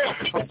the cell.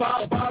 I'm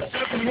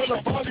 5'7" when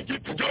I finally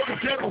get to go to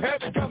ghetto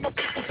heaven. Got my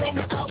people on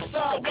the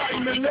outside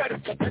writing the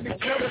letters. And they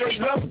tell me they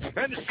love me,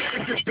 and the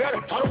shit gets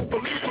better. I don't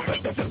believe it, but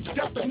they just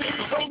got the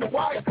niggas on the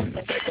wire.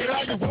 Take it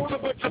how you want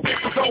it, but the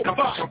niggas on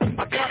fire.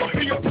 I gotta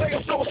be a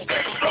player, so I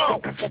stay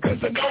strong.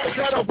 Cause I know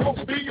that I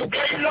won't be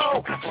away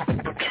long.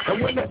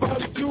 And when the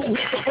body do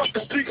hit the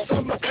fucking streets,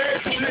 I'm a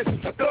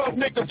evangelist. A thug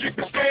nigga, keep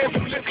it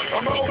scandalous.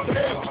 I'm on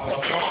there.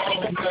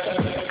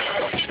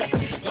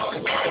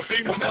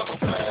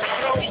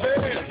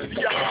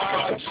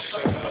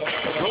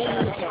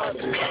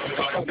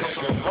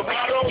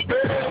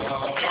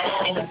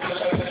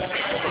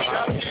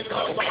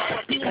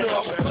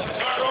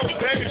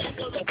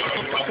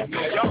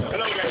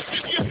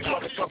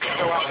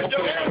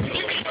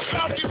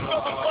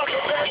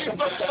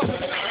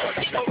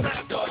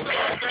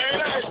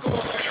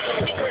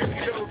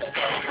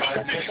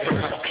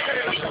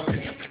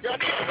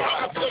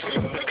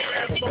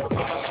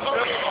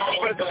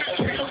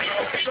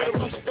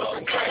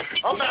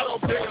 I'm out on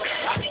bed.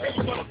 I see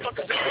you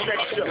motherfuckers in the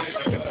next show.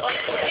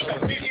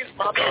 It's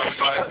my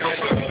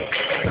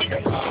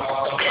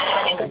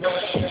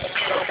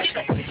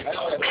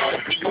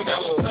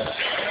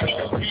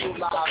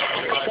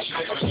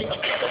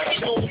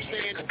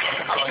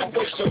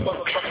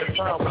motherfucking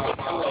time.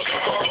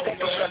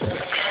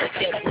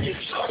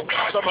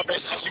 Some of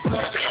that shit you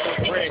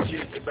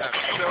grandkids about.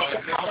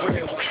 I went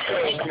in with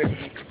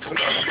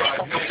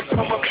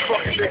some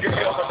motherfucking nigga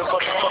held on the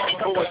motherfucking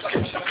board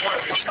kitchen.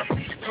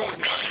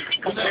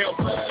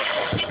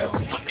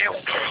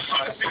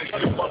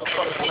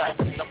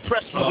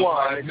 Press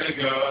one,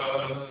 nigga.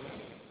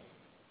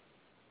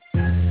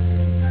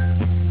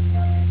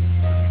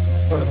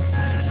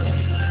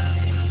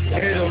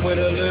 Hit him with a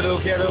little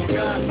ghetto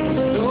gun.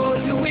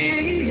 Those who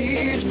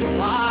wish to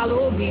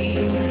follow me,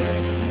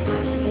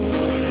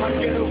 my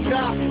ghetto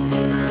cop,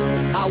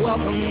 I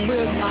welcome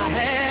with my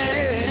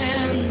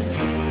hand.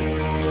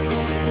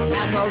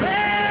 And the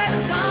red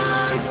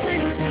sun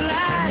sinks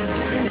light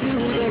into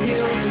the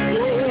hills of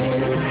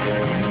gold.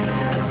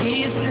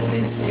 He's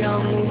this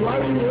young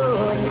warrior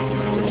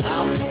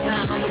without the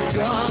sound of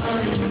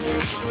guns.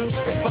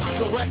 If I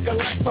can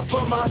recollect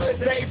from my good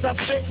days, I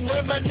think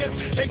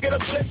reminisce and get a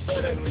sense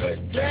of the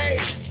good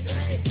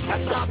days.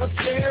 As I was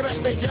there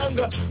at the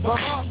younger, my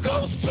heart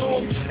goes to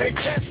them. They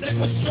tested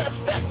with stress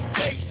that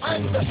they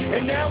under.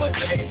 And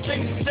nowadays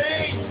things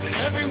change.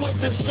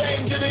 Everyone's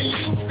ashamed of the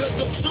youth cause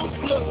the truth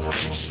looks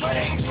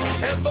strange.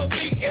 And for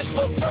me it's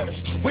reverse.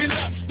 We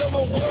lost them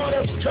a world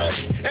of curse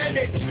and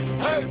it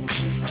hurts.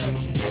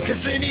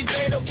 Cause any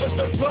day to push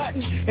the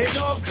button and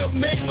all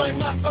commit like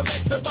my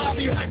X to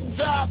Bobby Hutton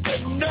job for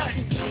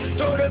nothing.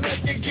 So to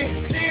make it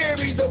get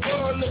theory, the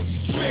world looks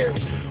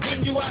dreary.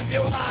 When you have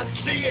your eyes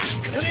see it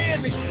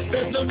clearly,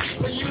 there's no need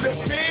for you to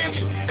fear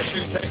me. If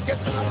you take a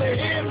time to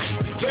hear me,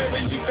 baby,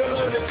 you can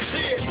learn to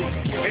see it.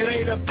 It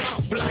ain't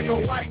about black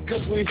or white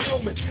cause we're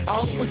human. I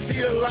hope we see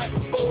the light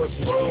before it's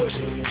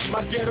ruined.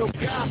 My ghetto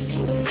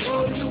gospel,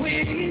 oh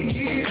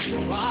Louis,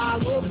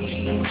 follow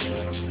me.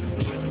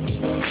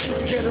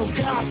 Ghetto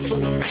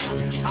gospel,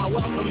 I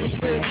welcome you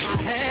with my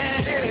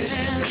hand.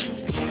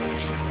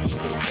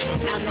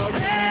 I know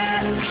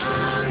that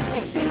I'm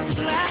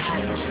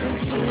black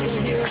to the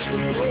years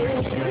and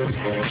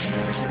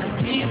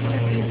people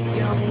this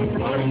young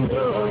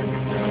wonder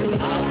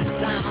love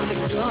down the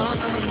gun.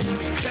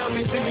 Tell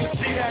me, do you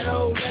see that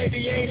old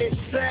lady? Ain't it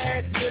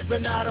sad?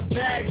 Living out of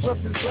bags,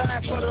 looking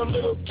glad for the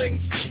little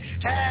things she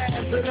has.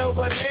 And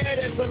over there,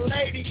 there's a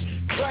lady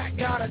crack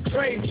out of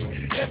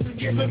crazy. Just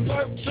giving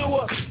birth to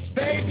a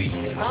baby.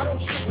 I don't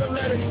think to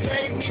let it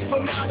save me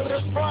from out of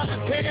the front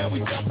pan. We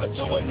jump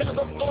into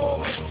another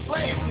form of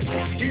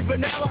slavery.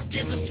 Even now I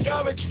get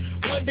discouraged.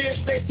 One day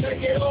if they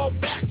take it all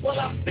back, well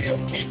I still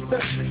keep the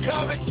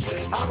courage.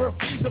 I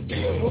refuse to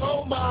be a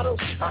role model.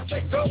 I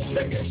take those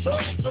niggas so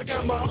I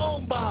got my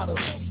own bottle.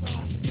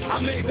 I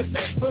made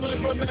mistakes to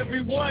learn from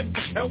everyone,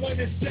 and when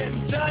it's said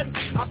and done,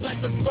 I'd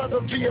like this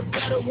brother be a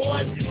better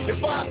one.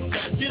 If I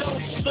upset you,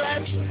 don't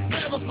stress,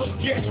 never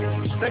forget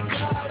that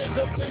God is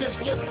up in his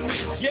with me,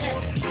 yeah.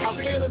 I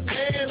feel his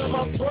hand on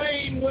my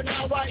brain when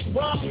I write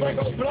rhymes. I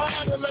go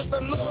blind and let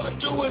the Lord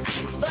do his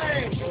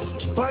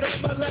thing. But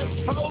I'm a less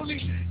holy,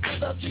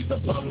 cause I see the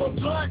bumper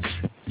blunt.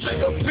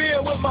 Take a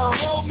beer with my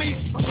homies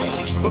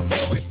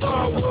before we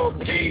start world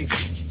peace.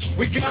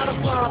 We gotta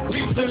find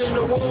peace in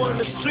the war in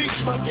the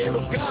streets. My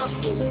ghetto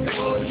gospel,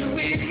 oh you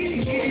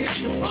need,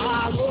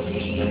 follow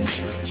me.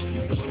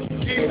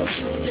 Yeah,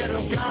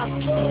 ghetto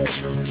gospel,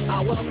 I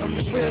welcome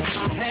you with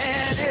my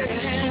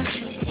hand.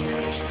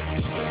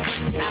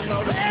 I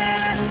know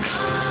that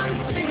I'm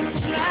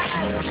things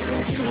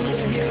like you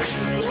will hear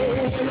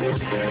me.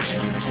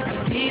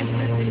 Peace in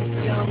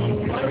this young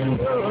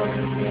world,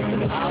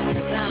 I'll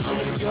down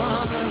the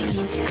gun.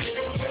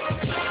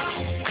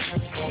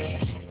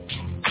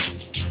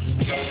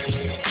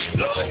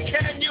 Lord,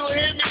 can you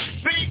hear me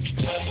speak?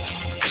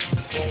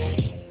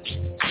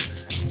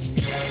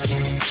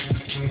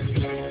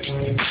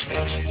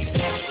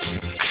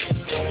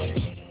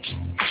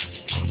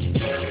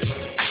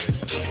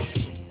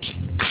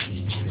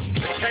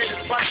 Hey, the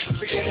fight is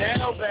being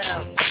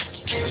hellbound.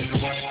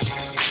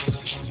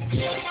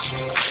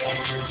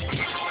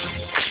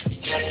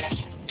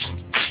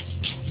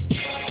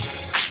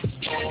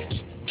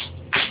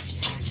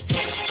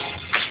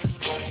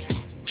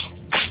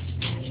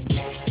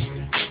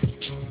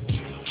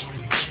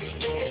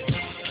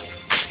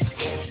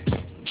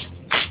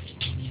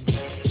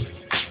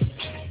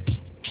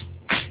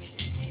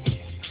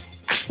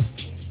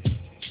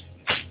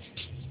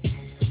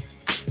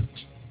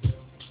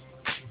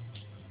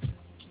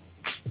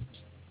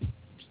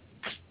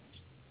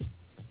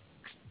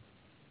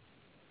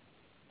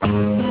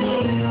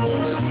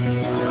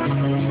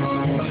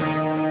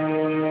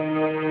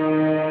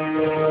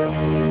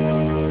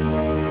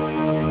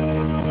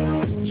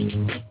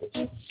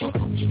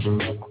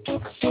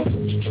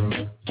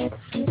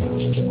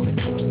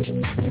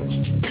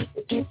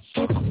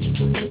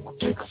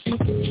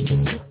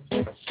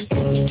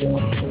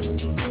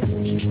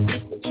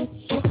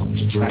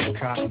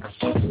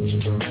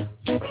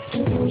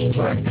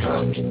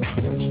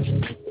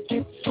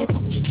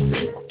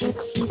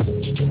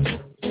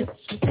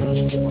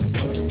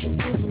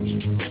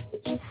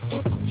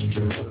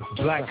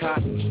 Black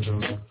cotton,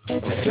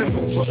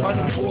 symbol for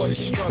unavoided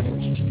struggle.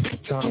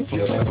 Time for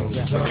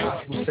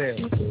gospel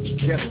sales,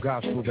 ghetto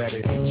gospel that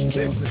is.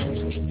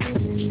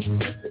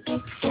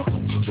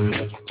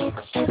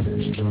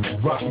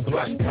 Listen, rock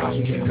black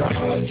cotton in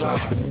God's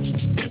side.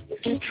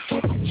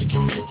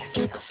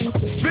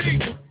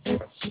 Speak.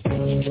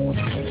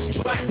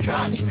 Black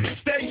cotton,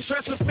 steady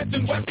stressing,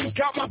 spitting weapons,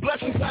 count my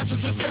blessings,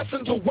 lashes and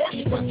lessons. The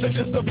worst question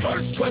is the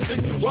first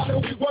question. Why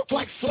don't we work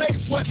like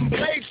slaves, sweating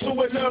blades to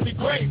an early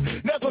grave?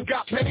 Never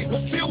got paid,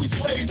 but still we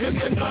slaves in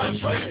the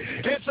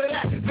non-trade. Answer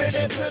that, then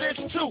answer this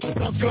too.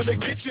 I'm gonna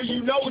get you,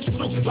 you know it's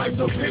true. Life's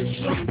a bitch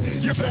true.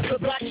 You better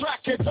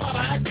backtrack and try to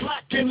act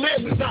black and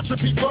live. Not to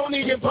be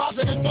phony and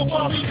positive, but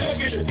while be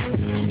negative.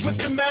 With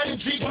the man in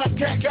G, black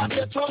cat got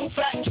their tongue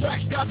fat,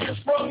 track got their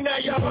sprung. Now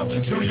y'all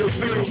do your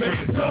feel,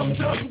 man. Come,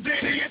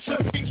 diddy, it's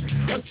a beat.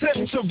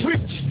 Attempt to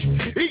reach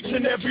each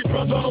and every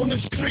brother on the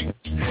street.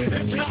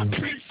 If not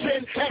peace,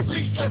 then at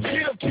least I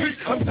give peace.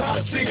 I'm tired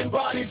of seeing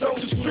bodies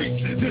on the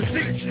streets.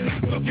 Disease,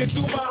 looking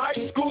through my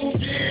high school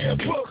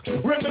yearbook,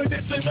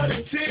 reminiscing running out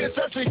of tears,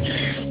 such a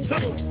year.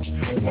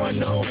 1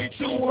 homie,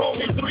 2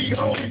 homies, 3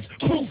 homies.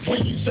 Poof,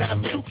 when you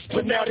shot blue,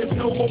 but now there's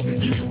no more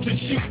use to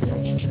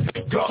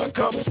shoot. God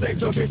come and save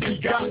them if he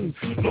gotten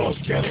lost,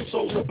 scattered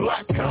souls of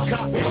black cop.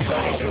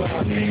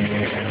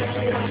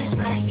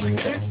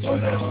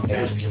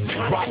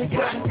 Rock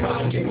black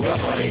cop.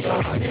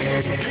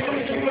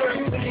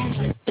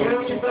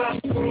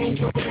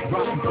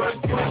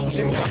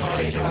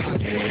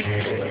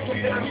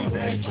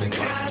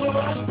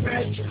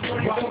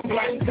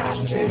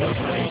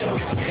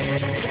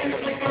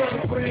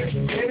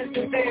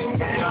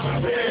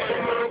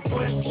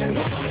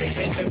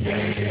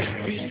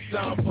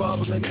 I'm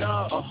bubbling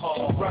up,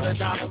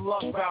 running out of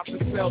luck, about to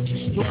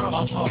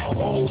self-destruct.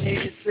 Old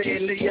head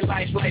said, live your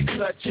life like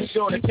such. You're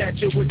sure to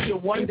catch it with your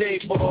one day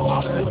ball.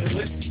 I wouldn't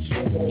listen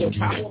to the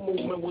power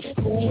movement was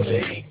cool, they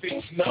ain't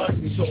fix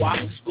nothing. So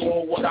I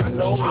score what I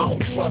know, I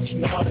don't trust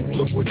nothing.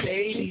 Look what the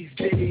 80s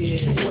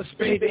did, what's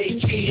baby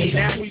kid.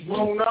 Now we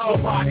grown up,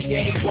 nobody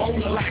ain't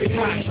rolling like a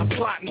hot. I'm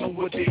plotting on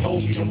what they owe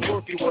me. I'm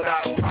working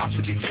without a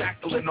property,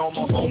 tackling all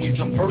my homies.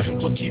 I'm hurting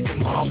for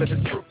keeping mom and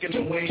it's working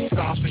and we ain't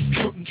stopping.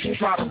 Shooting,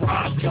 try to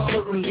rise,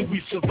 certainly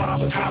we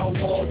survive and how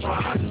war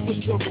rises.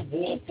 What's the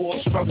reward for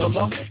a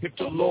struggler? If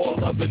the Lord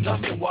loving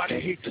nothing, why they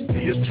hate to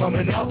see us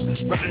coming up?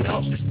 Running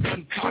up,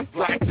 gun cock,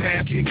 black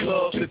man, king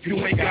gloves. If you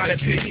ain't got it,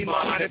 pity my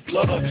honey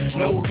blood.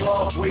 No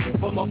love, waiting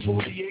for my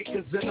 40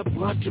 acres and a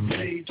blunt to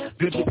blaze.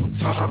 Biblical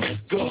time,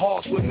 good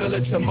hearts with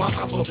militant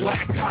minds for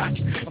black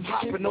cotton. I'm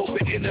hopping over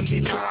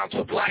enemy lines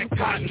for black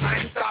cotton. I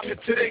ain't stopping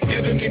till they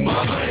giving me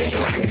mine.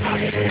 Black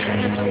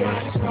cotton.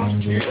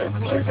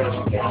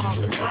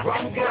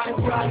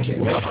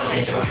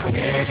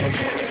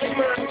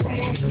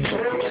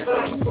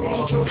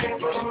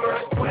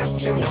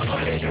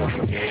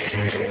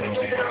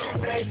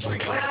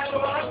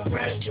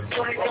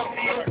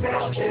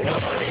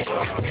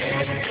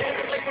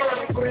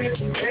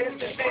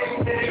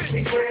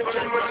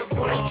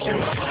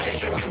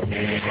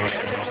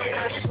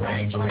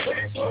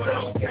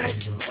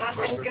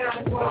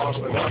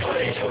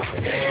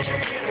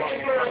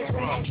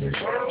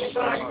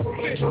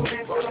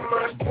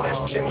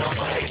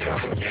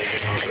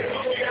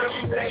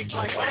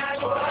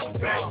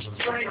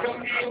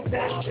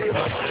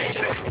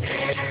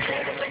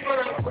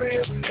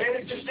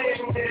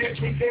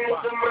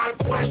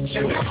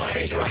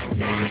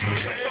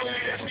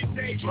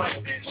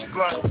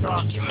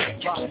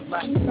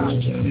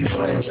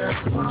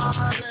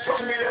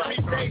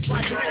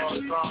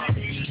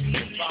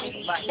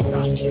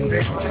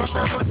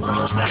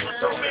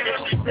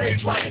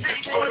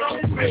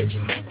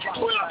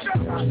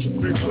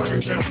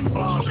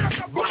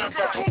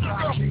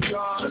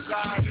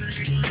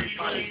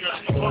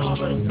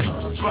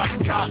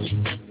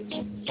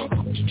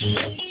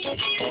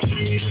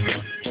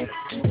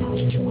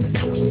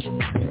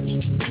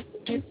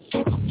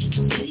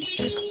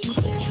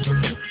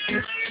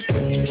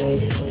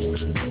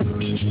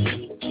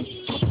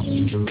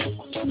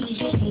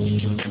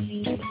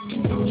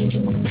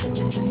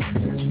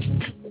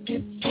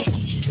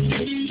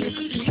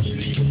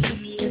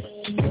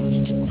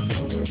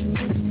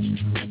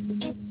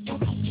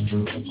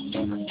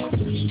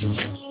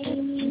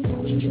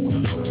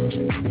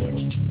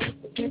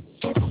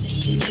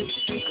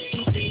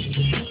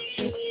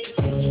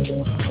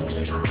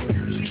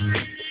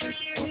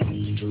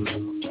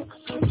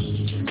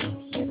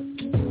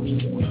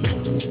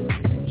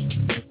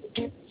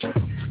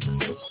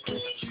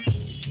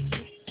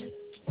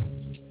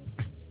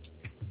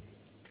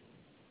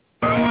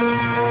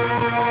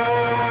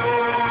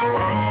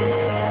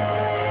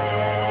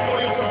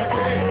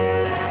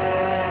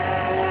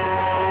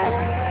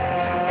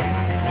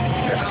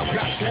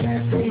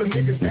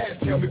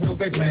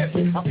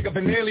 I pick up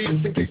an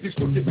alias in case these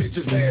crooked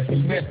bitches ask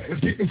me, man.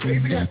 It's getting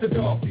crazy after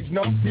dark. These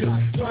numpty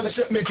like trying to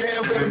shut me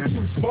down, but I'm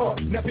too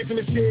smart. Now picture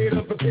me scared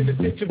of a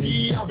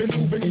penitentiary. I've been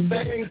moving these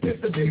things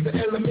since the days of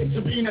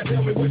elementary. Now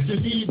tell me what you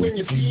need when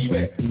you see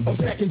me. I'm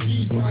stacking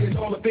G's, buying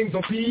all the things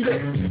on TV.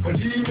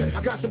 Believe it,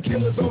 I got some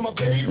killers on my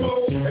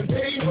payroll. And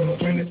payroll,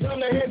 when it's time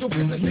to handle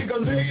business,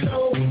 nigga lay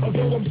low.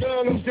 Although I'm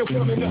young, I'm still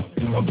coming up.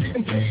 I'm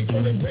getting paid,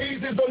 pulling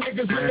raises on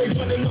niggas when they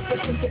running up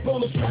against the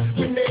polo strap.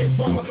 When they ain't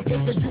drama,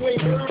 but you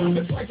ain't heard. I've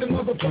been slicing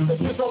motherfuckers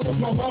since I lost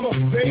my mama.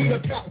 They ain't a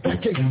cop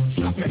that can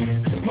stop me.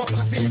 My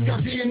posse got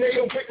DNA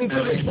on waiting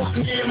until they stop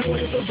me and more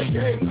into the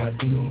game. I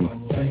do my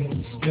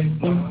thing, spend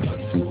my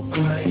hustle, I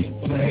ain't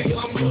playing.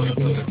 I'm going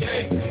to the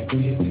game.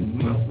 Getting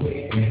my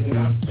way and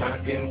I'm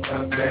talking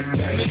about that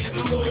game.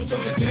 I'm going to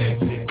the game.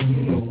 You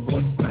know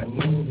what I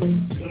move,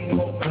 you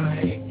know I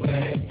ain't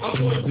playing. I'm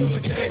going to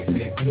the game.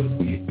 They could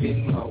get in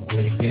my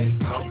way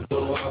and I'll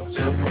blow out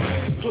your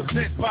brain.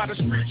 Possessed by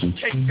the streets, you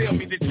can't tell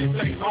me that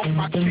this ain't home.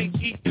 I can't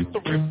eat if the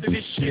rest of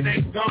this shit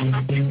ain't gone.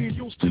 I'm getting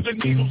used to the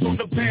needles on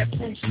the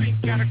bathroom sink.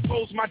 Gotta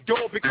close my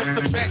door because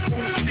the back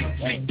room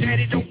stinks. See,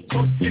 daddy don't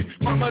cook it,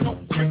 mama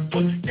don't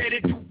cook it, daddy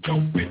do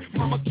dope it,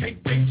 mama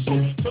can't bake, so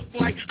look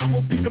like I'm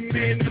gonna be the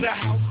man of the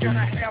house. Gotta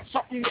have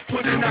something to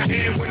put in her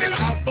hand when it's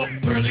out. Up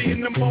early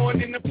in the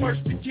morning, the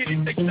first to get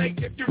it, they say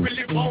if you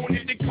really want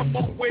it, then come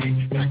on with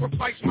it.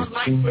 Sacrifice my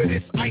life for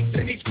this ice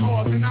and these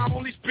cars, and I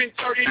only spent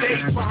 30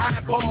 days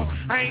behind bars.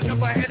 I ain't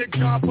never had a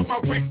job, but my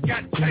rent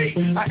got paid.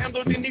 I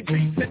handled any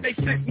beats that they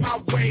sent my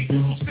way.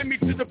 So send me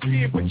to the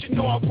pen, but you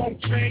know I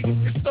won't change.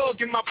 It's thug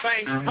in my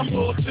veins, I'm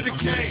loyal to the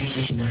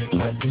game.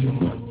 I do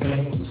my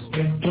thing,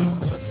 spend my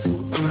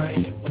hustle,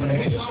 right,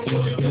 right. I'm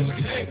loyal to the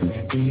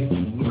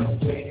game.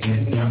 My way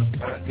and I'm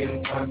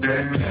talking about that.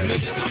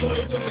 I'm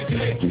loyal to the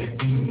game.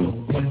 You know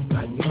what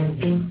I know,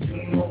 you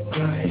know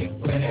right,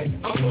 right.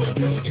 I'm loyal to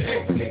the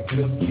game.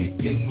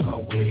 Nigga, get in my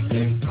way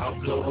and I'll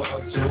blow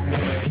out your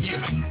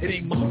mind. It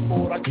ain't my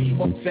fault, I keep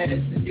up fast.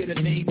 And you're the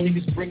name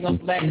niggas bring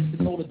up last.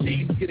 And all the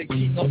days get a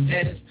king up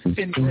ass.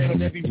 10 grand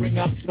on every ring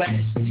I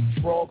flash. Deep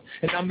frog,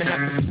 and I'ma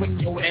have to swing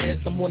your ass.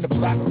 I'm on the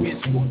block where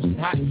it's scorching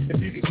hot.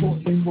 If you get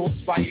caught in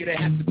crossfire, they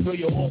have to throw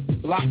you off the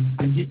block.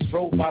 I get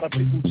drove by the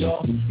pickle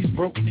jar. These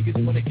broke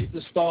niggas wanna get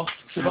the star.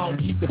 So I don't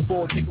keep the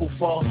 4 nickel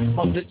far.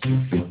 My lips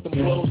will fit them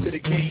blows to the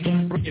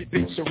game. Bring your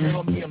bitch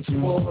around me, I'm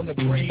spoiling the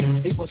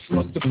brain. They will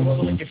slug the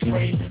blood in your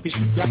frame. Cause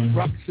you got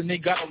rocks and they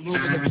got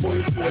aluminum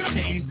foil for a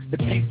chain. The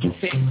paint the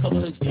same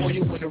color as oil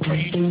in the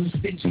rain.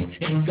 Stingy,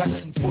 ain't got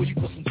nothing for you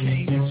but some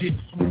change. Yeah,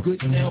 I'm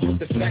good now, but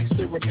the facts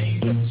still remain.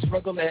 The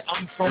struggle that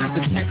I'm from,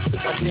 the text of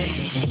my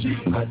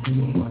name. I do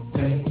my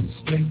thing,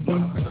 stick my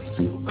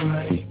hustle,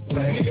 right,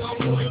 right. I'm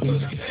loyal to the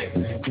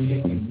game.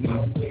 Getting my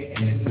way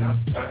and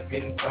I'm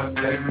talking about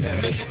that.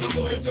 I'm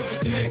loyal to the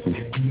game.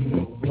 You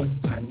know what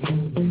I know,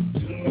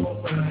 you know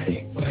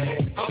right,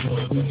 right. I'm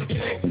loyal to the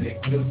game.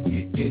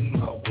 Nigga, get in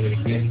my way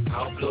and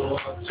I'll blow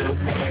out your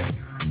mind.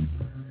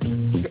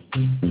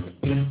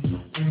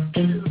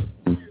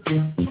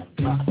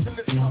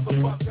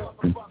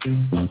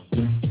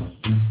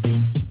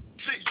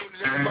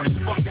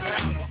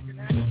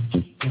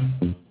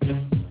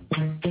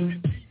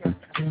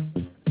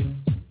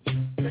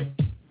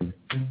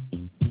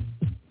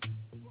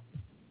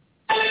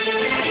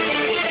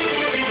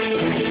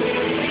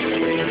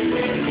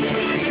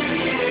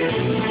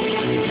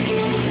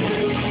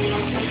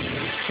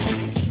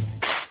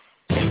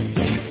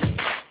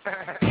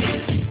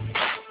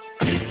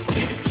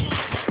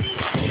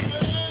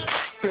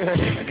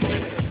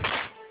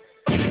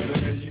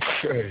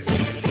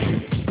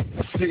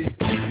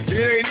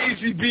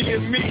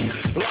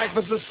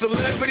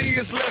 Celebrity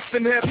is less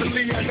than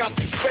heavily. I got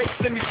these fakes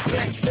and these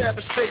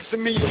backstabbers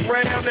chasing me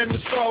around, and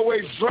it's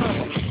always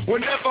drama.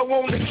 Whenever I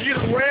want to get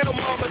around,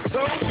 mama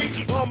told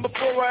me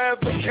before I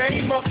ever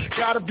came up,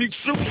 gotta be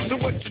true to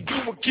what you do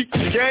and keep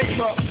the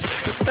game up.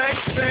 The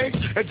things change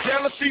and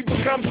jealousy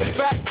becomes a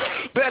factor.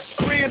 Best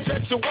friends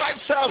at your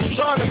wife's house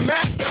trying to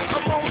master.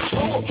 I'm on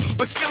tour,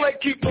 but still they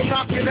keep on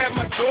knocking at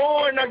my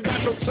door, and I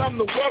got no time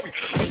to worry.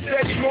 I'm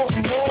steady more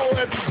and more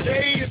every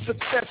day. It's a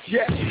test,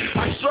 yes.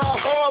 I try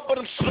hard, but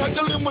I'm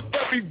struggling with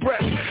every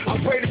breath. I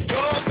pray to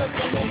God that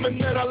the woman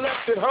that I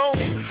left at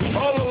home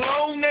all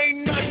alone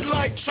ain't nothing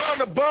like trying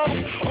to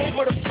bone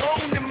over the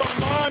phone. In my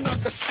mind I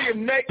can see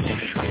him naked.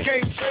 I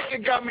can't take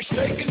it, got me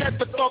shaking at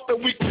the thought that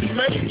we can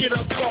make it.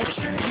 I thought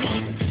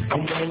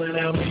I'm rolling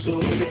out a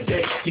sword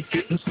today. You're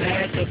getting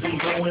sad cause I'm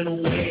going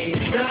away.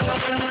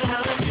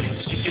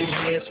 She can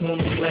dance,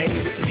 wanna play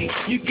with me.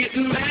 You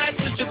getting mad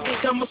cause you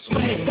think I'm a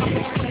slave.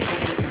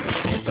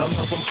 Some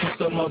of them cute,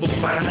 some of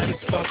them fine as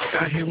fuck.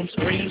 I hear them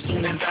scream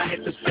soon as I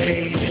hit the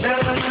stage.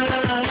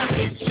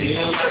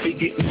 Still I be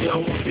getting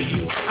low for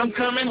you. I'm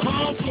coming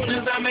home soon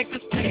as I make the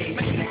stage.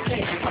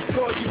 I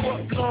call you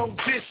up long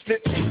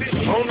distance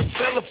on the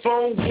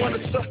telephone,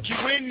 wanna suck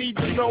you in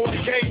even though I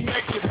can't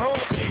make it home.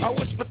 I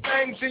whisper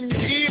things in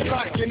your ear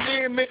like you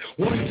near me.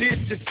 One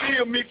did to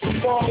feel me from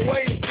far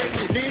away, can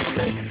you hear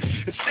me?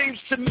 It seems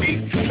to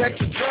me that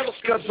you're jealous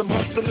cause I'm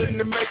hustling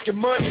and making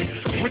money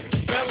with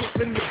the fellas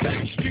in the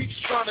back streets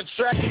trying to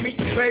track me.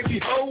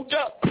 Baby, hold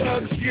up,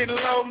 cause it's getting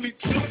lonely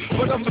too,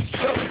 but I'm a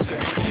soldier.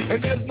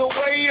 And there's no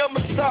way I'ma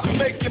stop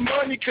making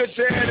money cause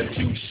your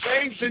attitude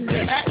changed and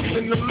you're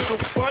acting a little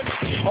funny.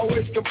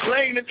 Always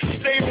complaining,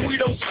 saying we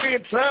don't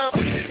spend time.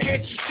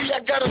 Can't you see I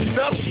got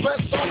enough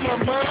stress on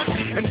my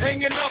mind? And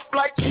hanging up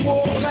like you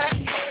all that?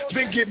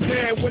 Then get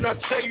mad when I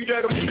tell you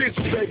that I'm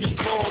busy, baby,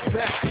 call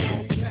back.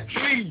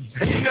 Please,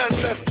 ain't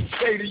nothing left to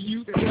say to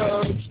you,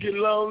 cause get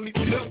lonely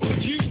too,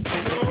 you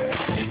know.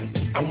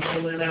 I'm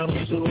rolling out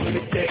a sword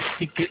today.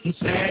 You're getting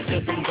sad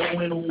cause I'm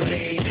going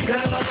away.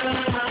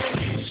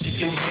 She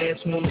can dance,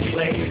 wanna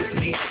play with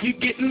me. You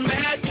getting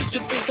mad cause you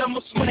think I'm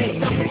a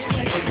slave.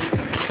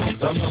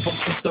 Some of them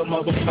cute, some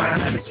of them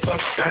fine as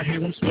fuck. I hear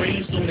them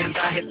scream soon as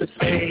I hit the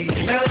stage.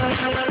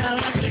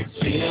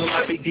 Still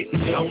I be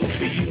getting low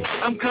for you.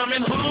 I'm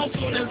coming home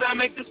soon as I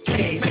make the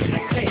stage.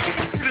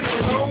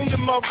 sitting alone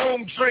in my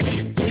room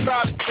drinking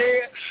without a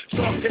care,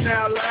 talking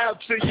out loud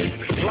to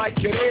you like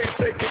you're there.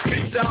 Take a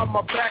picture out of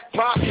my back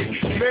pocket.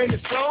 Man,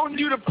 it's on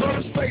you, the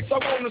first face I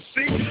wanna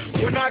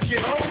see. When I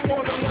get home,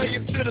 wanna lay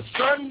it to the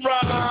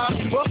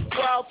sunrise. Buck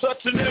wild,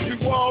 touching every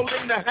wall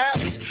in the house.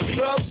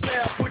 Love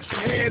now, put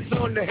your hands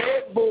on the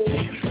headboard.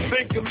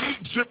 Think of me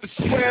dripping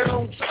sweat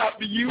on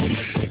top of you.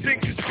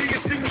 Think you see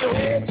it in your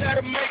head that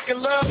I'm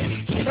making love.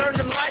 Turn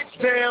the lights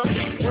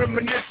down,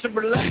 reminisce and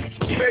relax,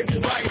 baby,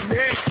 right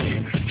now.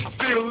 I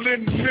feel it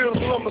in the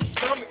middle of my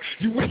stomach.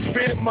 You whisper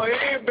in my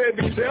ear,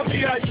 baby, tell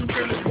me how you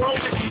really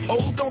want it.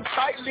 Hold on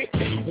tightly,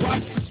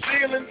 watch the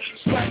ceiling,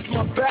 scratch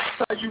my back,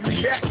 how you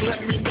react,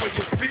 let me know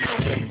you feel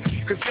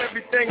me. Cause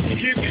everything I'm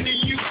giving to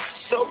you,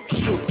 so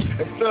true,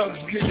 and thugs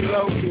get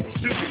loaded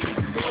too.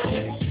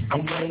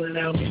 I'm rolling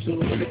out to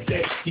the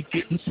deck, you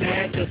getting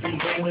sad cause I'm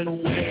going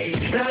away.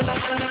 La la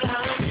la la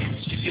la,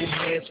 your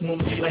hands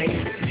wanna play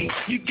with me.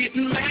 You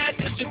getting mad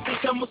cause you think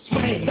I'm a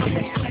slave.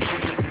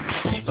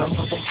 Some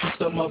of them cute,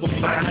 some of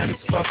them fine as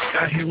fuck.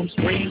 I hear them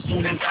scream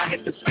soon as I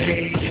hit the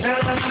stage. La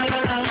la la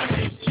la la,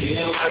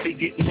 yeah, I be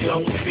getting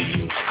low for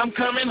you. I'm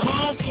coming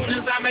home soon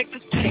as I make the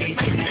stage.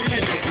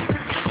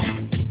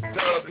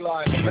 Thug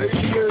life,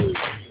 baby.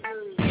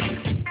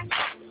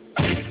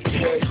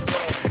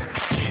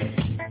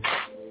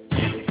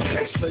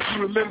 So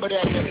you remember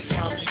that next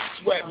time you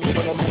sweat me when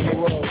I'm on the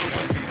road.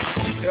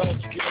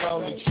 Thugs get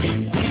on the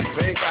street.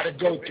 They ain't gotta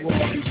go through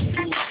all these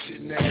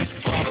bullshit and ass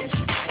problems. If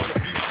you wanna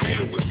be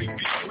real with me, be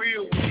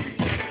real with me.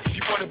 If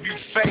you wanna be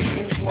fake,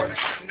 move on to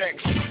the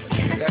next.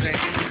 That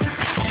ain't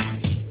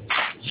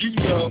you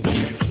know.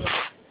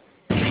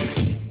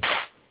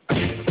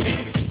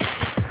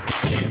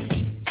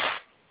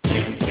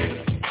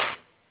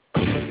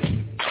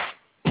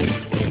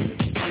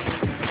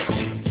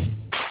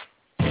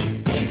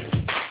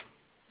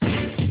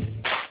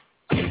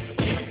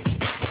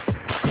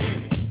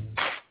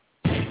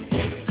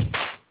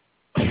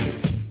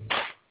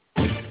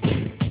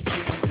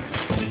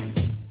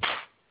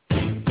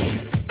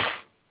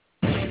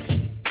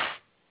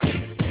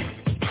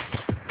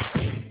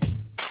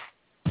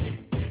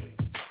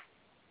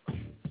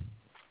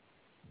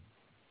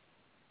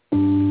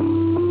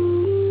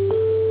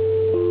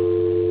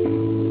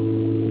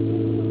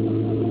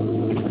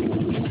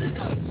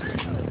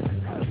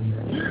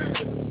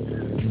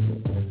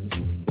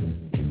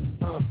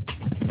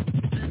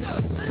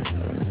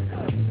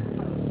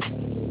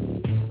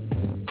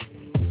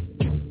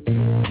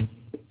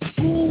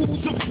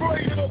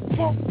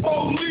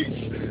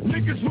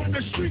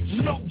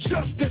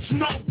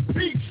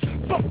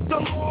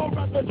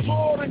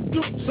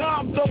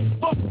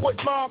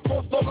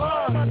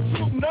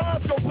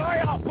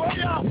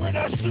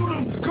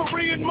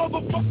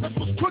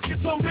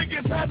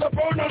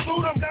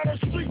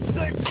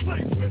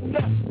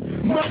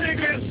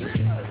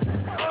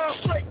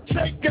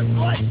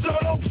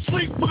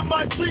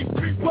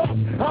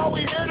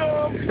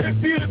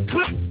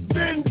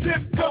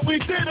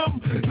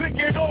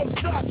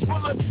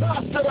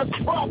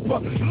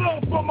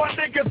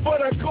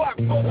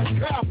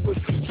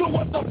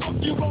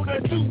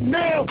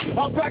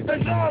 I'm back to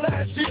all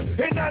that shit.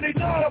 In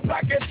 99, I'm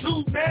back at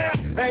 2 now.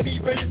 And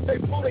even if they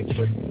pull a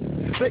trick,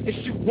 they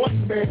can shoot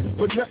one man,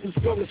 but nothing's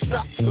gonna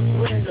stop the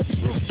brand of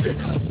truth. Yeah,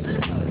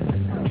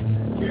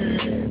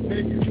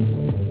 nigga.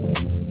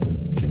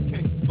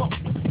 Can't fuck.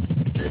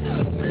 Yeah,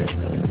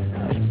 nigga.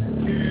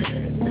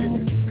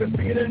 Cause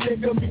being a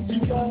nigga means you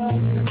die.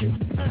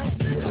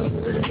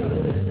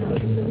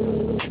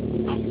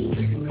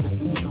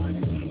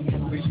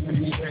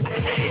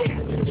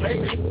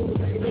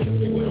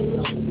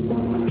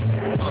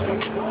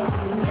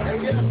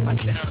 My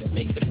sounds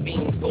make the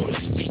fiends go to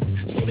sleep,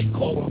 so they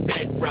call them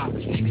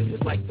bedrocks. Niggas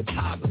is like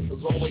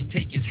photographers, always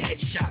take his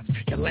headshots.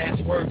 Your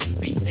last words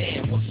would be,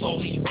 damn, what's all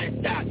these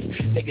red dots?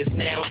 Niggas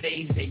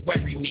nowadays, they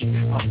worry me.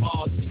 My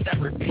bars is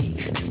therapy,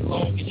 as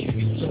long as you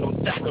using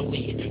them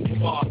thoroughly. You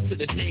fall to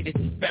the day that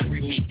you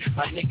bury me.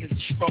 My niggas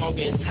are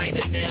stronger and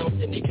tighter now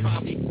than they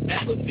probably will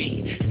ever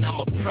be. And I'm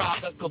a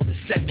product of the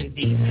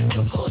 70s.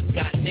 The hood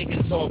got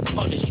niggas on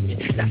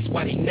punishment, that's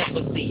why they never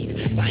leave.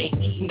 If I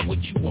ain't eating with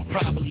you, I'm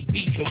probably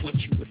beefing with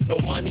you. If no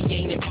money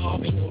ain't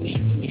involved, ain't no need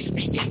for me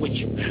speaking with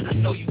you. I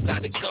know you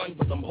got a gun,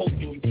 but I'm hoping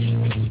you keep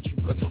it with you.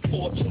 Cause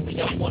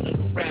unfortunately, I'm one of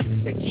the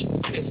rappers that keep the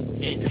pistol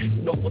in.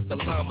 You know what the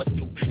llama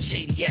do.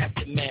 Shady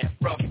aftermath,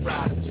 rough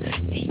riders,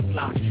 deep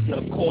blocks, and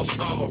of course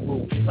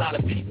Amaru. A lot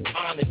of people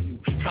honor you,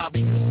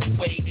 probably cause the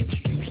way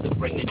that you used to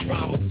bring the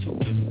drama to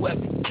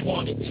whoever you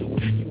wanted to.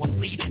 You a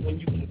leader when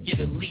you can get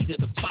a leader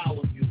to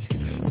follow you.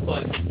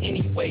 But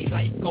anyway,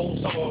 life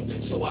goes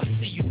on, so I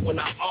see you when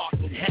I arc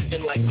in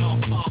heaven like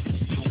I'm off.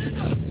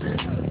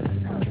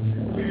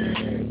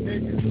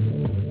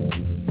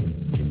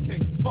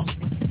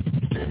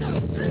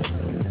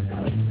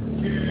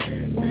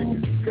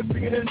 Cause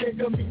being a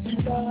nigga means you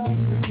die.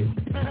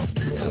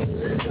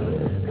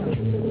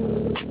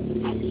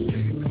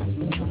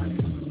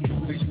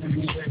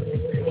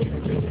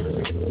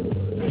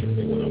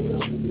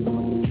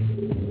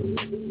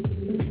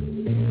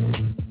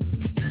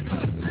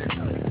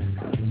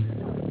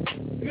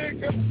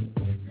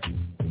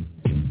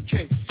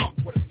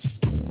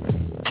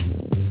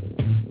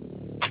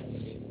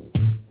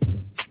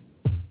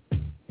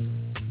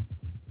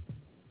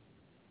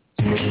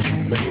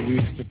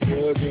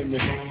 thug in me.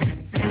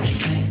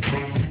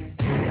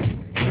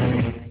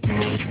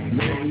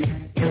 Maybe it's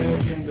the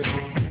thug in me.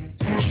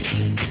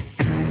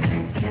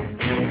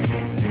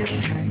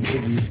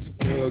 Maybe it's the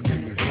thug in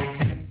me.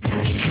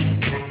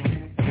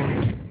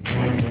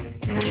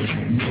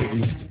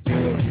 Maybe it's the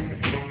thug in me.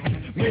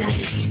 Maybe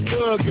it's the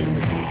thug in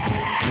me.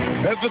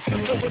 Ever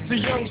since I was a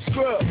young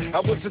scrub, I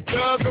was a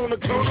thug on the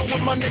corner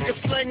with my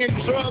niggas slanging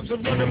drugs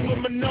and running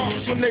women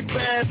off when they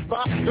pass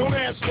by. Don't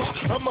ask why,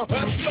 I'm a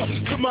hustler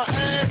to my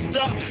ass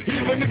stop.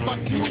 Even if I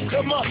do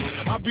come up,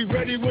 I'll be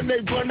ready when they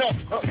run up.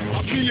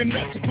 I'll be a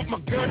nut to put my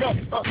gun up.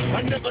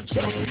 I never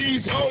trust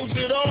these hoes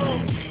at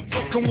all.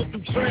 Fucking with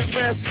them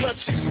tramp-ass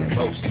sluts, she's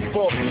supposed to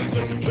fall.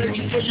 Listen,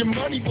 baby, for your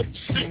money, but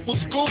the shit was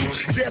cool.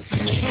 Yes,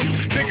 it's true.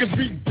 Niggas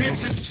be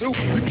bitches too.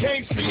 You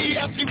can't see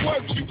how she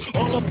works you.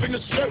 All up in the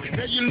shirt,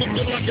 now you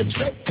looking like a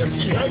joke cause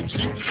she hurt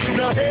you.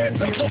 Now hands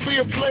up, don't be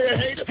a player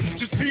hater.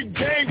 Just keep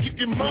game, keep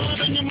your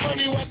mind and your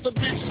money off the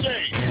bitch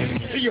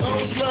shame. See,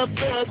 hoes love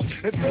thugs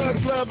and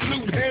thugs love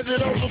loot. Hand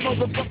it over,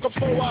 motherfucker,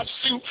 before I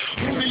shoot.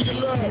 Who do you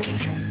love?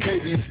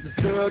 Maybe it's the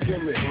thug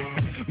in me.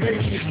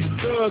 Maybe it's the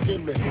thug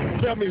in me.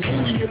 Tell me, who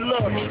do you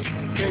love?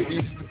 Maybe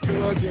it's the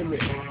thug in me.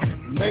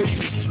 Maybe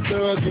it's the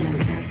thug in me.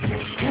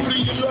 Who do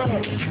you love?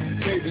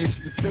 Maybe it's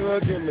the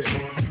thug in me.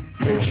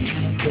 Maybe it's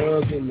the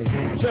thug in me.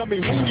 Tell me,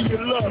 who do you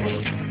love?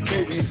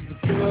 Maybe it's the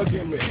thug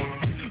in me.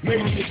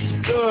 Maybe it's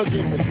the thug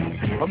in me.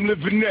 I'm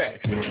living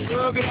that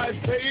thug life,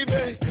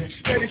 baby.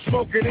 Steady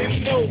smoking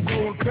in no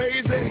going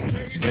crazy.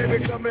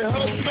 Baby, come and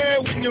hug me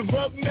when you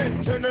rub me.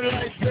 Turn the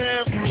lights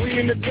down. We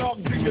in the dark,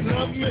 do you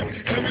love me?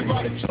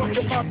 Everybody talk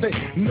about they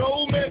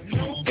know me,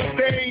 but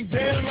they ain't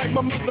down like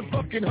my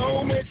motherfucking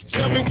homies.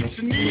 Tell me what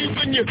you need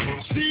when you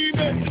see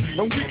me,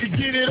 and we can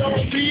get it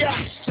on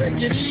B.I.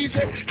 Take it easy.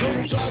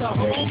 Don't try to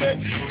hold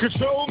me,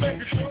 control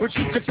me, but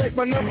you can take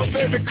my number,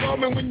 baby. Call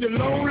me when you're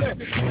lonely.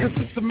 Cause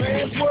it's a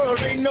man's world,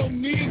 ain't no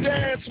need to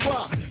ask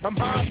why. I'm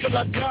high till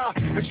I die,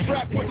 and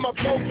strapped with my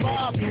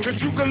profile. Cause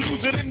you can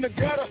lose it in the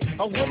gutter.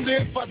 I wonder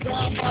if I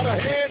die by the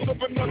hands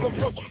of another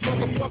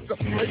motherfucker.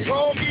 They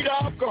call me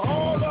the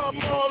alcohol, I'm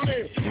all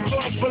in.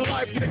 Love for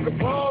life, nigga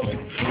ballin'.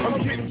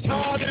 I'm getting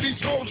tired of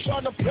these hoes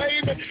trying to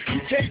play me.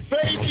 You can't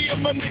fade me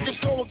and my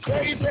niggas going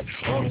crazy.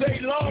 All day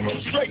long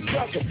I'm straight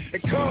ducking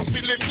and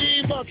constantly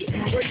me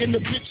mugging. Breaking the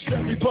bitches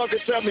every bucket.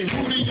 Tell me,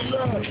 who do you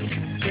love?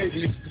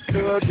 Maybe it's the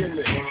thug in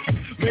me.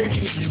 Maybe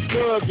it's the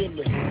thug in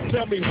me.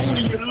 Tell me, who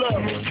do you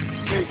love?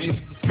 Maybe it's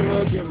the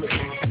thug in me.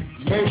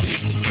 Maybe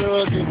it's the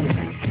thug in me.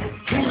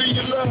 Who do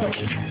you love?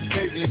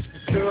 Maybe it's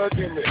the thug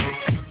in me.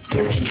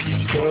 Maybe it's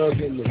the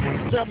thug in me.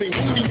 Tell me,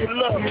 who do you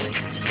love?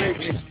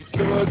 Maybe it's the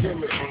thug in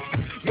me.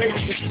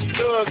 Maybe it's the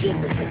thug in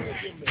me.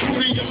 Who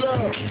do you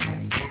love?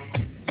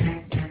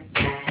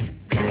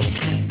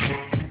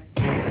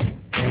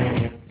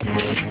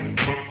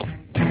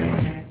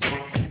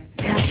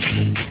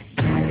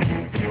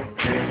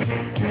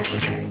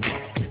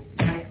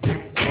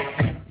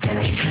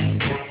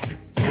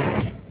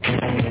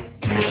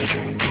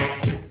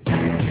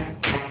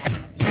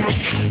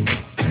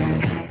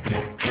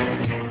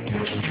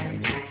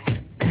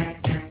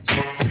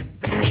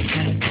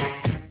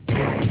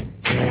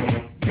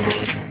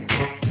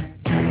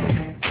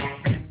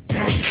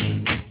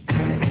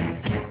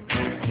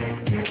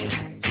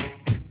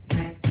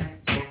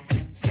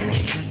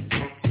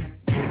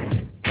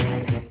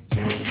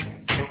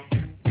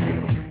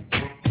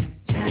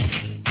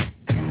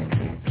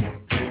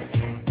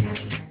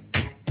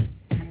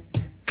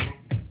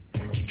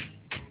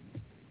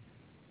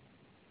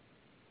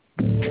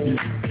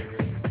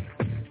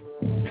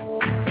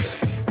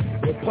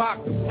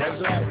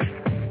 That's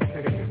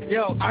right.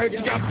 Yo, I heard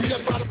you got beat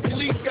up by the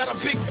police, got a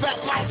big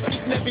fat lawsuit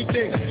and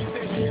everything.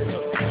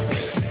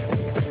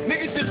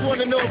 Niggas just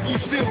wanna know if you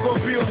still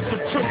gonna be on some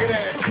crooked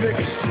ass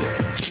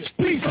niggas.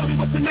 Please tell me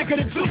what the nigga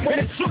to do when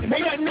it's true.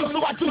 Ain't nothing new,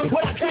 so I do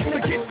what I can to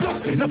get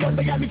through. No first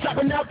they got me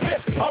chopping out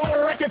piss. I want a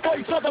record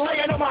for something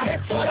laying on my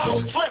head so I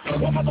don't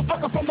slip. One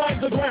motherfucker from the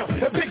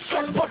underground. The big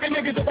short fucking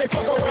niggas that they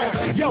fuck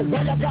around. Yo,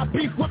 why y'all got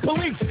beef with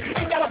police?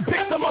 Ain't got a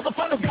bitch, the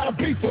motherfuckers got a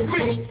beef with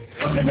me.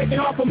 They make it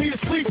hard for me to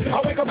sleep.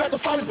 I wake up at the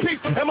finest peak,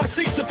 and my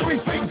seats are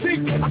 3 feet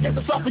deep. I guess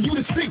it's hard for you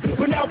to speak,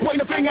 but now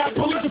pointing a finger at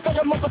police and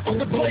the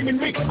motherfuckers blaming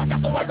me. I got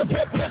the right to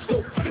pet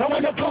pistol. Now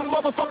when the punk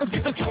motherfuckers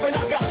get the truth, and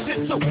I got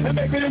shit too. And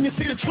maybe then you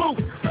see the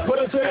truth.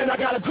 But until then, I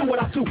gotta do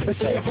what I do and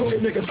say a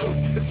crooked nigga true.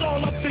 It's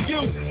all up to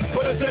you.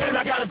 But until then,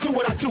 I gotta do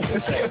what I do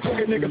and say a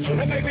crooked nigga true.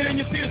 And maybe then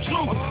you see the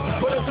truth.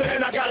 But until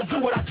then, I gotta do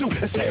what I do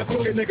and say a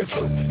crooked nigga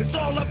true. It's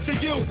all up to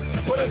you.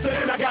 But until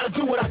then, I gotta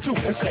do what I do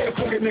and say a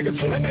crooked nigga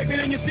true. And maybe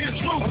then you see the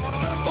truth.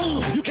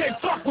 Ooh, you can't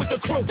fuck with the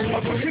crew.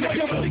 You know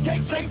you really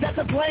can't say that's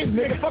a blame,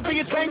 nigga. Fuck me,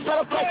 you change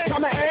how the fuck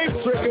I'm an aim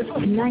triggers.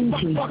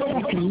 90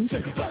 seconds.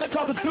 The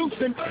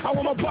Constitution, I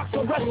want my bucks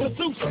for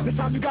restitution. This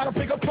time you got a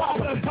bigger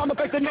problem. I'ma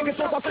fake the niggas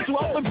so I sent you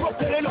up in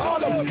Brooklyn and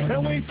Harlem.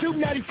 And we ain't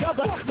shooting at each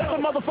other. That's a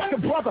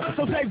motherfucking brother.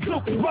 So Dave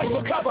Duke, run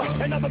for cover.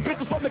 And other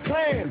bitches from the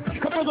clan.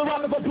 Come through the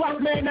rock of a black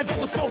man that just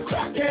a so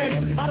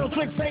crackin'. I don't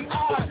drink St.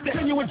 Oz.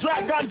 Then you and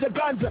drag ganja.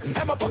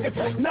 And my fucking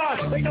Tech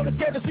 9. They know they're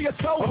scared to see us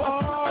sober.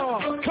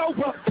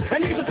 Cobra.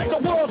 And you can take the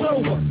world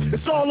over.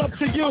 It's all up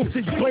to you.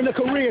 Blame the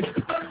Koreans.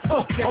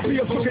 I'll be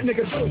a crooked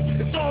nigga too.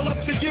 It's all up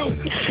to you.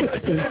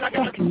 And I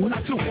gotta do what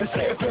I do and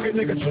say a crooked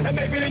nigga too. And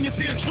maybe then you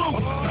see the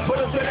truth. But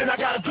until then I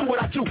gotta do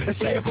what I do and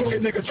say a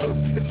crooked nigga too.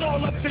 It's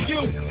all up to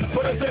you.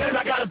 But until then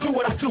I gotta do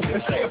what I do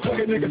and say a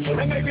crooked nigga too.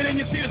 And maybe then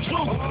you see the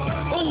truth.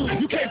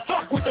 You can't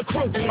fuck with the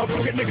crew. A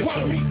crooked nigga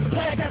too.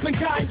 Flag has been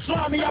kind,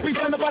 slimy. I'll be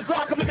done by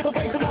God. Come look at the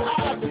way to my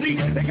eyes. See,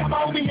 they got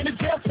my homie in the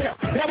jail cell.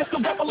 Now it's the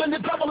rebel and the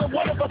devil and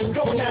one of us is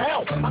going to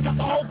hell. I got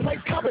the whole place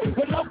covered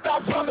with love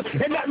out brothers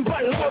and nothing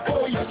but love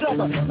for each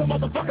other. The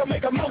motherfucker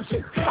make a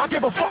motion. I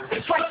give a fuck.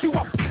 Strike you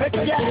up and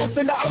put your ass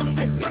in the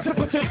ocean. Tip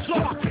it to the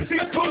slot. See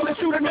it's cool to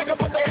shoot a nigga,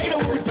 but they hate him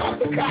when we talk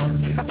the cops.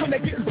 That's when they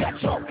getting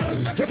petrol.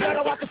 You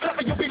better watch the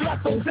sucker, you'll be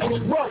left on sex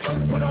row.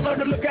 But I learn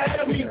to look ahead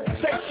of me.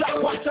 Stay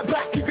shot, watch your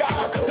back. You got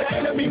out the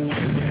enemy.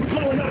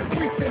 Blowing up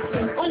precincts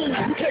and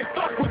you can't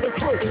fuck with the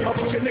crew. I'm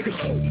fucking niggas.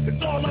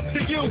 It's all up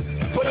to you.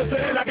 But until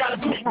then I gotta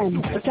do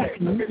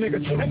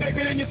niggas. And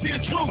maybe then you see the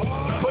truth.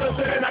 But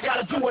until then I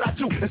gotta do what I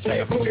do and say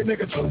a crooked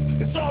nigga too.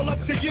 It's all up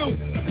to you.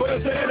 But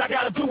until then I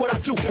gotta do what I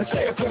do and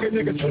say a crooked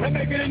nigga too. And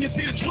maybe then you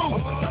see the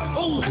truth.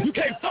 You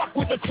can't fuck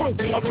with the crew.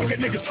 I'm crooked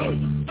niggas too.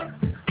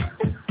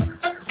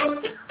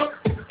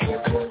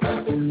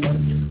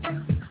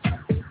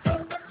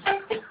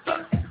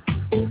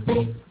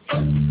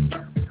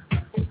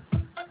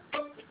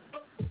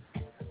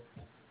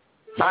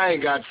 I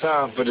ain't got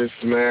time for this,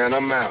 man.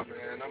 I'm out.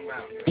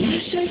 You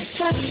should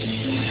stop.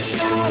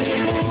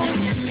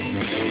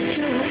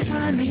 You'll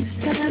find me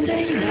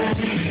standing right.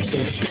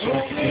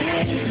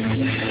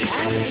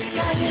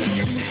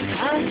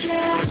 I'm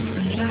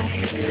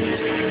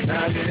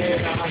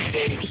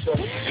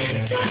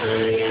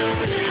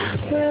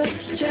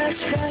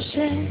just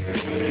rushing.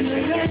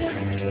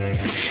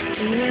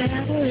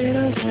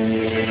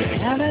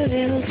 Have a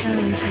little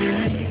time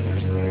tonight.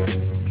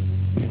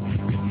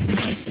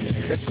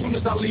 As soon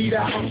as I leave the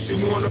house,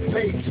 you wanna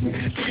pay me.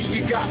 See,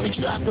 you got me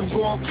trapped and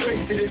going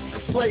crazy. It's the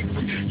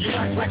slavery. You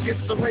act like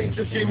it's the rain,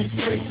 just give me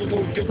space, it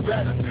won't get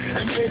better.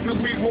 And maybe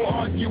we will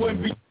argue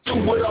and be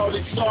through with all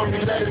this sorry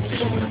letters. As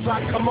soon as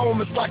I come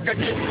home, it's like I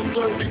get some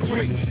third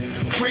degree.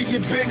 Where you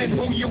been and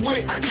who you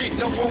with, I get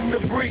no room to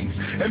breathe.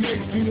 It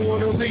makes me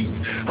wanna leave.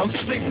 I'm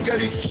sick of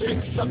these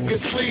tricks up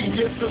your sleeve.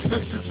 Your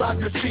suspicions I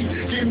can see.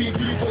 Give me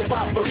people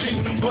I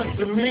believe, but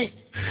to me,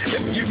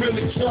 if you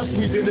really trust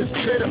me, then it's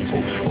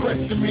pitiful.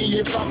 Question me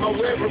if I'm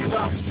aware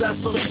about that's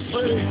what I'm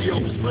saying,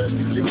 yo.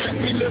 You let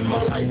me live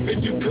my life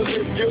and you can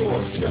live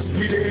yours. Just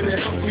be there to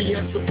help me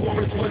and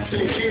support is what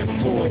you're here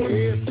for.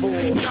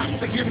 Not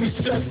to give me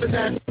stress and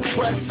that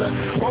pressure.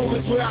 Home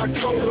is where I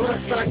go, the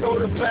rest I go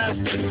to past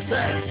and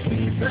sex.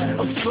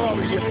 I'm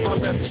sorry if I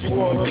left you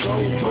all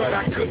alone, but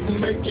I couldn't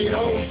make it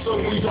home, so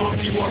we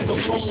argue on the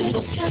phone.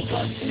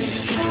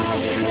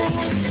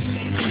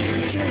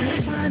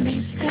 You'll find me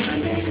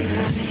standing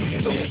right.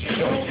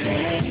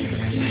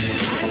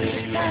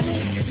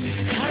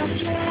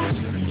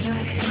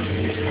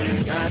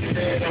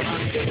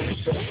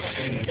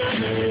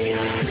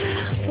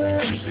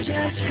 We're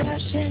just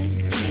rushing.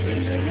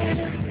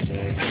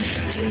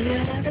 Do you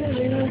have a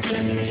little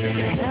time?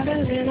 Have a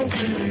little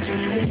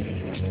time.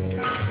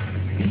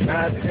 I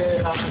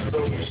said I'm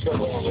so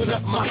put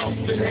up my house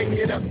and hang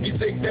it up. You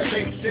think that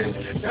makes sense?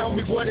 Tell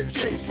me what it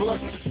takes for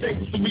us to stay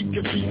so we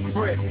can be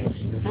friends.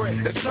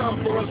 It's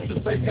time for us to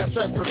take our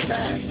separate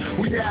paths.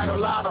 We had a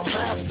lot of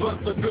laughs,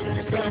 but the good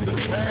is come to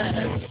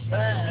pass.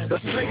 The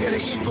thing of the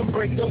even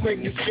break don't make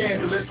it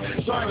scandalous.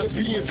 Trying to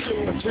be in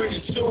tune, I'm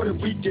pretty sure that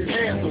we can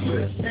handle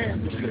this.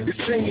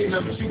 You're singing,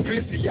 I'm too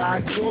busy, I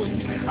ignore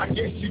you. I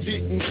guess you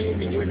didn't hear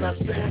me when I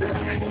said that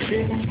I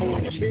didn't for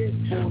you.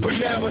 But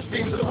now it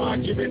seems the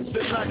arguments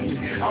are lucky.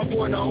 I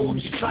wanna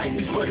hold you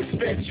tightly, but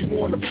instead you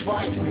wanna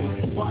fight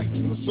me.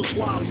 So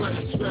why let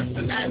it stress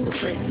and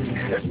aggravate me?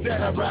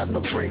 Instead I'd rather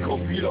break,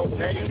 hope you don't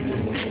hate me.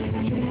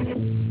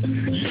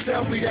 You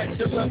tell me that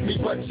you love me,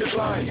 but you're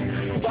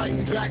lying.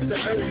 Fighting back the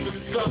urge of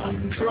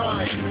sun,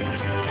 crying.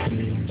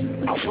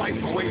 I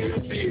wipe away the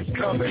tears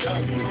coming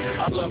up.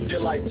 I love you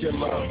like you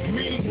love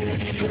me.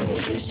 You'll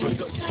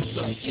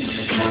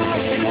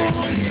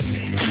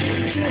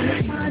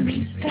find me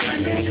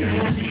standing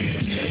right.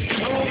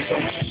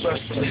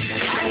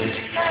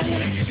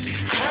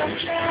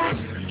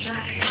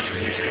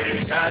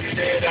 I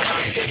said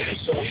I'm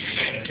so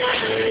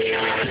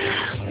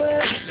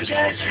we're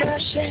just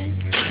rushing.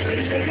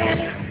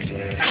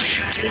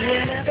 Do you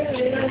have a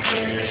little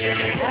time?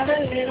 Have a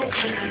little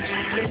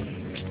time.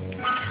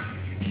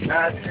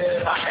 I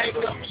said, I hang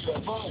up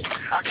the phone.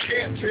 I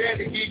can't bear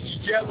to hear you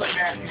yelling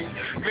at me.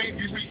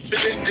 Maybe we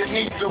said that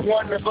neither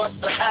one of us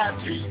are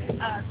happy.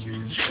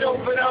 You know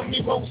that I'm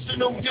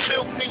emotional, you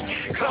know me.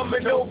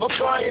 Coming over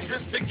crying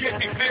just to get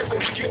me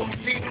feeling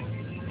guilty.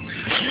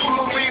 You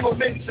and we were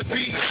meant to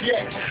be,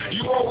 yeah.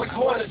 You always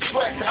want to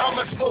sweat. How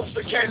much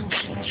closer can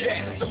we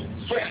get? So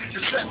sweat,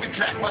 just let me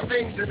pack my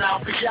things and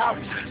I'll be out.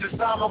 This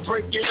time I'll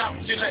break it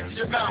out, you let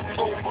your mouth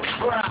over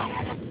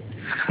ground.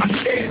 I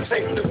can't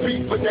take the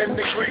beef and then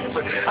the grief.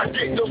 I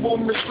get no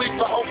room to sleep.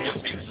 I hope your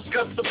pieces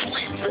got the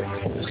sleep.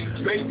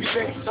 Maybe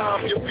next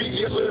time you'll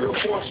be a little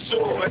more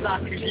sure, and I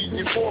can give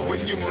you more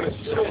when you in the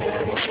store.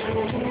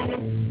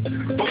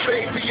 But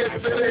baby,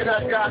 it's it,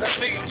 I gotta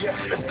leave you.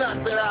 It's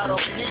not that I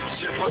don't need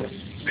you, but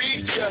see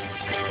you.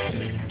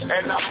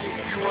 And I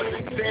hope you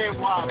understand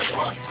why I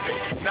trust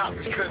it. Not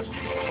because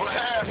what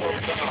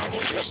happened.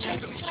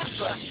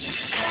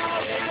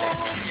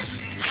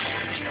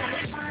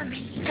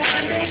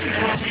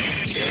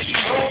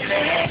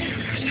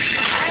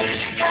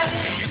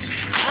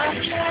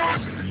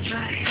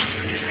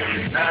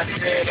 I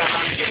said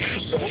I'm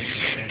getting so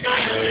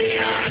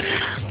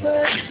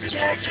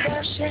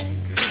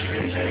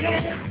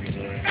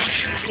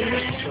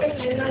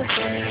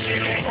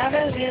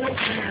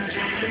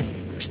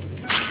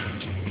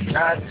I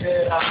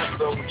said I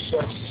don't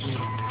trust you.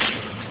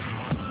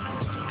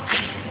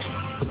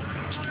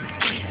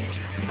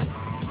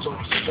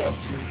 Don't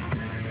trust you.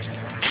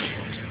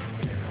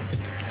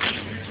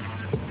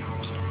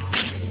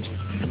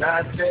 I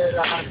said I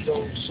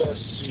don't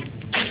trust you.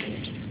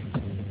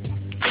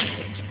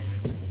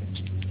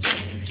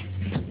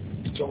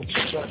 Don't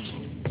trust me.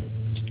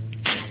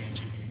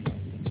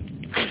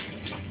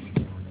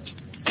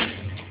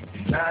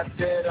 I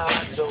said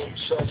I don't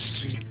trust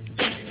you.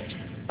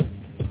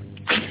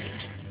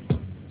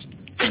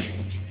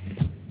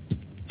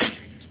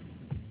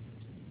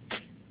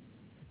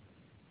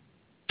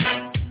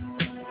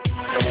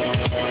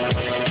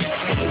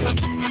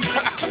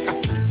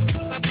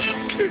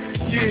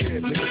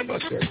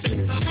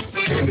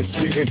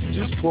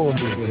 Just pour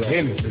me with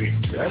Hennessy.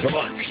 That's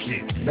hot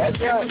shit. That's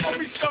right. Give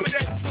me some of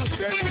that.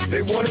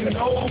 They want to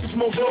know who's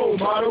my role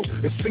model.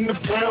 It's in the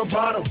brown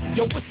bottle.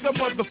 Yo, what's the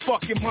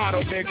motherfucking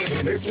motto,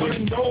 nigga? They want to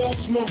know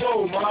who's my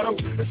role model.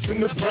 It's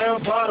in the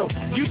brown bottle.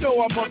 You know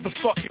our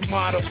motherfucking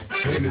motto.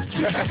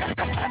 Hennessy.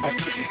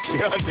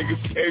 Y'all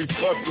niggas can't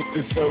fuck with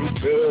this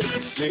old good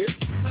shit.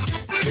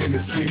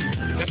 Hennessy.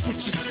 That's what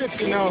you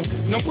sipping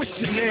on. Now what's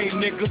your name,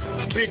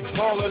 nigga? Big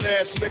baller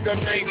ass nigga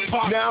named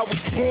Pop. Now I was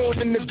born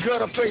in the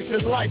gutter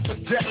facing life or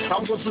death. I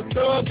was a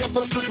thug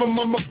ever since my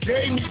mama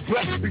gave me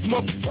breath. These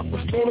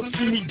motherfuckers wanna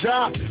see me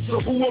die.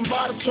 So who am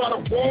I to try to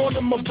warn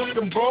them? I'm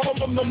fucking wrong,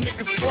 them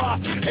niggas fly.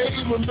 Hey,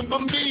 remember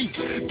me?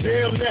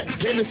 Damn that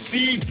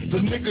Hennessy. The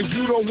niggas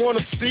you don't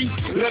wanna see.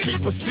 Let me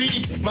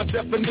proceed. My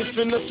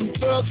definition of some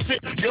thug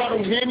shit. Y'all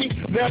don't hear me?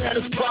 Now that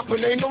it's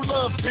poppin', ain't no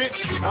love, bitch.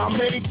 I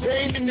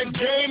maintain in the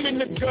game in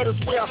the gutters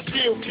where I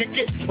still kick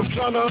it. I'm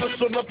trying to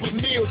hustle up a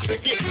meal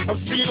ticket. I'm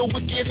still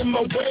wicked in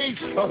my ways.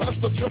 I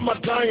hustle till my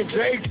dying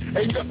days.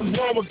 Ain't nothing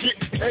wrong with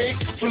getting paid.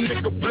 Some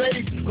nigga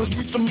blaze. Cause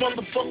we some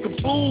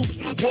motherfucking fools.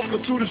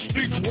 Walking through the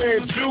streets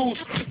wearing jewels.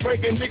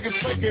 Breaking niggas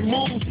making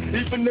moves.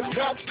 Even the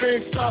cops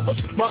can't stop us.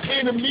 My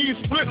enemies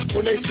flip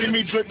when they see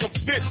me drink a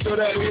fit. So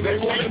that they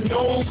wanna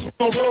know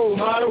my role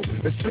model.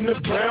 It's in the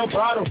brown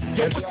bottle.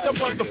 Yo, what's the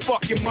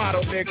motherfucking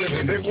motto,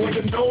 nigga? They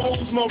wanna know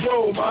who's my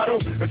role model.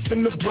 It's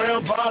in the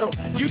brown bottle.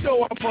 You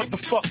know our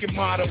motherfucking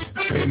motto.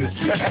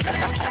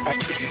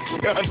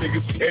 Y'all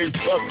niggas can't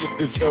fuck with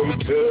this old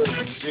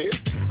dub shit.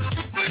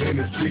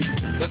 Hennessy.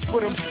 That's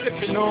what I'm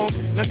sipping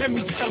on. Now let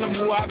me tell them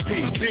who I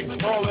be. Big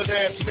baller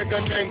ass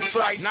nigga named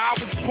Flight. Now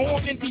I was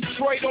born in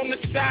Detroit on the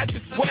side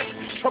that's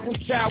west. Trouble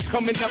child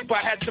coming up,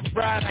 I had to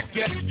ride, I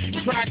guess.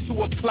 Tried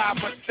to apply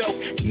myself.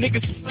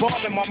 Niggas was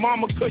ballin', my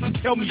mama couldn't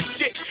tell me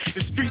shit.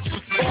 The streets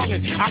was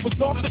falling. I was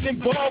often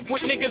involved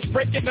with niggas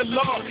breaking the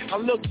law. I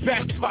look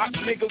back, Fox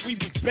nigga, we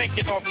was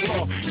banking off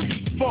law.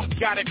 Funk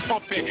got it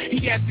pumping.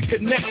 He had to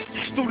connect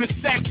through the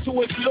sack to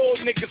his lord.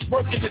 Niggas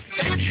working the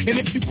set. And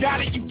if you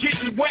got it, you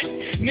getting wet.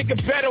 Nigga,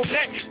 bet on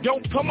that.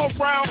 Don't come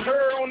around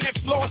her on that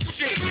floor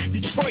shit.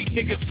 Detroit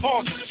niggas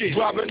talk shit.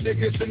 Robbing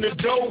niggas in the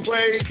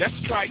doorway. That's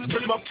right.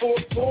 Bring my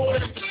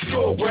 4-4 at the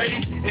doorway.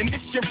 And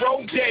it's your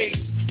road days.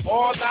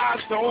 All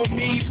eyes on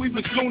me, we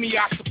was loony,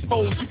 I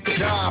suppose. You could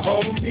die,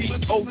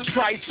 homie. Old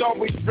Trice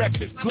always rep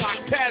his block.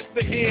 Pass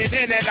the hand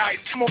and that ice.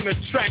 I'm on the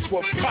track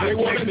with pop. They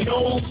want to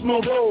know my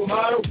role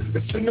model.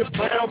 It's in the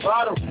brown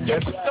bottle. Yeah,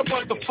 what's the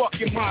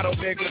motherfucking motto,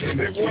 nigga?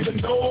 They want to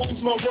know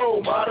my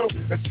role model.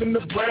 It's in the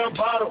brown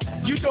bottle.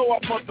 You know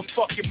our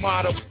motherfucking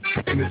motto.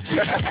 And it's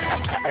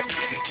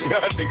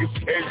y'all niggas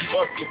can't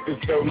fuck with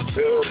this old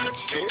dub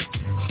shit.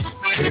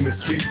 In the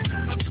street.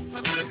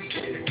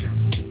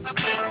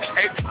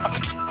 Hey,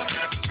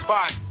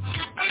 fine.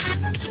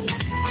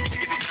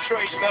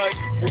 Detroit thug,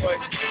 boy.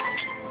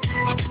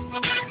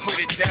 Put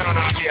it down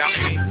out here. I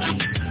mean,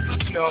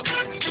 you know,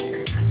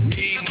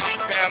 me, my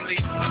family,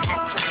 my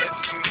friends,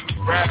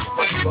 rap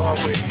was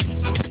always.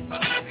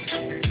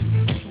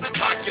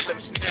 Tupac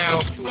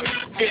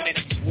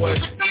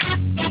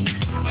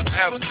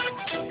forever.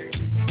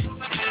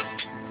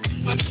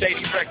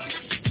 Shady Records.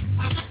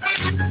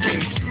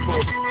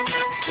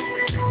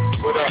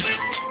 What up?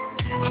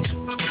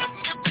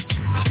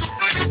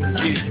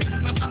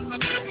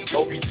 Yeah.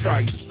 Obi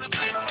Trice.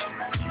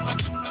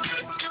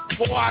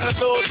 Boy, out a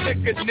little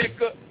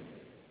nigga.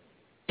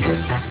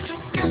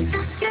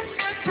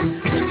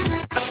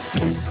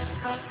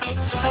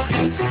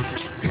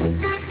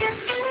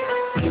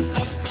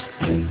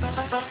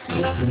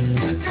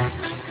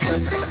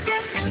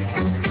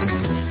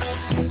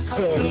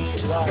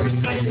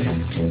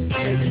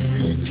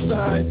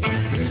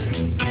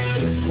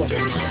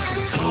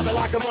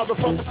 Like a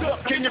motherfucker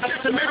up, can you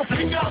fit the middle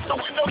finger out the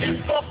window,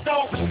 get fucked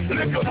off?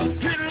 Nigga,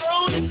 get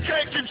loaded,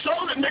 can't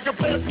control it, nigga,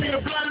 pass me the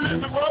blunt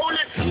and let me roll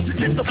it. You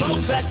get the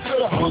boat back to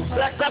the hook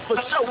back, that's for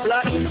show,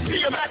 black.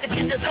 See him back and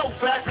get your dope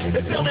back,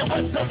 and tell me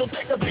what's up, don't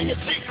take a beat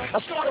cheek. I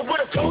started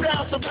with a cold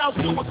out, some bounce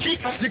to a key.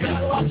 You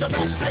gotta watch your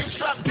back, stay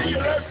strapped, be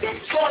alert.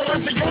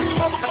 Started as a young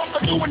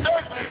motherfucker doing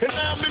dirt, and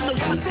now I'm in the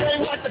rap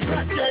game like the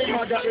crack game.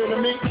 I got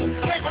enemies,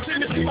 can't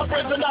pretend to see my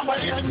friends and not my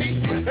enemies.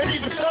 And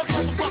even some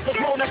motherfuckers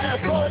wanna have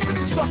fun.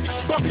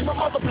 Fucking my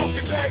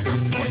motherfucking bag.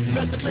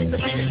 That's the thing to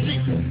be a G.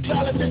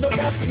 Silence in the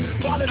left,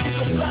 violence in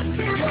the black.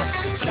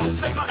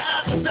 Shots in my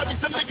eyes, and every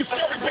some niggas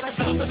scary. Niggas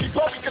stop to be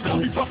bummy, cause I'll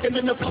be fucking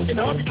in the fucking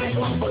hubby.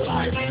 Run for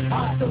life.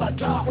 High till I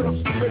die when I'm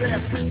stupid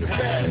ass bitches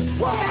bad.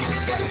 Why?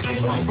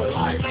 Run for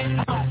life.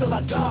 High till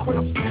I die when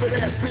I'm stupid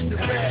ass bitches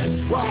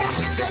bad. Why?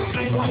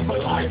 Run for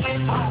life.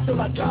 High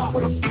till I die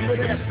when I'm stupid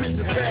ass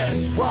bitches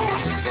bad. Why?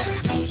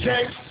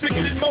 James,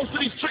 bigger than most of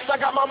these tricks. I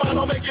got my mind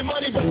on making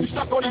money, but we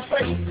stuck on these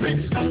fake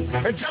bitches.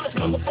 And jealous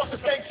motherfuckers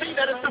can't see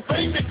that it's the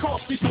fame that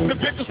costs these stupid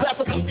bitches have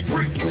to fucking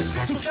free.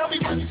 So tell me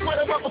when you sweat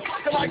a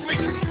motherfucker like me.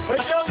 A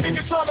young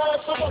nigga trying to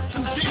hustle up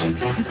some G.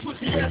 You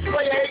pussy ass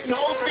player hating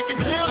hoes, thinking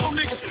damn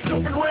niggas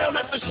jumping around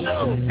at the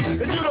show.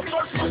 And you the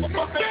first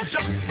motherfucker that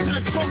jump to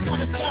the trunk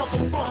when it's down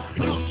for fun.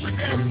 Little trick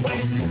ass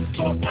place.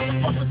 Talk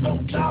motherfuckers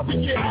don't die, we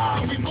get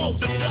high, we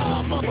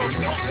multiply,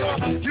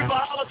 motherfucker. Give a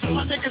holler to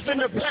my niggas in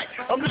the back.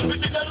 I'm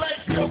living in LA,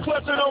 still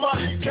clutching on my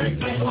AK.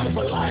 Run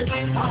for life,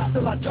 high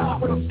till I die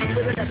with them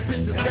stupid ass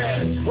bitches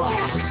bad. Why?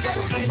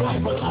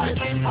 Run for life,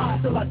 high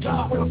till I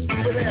die with them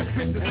stupid ass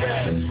bitches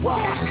bad. Why?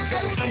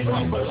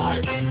 Run for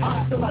life,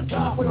 high till I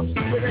die with them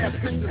stupid ass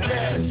bitches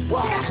bad.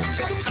 Why?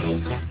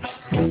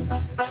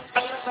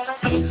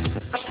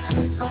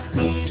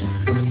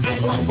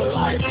 Run for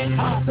life,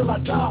 high till I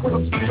die with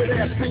them stupid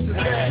ass bitches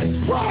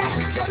bad. Why?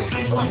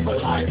 Run for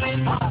life,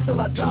 high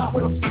till I die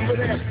with them stupid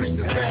ass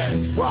bitches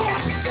bad. Why?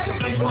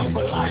 Run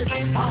for life,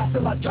 high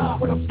till I die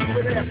with them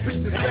stupid ass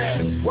bitches bad.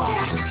 Why?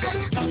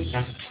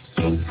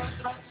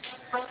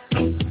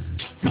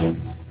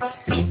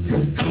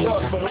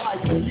 Love for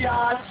life,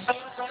 yeah,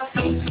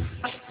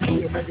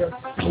 nigga,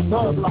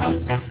 love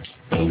life.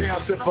 Down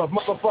to for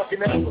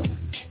motherfucking ever.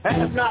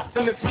 Have not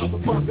in this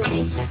motherfucker.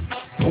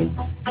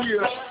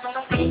 Yeah.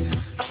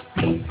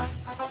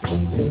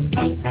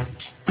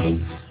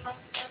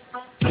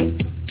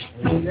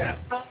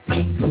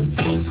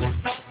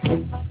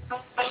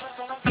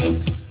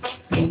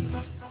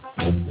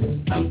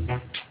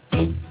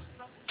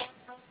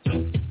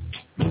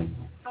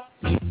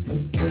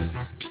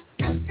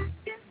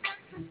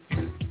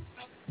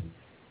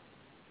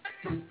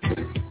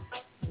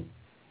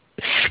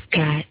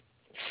 Scott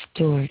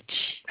Storch.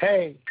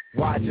 Hey,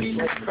 watch this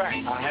like crack,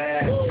 I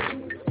had.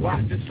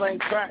 Watch this like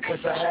crack,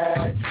 cause I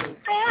had.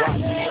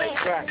 Watch this like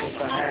crack,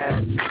 cause I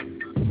had.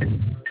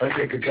 A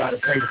nigga gotta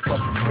pay the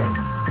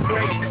fucking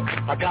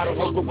rent. I gotta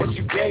work with what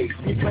you gave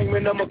me.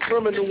 Claiming I'm a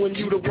criminal when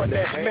you the one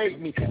that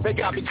made me. They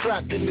got me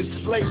trapped in this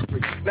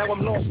slavery. Now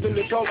I'm lost in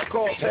this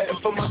Holocaust, heading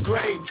for my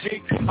grave,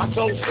 G. I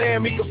told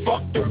Sam he could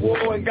fuck the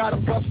war and got a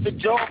busted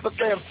jaw for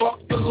saying fuck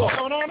the law.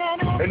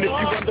 And if you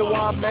wonder why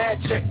I'm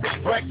mad, check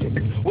this record.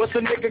 What's a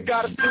nigga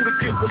gotta do to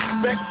get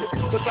respected?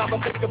 Cause I'm a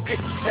nigga get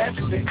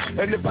tested.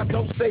 And if I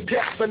don't say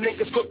yes, a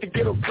nigga's quick to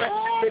get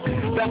arrested.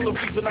 That's the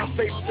reason I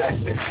say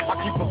tested. I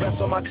keep a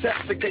vest on my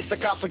chest in case the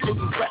cops are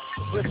getting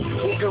restless.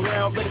 Walk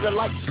around ready to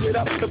light shit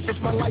up. Cause if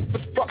my life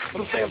is fucked,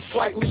 I'm saying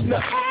slightly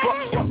nuts.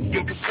 Fuck,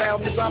 get the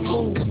sound as I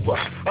move.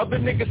 Other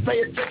niggas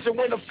pay attention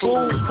when I'm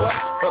fool.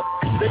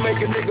 They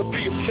make a nigga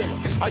be a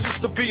killer. I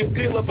used to be a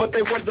dealer, but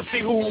they wanted to see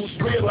who's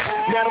realer.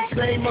 Now them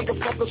same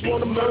motherfuckers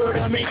wanna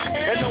murder me.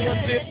 And no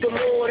one did the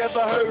Lord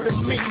ever heard of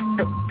me.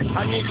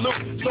 I need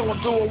loot, so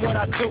I'm doing what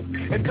I do.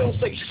 And don't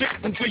say shit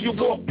until you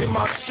walk in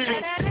my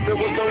shoes. There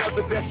was no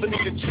other destiny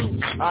to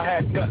choose. I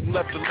had nothing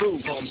left to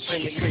lose. So I'm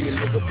singing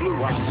millions of the blue.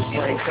 Watch this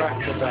flame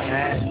crack cause I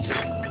had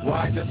to.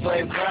 Watch this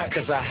flame crack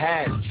cause I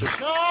had to.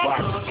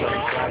 Watch this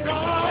flame crack cause I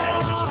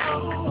had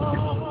to.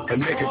 A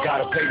nigga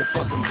gotta pay the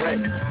fucking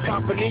rent.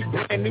 Company,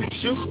 brand new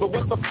shoes, but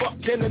what the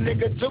fuck can a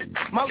nigga do?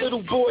 My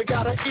little boy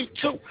gotta eat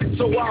too,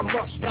 so I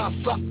must not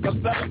suck a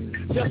better.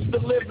 Just to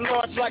live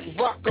large like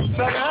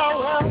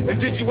Rockefeller. And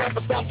did you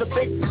ever stop to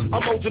think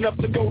I'm old enough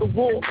to go to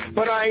war,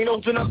 but I ain't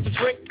old enough to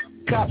drink?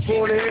 Cops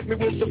wanna hit me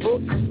with the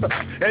book,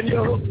 and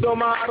you're hooked on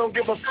my I don't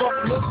give a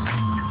fuck look.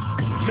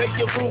 Make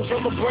your rules,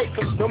 I'ma break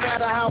them. No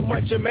matter how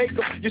much you make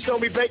them, you show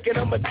me bacon,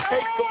 I'ma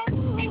take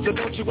them. So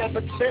don't you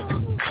ever tempt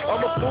me.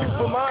 I'm a fool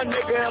for my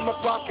nigga and my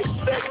pocket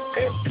set.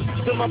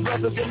 To my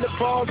brothers in the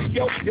bars,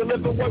 yo, you're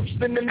living worse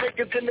than the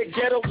niggas in the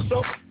ghetto,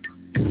 so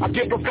I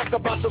give a fuck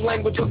about the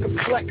language or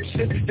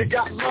complexion. You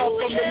got love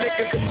from the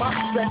niggas in my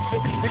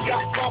section. You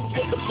got problems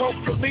with the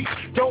pump for me.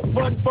 Don't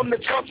run from the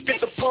trunks, get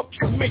the pump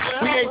from me.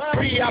 We ain't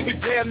free, I'll be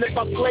damned if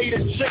I played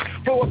a chick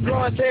for a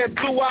blonde-haired,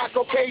 blue-eyed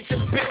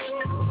Caucasian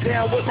bitch.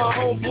 Down with my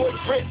homeboy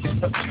Rich.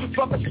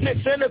 Fuck a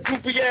snitch and a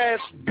goofy ass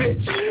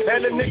bitch.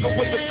 And a nigga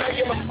with the thing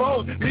in my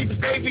phone. Leave his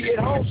baby at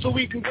home so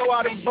we can go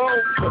out and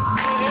bone.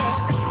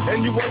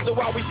 And you wonder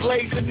why we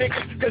blaze the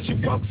niggas. Cause you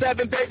punks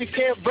having babies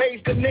can't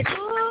raise the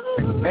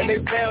niggas. And they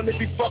bound to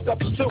be fuck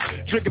ups too.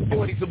 Drinking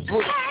 40s and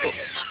brews.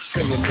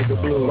 Singing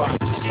nigga blue. Watch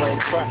the flame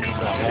crack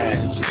cause I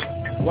had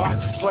to. Watch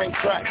the flame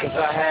crack cause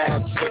I had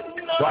to.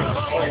 Watch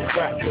the flame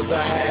crack cause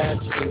I had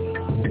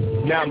to.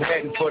 Now I'm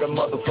heading for the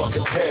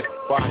motherfucker's head.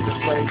 Watch the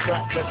flame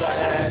crack cause I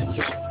had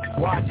to.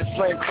 Watch the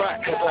flame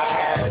crack cause I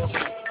had to.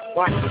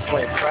 Watch the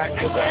flame crack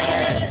cause I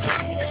had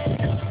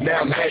to. Now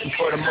I'm heading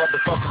for the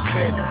motherfucker's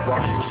head.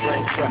 Watch the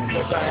flame crack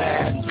cause I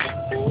had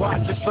to.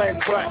 Watch the flame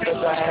crack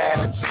cause I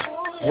had to.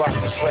 Watch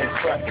the flame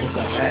crack cause I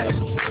had to.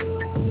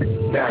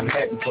 Now I'm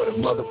heading for the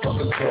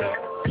motherfucker's head.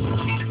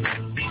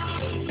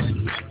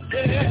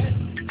 Yeah.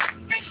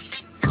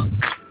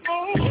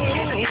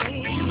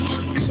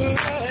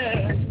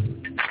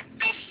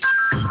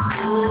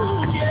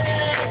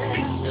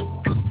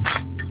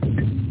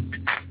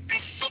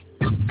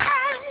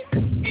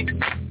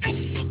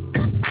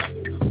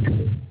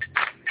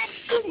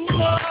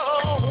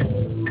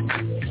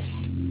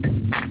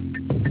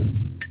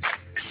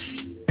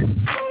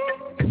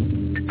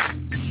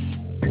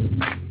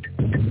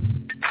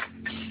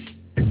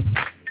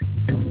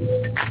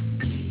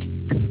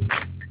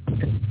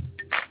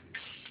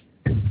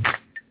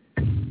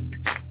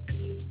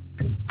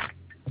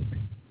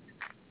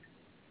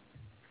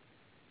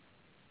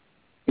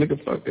 Nigga,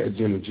 fuck that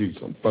gin and juice.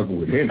 I'm fucking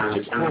with him.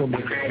 Just call me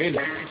Henny.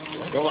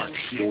 Go on.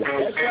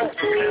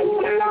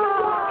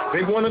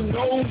 They want to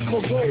know my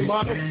gold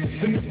bottom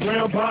in the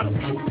brown bottom.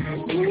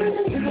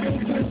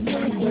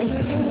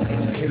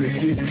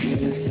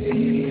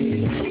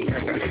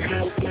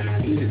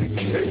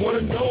 They want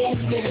to know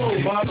my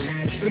gold bottom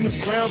in the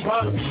brown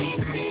bottom.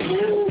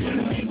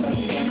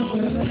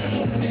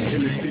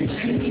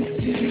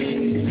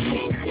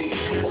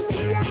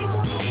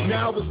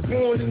 Now I was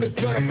born in the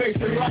gun,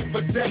 facing life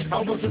or death.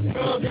 I was a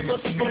thug, and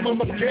nothing from them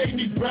gave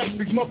me breath.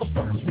 These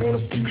motherfuckers wanna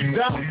see me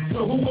die. So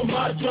who am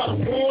I to try to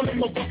warn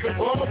them? I'm fucking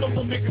wrong, I'm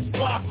a nigga's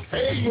spot.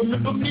 Hey,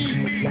 remember me?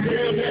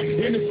 Damn that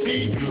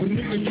Hennessy. The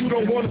nigga you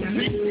don't wanna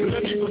see.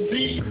 Let me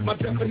proceed. My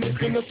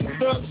definition of some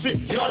thug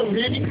shit. Y'all don't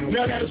hear me?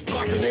 Now that it's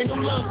poppin', ain't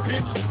no love,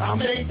 bitch. I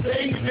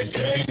maintain the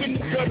game in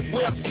the guts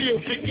where I still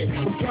kick it.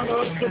 I'm trying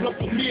to hustle up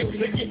a meal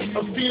ticket.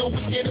 I'm still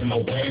getting my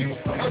way.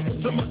 I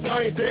hustle to my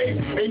dying day.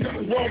 Ain't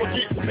nothing wrong with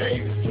getting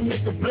paid to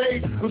make a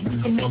blade. Cause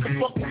we some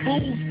motherfucking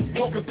fools.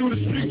 Walking through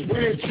the streets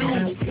wearing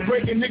shoes.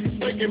 Breaking niggas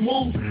making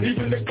moves.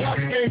 Even the cops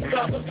can't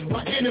stop us.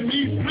 My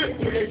enemies flip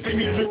when they see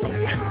me drip.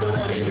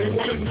 They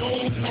wanna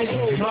know my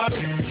role model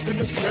in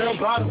the brown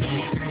bottom.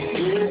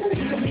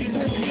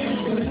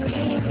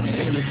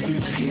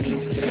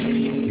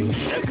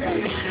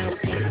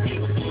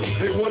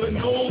 They wanna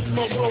know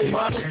my role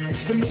model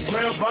in the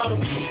brown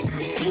bottom.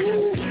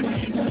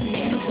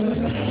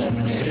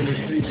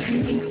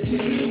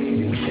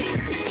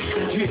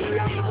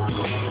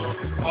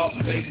 Up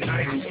late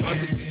nights,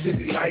 under the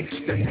city lights.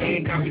 The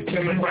hand got me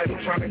feeling right, I'm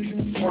trying to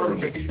keep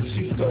swerving.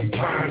 She's so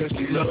fine and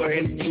she love her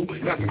and you.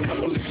 Got a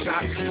couple of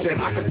shots, said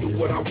I can do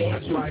what I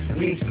want to. We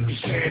need to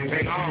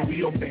champagne,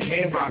 we open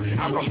hand rock.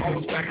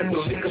 Alcohol's back in the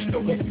liquor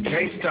store, but we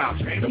can't stop.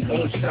 And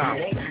won't stop,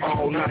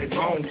 all night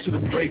long to the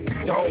break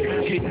of dawn.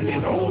 Getting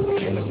it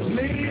on.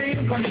 Lady,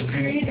 I'm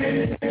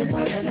screaming, and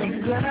I'm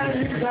glad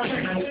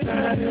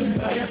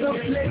there's a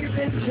place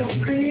that you're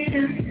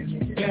feeling.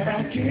 That I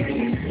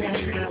can't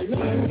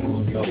love.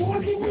 You're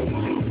walking with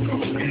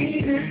me,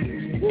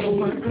 so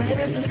my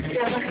glass is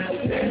got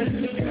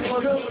for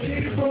the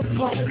people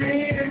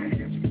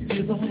falling to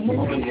the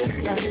morning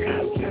sky.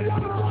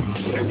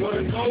 They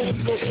wanna know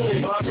what's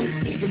going on in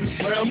the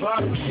brown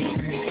bottom.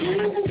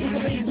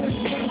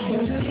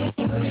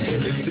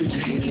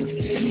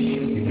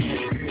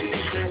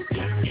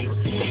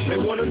 They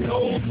wanna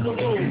know what's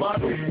going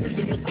on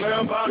in the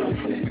brown bottom.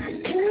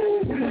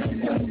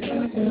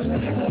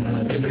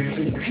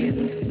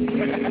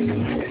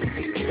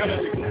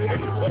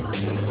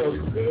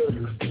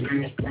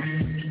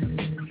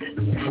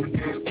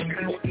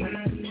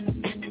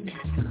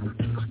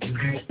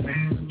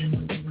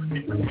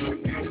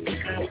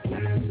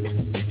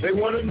 They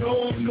want to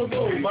know the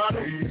role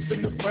model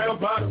in the brown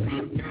bottom.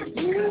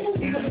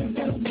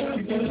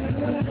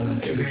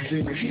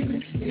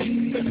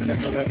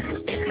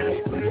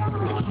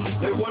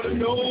 They want to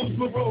know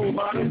the role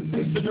model in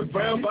the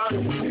brown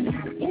bottom.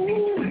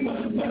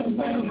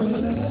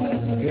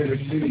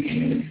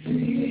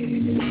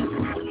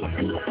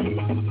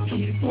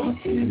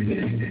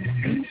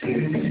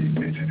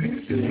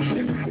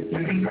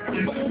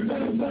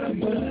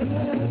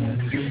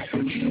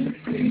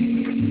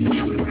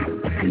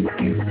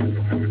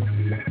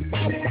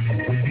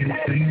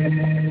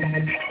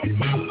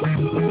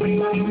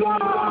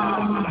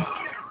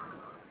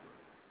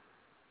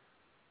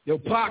 Yo,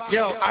 Pac,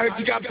 yo, I heard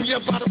you got beat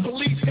up by the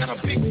police, got a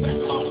big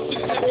fat lawsuit.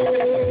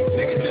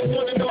 Niggas just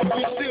wanna know if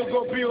you still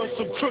gonna be on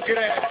some crooked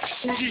ass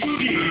shit.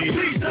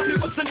 Please tell me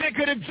what's a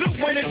nigga to do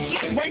when it's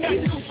shit ain't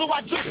nothing to do, so I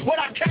do what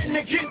I can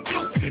to get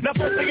through. Now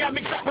first they got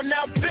me clapping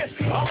out this.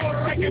 I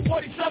wanna make it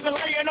 47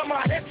 laying on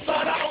my head,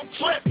 son, I don't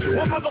trip.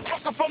 One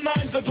motherfucker from the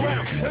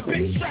underground. The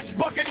big stretch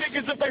bucket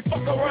niggas if they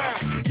fuck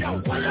around.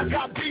 Yo, why y'all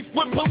got beef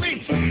with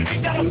police?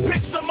 Ain't that a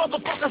bitch, some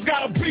motherfuckers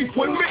got a beef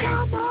with me.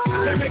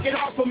 They make it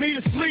hard for me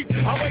to sleep.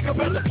 I wake up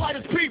at the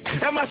slightest peep,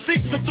 and my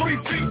seats are 3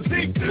 feet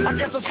deep. I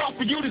guess it's hard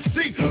for you to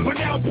see, but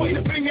now I'm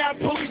pointing the finger at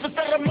police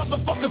instead of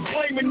motherfuckers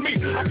blaming me.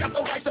 I got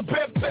the right to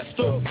bear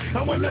pistol,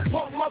 and when the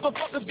punk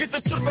motherfuckers get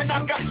the truth, and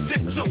I got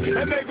shit too,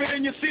 and maybe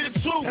then you see the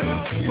truth.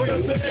 But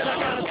until then, I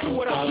gotta do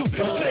what I do.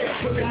 Say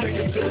it, what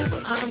niggas do.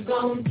 I'm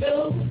gon'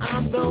 do,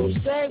 I'm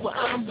gon' say what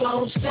I'm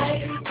gon'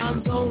 say.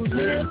 I'm gon'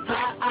 live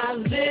how I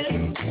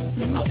live.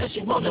 Unless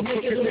you want a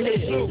nigga to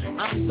live.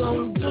 I'm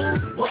gon'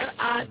 do what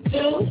I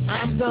do.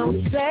 I'm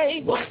gon'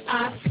 say what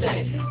I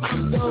say.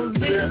 I'm gon'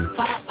 live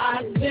how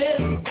I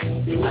live.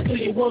 I do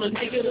you want a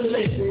nigga to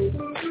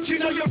live. You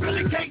know you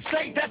really can't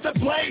say that to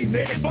blame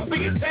niggas for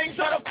being things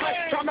out of place.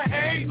 Trying to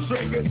hate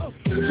triggers.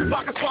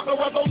 Tupac can spark a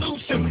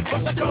revolution,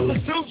 but the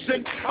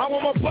Constitution, I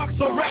want my bucks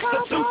or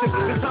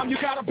restitution. This time you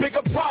got a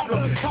bigger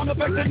problem. Time to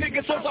make the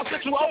niggas so I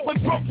set you up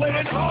with Brooklyn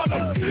and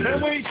Harlem.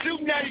 And we ain't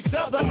shooting at each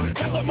other.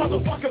 That's a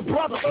motherfucking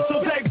brother.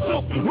 So Dave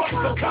Soup, run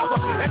for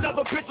cover. And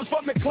other bitches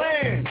from the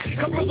clan.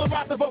 Come from the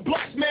wrath of a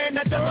black man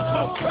that doesn't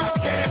smoke crack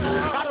can.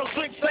 I don't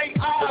think say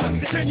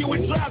I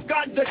genuine drive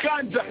ganja.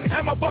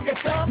 And my bucket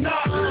says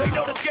nah. They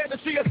know they're scared to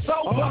see us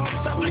sober.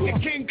 Sound like a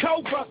King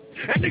Cobra.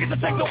 And niggas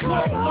that take the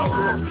world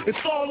over. It's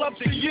all up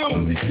to you.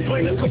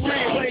 Play the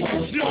career, play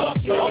the shoot.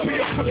 I'll be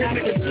a fucking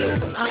nigga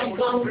too. I'm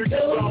gon'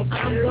 do,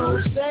 I'm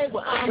gon' say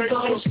what I'm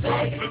gon'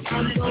 say.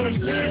 I'm gon'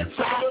 live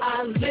how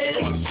I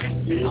live.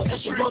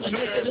 Unless you want a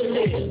nigga to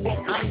live.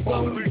 I'm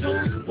gon'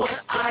 do what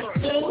I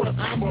do.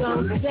 I'm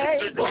gon'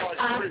 say what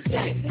I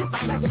say.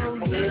 I'm gon'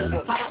 live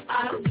how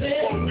I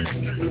live.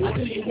 I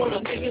do you want a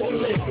nigga to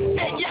live.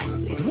 Hey, yeah,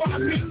 why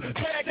me?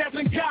 Bad ass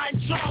and guy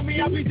and try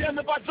me. I'll be damned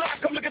if I die.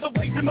 Come look at the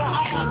waist in my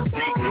eyes.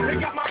 They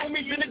got my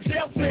homies in the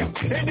jail cell.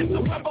 And it's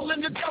a rebel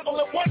in the devil,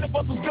 and one of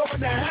us is going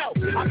to hell.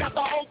 I got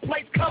the whole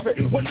place covered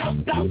with no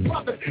doubt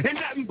brothers and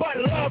nothing but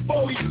love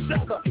for each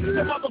other.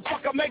 The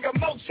motherfucker make a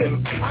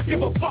motion. I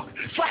give a fuck,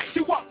 slash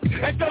you up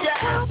and throw your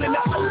ass in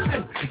the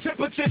ocean.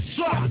 Temperatures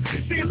drop.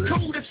 See, it's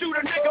cool to shoot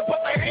a nigga, but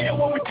they hate it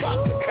when we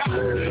drop the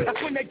cops.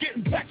 That's when they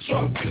getting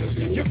extra.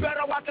 You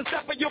better watch the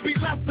step or you'll be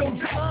left on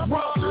death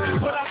row.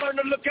 But I learned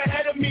to look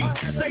ahead of me.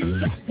 Stay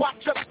safe, watch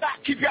your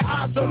back, keep your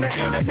eyes on the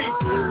enemy.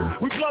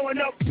 We blowing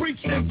up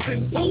precincts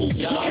and ooh,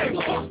 you can't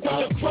fuck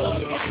with the crew.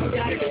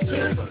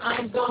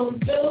 I'm gon'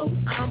 do,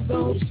 I'm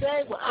gon'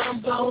 say what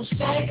I'm gon'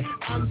 say.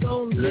 I'm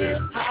gon'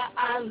 live how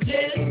I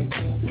live.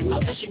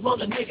 Unless you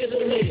want a nigga to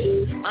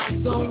live.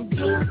 I'm gon'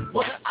 do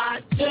what I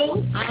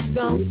do. I'm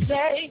gon'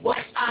 say what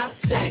I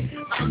say.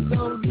 I'm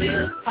gon'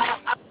 live how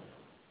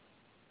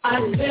I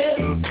live.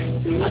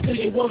 I do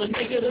you want a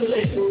nigga to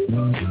live.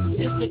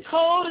 It's the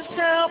coldest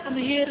town from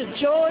here to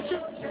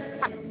Georgia.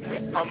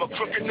 I'm a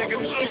crooked nigga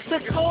too. It's the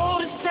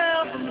coldest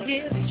town from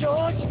here to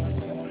Georgia.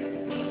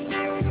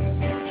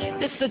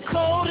 It's the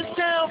coldest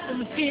town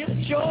from here to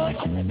Georgia.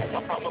 I'm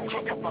a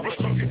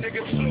crooked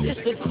nigga too. It's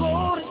the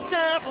coldest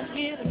town from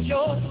here to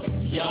Georgia.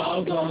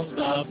 Y'all gon'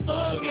 stop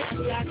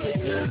bugging. I can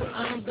do what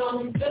I'm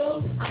gon'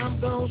 do.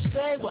 I'm gon'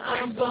 say what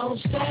I'm gon'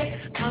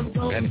 say. I'm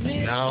gon' And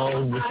live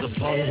now with the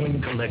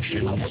following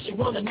collection. Unless you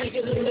want a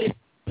nigga to live.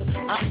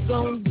 I'm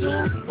gon' do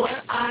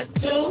what I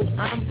do.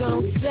 I'm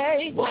gon'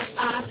 say what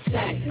I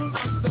say.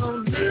 I'm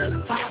gon'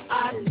 live how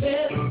I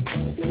live.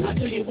 I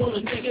do you want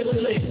a nigga to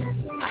live.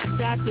 I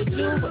got to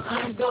do what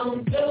I'm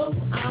gon' do.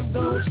 I'm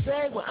gon'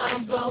 say what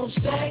I'm gon'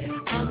 say.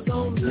 I'm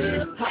gon'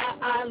 live how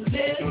I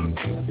live.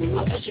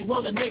 Unless you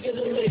want a nigga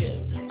to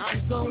live.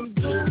 I'm gon'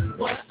 do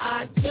what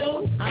I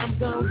do. I'm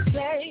gon'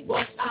 say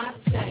what I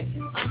say.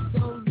 I'm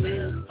gon'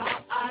 live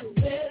how I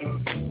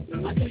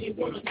live. I do you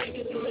want a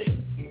nigga to live.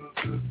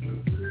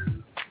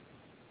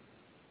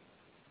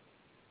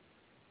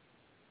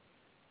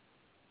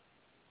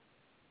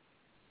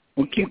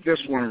 We'll keep this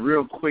one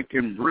real quick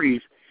and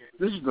brief.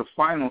 This is the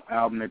final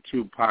album that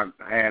Tupac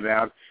had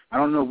out. I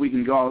don't know if we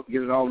can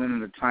get it all in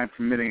the time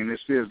permitting, and this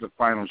is the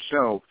final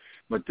show.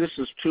 But this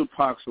is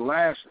Tupac's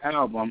last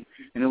album,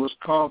 and it was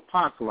called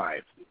Pac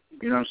Life.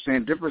 You know what I'm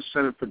saying? Different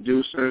set of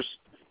producers.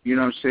 You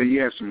know what I'm saying?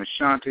 You had some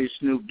Ashanti,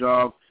 Snoop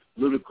Dogg,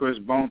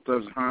 Ludacris, Bone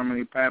Thugs,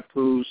 Harmony,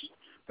 Papoose,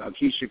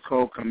 Keisha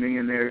Cole,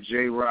 Chameleon there,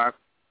 J-Rock,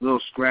 Lil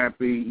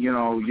Scrappy, you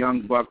know,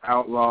 Young Buck,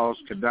 Outlaws,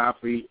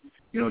 Gaddafi,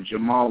 you know,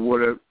 Jamal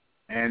Woodard,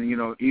 and, you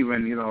know,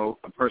 even, you know,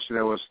 a person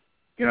that was,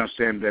 you know what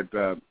I'm saying,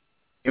 that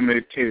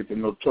imitated the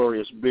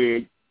Notorious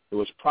Big. It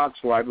was Pac's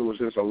Life. It was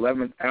his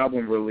 11th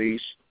album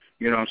release,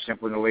 you know what I'm saying,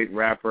 from the late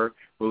rapper,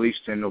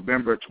 released in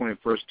November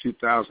 21st,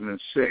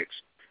 2006.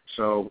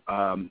 So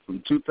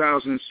from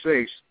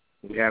 2006,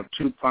 we have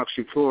Tupac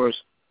Shakur's,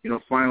 you know,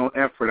 final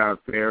effort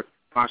out there,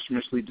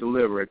 posthumously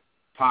delivered,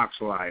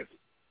 Pac's Life.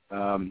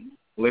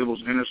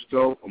 Labels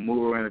Interscope,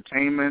 Amaru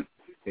Entertainment.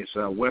 It's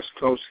West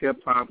Coast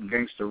hip-hop,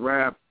 gangster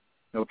rap.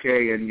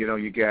 Okay, and,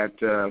 you got,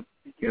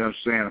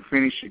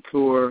 Afeni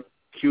Shakur,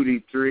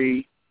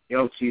 QD3,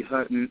 LT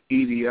Hutton,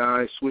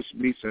 EDI, Swiss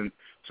Beats, and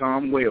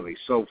Tom Whaley.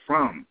 So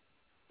from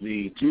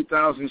the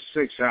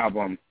 2006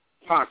 album,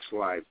 Pac's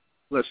Life,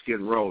 let's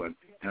get rolling.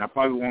 And I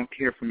probably won't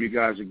hear from you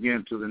guys again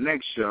until the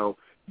next show,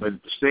 but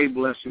stay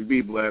blessed and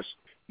be blessed.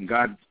 And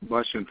God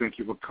bless you and thank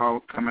you for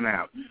coming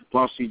out.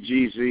 Flossy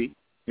Jeezy,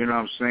 the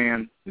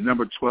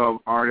number 12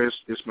 artist.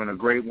 It's been a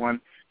great one.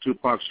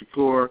 Tupac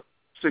Shakur,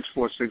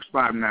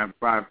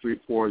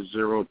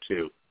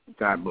 646-595-3402.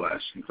 God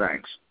bless and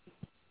thanks.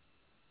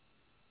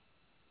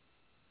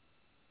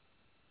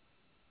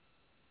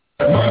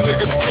 My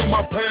niggas feel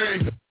my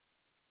pain.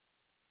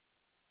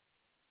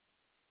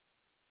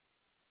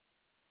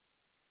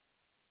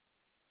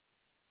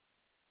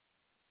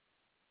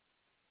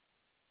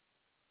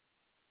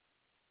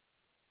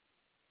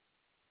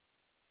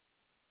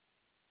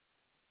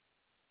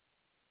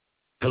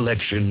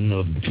 Collection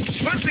of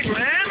Pussy,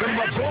 man. In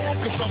my ball,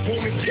 cause I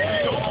wanna get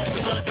it off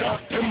till I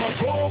die. In my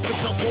ball, cause I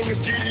wanna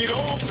get it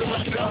off till I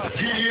die.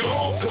 Get it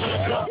off till I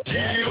die.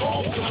 Get it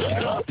off till I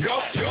die.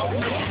 Y'all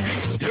remember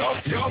me.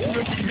 Y'all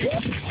remember me.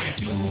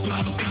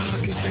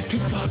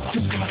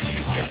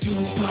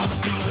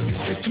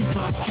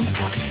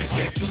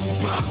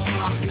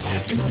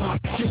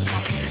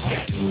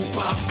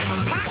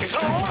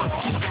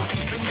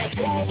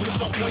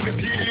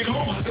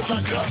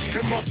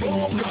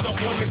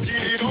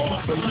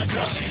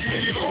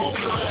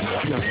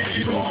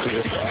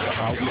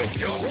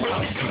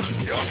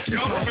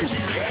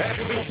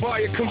 After the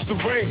fire comes the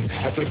rain,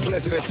 after the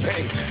pleasure that's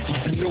pain.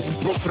 Even though we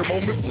broke for the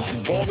moment, we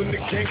ball in the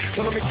game.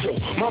 Tell them, yo,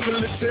 my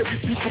military,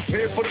 be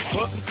prepared for the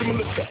bus and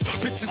similar stuff.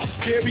 Bitches are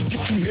scary,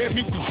 get you near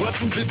me, we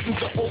bustin' distance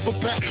to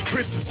overpack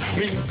prisons.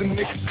 Means the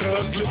niggas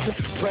thugs, listen,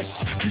 precious.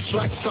 These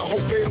tracks, I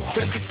hope they don't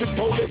set us to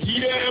polar.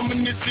 Yeah,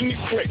 ammunition is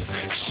great.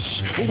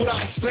 Shh, what I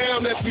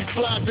sound as we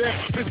fly down,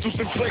 pistols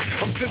in place.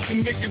 I'm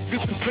sensing niggas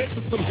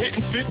disinfectors, I'm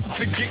hitting fences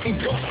and getting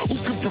go. Who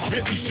can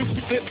prevent me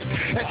shooting this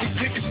at the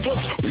tickets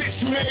close? Bitch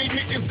made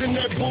niggas in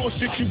that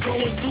bullshit you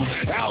going through.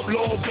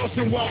 Outlaw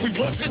bustin' while we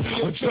bustin',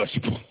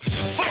 untouchable.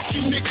 Fuck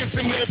you niggas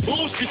in that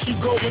bullshit you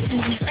going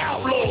through. We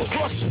outlaws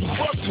bustin',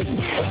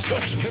 untouchable.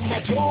 In my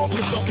ball, cause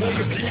I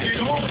wanna get it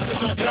on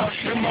till I die.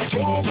 In my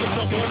ball, cause I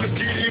wanna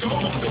get it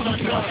on till I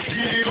die.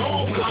 Get it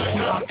on, cause I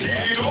die.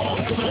 Get it on,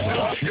 cause I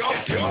die.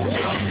 Y'all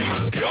remember me.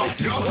 Y'all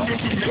remember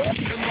me.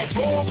 In my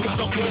ball, cause I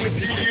wanna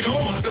get it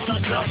on till I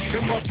die.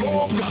 In my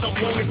ball, cause I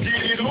wanna get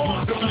it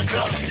on till I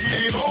die.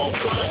 Get it on,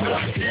 cause I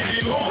die. Get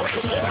it on,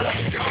 cause I die.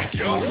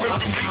 Y'all remember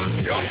me.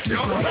 Y'all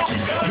remember me.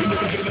 You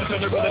niggas been left on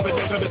the road, but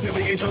don't come until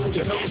we ain't told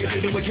you. Get to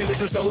do what killers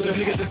and soldiers.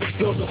 Niggas is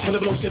explosive. When the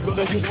blow shit,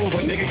 brother, you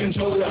over. Nigga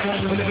control ya.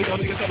 Whenever y'all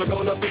niggas start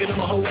going up, thinking I'm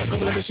a hoe. I'm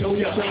coming to show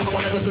ya. I'm the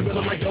one that doesn't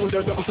rhythm like those.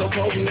 They're double so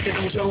cold. Niggas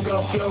don't show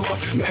up, flow up.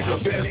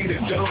 Machiavelli the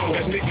dome.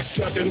 That niggas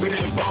structured with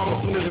an bomb.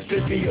 As soon as the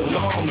 50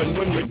 alarm. And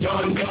when we're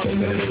done, nothing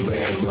that is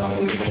red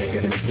wrong. Niggas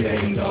making it stay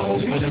low.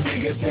 For the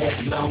niggas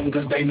that long,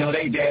 cause they know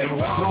they dead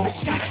wrong.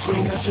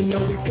 Swing us, you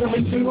know we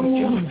coming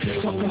through.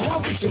 Something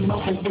wrong with your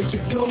mouth, what you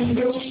gon'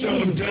 do? Shut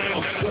them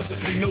down. Plus if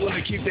they know how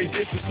to keep their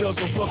distance, they'll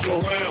go fuck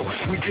around.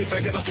 We get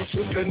back at us with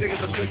swift, the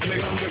niggas are sick,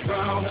 they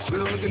underground.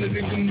 We're looking at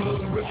the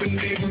mud, ripping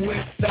the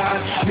west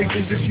side.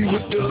 Niggas, if you a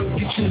thug,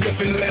 get you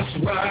ripping, let's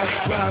ride.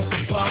 Ride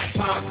for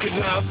pop, get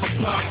live for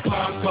pop,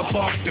 pop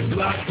off the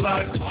block, the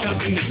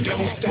jumping, the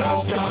don't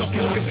stop. I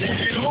wanna get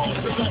it on,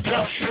 cause I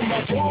got in my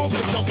ball,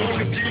 cause I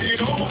wanna get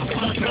it on,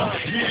 cause I got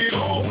get it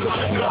on, cause I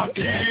got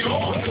get it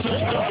on, cause I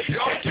got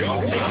y'all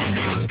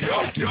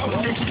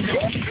remember me,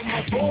 in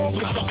my ball,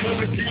 cause I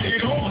wanna get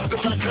it on,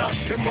 cause I got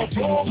in my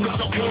ball, cause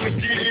I wanna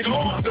get it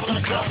on, cause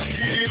I got get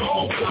it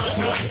on, cause I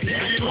got get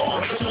it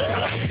on, cause I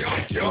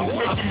got y'all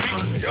remember me,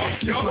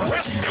 y'all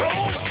West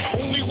Coast,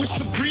 only with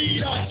the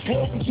breed I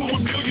spoke to a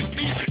million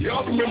feet,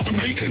 y'all remember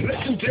me,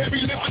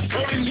 legendary living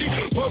currently,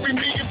 bury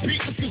me in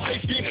pieces cause they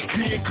fit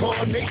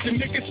reincarnation,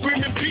 niggas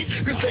screaming beat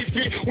cause they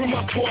fit when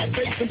my car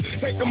face them,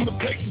 take them to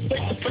places,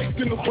 take the face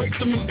and erase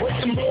them and break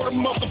them, all the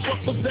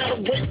motherfuckers that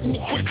are waiting to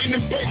quicken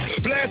and break,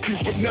 blast you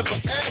but never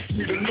ask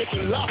me to look a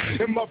lot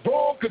in my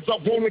ball cause I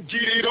wanna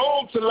get it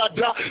on till I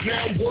die,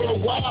 now I'm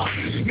worldwide,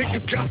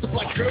 niggas gossip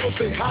like girls,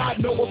 they hide,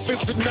 no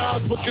offense to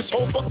Nas, but this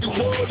whole fucking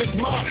world is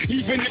mine,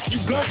 even if you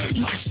blind,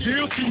 you can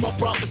still see my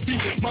prophecy,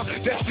 my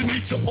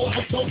destiny to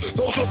overthrow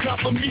those on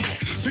top of me,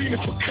 Venus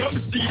for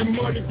cover, see the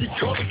money, be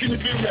caught, can you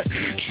feel that,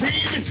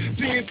 dreaming,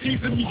 seeing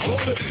teasing me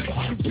brother,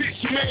 you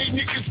bitch made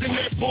niggas in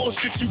that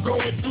bullshit you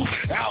going through,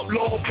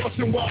 outlaw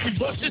bustin' while we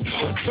bustin',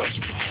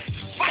 untouchable.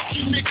 Fuck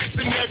you niggas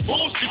in that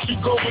bullshit you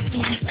going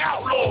through, we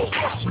outlaws,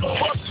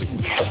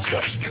 bustin',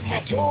 untouchable. In my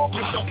dog,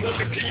 cause I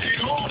wanna get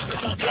it on,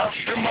 cause I got,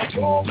 in my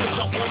dog, cause I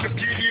wanna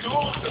get it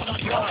on, cause I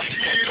got,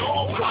 get it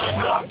on, cause I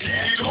got, get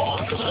it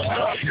on, cause I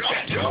got,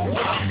 y'all.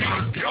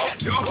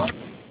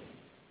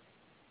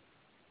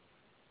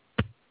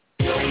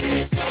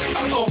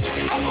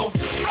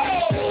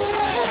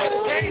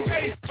 Ain't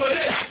ready for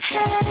this.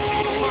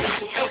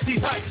 LT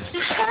Hutton.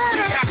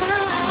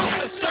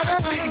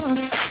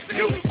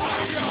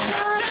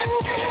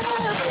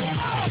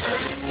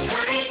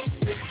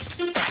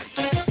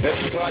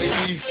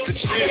 to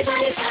chill.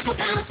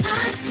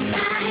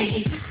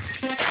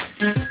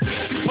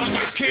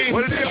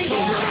 What it is?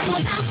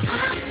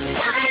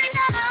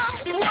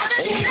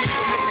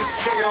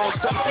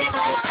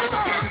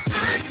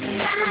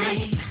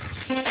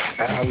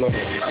 Hello.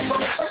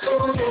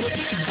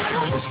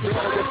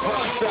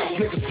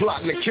 Niggas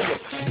plotting to kill him.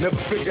 Never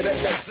figured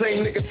that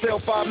same nigga sell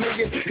 5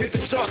 million. Hit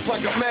the charts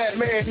like a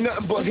madman,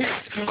 nothing but hits.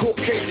 Court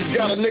cases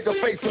got a nigga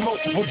facing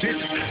multiple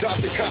digits.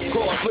 Got the cop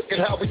cars, look at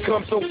how we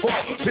come so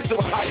far. Picture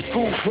a high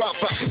school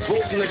dropout,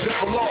 broken the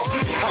double law.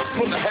 House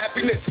full of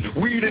happiness,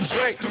 weed and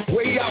drink.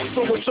 Way out,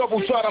 so much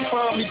trouble, try to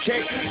find me,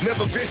 can't.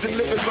 Never vision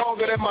living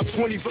longer than my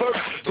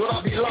 21st. Thought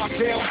I'd be locked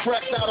down,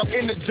 cracked out, I'm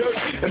in the dirt.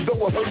 And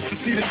though it hurts to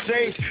see the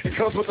change, it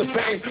comes with the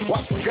fame.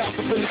 Watch the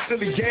gossip in the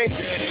silly game.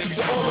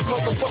 So all the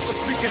motherfuckers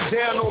speaking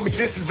down on me,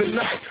 this is the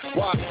night.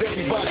 Why is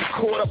everybody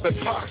caught up in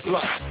Pac's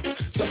life?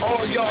 So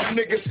all y'all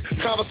niggas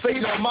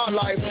conversating on my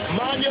life,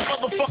 mind your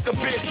motherfucking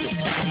business.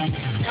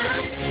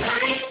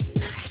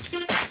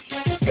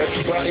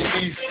 Everybody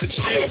needs to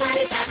chill.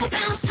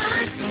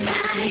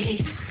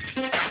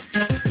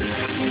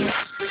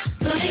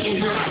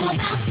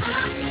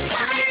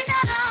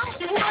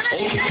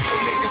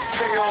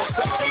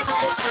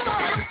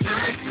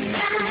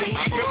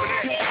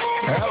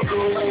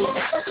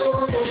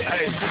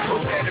 Hey,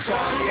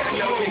 I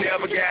know we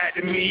never got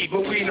to meet,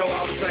 but we know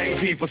all the same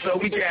people, so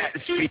we got to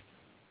speak.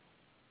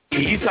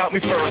 You taught me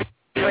first.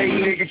 Fake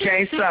nigga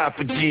can't stop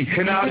a G.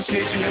 And all the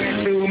shit you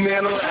went through,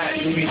 man, a lot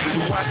to me.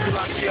 You watch the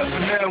lock up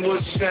and that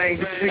was a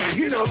shame to see.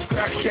 You know,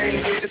 crack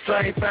can't get the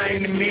same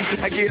thing to me.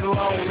 I get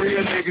along with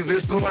real niggas,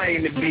 it's the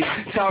lane to be.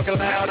 Talking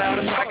loud out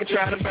of pocket,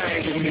 trying to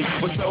bang with me.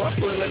 But so I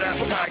pull it out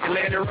my pocket,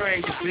 let it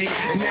ring, you see.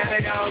 And now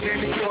they all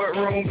in the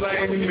courtroom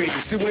blaming me.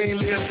 See, we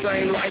ain't live the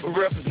same life, but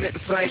represent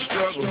the same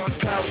struggle.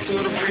 Power to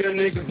the real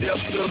niggas, death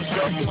to the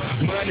struggle.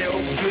 Money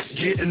over bitch,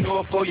 get the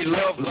north for your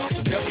lovers.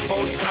 Never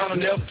for the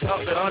town, never talk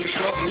to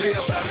undercover.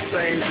 Live by the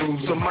same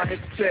rules, so my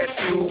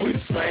tattoo with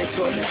the same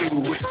sort of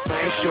shoes, with the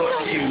same short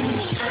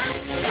shoes.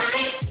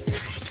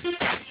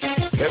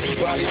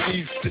 Everybody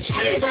needs to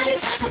chill.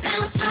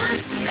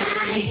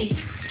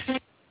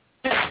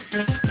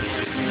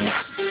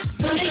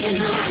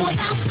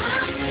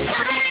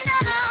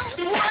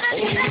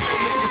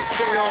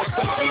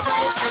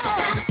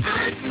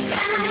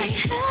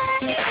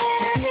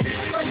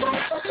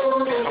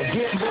 I'm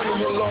getting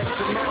running along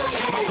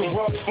tonight. My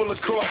garage full of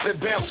cars that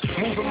bounce.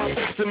 Moving my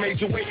face in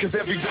major way, cause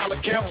every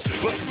dollar counts.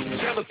 But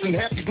jealous and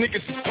happy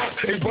niggas is punk.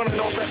 They running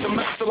off at the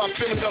mouth till I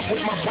fill it up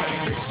with my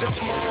bike. Bitch, jump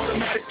my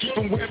automatic, keep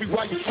them wary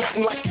while you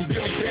frontin' like you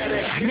really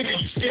badass. Nigga,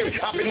 you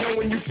scary. I've been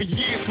knowing you for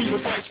years. We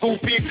was high school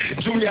kids,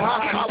 junior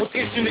high. I was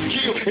itching to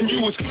kill, and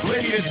you was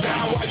ready to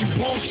die while you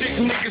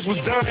bullshitting. Niggas was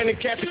dying in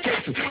catch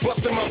cases.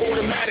 Busting my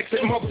automatics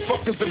at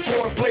motherfuckers in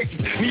foreign places.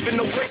 And even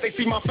no break, they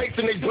see my face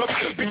and they bluff.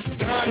 Bitches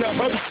dying up,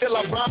 hurry till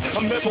I ride.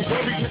 I'm never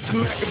worried, Mr.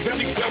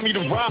 Machiavelli tell me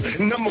to ride.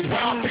 And I'ma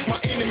ride, pick my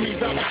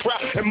enemies out the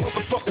crowd. And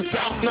motherfuckers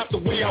out, not the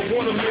way I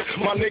wanna live.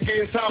 My nigga,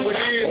 it's how it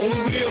is.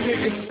 Only real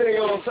niggas stay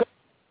on top.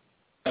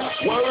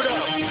 Word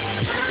up.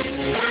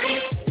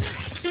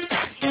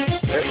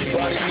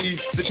 Everybody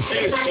needs to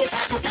chill.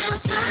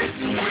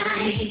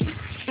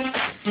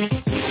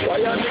 Why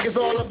y'all niggas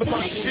all up in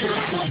my shit?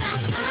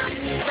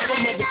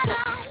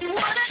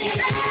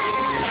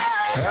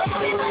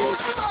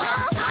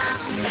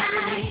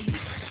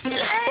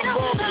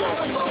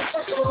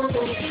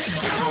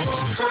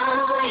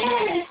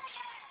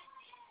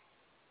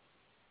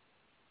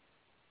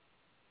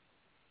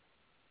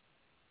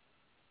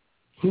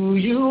 Who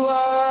you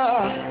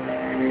are,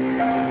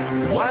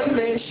 one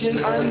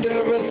nation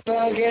under a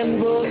thug and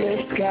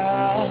bullet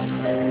sky.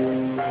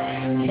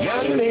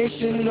 Young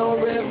nation, no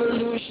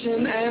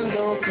revolution and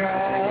no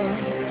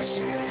crowds.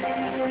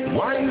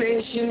 One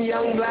nation,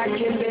 young, black,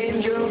 and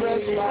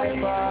dangerous by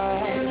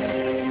far.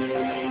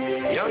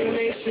 Young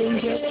nation,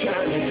 just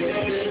trying to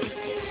get this.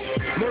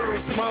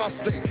 Nerves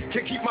monster,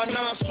 can't keep my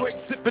nine straight,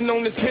 sipping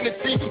on this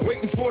Hennessy,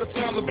 waiting for the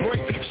time to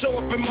break. Show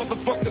up and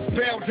motherfuckers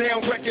bow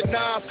down,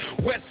 recognize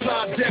West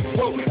Side Death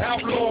Row,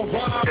 outlaw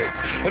riders,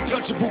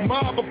 untouchable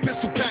mob of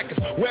pistol packers,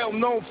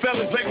 well-known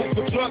felons labeled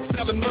for drugs,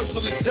 selling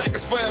merciless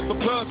jackets, forever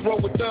bloods,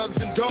 roll with thugs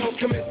and dogs,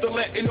 commit to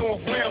letting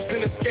off rounds,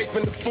 then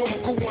escaping the form.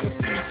 Who wanna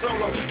see me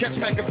solo? Catch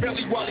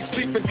Machiavelli while he's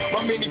sleeping,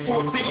 my mini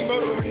 14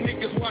 murdering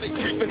niggas while they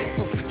creeping.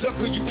 Duck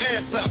till you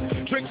ass out,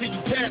 drink till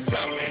you pass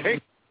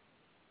out.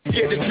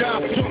 Yeah, the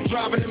job, drunk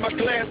driving in my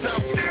glass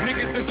house.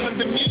 Niggas is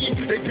under me,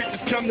 they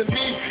bitches come to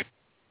me.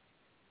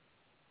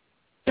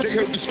 They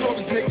heard the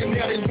stories, nigga,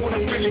 now they wanna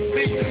really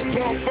see.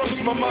 Born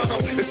first, my motto,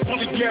 it's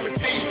fully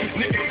guaranteed.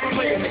 Niggas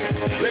playing it,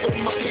 let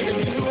them my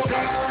enemies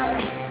die.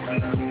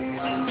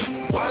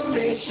 One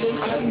nation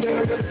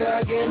under the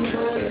thug and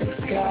bullet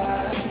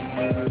sky.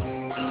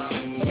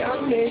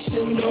 Young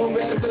nation, no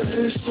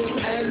revolution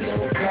and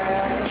no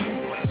crowd.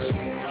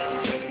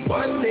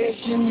 One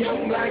nation,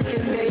 young, black,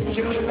 and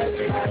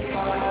dangerous by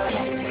far.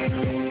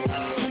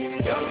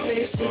 Young Young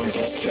nation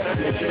just trying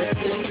to get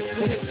this.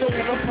 When it's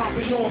over, I'm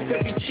popping off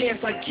every chance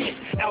I get.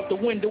 Out the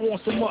window on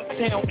some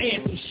uptown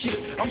anthem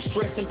shit. I'm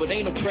stressing, but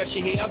ain't no pressure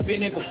here. I've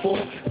been here before.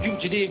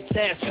 Fugitive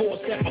task force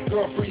at my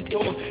girlfriend's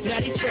door. Now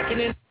they checking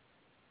in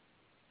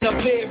the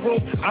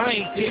bedroom. I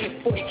ain't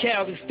dead. 40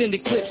 cows,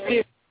 extended clips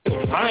still.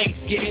 I ain't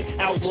scared,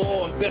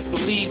 outlaw, and best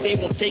believe they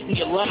won't take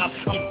me alive.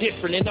 I'm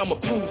different and I'ma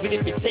prove it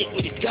if it take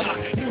me to God.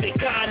 Knew that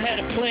God had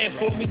a plan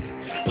for me,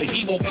 but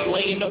he won't be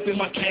laying up in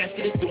my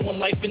casket and doing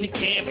life in the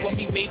can for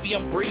me. Maybe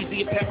I'm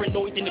crazy and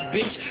paranoid in the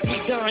bitch.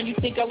 Me dying, you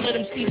think I let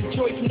him see the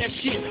joy from that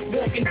shit?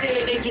 Walking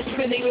dead angels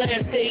spend their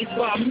last days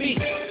by me.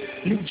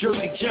 New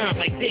Jersey John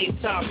like Dave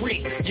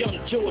Tyree. Young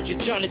Georgia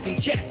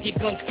Jonathan Jack, your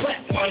guns clap,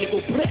 mine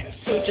go black.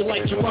 Soldier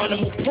like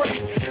Geronimo Pratt.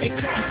 And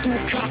come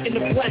through cock in the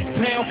black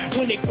pound.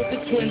 When they put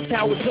the Twin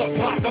Towers up,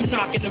 pop, I'm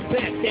knocking them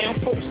back down.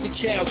 Poster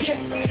child, check.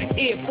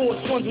 Air Force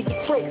Ones with the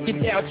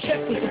crocodile.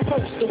 Check with the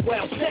poster,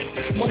 wild sex.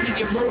 Money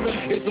and murder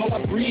is all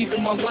I breathe.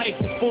 And my life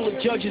is full of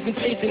judges and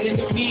prison in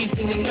the leaves.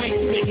 In the night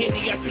with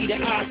Henny, I see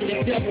the eyes of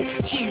the devil.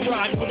 She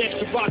ride with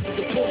extra boxes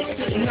of bullets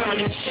to the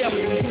 9 and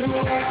shovel.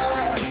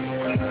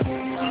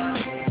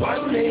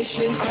 One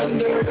nation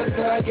under a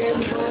flag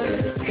and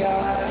blue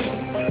sky.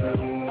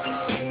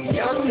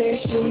 Young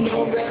nation,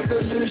 no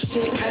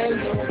revolution and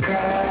no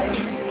pride.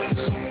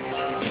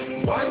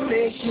 One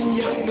nation,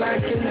 young,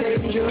 black and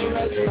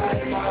dangerous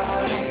like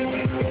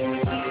mine.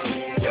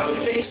 Young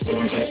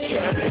nation, just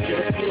trying to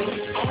get this.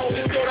 I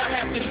always thought I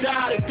have to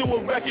die to do a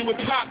record with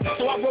Pop,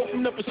 so I wrote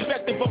from the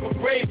perspective of a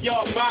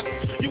graveyard box.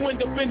 You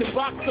end up in the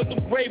box cause the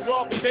grave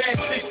robbed the bad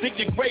six, dig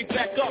your grave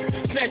back up,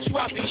 snatch you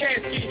out the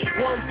casket,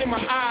 worms in my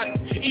eyes,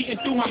 eating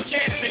through my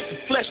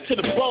casket, flesh to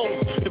the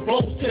bones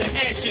to the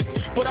ashes.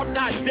 But I'm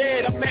not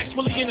dead, I'm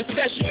actually in a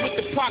session with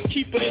the Pac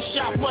keeper that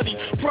shot money,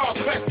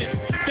 progressing.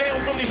 They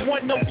don't really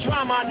want no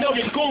drama, I know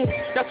they're goons.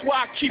 That's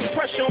why I keep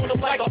pressure on them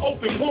like an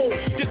open wound.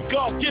 This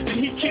God given,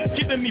 he keeps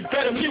giving me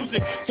better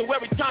music. So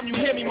every time you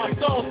hear me, my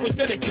songs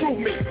present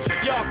improvement.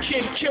 Y'all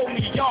can't kill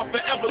me, y'all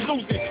forever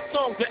losing.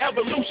 Songs of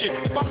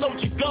evolution. If I load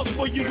your guns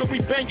for you and we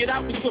bang it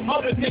out with some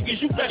other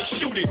niggas, you better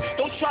shoot it.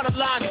 Don't try to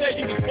lie and say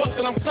you was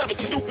bustin', I'm clever,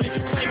 stupid.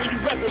 You claiming you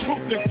reppin'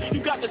 ruthless. You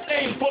got the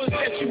same bullets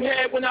that you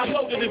had when I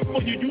loaded it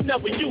for you, you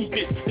never used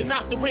it. Then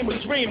out the ring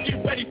with dreams,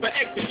 get ready for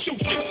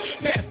execution.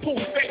 Fast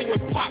pool fading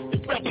with Pop, the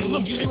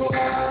revolution.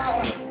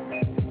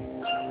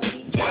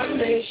 One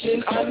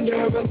nation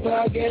under a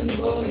flag and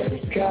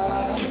bullet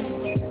sky.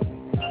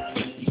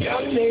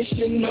 Young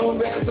nation, no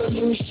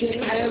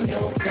revolution and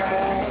no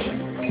pride.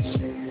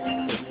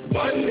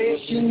 One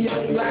nation,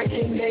 young, black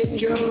and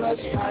dangerous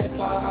by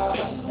far.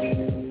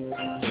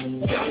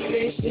 Young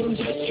nation,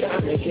 just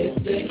trying to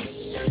get this.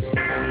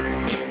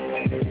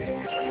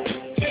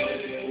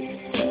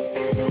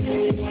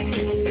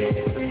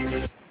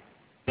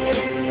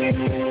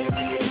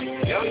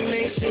 Young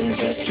nation,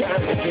 just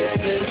trying to get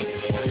this.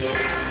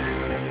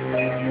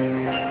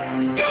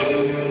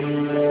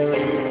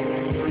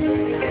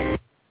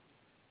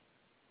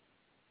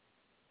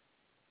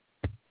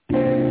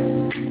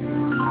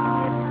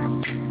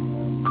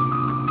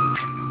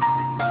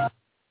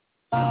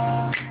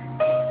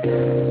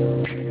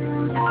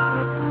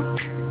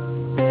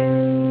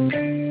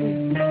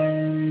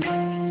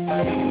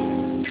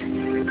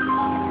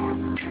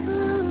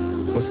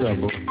 What's up,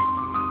 bro?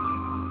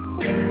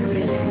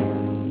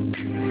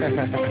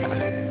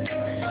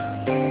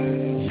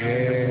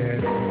 Yeah.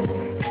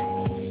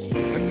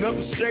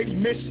 Another shady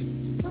mission.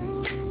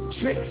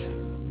 Tricks.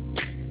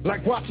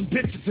 Like watching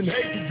pictures in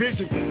hazy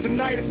vision.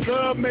 Tonight is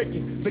love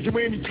making. Take you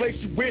any place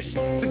you wish.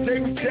 Today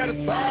we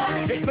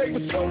satisfied. They play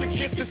with soul and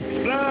kisses.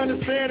 Blind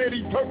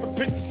insanity. Perfect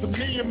pictures of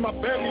me and my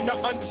family.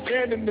 Not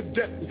understanding the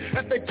destiny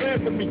that they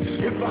plan for me.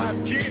 If I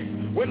have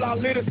kids, will I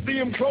let her see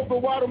them grow?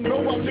 Go I don't know.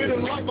 I live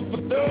it like a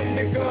for thug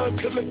nigga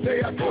until the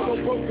day I go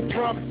no broken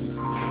promises.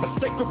 A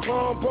sacred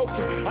bond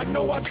broken. I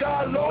know I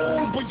die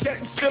alone, but yet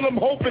and still I'm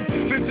hoping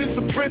this is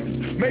a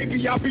prison.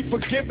 Maybe I'll be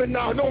forgiven.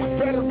 I know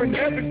it's better in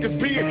heaven, cause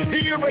being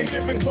here ain't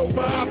even close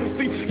my eyes and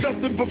see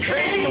nothing but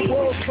pain. The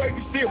world's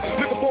crazy still.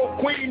 Looking for a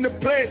queen to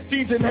plant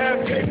seeds and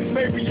have babies.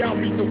 Maybe I'll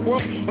meet the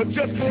world, or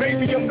just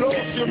maybe I'm lost.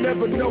 You'll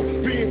never know.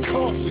 Being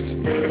cautious.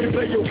 If you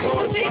play your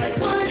cards right.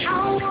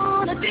 I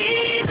wanna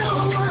be the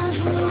one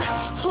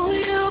who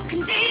you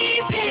can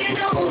depend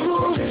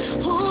on.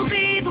 Who'll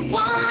be the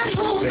one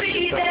who'll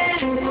be there.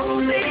 Who'll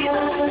be the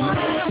one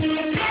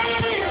who'll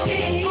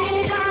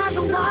find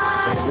the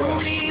one.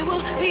 We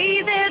will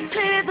be there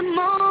till the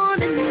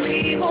morning.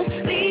 We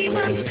won't leave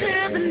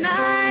until the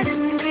night,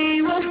 and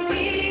we will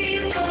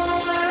be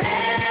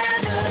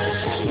forever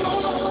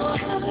more.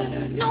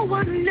 No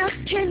one else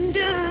can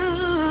do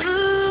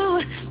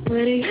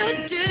what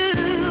you do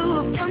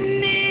for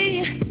me.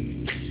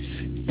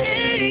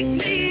 Take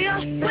me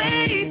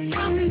away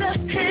from the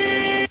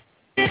pain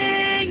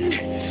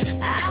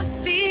I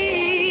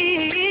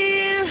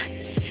feel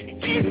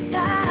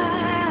inside.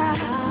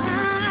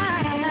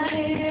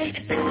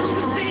 It's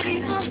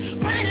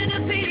going to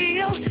be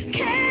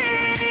okay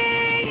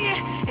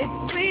if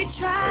we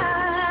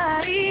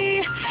try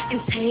and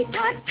take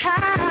our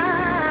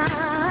time.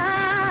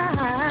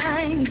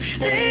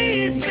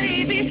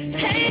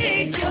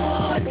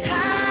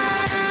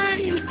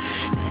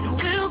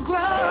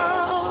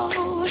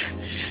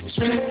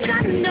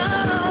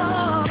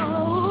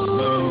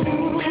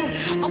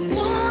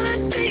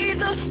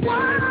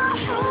 one.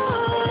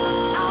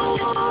 I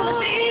wanna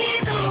be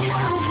the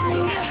one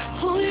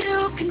who you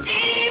can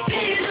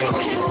depend on.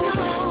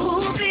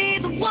 Who'll be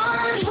the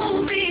one,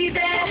 who'll be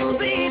there, who'll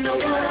be the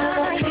one.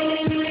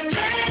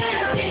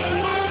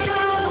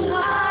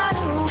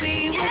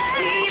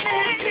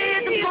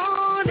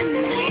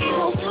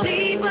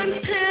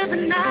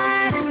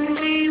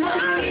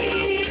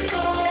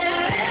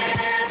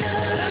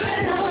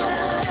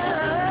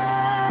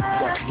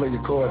 Play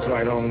your chords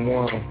right on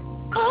one.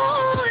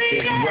 Oh,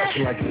 yeah. You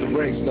rushing like it's a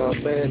race, know what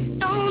I'm saying?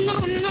 No.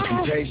 Be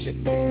patient.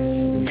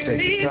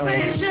 Take your time.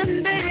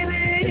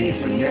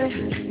 Baby.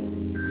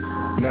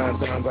 9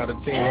 times out of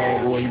 10,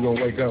 homeboy, you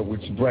gonna wake up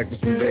with your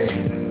breakfast in bed.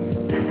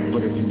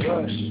 But if you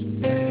rush,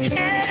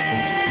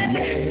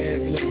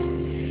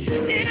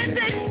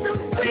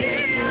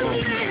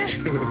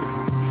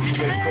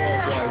 Take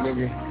chords right,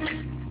 nigga.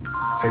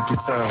 Take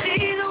your time.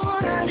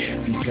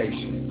 Be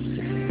patient.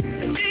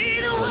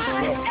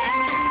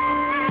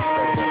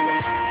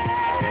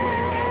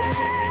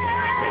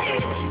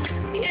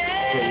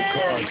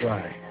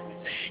 Right.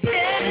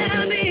 Yeah,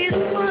 I'll be the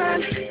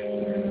one.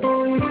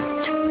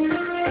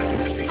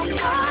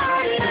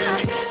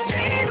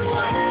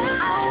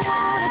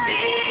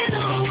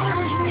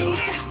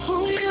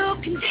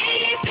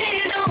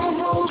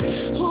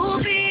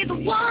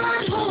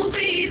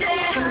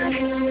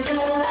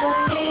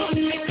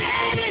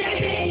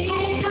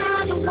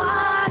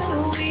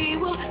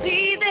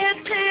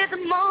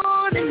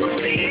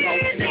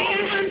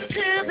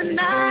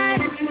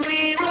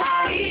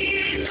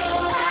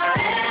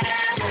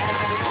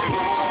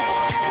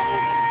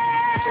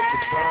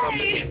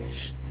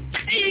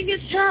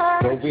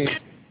 Don't be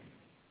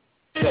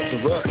such a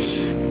rush.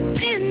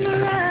 In the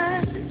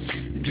rush.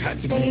 You got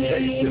to be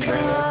patient,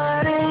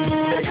 man.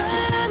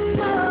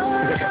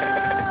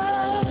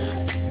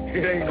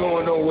 It ain't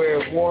going nowhere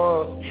if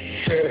one.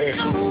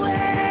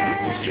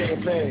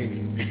 Champagne.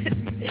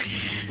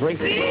 Drink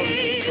some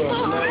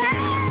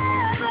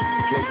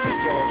Drink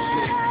some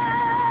shit.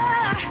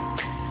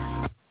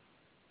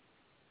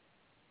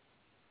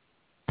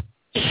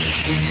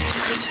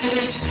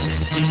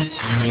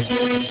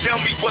 Tell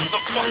me what the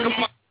fuck am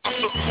I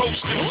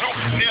supposed to do?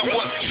 Now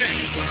what's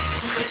next?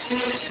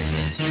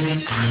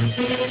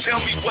 Tell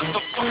me what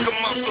the fuck am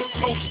I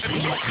supposed to do?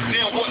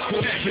 Now what's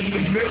next? In the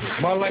middle,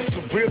 my life's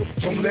a riddle.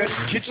 From that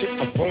kitchen,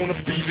 I wanna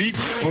be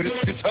legal, but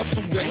it's this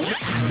hustle that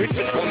gets rich.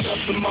 One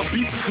hustle, my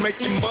beats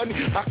making money.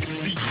 I can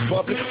see you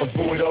bubbling,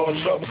 avoid all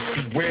trouble.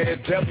 Beware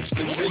devils,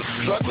 the big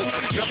struggle.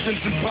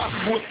 Nothing's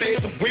impossible if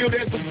there's a will,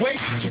 there's a way.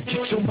 So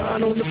get your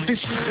mind on the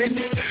fishes in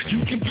it. You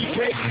can be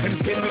paid and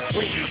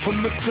penetrate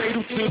from the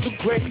cradle to the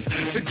grave.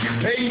 To get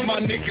paid,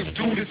 my niggas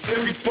do this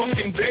every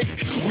fucking day.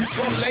 We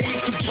so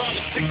lame to try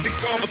to stick the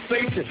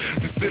conversation.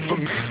 This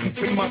information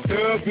to my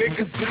thug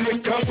niggas in the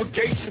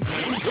congregation.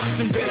 We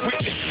rushing back with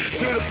me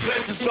to the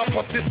pleasures of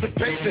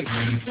participation.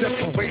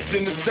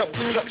 Separation and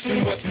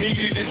self-destruction, what's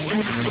needed is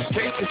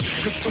unification.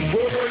 Cause the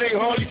world ain't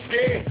hardly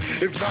scared.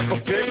 If not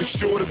prepared, it's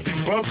sure to be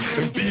bumped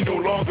and be no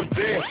longer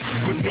there.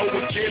 But no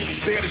one cares to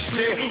stand and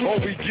share, all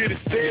we get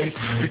is theirs.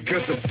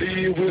 Because the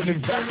fear will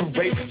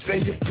evaporate, say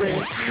your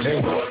prayers.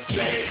 And what's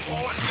that?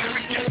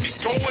 Get me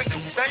going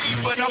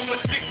insane, but I'm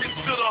addicted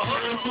to the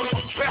hustle.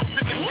 I'm trapped in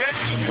the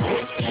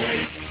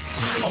game.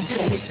 I'm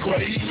going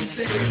crazy.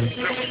 Tell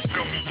me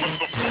what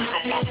the fuck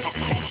am I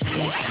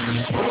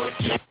supposed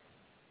to do?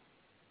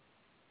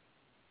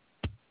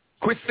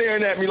 Quit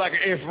staring at me like an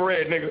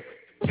infrared, nigga.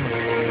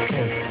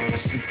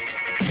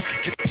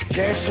 Get your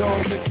cash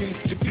on the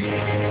things to be.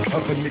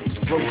 Other niggas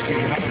broken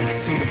out.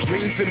 See the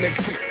dreams in their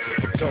feet.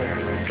 Don't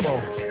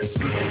fall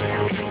asleep.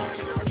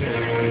 Get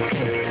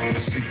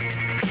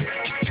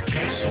your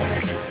cash on.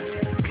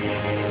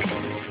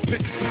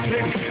 Bitches and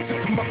pennies,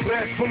 sipping my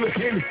glass full of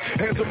Henny.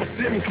 Hands on my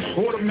semis,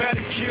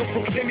 automatic kill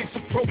from pennies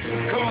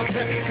approaching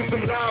contact. Cause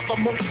I'm live,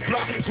 I'm on the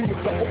block. Soon as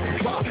I open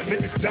fire,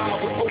 niggas die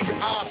with open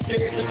eyes,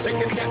 scared to take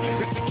a nap.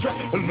 It's a trap,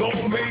 a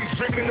long maze,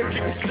 drinking and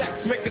getting stacks,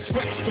 making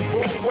sweats the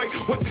wrong way.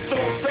 What the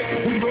song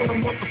say? We run a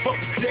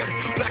motherfucker's dead.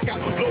 Black out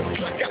the low,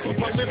 black out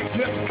with my lyrics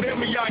never stand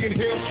me. I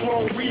inhale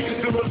strong weed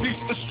to release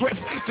the stress.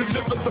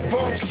 Deliver the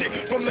bomb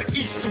shit from the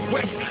east to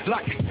west.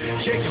 Like,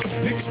 yeah,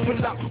 niggas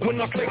pull out when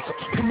I say so.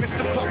 Commit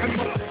the fucking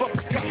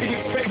motherfuckers got me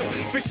in favor.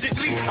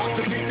 Efficiently, I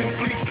delete and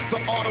flee. The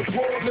art of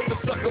war, let the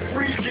sucker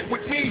free. Get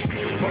with me.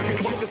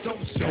 Motherfuckers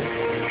don't show.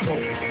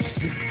 Don't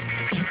see.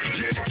 You can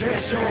get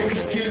cash on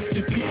against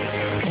the beat.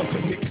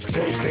 Other niggas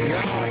close their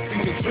eyes.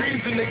 See the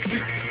dreams in their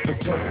sleep. But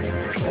don't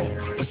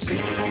see.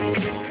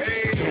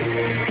 Hey,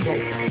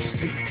 don't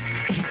see.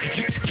 You can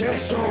get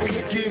cash on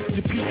against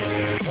the beat.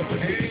 Other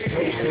niggas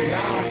close their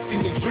eyes. See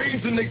the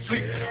dreams in their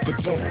sleep. But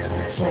don't see.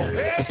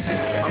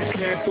 I'm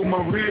scanning through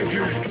my rear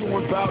view,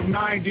 doing about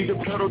 90, the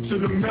pedal to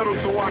the metal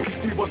so I can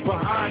see what's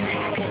behind me.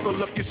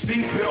 Buckle up your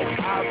seatbelt,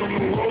 eyes on the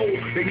road.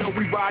 They know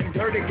we riding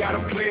dirty, gotta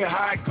play it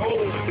high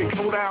gold. They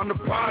throw down the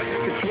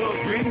project, the club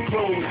been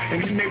closed.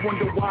 And then they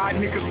wonder why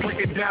niggas break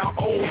it down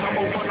old. I'm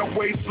a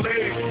runaway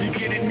slave, you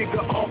get it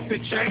nigga off the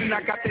chain.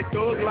 I got that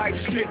thug like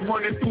shit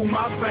running through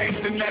my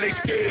veins, and now they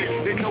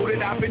scared. They know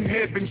that I been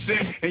heaven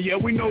sent. And yeah,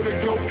 we know the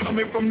dope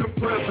coming from the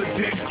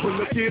president. But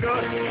look at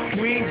us,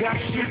 we ain't got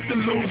shit to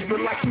lose.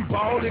 But like we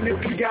ballin' if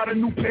we got a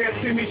new pair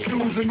of tennis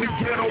shoes in the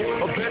ghetto.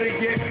 Or better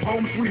yet,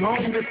 home sweet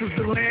home, this is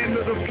the land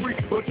of the free.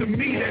 But to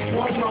me, that's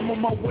wrong. I'm on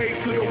my way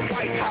to the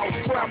White House,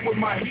 crap with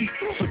my heat.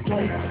 So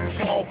don't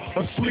fall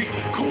asleep.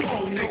 Come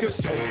on, niggas,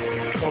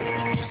 don't go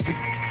to sleep.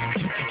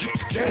 You can get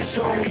the cash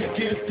on the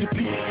gift to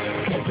beat.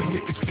 Other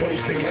niggas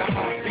first, they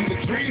lie, see the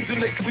dreams in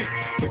their sleep.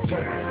 But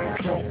don't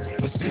go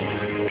to sleep.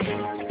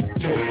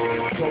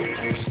 Don't go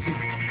to sleep.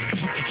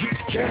 You can get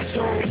the cash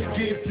on the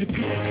gift to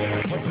beat.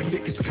 Other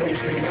niggas first,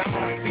 they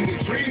lie, see the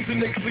dreams in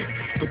their sleep.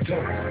 But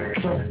don't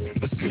go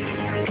to sleep.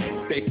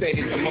 They say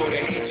that the more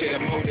they hit you, the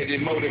more that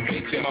it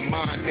motivates you. My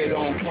mind set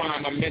on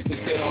crime, my mental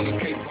set on the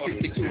paper.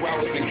 52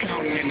 hours and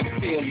counting and I'm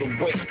still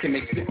awake. Can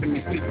they sipping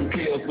me sleeping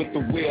pills with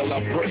the wheel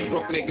I break?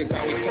 Broke niggas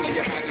always telling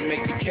you how to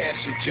make the cash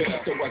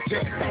adjust. So I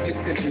just stopped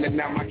listening and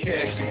now my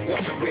cash is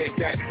up. Red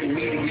dots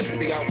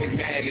immediately, they always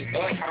mad at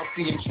us. I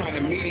see them trying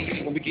to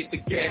mediate when we get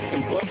the gas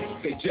and bucks.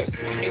 They just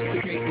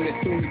instigating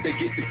as soon as they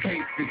get the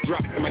case. They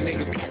drop to my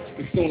niggas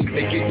as soon as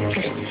they get the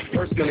case.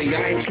 Personally,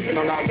 I ain't tripping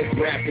on all this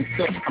rap and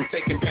stuff. I'm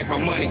taking back my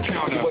money count.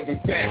 It wasn't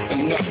fast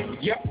enough.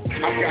 Yep,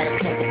 I've got a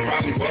couple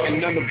problems,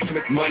 and none of them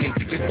is money.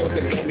 Just those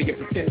that love me and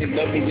pretend they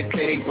love me, just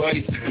say they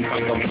buddies. I'm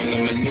like I'm on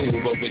the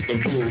maneuver with the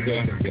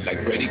Ruger,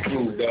 like Freddy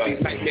Krueger.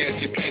 These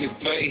nightmares just ain't as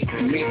funny.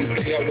 Niggas,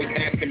 they always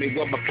asking me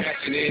what my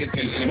passion is,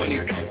 and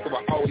money talks, so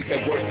I always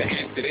have words to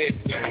answer this.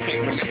 I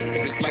can't relate,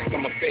 cause it's like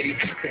I'm a petty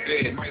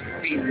activist. Might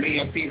see me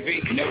on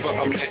TV, never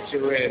a match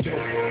your ass. Don't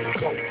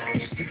go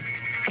to sleep.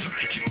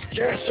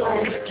 Cash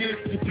on the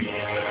gift to beat.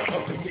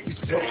 Other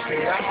niggas don't say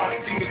I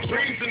see the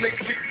dreams in their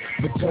sleep.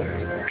 But don't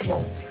go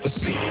to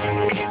sleep.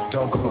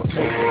 Don't go to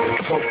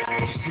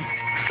sleep.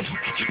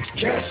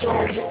 Cash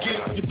on the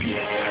gift to beat.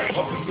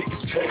 Other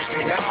niggas don't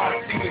say I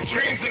see the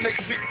dreams in their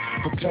sleep.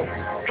 But don't go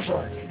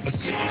to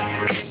sleep.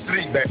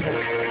 Sleep back. Don't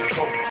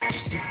go to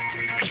sleep.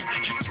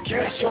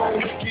 Cash on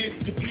the gift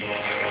to beat.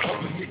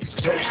 Other niggas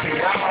don't say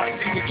I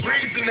see the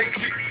dreams in their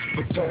sleep.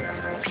 But don't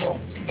go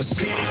to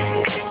sleep.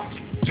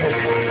 Don't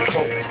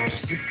go to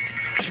sleep.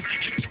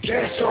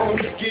 Cash on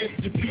the gift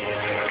to beat.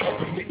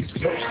 Other niggas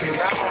don't say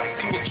I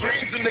see the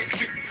dreams in their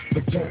sleep.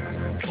 But don't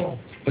go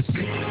to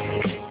sleep.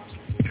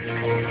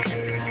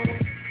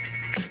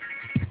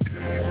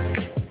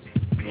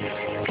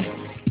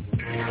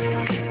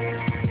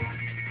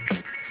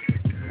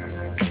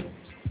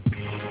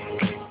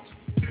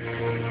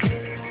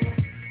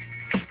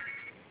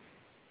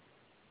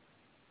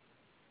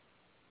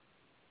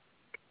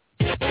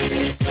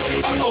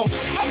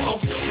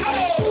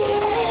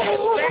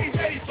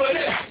 Ready for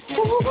this.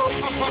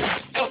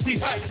 LC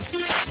Hype.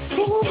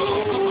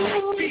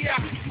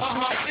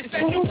 It's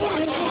that new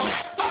one.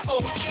 Let's go.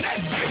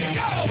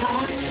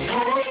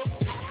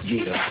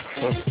 Yeah.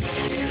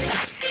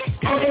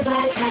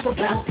 Everybody talk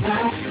about my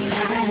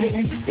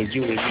life. And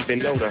you ain't even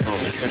know the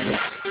homie.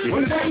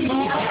 Everybody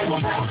talk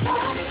about my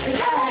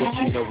life. What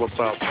you know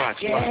about Pac?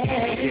 Yeah.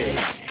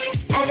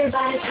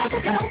 Everybody talk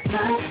about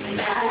my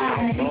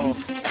life.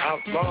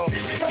 Outlaw.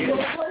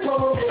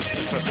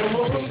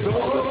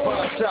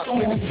 Five shots,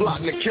 niggas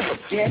plotting to kill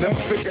him.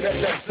 Never figured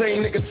that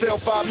same nigga sell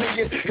 5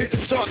 million. Hit the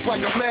charts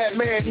like a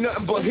madman,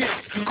 nothing but hits.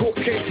 Court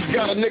cases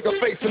got a nigga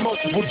facing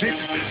multiple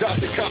digits.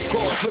 Dr. Cop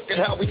cars, look at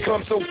how we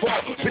come so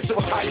far. Picture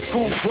a high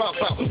school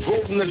dropout,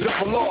 rolling the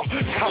double law.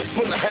 House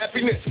full of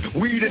happiness,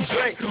 weed and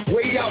drink.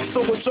 Way out,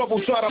 so in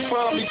trouble, try to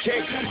find me,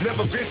 can't.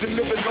 Never vision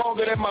living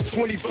longer than my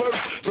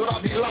 21st. Thought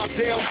I'd be locked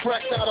down,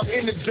 cracked out, I'm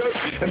in the dirt.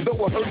 And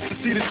though it hurts to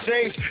see the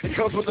change, it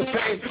comes with the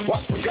pain.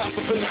 Watch for gossip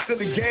in the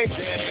silly game.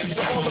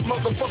 So all the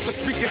motherfuckers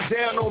speaking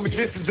down on me,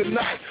 this is the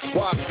night.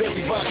 Why is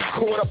everybody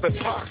caught up in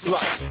Pac's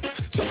life?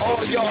 So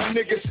all y'all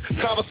niggas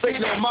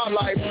conversating on my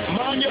life,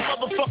 mind your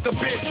motherfucking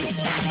business.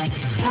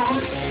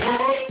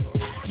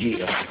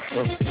 Yeah.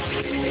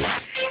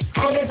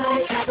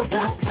 Everybody talk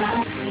about my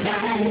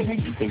life.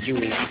 And you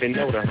ain't even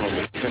know the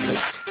homie.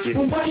 Yeah.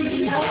 What do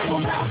you know about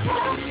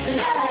my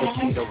life? What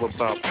you know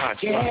about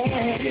Pac?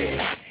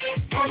 Yeah.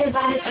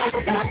 Everybody talk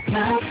about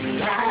my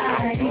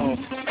life.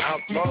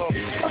 Outlaw.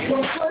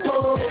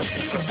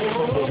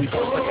 Before we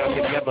both got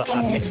together, I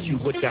met you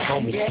with the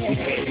homies. We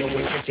had no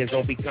intentions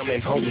on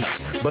becoming homies.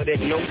 But at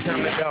no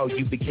time at all,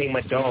 you became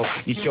a dog.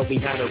 You showed me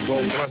how to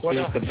roll blunts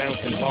with the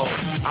bouncing ball.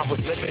 I was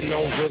living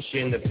on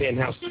Wilshire in the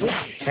penthouse.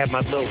 Had my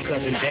little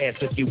cousin dad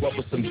took you up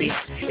with some beats.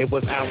 It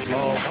was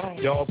Outlaw,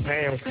 Dog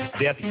Pound,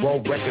 Death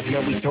Row Records.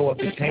 Now we tore up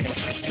the town.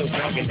 Still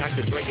talking,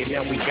 Dr. Drinking,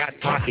 now we got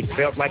pockets.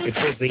 Felt like a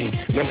dizzy.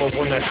 Remember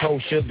when I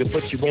told Suge to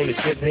put you on the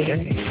dizzy?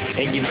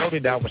 And you know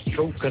that I was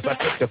true, cause I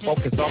took the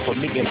focus off of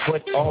me and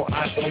put all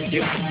eyes on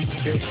you.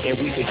 And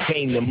we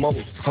became the most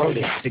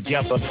haunted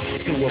together.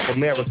 Two of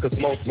America's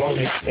most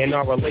wanted. And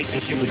our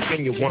relationship was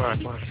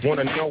genuine.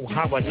 Wanna know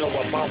how I know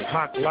about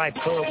Pac life?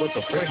 Cause was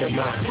a friend of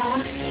mine.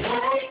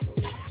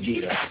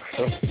 Yeah.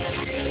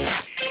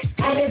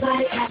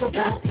 Everybody talk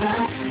about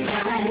my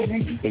life.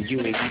 And you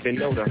ain't even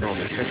know the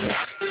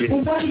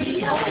homie. What do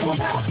you know about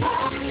my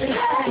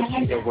life?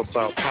 What you know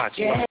about Pac?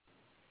 Yeah.